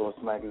A&Rs, Source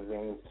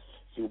magazines,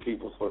 a few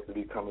people supposed to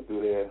be coming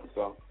through there,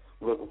 so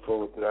looking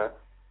forward to that.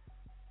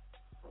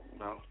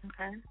 No.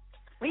 Okay.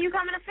 When you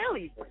coming to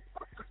Philly?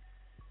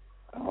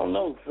 I don't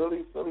know.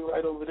 Philly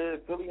right over there.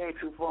 Philly ain't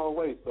too far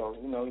away, so,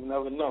 you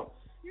never know.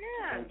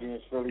 Yeah.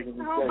 There's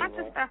a whole bunch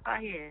of stuff out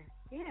here.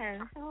 Yeah,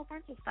 there's a whole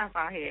bunch of stuff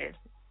out here,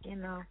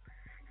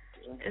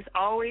 It's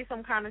always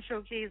some kind of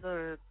showcase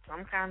or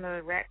some kind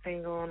of rap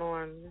thing going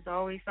on. There's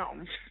always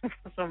something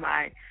for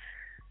somebody.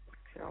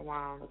 So,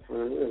 that's what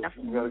it is.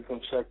 You got to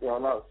come check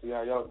y'all out, see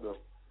how y'all do.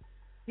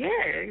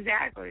 Yeah,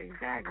 exactly.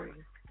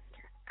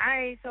 All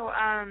right, so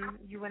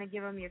you want to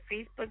give them your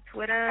Facebook,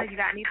 Twitter? You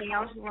got anything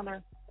else you want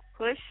to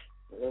push?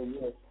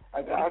 Yeah.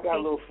 I got a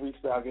little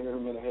freestyle I can hit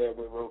them in the head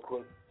with real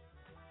quick.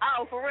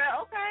 Oh, for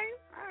real? Okay.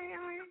 All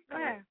right. Go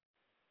ahead.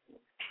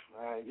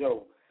 All right,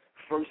 yo.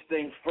 First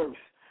thing first.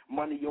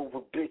 Money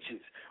over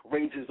bitches,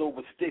 razors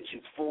over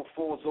stitches,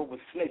 4-4s over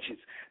snitches.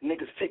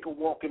 Niggas take a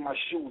walk in my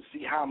shoes,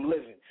 see how I'm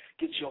living.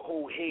 Get your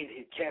whole head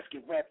hit,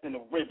 casket wrapped in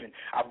a ribbon.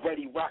 I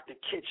ready rock the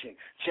kitchen,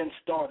 Jen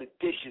started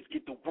dishes.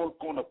 Get to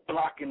work on the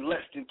block in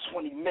less than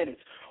 20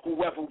 minutes.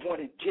 Whoever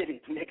wanted, get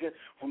it, nigga.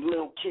 From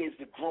little kids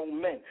to grown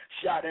men.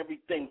 Shot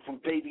everything from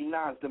baby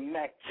 9s to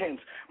Mac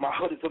 10s. My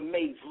hood is a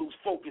maze, lose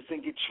focus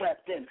and get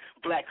trapped in.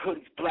 Black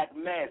hoodies, black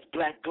masks,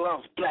 black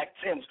gloves, black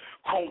Timbs.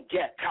 Chrome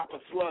gap, copper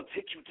slugs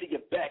hit you to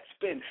your back.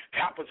 Spin.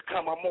 Coppers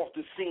come, I'm off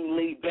the scene,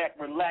 laid back,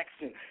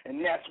 relaxing. And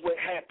that's what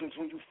happens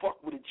when you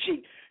fuck with a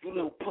G. You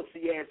little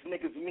pussy ass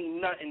niggas mean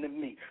nothing to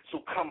me. So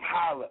come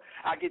holler.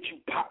 I get you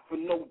popped for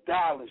no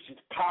dollars. Just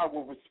power,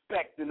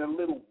 respect, and a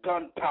little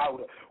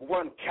gunpowder.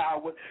 Run,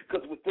 coward,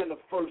 because within the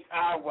first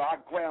hour, I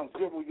ground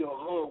zero your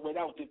hood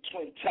without the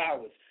Twin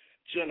Towers.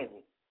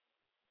 General.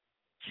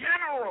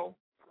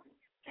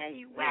 Hey,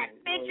 you whack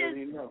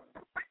bitches.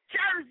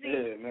 Jersey.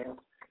 Yeah, man.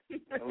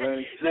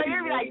 So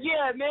you're like,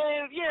 yeah,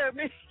 man.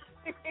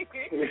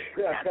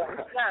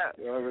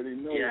 You already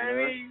know, you know what I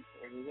mean?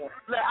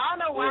 Look, I don't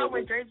know why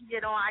when Jersey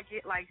get on, I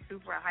get like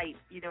super hyped.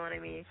 You know what I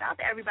mean? Shout out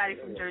to everybody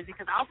from Jersey,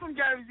 because I'm from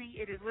Jersey.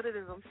 It is what it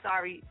is. I'm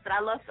sorry, but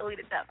I love Philly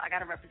to death. I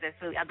gotta represent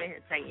Philly. I've been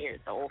here 10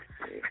 years, so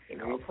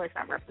of course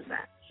I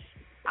represent.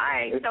 All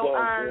right,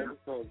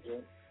 so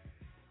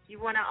you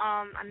wanna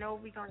I know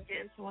we're gonna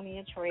get into one of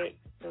your traits,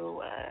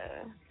 so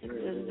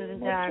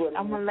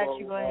I'm gonna let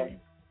you go ahead.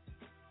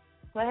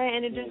 Go ahead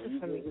and introduce it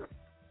for me.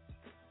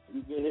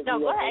 You can hit me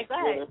go ahead.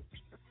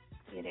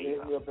 Yeah, there you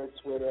hit me up at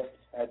Twitter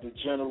at the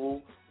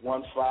General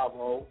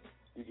 150.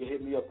 You can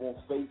hit me up on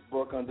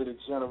Facebook under the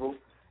General.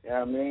 You know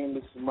what I mean?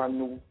 This is my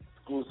new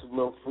exclusive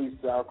little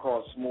freestyle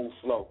called Smooth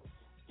Flow.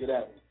 Get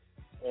at me.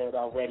 Air It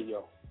Out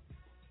Radio.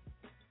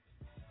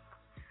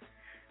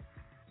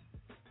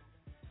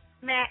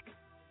 Mac.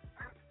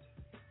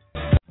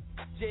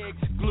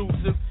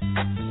 Exclusive.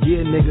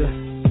 Yeah, nigga.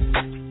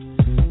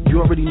 You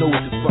already know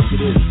what the fuck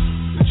it is.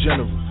 The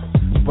General.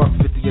 Buck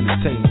 50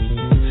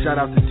 Entertainment. Shout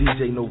out to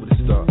DJ Nova the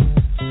Star.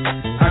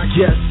 I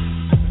guess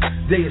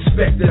they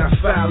expect that I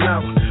foul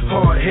out.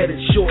 Hard-headed,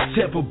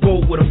 short-tempered,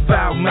 bold with a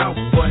foul mouth.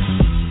 But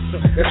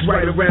That's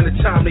right around the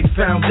time they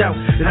found out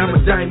that I'm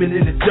a diamond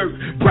in the dirt,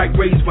 bright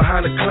rays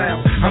behind a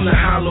cloud. I'm the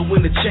hollow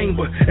in the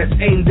chamber that's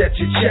aimed at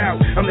your child.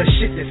 I'm that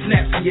shit that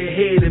snaps in your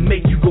head and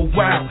make you go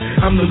wild.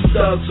 I'm them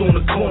thugs on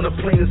the corner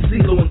playing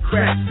CeeLo and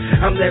crack.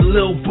 I'm that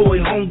little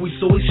boy hungry,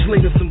 so he's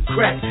slinging some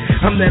crack.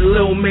 I'm that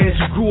little man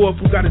who grew up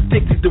who got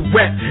addicted to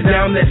rap.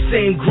 Now I'm that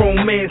same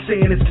grown man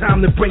saying it's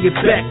time to bring it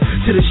back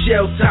to the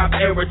shell top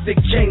era, thick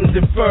chains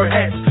and fur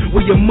hats.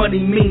 Where your money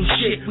means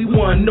shit, we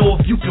wanna know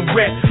if you can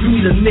rap. You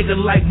need a nigga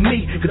like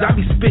me, cause I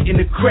be spitting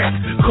the crack.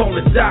 Call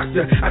a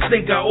doctor, I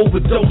think I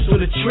overdosed on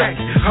the track.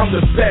 I'm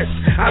the best,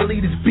 I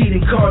lead this beat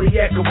in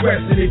cardiac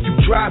arrest. And if you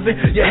driving,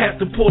 you have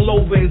to pull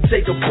over and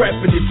take a breath.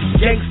 And if you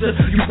gangster,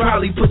 you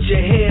probably put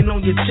your hand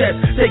on your chest.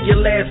 Take your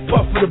last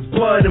puff of the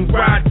bud and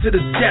ride to the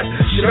death.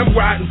 Shit, I'm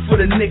riding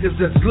for the niggas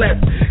that's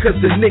left, cause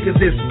the niggas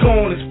that's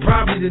gone is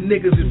probably the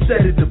niggas that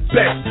said it the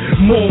best.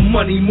 More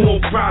money,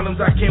 more problems,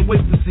 I can't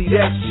wait to see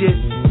that shit.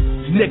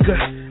 Nigga,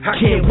 I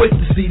can't wait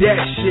to see that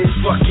shit.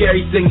 Fuck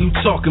everything you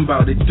talking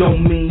about, it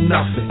don't mean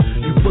nothing.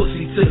 You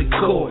pussy to the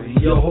core, and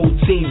your whole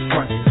team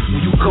frontin'.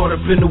 When you caught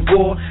up in the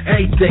war,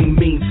 everything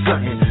means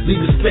something.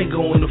 Leave his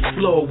finger on the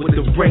floor with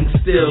the ring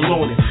still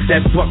on it.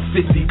 That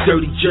 $150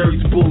 dirty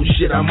jerseys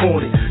bullshit, I'm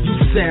on it. You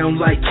sound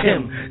like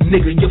him,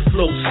 nigga, your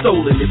flow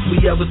stolen. If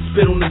we ever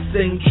spit on the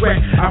same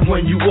track, I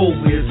run you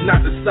over. It's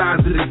not the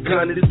size of the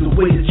gun, it is the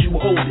way that you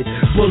hold it.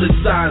 Bullet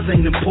size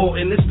ain't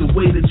important, it's the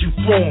way that you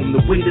throw 'em.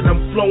 The way that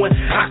I'm flowing,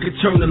 I could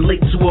turn the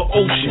lake to an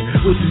ocean.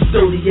 With this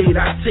 38,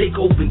 I take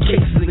open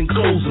cases and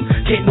close them.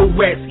 Can't no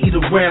rats eat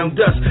around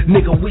us,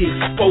 nigga, we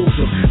expose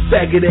them.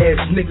 Faggot ass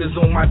niggas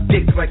on my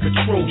dick like a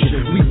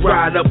Trojan. We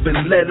ride up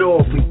and let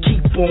off and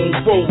keep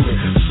on rolling.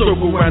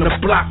 Circle around the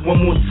block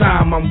one more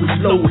time, I'm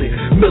reloading.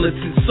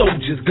 Militant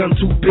soldiers, gun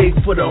too big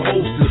for the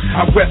holsters.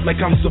 I rep like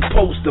I'm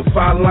supposed to,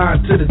 fire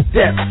line to the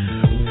death.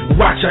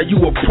 Watch how you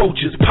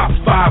approach us, pop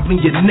 5 in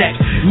your neck.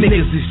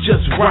 Niggas is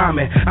just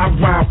rhyming, I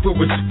rhyme for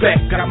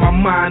respect. Got my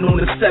mind on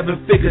a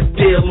 7-figure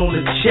deal on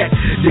the check.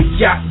 The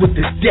yacht with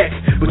the deck,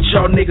 but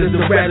y'all niggas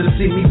would rather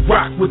see me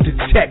rock with the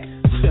tech.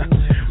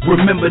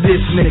 Remember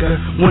this, nigga,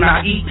 when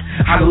I eat,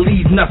 I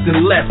leave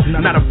nothing left.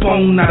 Not a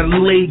bone, not a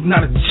leg,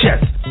 not a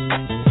chest.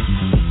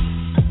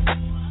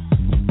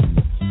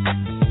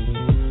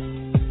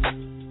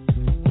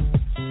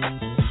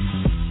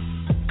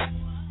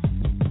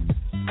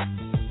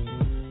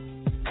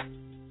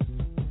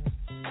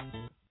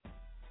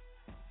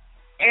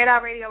 Air It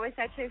Out Radio, it's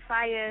that chick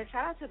Fire.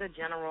 Shout out to the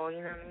general, you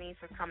know what I mean,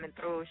 for coming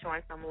through,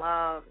 showing some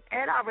love.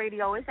 Air It Out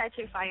Radio, it's that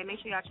chick Fire. Make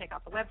sure y'all check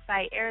out the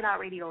website,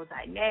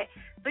 airitoutradio.net,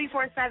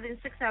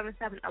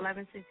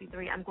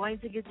 347-677-1163. I'm going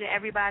to get to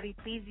everybody.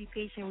 Please be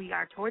patient. We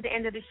are toward the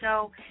end of the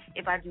show.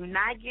 If I do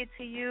not get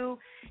to you,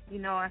 you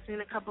know, I've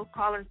seen a couple of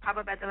callers pop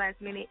up at the last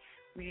minute.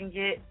 We can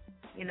get,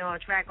 you know, a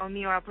track on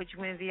me or I'll put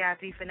you in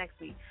VIP for next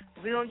week.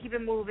 We're going to keep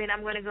it moving.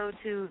 I'm going to go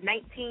to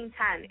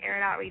 1910, Air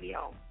It Out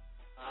Radio.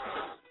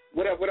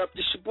 What up,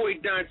 this your boy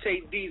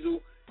Dante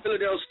Diesel,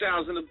 Philadelphia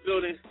Styles in the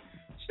building.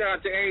 Shout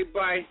out to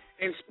everybody,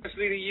 and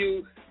especially to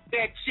you,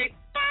 that chick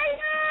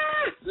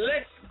Fire!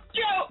 Let's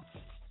go!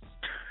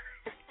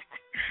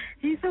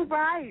 He's so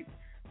bright.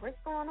 What's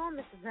going on,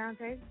 Mr.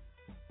 Dante?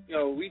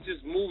 Yo, we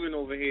just moving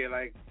over here.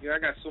 Like, I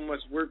got so much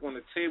work on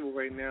the table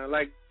right now.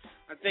 Like,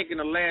 I think in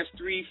the last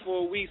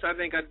 3-4 weeks, I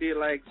think I did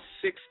like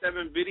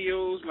 6-7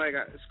 videos. Like,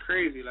 it's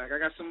crazy. Like, I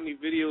got so many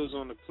videos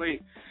on the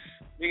plate.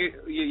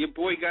 Your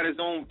boy got his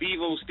own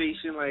Bevo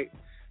station. Like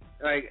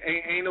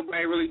ain't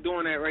nobody really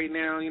doing that right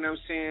now. You know what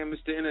I'm saying?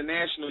 Mr.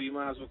 International, you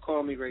might as well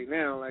call me right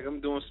now. Like, I'm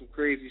doing some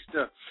crazy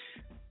stuff.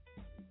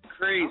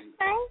 Crazy.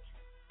 Okay.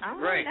 All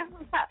right.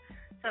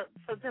 So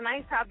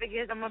tonight's topic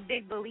is, I'm a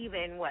big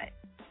believer in what?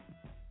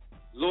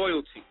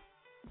 Loyalty.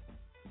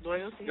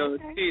 Loyalty.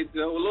 Okay.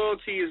 The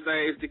loyalty is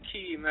the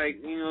key.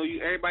 Like, you know,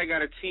 everybody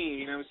got a team.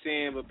 You know what I'm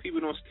saying? But people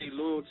don't stay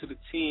loyal to the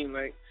team.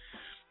 Like,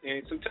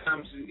 and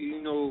sometimes,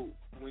 you know,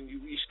 when you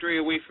stray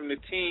away from the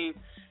team,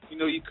 you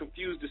know, you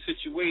confuse the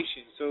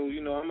situation. So,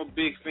 you know, I'm a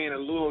big fan of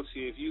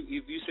loyalty. If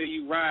you say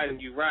you ride,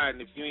 and you ride,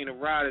 and if you ain't a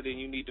rider, then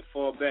you need to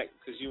fall back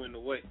because you in the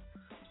way.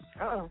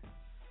 Oh,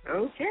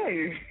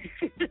 okay.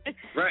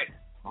 Right.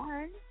 All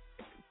right.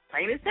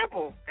 Plain and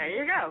simple. There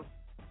you go.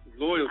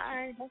 Loyalty. All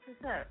right, that's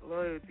what's up.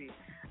 Loyalty.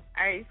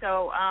 All right,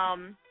 so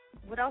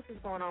what else is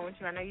going on with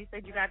you? I know you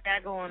said you got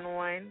that going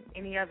on.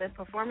 Any other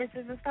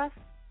performances and stuff?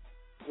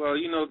 Well,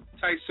 you know,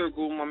 Tight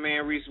Circle, my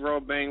man Reese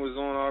Rawbang was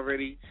on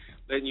already,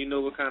 letting you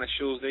know what kind of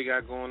shows they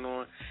got going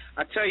on.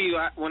 I tell you,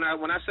 when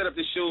I set up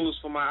the shows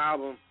for my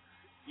album,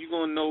 you're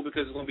going to know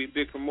because it's going to be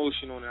big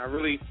promotion on it. I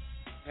really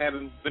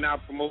haven't been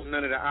out promoting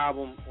none of the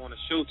album on a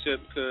show tip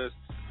because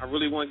I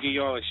really want to give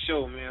y'all a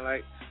show, man.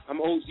 Like,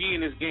 I'm OG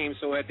in this game,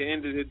 so at the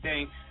end of the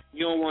day,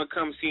 you don't want to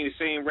come see the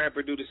same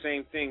rapper do the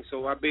same thing.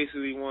 So I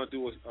basically want to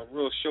do a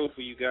real show for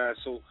you guys.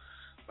 So,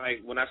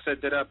 like, when I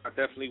set that up, I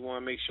definitely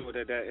want to make sure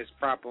that is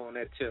proper on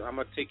that tip. I'm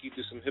going to take you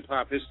through some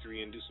hip-hop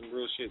history and do some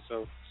real shit.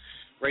 So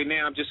right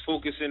now I'm just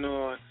focusing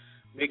on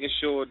making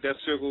sure Death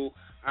Circle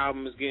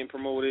album is getting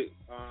promoted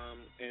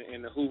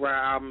and the Hoorah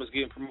album is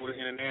getting promoted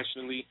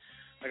internationally.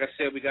 like I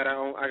said,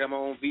 I got my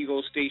own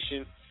Vivo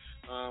station.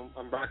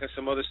 I'm rocking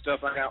some other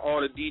stuff. I got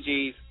all the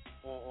DJs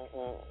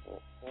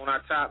on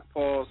our top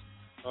pause.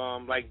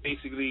 Like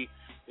basically,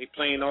 they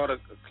playing all the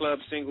club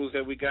singles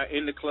that we got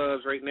in the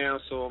clubs right now.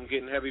 So I'm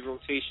getting heavy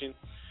rotation.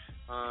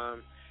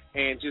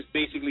 And just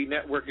basically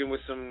networking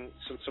with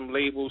some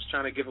labels,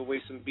 trying to give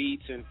away some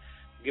beats and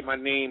get my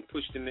name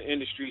pushed in the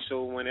industry.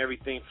 So when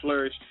everything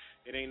flourishes,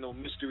 it ain't no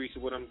mystery to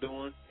what I'm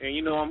doing. And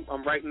you know, I'm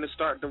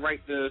to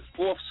write the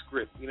 4th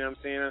script. You know what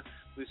I'm saying?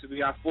 This will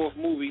be our 4th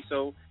movie,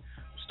 so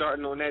I'm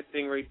starting on that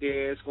thing right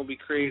there. It's gonna be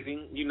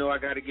crazy. You know, I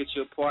got to get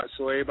you a part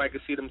so everybody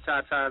can see them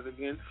tatas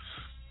again.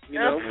 You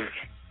know,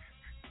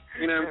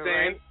 you know what I'm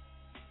saying?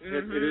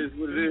 Mm-hmm. It is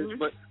what it is,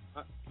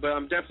 but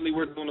I'm definitely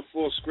working on the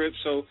 4th script,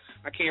 so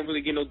I can't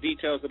really get no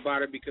details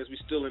about it because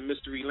we're still in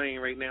mystery lane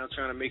right now,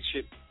 trying to make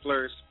shit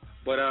flourish.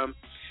 But I'm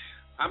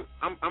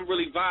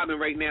really vibing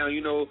right now,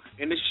 you know.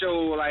 And this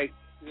show, like,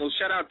 you know,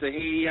 shout out to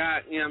Hey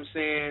Yacht, you know what I'm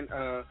saying?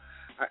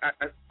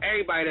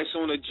 Everybody that's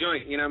on the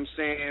joint, you know what I'm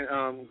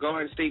saying?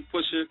 Garden State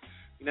Pusher,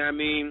 you know what I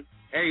mean?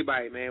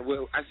 Everybody, man.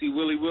 I see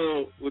Willie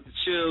Will with the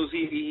chills.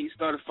 He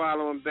started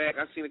following back.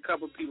 I seen a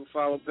couple of people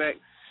follow back.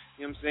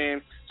 You know what I'm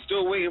saying?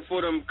 Still waiting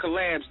for them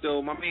collabs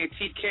though. My man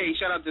TK,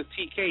 shout out to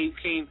TK.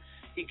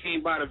 He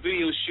came by the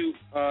video shoot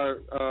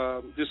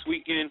this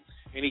weekend,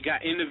 and he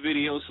got in the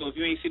video. So if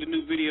you ain't see the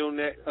new video on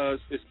that,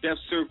 it's Death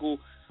Circle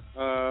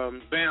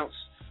Bounce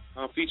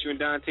featuring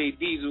Dante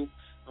Diesel.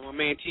 My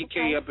man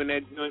TK up in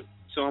that joint.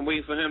 So I'm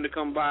waiting for him to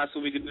come by so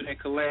we can do that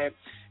collab.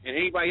 And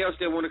anybody else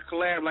that want to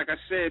collab, like I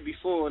said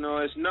before, no,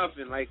 it's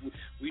nothing. Like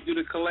we do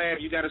the collab.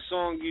 You got a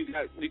song, you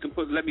can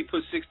let me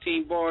put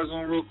 16 bars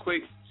on real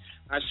quick.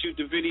 I shoot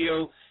the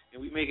video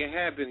and we make it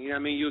happen. You know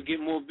what I mean? You'll get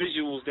more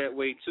visuals that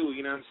way too.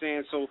 You know what I'm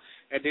saying? So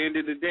at the end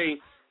of the day,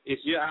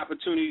 it's your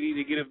opportunity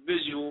to get a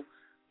visual.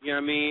 You know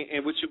what I mean?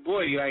 And with your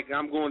boy, like,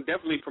 I'm going to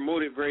definitely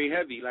promote it very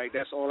heavy. Like,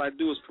 that's all I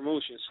do is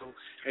promotion. So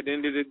at the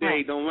end of the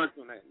day, don't lunch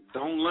on that.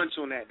 Don't lunch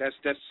on that. That's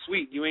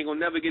sweet. You ain't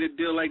going to never get a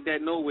deal like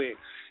that nowhere.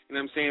 You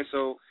know what I'm saying?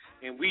 So,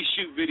 and we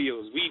shoot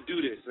videos. We do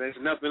this. There's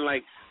nothing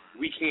like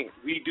we can't.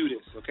 We do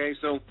this, okay?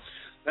 So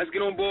let's get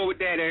on board with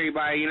that,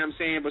 everybody. You know what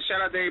I'm saying? But shout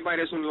out to everybody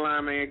that's on the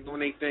line, man,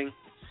 doing their thing.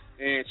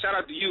 And shout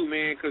out to you,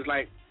 man, because,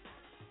 like,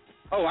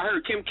 oh, I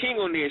heard Kim King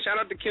on there. Shout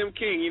out to Kim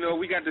King. You know,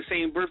 we got the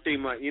same birthday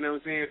month. You know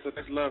what I'm saying? So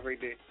that's love right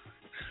there.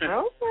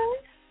 Okay.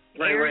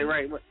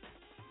 Right.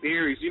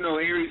 Aries, you know,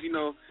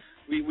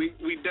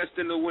 we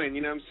destined to win.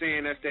 You know what I'm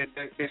saying? That's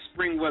that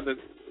spring weather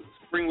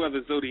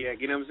zodiac.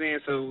 You know what I'm saying?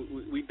 So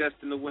we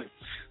destined to win.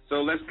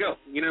 So let's go.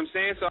 You know what I'm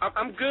saying? So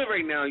I'm good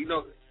right now. You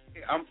know,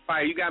 I'm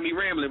fine. You got me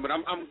rambling, but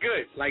I'm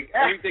good. Like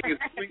everything is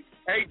sweet.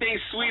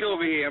 Everything's sweet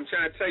over here. I'm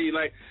trying to tell you,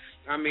 like.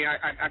 I mean,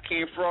 I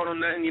can't fraud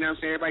on nothing, you know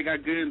what I'm saying? Everybody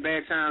got good and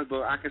bad times,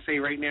 but I can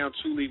say right now,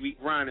 truly, we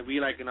grinding.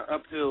 We like in an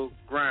uphill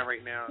grind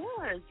right now.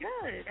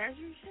 Good, as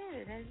you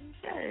should.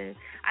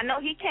 I know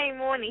he came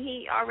on and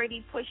he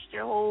already pushed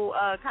your whole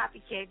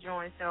copycat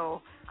joint,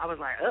 so I was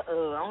like,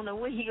 I don't know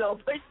when he gonna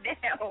push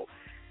that.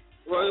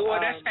 Well,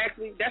 that's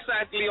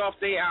actually off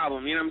their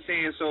album, you know what I'm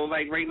saying? So,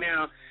 like, right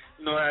now,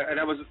 you know,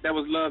 that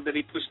was love that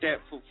he pushed that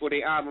for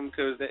their album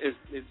because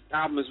his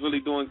album is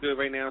really doing good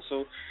right now,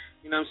 so...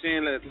 You know what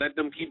I'm saying? Let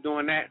them keep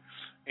doing that.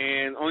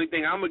 And only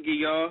thing I'm going to give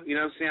y'all, you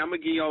know what I'm saying, I'm going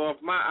to give y'all off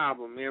my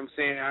album. You know what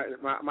I'm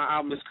saying? My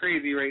album is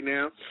crazy right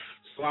now.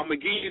 So I'm going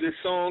to give you the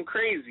song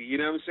Crazy. You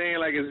know what I'm saying?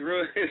 Like, it's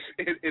real.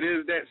 It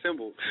is that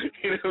simple.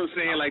 You know what I'm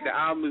saying? Like, the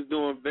album is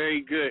doing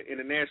very good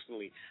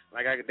internationally.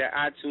 Like, I get that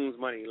iTunes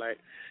money. Like,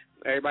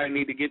 everybody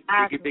need to get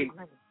their...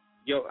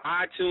 Yo,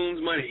 iTunes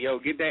money. Yo,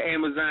 get that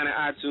Amazon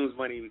and iTunes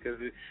money because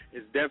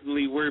it's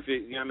definitely worth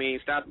it. You know what I mean?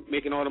 Stop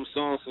making all them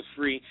songs for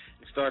free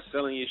and start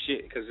selling your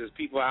shit because there's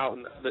people out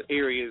in other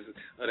areas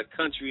of the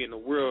country and the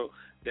world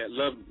that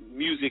love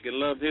music and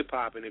love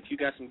hip-hop. And if you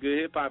got some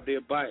good hip-hop,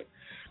 they'll buy it.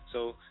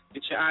 So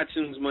get your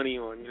iTunes money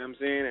on, you know what I'm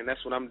saying? And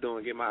that's what I'm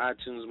doing. Get my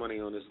iTunes money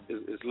on.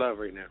 It's love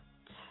right now.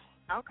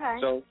 Okay.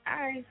 So, all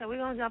right, so we're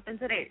going to jump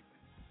into that.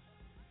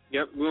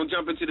 Yep, we're going to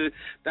jump into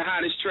the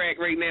hottest track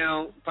right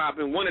now,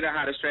 popping. One of the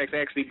hottest tracks,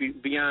 actually,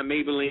 Beyond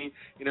Maybelline.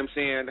 You know what I'm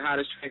saying? The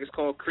hottest track is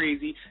called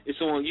Crazy. It's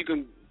on, you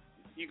can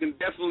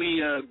definitely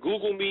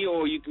Google me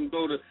or you can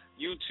go to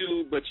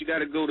YouTube, but you got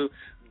to go to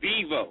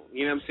Vivo.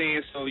 You know what I'm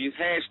saying? So you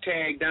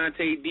hashtag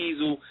Dante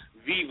Diesel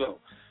Vivo.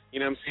 You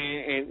know what I'm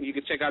saying? And you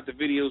can check out the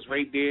videos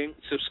right there.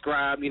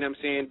 Subscribe, you know what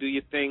I'm saying? Do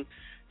your thing.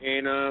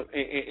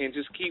 And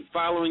just keep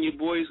following your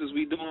boys because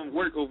we doing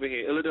work over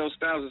here. Illidale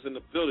Styles is in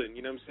the building,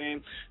 you know what I'm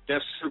saying?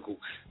 Death Circle.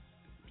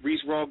 Reese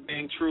Raw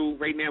Bang True.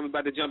 Right now we're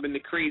about to jump into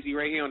Crazy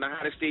right here on the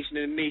hottest station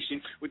in the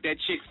nation with that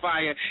chick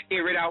fire,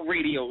 Air It Out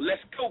Radio.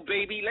 Let's go,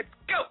 baby. Let's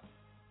go.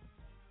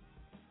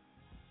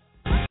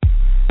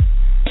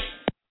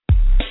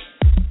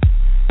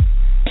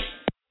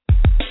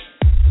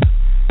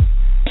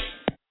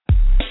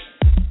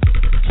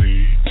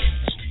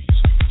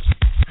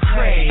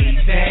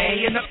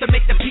 Crazy, enough to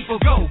make the people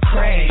go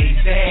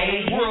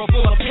crazy. World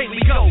full of pain, we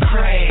go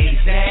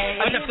crazy.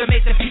 Enough to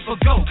make the people people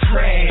go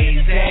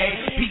crazy.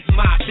 Peep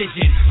my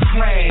vision,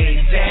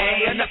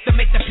 crazy. Enough to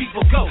make the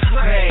people go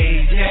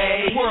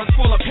crazy. World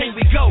full of pain,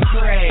 we go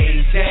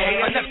crazy.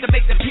 Enough to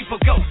make the people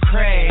go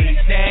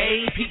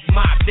crazy. Peep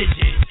my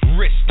vision.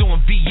 Wrist on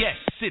VS,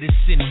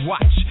 citizen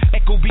watch.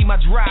 Echo be my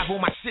drive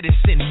on my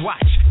citizen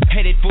watch.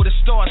 Headed for the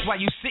stars while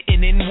you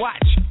sitting and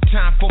watch.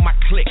 Time for my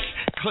click,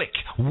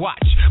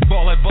 watch.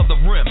 Ball above the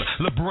rim,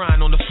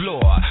 LeBron on the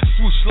floor.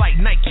 Swoosh like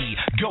Nike,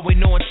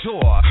 going on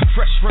tour.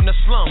 Fresh from the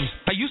slums,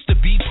 I used to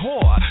be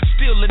poor.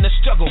 Still in the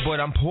struggle,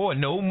 but I'm poor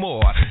no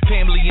more.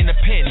 Family in the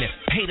pen,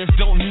 haters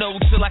don't know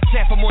till I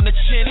tap them on the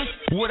chin.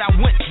 What I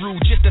went through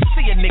just to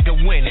see a nigga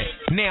win.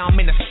 Now I'm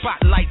in the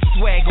spotlight,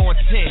 swag on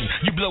 10.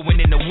 You blowing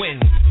in the wind.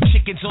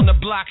 Chickens on the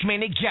block, man,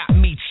 they got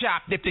me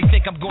chopped. If they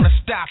think I'm gonna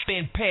stop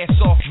and pass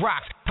off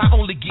rocks, I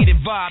only get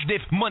involved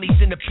if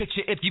money's in the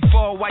picture. If you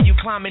fall while you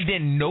climbing,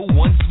 then no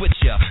one switch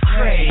ya.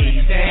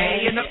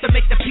 Crazy, enough to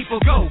make the people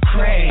go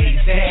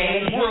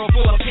crazy. World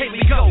full of pain,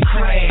 we go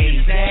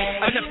crazy.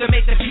 Enough to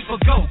make the people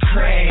go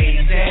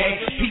crazy.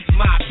 Peep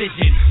my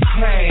vision,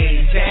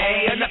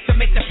 crazy. Enough to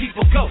make the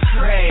people go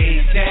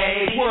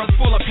crazy. World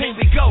full of pain,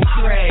 we go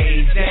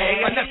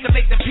crazy. Enough to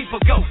make the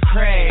people go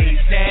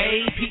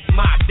crazy. Peep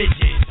my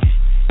vision.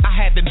 I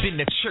haven't been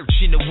to church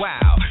in a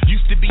while.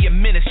 Used to be a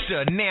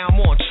minister, now I'm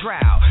on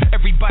trial.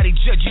 Everybody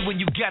judge you when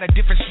you got a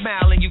different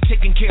smile and you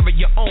taking care of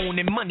your own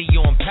and money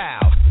on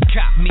pile.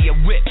 Cop me a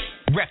whip,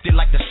 wrapped it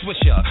like the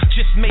Swisher.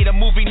 Just made a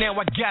movie, now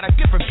I got a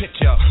different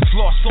picture.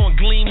 Floss on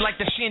gleam like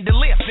the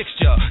chandelier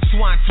fixture.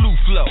 Swine flu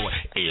flow,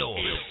 ill,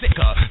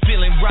 sicker.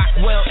 Feeling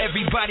Rockwell,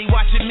 everybody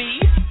watching me.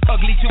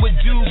 Ugly to a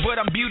dude, but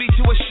I'm beauty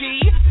to a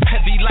she.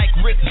 Heavy like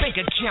Rick, bank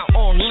account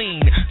on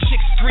lean.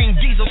 Chicks scream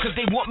diesel cause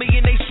they want me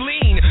in they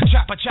spleen.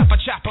 Chopper, chopper,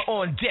 chopper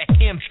on deck,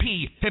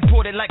 MP.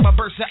 Imported like my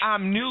Versa,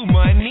 I'm new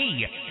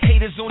money.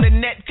 Haters on the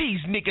net, these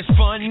niggas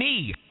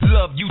funny.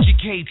 Love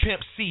UGK,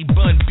 Pimp C,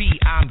 Bun B,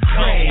 I'm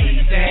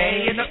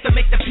crazy. Enough to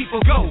make the people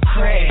go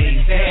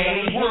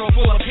crazy. World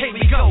full of pain,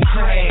 we go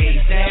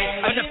crazy.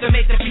 Enough to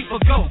make the people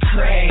go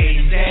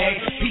crazy.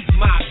 Peep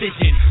my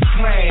vision,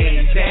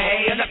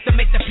 crazy. Enough to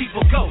make the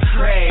people go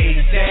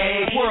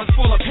crazy. World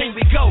full of pain,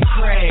 we go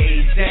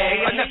crazy.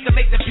 Enough to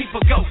make the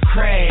people go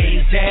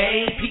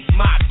crazy. Peep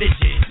my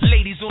vision.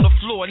 Ladies on the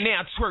floor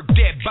now twerk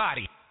that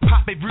body.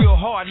 Pop it real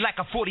hard like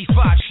a 45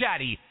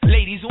 shotty.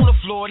 Ladies on the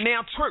floor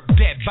now twerk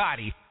that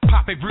body.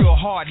 Pop it real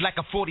hard like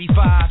a 45,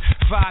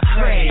 5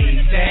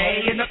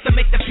 crazy. Enough to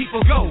make the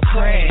people go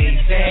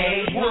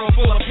crazy. World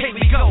full of pain,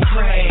 we go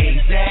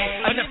crazy.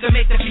 Enough to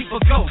make the people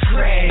go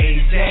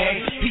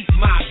crazy. Peep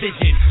my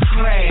vision,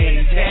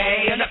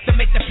 crazy. Enough to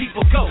make the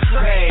people go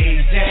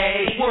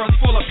crazy. World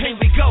full of pain,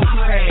 we go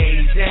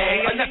crazy.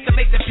 Enough to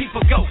make the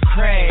people go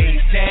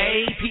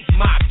crazy. Peep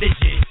my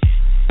vision.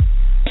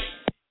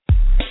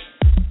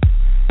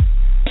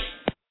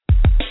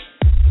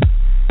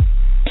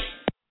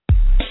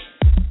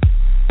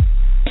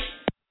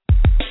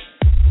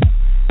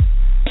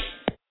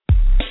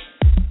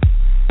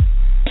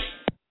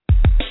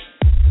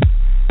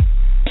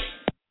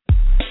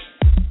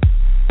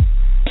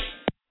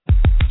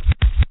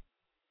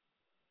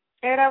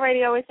 Air It Out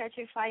Radio is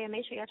Electric Fire.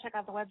 Make sure y'all check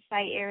out the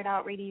website,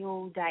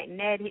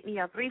 airitoutradio.net. Hit me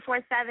up,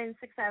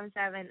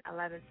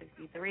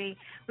 347-677-1163.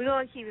 We're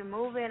going to keep it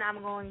moving.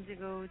 I'm going to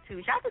go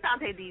to, shout out to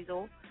Dante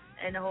Diesel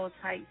and the whole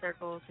tight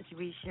circle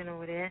situation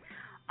over there.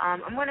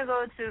 I'm going to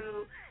go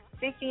to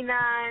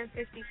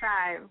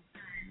 5955.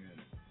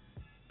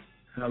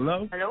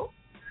 Hello? Hello?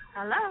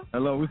 Hello?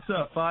 Hello, what's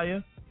up,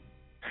 Fire?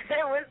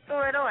 What's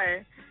going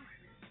on?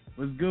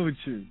 What's good with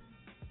you?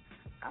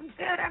 I'm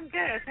good.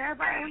 Tell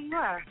everybody who you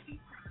are.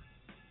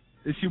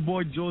 It's your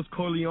boy Jules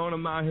Corleone.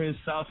 I'm out here in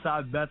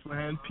Southside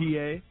Bethlehem, PA.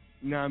 You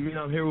know what I mean?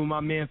 I'm here with my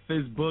man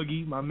Fizz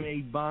Boogie, my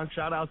man Bon.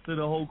 Shout out to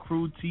the whole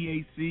crew,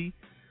 TAC.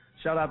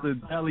 Shout out to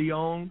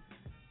DeLeon,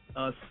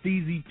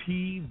 Steezy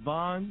P,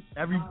 Von.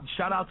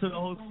 Shout out to the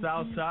whole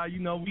Southside. You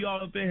know, we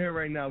all up in here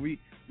right now. We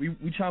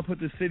trying to put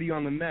the city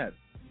on the map.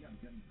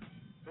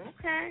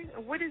 Okay.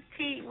 What is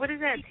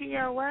that?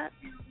 TL what?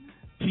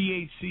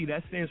 THC.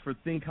 That stands for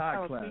Think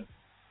High Class.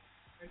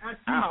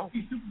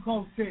 Super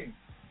Bowl team.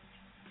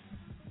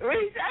 What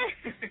did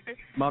he say?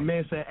 My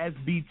man said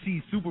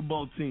SBT, Super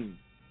Bowl team.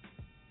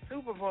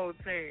 Super Bowl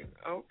team.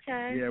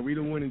 Okay. Yeah, we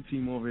the winning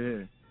team over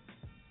here.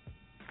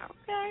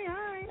 Okay,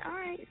 all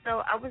right.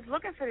 So I was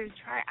looking for this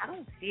track. I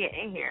don't see it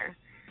in here.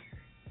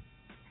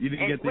 You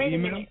didn't get the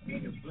email?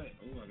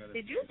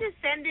 Did you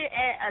just send it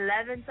at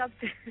 11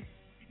 something?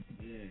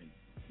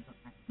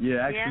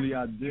 Yeah, actually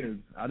I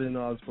did. I didn't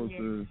know I was supposed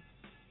to.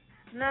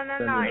 No,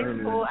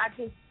 it's cool. I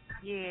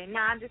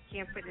just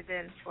can't put it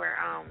in for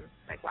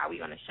like while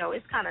we on the show.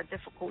 It's kind of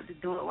difficult to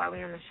do it while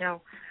we on the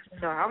show.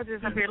 So I was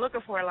just up here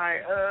looking for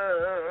like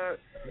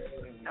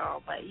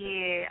No, but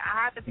yeah,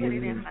 I have to put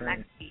it in for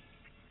next week.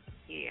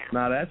 Yeah.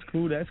 Nah, that's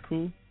cool. All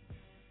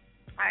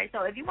right,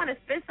 so if you want to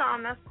spit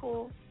something, that's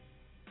cool.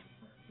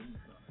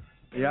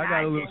 Yeah, I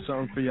got a little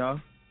something for y'all.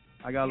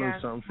 All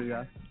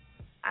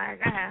right,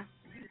 go ahead.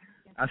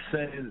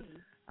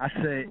 I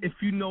said, if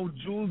you know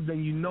Jules,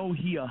 then you know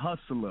he a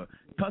hustler.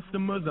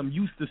 Customers, I'm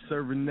used to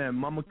serving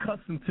them. I'm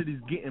accustomed to this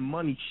getting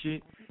money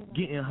shit,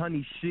 getting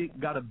honey shit.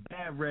 Got a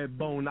bad red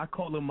bone, I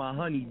call it my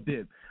honey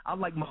dip. I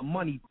like my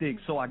money thick,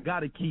 so I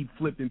gotta keep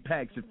flipping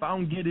packs. If I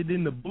don't get it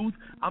in the booth,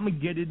 I'ma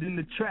get it in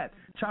the trap.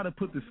 Try to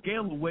put the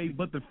scale away,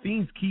 but the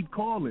fiends keep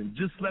calling.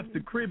 Just left the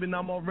crib and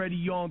I'm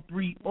already on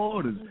 3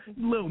 orders.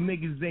 You little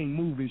niggas ain't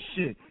moving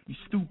shit. You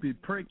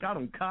stupid prick, I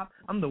don't cop.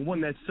 I'm the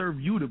one that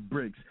served you the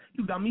bricks.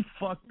 You got me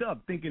fucked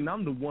up thinking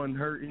I'm the one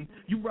hurting.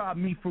 You robbed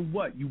me for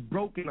what? You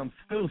broke and I'm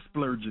still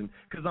splurging.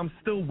 Cause I'm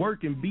still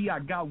working, B, I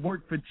got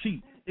work for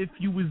cheap. If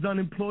you was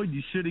unemployed,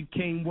 you shoulda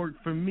came work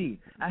for me.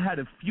 I had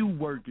a few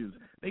workers.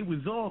 They was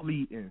all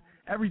eating.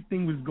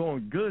 Everything was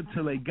going good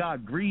till they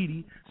got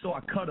greedy, so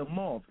I cut them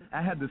off.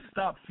 I had to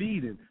stop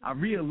feeding. I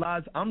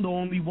realized I'm the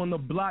only one the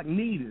block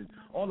needed.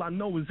 All I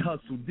know is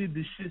hustle. Did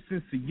this shit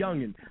since a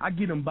youngin'. I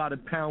get them by the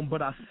pound,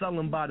 but I sell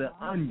them by the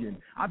onion.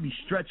 I be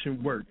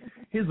stretching work.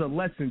 Here's a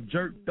lesson,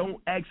 jerk.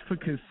 Don't ask for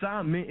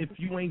consignment if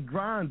you ain't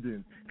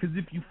grinding. Cause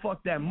if you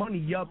fuck that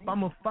money up,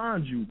 I'ma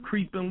find you.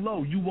 Creeping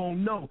low, you won't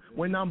know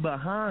when I'm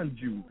behind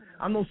you.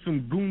 I know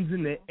some goons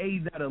in the A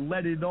that'll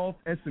let it off,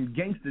 and some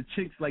gangster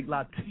chicks like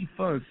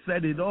Latifah and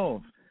set it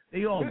off.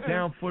 They all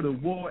down for the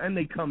war and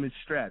they coming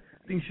strapped.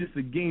 Think shit's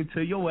a game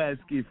till your ass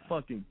get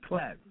fucking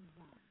clapped.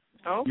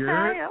 Okay, you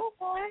heard?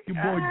 okay.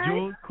 Your boy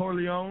Jules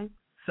Corleone,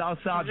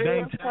 Southside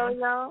Bangtown.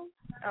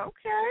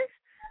 Okay.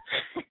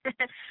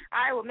 All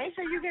right, well, make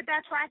sure you get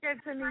that tracker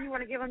to me. You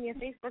want to give them your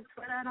Facebook,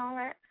 Twitter, and all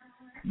that?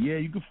 Yeah,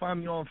 you can find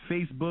me on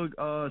Facebook,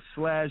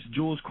 /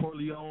 Jules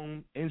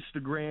Corleone,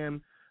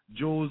 Instagram,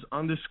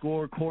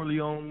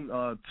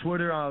 Jules_Corleone,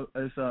 Twitter,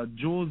 it's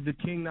Jules the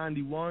King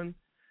 91.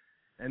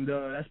 And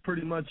that's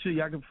pretty much it.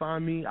 Y'all can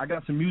find me. I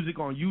got some music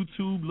on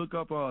YouTube. Look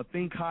up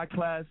Think High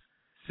Class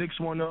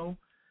 610.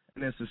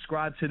 And then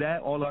subscribe to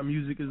that. All our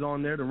music is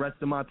on there. The rest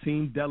of my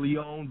team,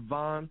 DeLeon,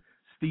 Von,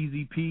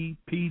 Steezy P,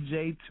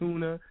 PJ,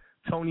 Tuna,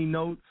 Tony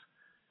Notes.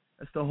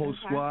 That's the whole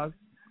squad.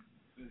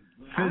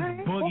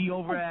 Fizz Boogie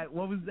over at,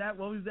 what was that?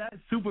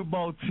 Super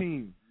Bowl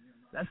team.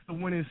 That's the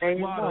winning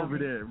squad over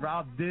there.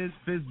 Rob Diz,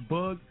 Fizz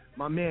Boog,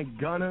 my man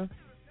Gunner.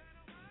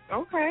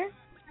 Okay.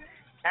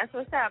 That's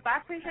what's up. I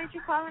appreciate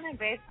you calling in,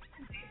 babe.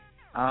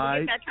 All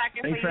right.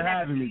 Thanks for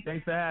having me. You're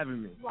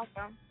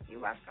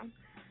welcome.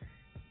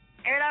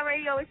 Air It Out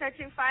Radio is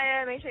catching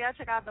fire. Make sure y'all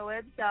check out the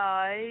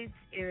website,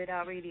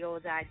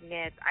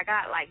 airitoutradio.net. I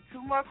got like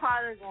 2 more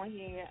callers on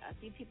here. I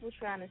see people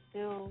trying to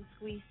still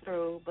squeeze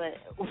through, but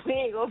we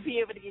ain't gonna be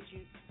able to get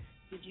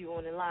you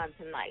on the line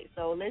tonight.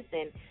 So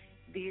listen,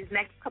 these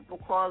next couple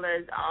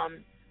callers,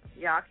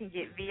 y'all can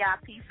get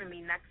VIP from me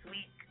next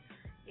week.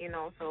 You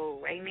know, so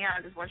right now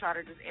I just want y'all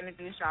to just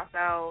introduce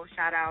yourselves,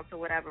 shout out to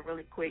whatever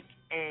really quick,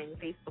 and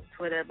Facebook,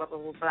 Twitter, blah, blah,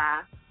 blah,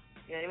 blah.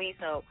 You know what I mean?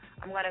 So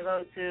I'm going to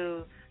go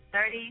to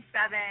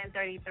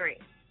 3733.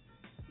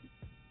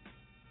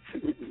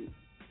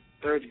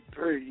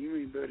 33? You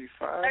mean 35?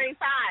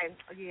 35.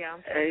 Yeah,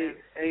 I'm sorry.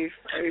 Hey,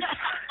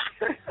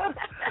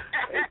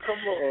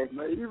 come on,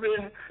 man. You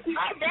been...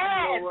 My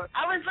bad.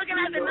 I was looking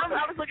at the number.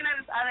 I was looking at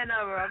this other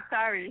number. I'm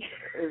sorry.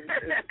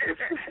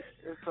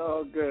 It's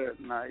all good.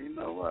 Now, you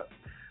know what?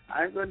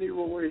 I ain't gonna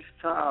even waste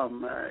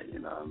time, man. You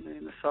know what I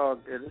mean? It's all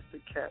good. It's the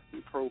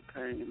Captain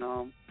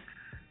Propane.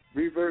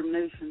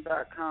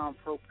 ReverbNation.com,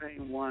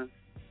 Propane 1.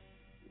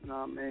 You know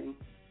what I mean?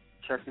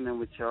 Checking in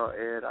with y'all,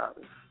 Air It Out.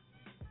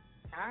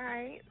 All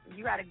right.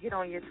 You got to get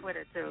on your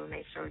Twitter, too.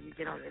 Make sure you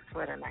get on your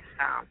Twitter next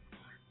time.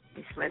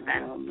 You slip in. You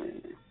know what I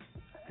mean?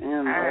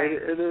 Yeah, man,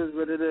 it is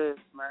what it is,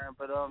 man.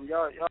 But y'all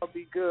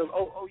be good.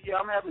 Oh yeah,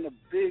 I'm having this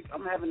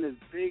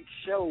big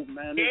show,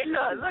 man. Yeah,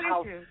 look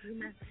at you.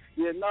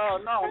 Yeah, no,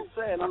 I'm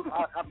saying I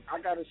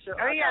got a show.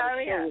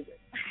 Yeah.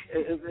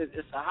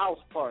 It's a house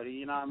party,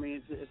 you know what I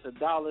mean? It's $1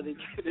 to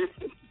get in.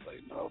 It's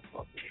like, no,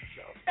 fuck this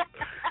show.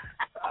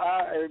 All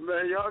right,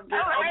 man, y'all get.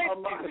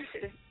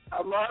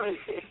 I'm out of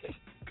here.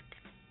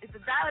 It's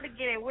 $1 to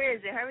get in. Where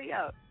is it? Hurry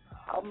up.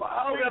 I don't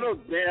got no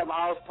damn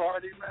house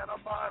party, man.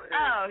 I'm out of here.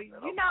 Oh,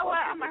 you know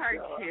what? I'm going to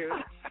hurt you.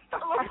 I'm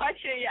going to hurt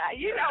you.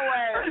 You know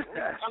what?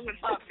 I'm going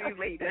to talk to you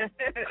later.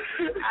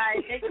 All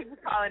right, thank you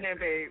for calling in,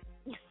 babe.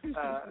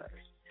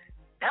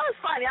 That was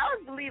funny. I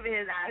was believing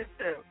his eyes,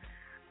 too.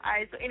 All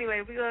right, so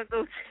anyway, we're going to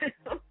go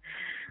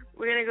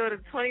to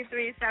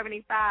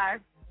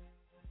 2375.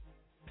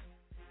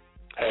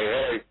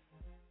 Hey.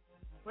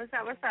 What's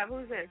up?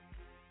 Who's this?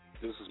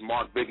 This is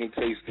Mark Big and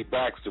Tasty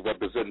Baxter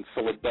representing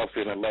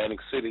Philadelphia and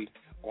Atlantic City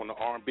on the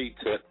R&B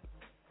tip.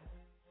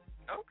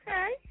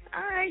 Okay.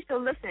 All right. So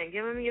listen,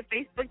 give me your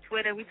Facebook,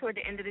 Twitter. We toward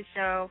the end of the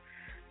show.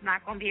 I'm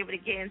not going to be able to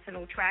get into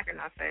no track or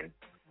nothing.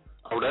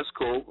 Oh, that's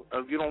cool.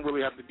 You don't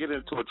really have to get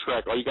into a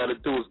track. All you got to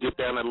do is get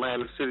down to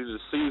Atlantic City to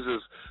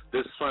Caesars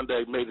this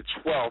Sunday, May the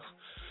 12th,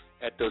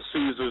 at the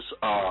Caesars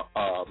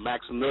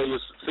Maximilian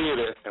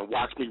Theater, and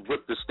watch me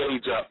rip the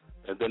stage up,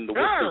 and then the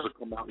Whispers will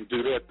come out and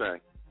do their thing.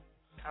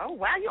 Oh,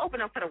 wow. You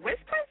open up for the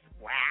Whispers?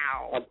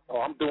 Wow.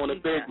 I'm doing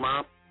it big,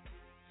 Mom.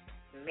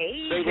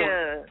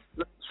 Major.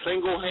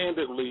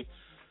 Single-handedly,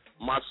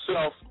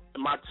 myself,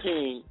 my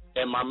team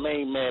and my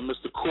main man,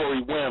 Mr.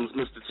 Corey Wims,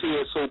 Mr.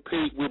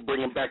 TSOP, we're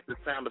bringing back the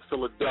sound of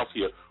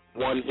Philadelphia,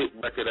 one hit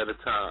record at a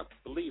time.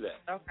 Believe that.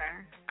 Okay.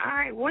 All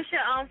right. What's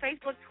your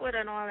Facebook, Twitter,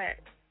 and all that?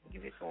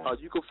 Give it to him.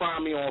 You can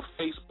find me on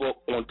Facebook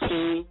on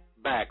Team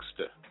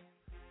Baxter.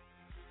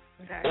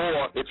 Okay.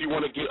 Or if you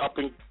want to get up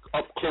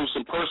close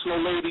and personal,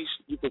 ladies,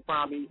 you can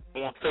find me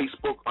on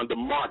Facebook under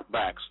Mark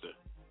Baxter.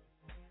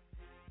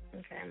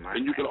 Okay, Mark.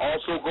 And you can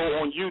also go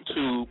on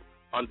YouTube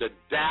under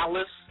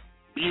Dallas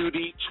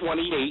Beauty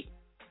 28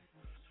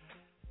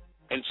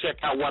 and check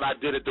out what I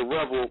did at the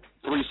Revel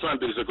 3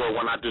 Sundays ago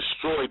when I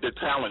destroyed the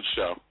talent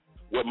show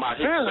with my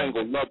hit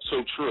single Love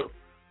So True.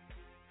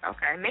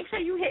 Okay, make sure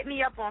you hit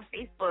me up on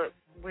Facebook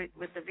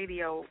with the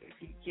video if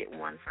you get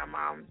one from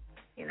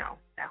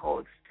that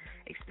whole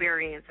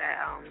experience at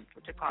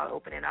what you call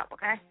opening up.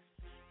 Okay.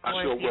 I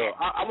sure will.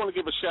 I want to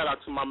give a shout out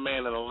to my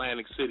man in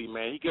Atlantic City,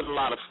 man. He gets a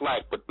lot of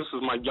flack, but this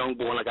is my young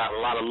boy, and I got a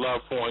lot of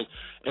love for him.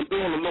 And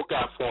be on the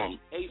lookout for him.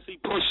 AC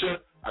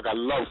Pusher, I got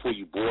love for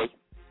you, boy.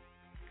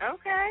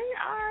 Okay.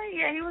 All right.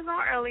 Yeah, he was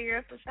on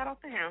earlier, so shout out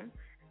to him.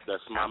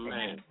 That's my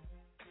man.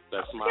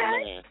 That's my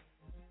man.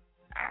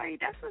 All right,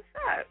 that's what's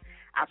up.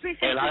 I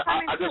appreciate you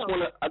coming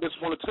I just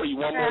want to tell you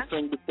one more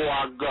thing before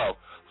I go.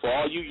 For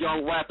all you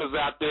young rappers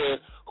out there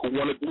who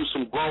want to do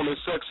some grown and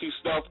sexy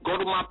stuff, go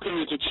to my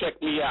page and check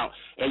me out,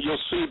 and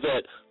you'll see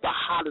that the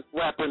hottest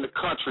rapper in the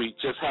country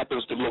just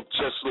happens to look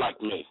just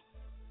like me.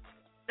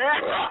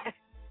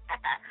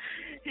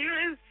 You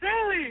is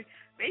silly.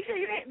 Make sure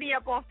you hit me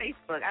up on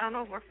Facebook. I don't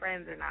know if we're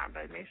friends or not,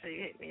 but make sure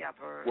you hit me up.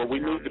 Well,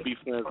 we need to be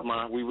friends,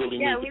 Ma. We really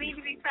need to be. Yeah, we need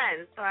to be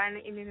friends, so I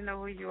need to know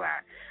who you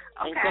are.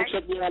 Okay. And come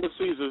check me out at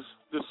Caesars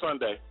this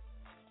Sunday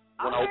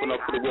when I open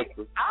up for the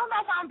Whistler. I don't know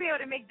if I'm going to be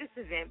able to make this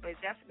event, but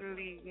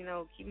definitely,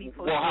 keep me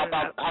posted. Well, how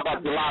about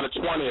July the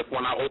 20th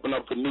when I open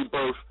up for New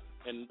Birth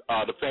and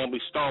the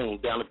Family Stone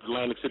down at the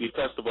Atlantic City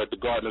Festival at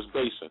the Gardeners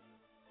Basin?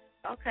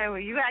 Okay,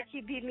 well, you got to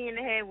keep beating me in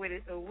the head with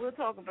it, so we'll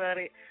talk about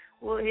it.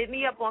 Well, hit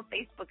me up on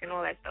Facebook and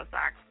all that stuff so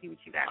I can see what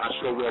you got. I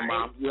sure will,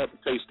 Mom. You have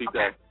a tasty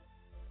day.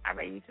 All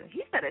right, you too.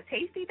 He said a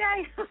tasty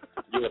day?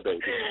 Yeah,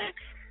 baby.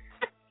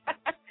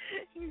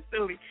 He's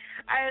silly.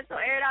 All right, so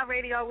Air It Out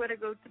Radio, I'm going to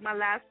go to my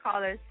last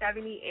caller,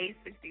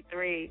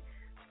 7863.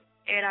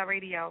 Air It Out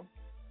Radio.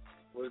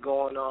 What's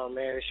going on,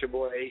 man? It's your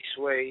boy A.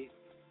 Sway,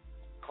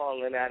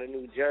 calling out of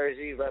New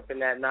Jersey, repping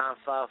that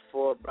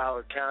 954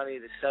 Broward County,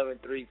 the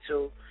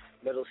 732.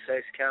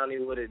 Middlesex County,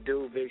 what it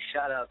do? Big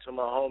shout out to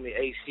my homie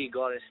AC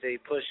Garden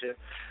State Pusher,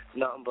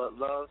 nothing but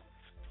love.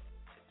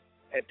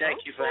 And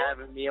thank you for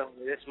having me on.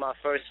 This is my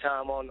first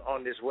time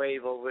on this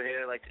wave over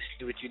here. I like to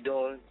see what you're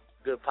doing.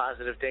 Good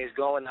positive things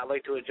going. I'd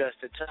like to address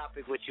the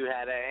topic which you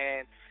had at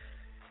hand.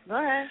 Go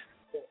ahead.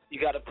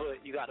 You gotta put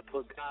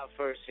God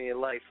first in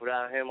your life.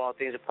 Without him all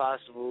things are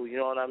possible. You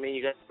know what I mean?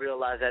 You got to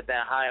realize that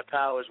higher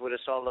power is what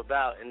it's all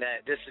about, and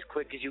that just as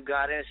quick as you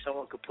got in,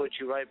 someone could put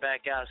you right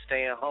back out,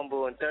 staying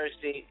humble and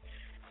thirsty,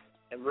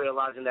 and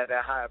realizing that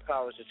higher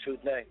power is the true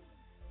thing.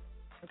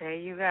 There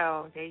you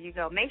go.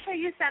 Make sure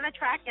you send a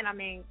track in.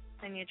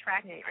 Send your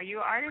track in. Are you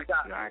an artist?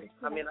 I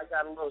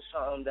got a little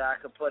something that I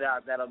could put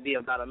out that'll be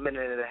about a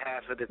minute and a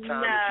half at the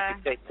time. Nah,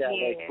 if you could take that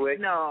right quick.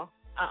 No.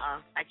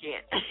 I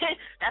can't.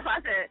 That's why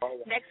I said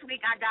next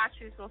week I got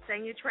you. So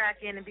send your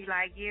track in and be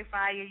like, yeah,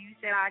 fire. You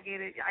said I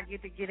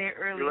get to get in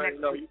early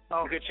next week.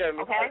 You can check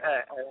me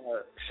at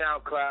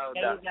SoundCloud.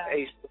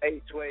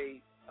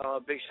 H-Way.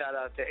 Big shout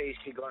out to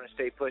AC Garden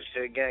State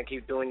Pusher again.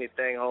 Keep doing your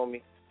thing,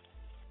 homie.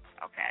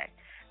 Okay.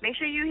 Make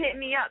sure you hit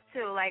me up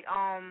too. Like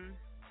I'm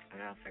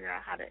gonna figure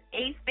out how to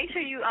make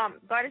sure you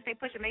Garden State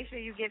Pusher. Make sure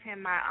you give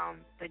him my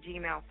the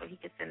Gmail so he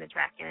can send the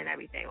track in and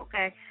everything.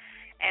 Okay.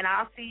 And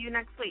I'll see you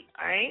next week.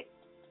 All right.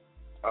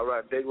 All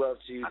right. Big love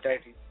to you. Okay.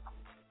 Thank you.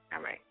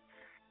 All right.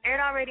 Air It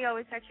Out Radio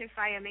is such a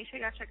fire. Make sure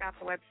y'all check out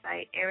the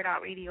website,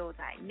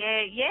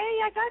 airitoutradio.net. Yay,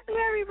 I got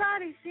through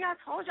everybody. See, I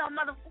told y'all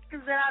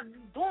motherfuckers that I'm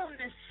doing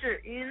this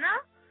shit, you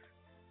know?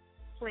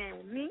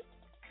 Playing with me.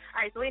 All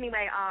right, so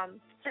anyway,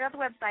 check out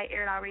the website,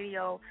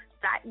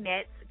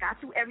 airitoutradio.net. Got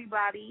to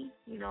everybody,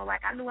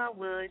 like I knew I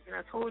would. And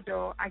I told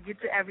y'all I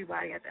get to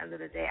everybody at the end of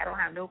the day. I don't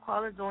have no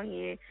callers on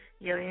here.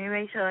 Let me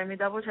make sure. Let me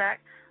double check.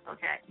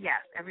 Okay,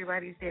 yes,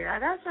 everybody's there. I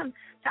got some.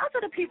 Shout out to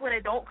the people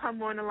that don't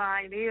come on the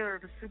line. They are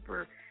the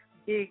super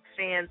big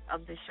fans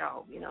of the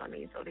show, you know what I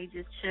mean? So they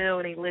just chill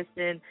and they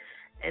listen,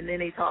 and then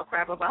they talk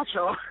crap about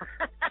y'all.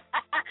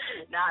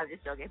 Nah, I'm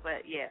just joking,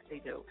 but yeah, they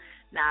do.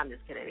 Nah, I'm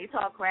just kidding. They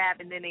talk crap,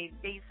 and then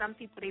they some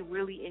people they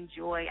really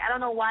enjoy. I don't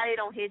know why they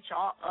don't hit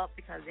y'all up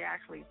because they're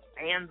actually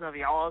fans of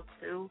y'all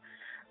too,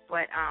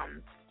 but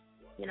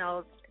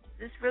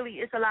this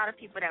really it's a lot of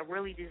people that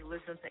really just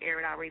listen to Air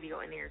It Out Radio,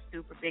 and they're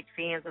super big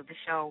fans of the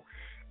show.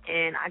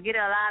 And I get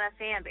a lot of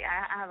fan base.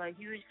 I have a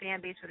huge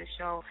fan base for the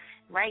show.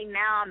 Right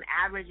now, I'm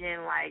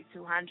averaging like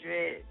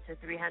 200 to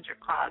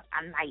 300 calls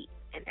a night.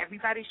 And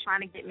everybody's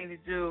trying to get me to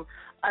do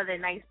other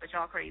nights, but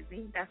y'all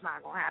crazy. That's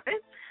not going to happen.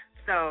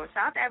 So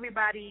shout out to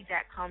everybody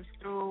that comes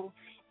through.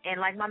 And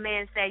like my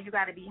man said, you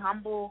got to be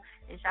humble.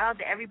 And shout out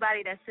to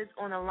everybody that sits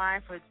on the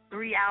line for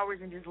 3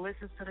 hours and just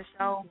listens to the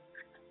show.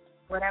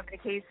 whatever the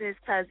case is,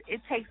 because it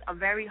takes a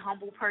very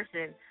humble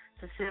person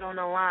to sit on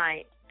the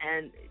line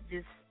and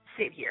just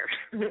sit here.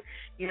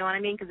 You know what I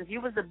mean? Because if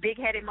you was a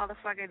big-headed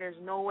motherfucker, there's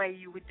no way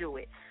you would do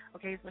it.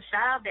 Okay, so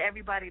shout out to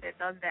everybody that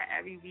does that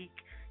every week.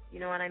 You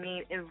know what I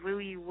mean? It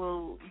really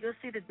will. You'll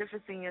see the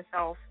difference in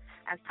yourself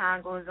as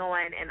time goes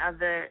on, and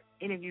other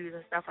interviews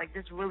and stuff like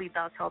this really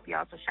does help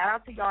y'all. So shout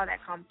out to y'all that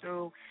come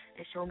through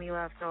and show me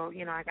love. So,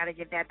 you know, I got to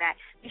give that back.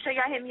 Make sure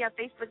y'all hit me up,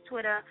 Facebook,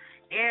 Twitter,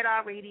 Air It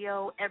Out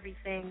Radio,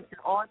 everything.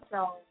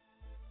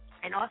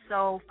 And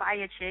also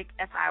Fire Chick,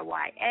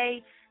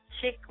 F-I-Y-A,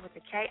 Chick with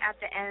the K at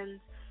the end.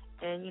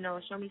 And, you know,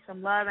 show me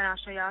some love, and I'll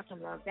show y'all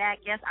some love back.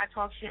 Yes, I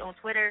talk shit on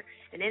Twitter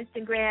and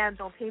Instagram.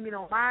 Don't pay me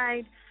no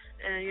mind.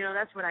 And, you know,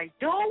 that's what I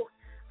do.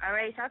 All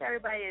right, shout out to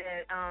everybody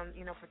that,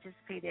 you know,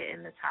 participated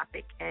in the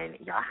topic. And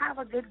y'all have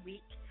a good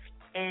week.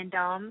 And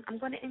I'm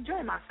going to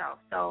enjoy myself.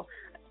 So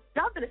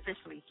y'all been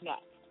officially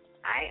snapped.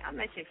 All right, I'm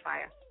that chick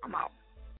Fire. I'm out.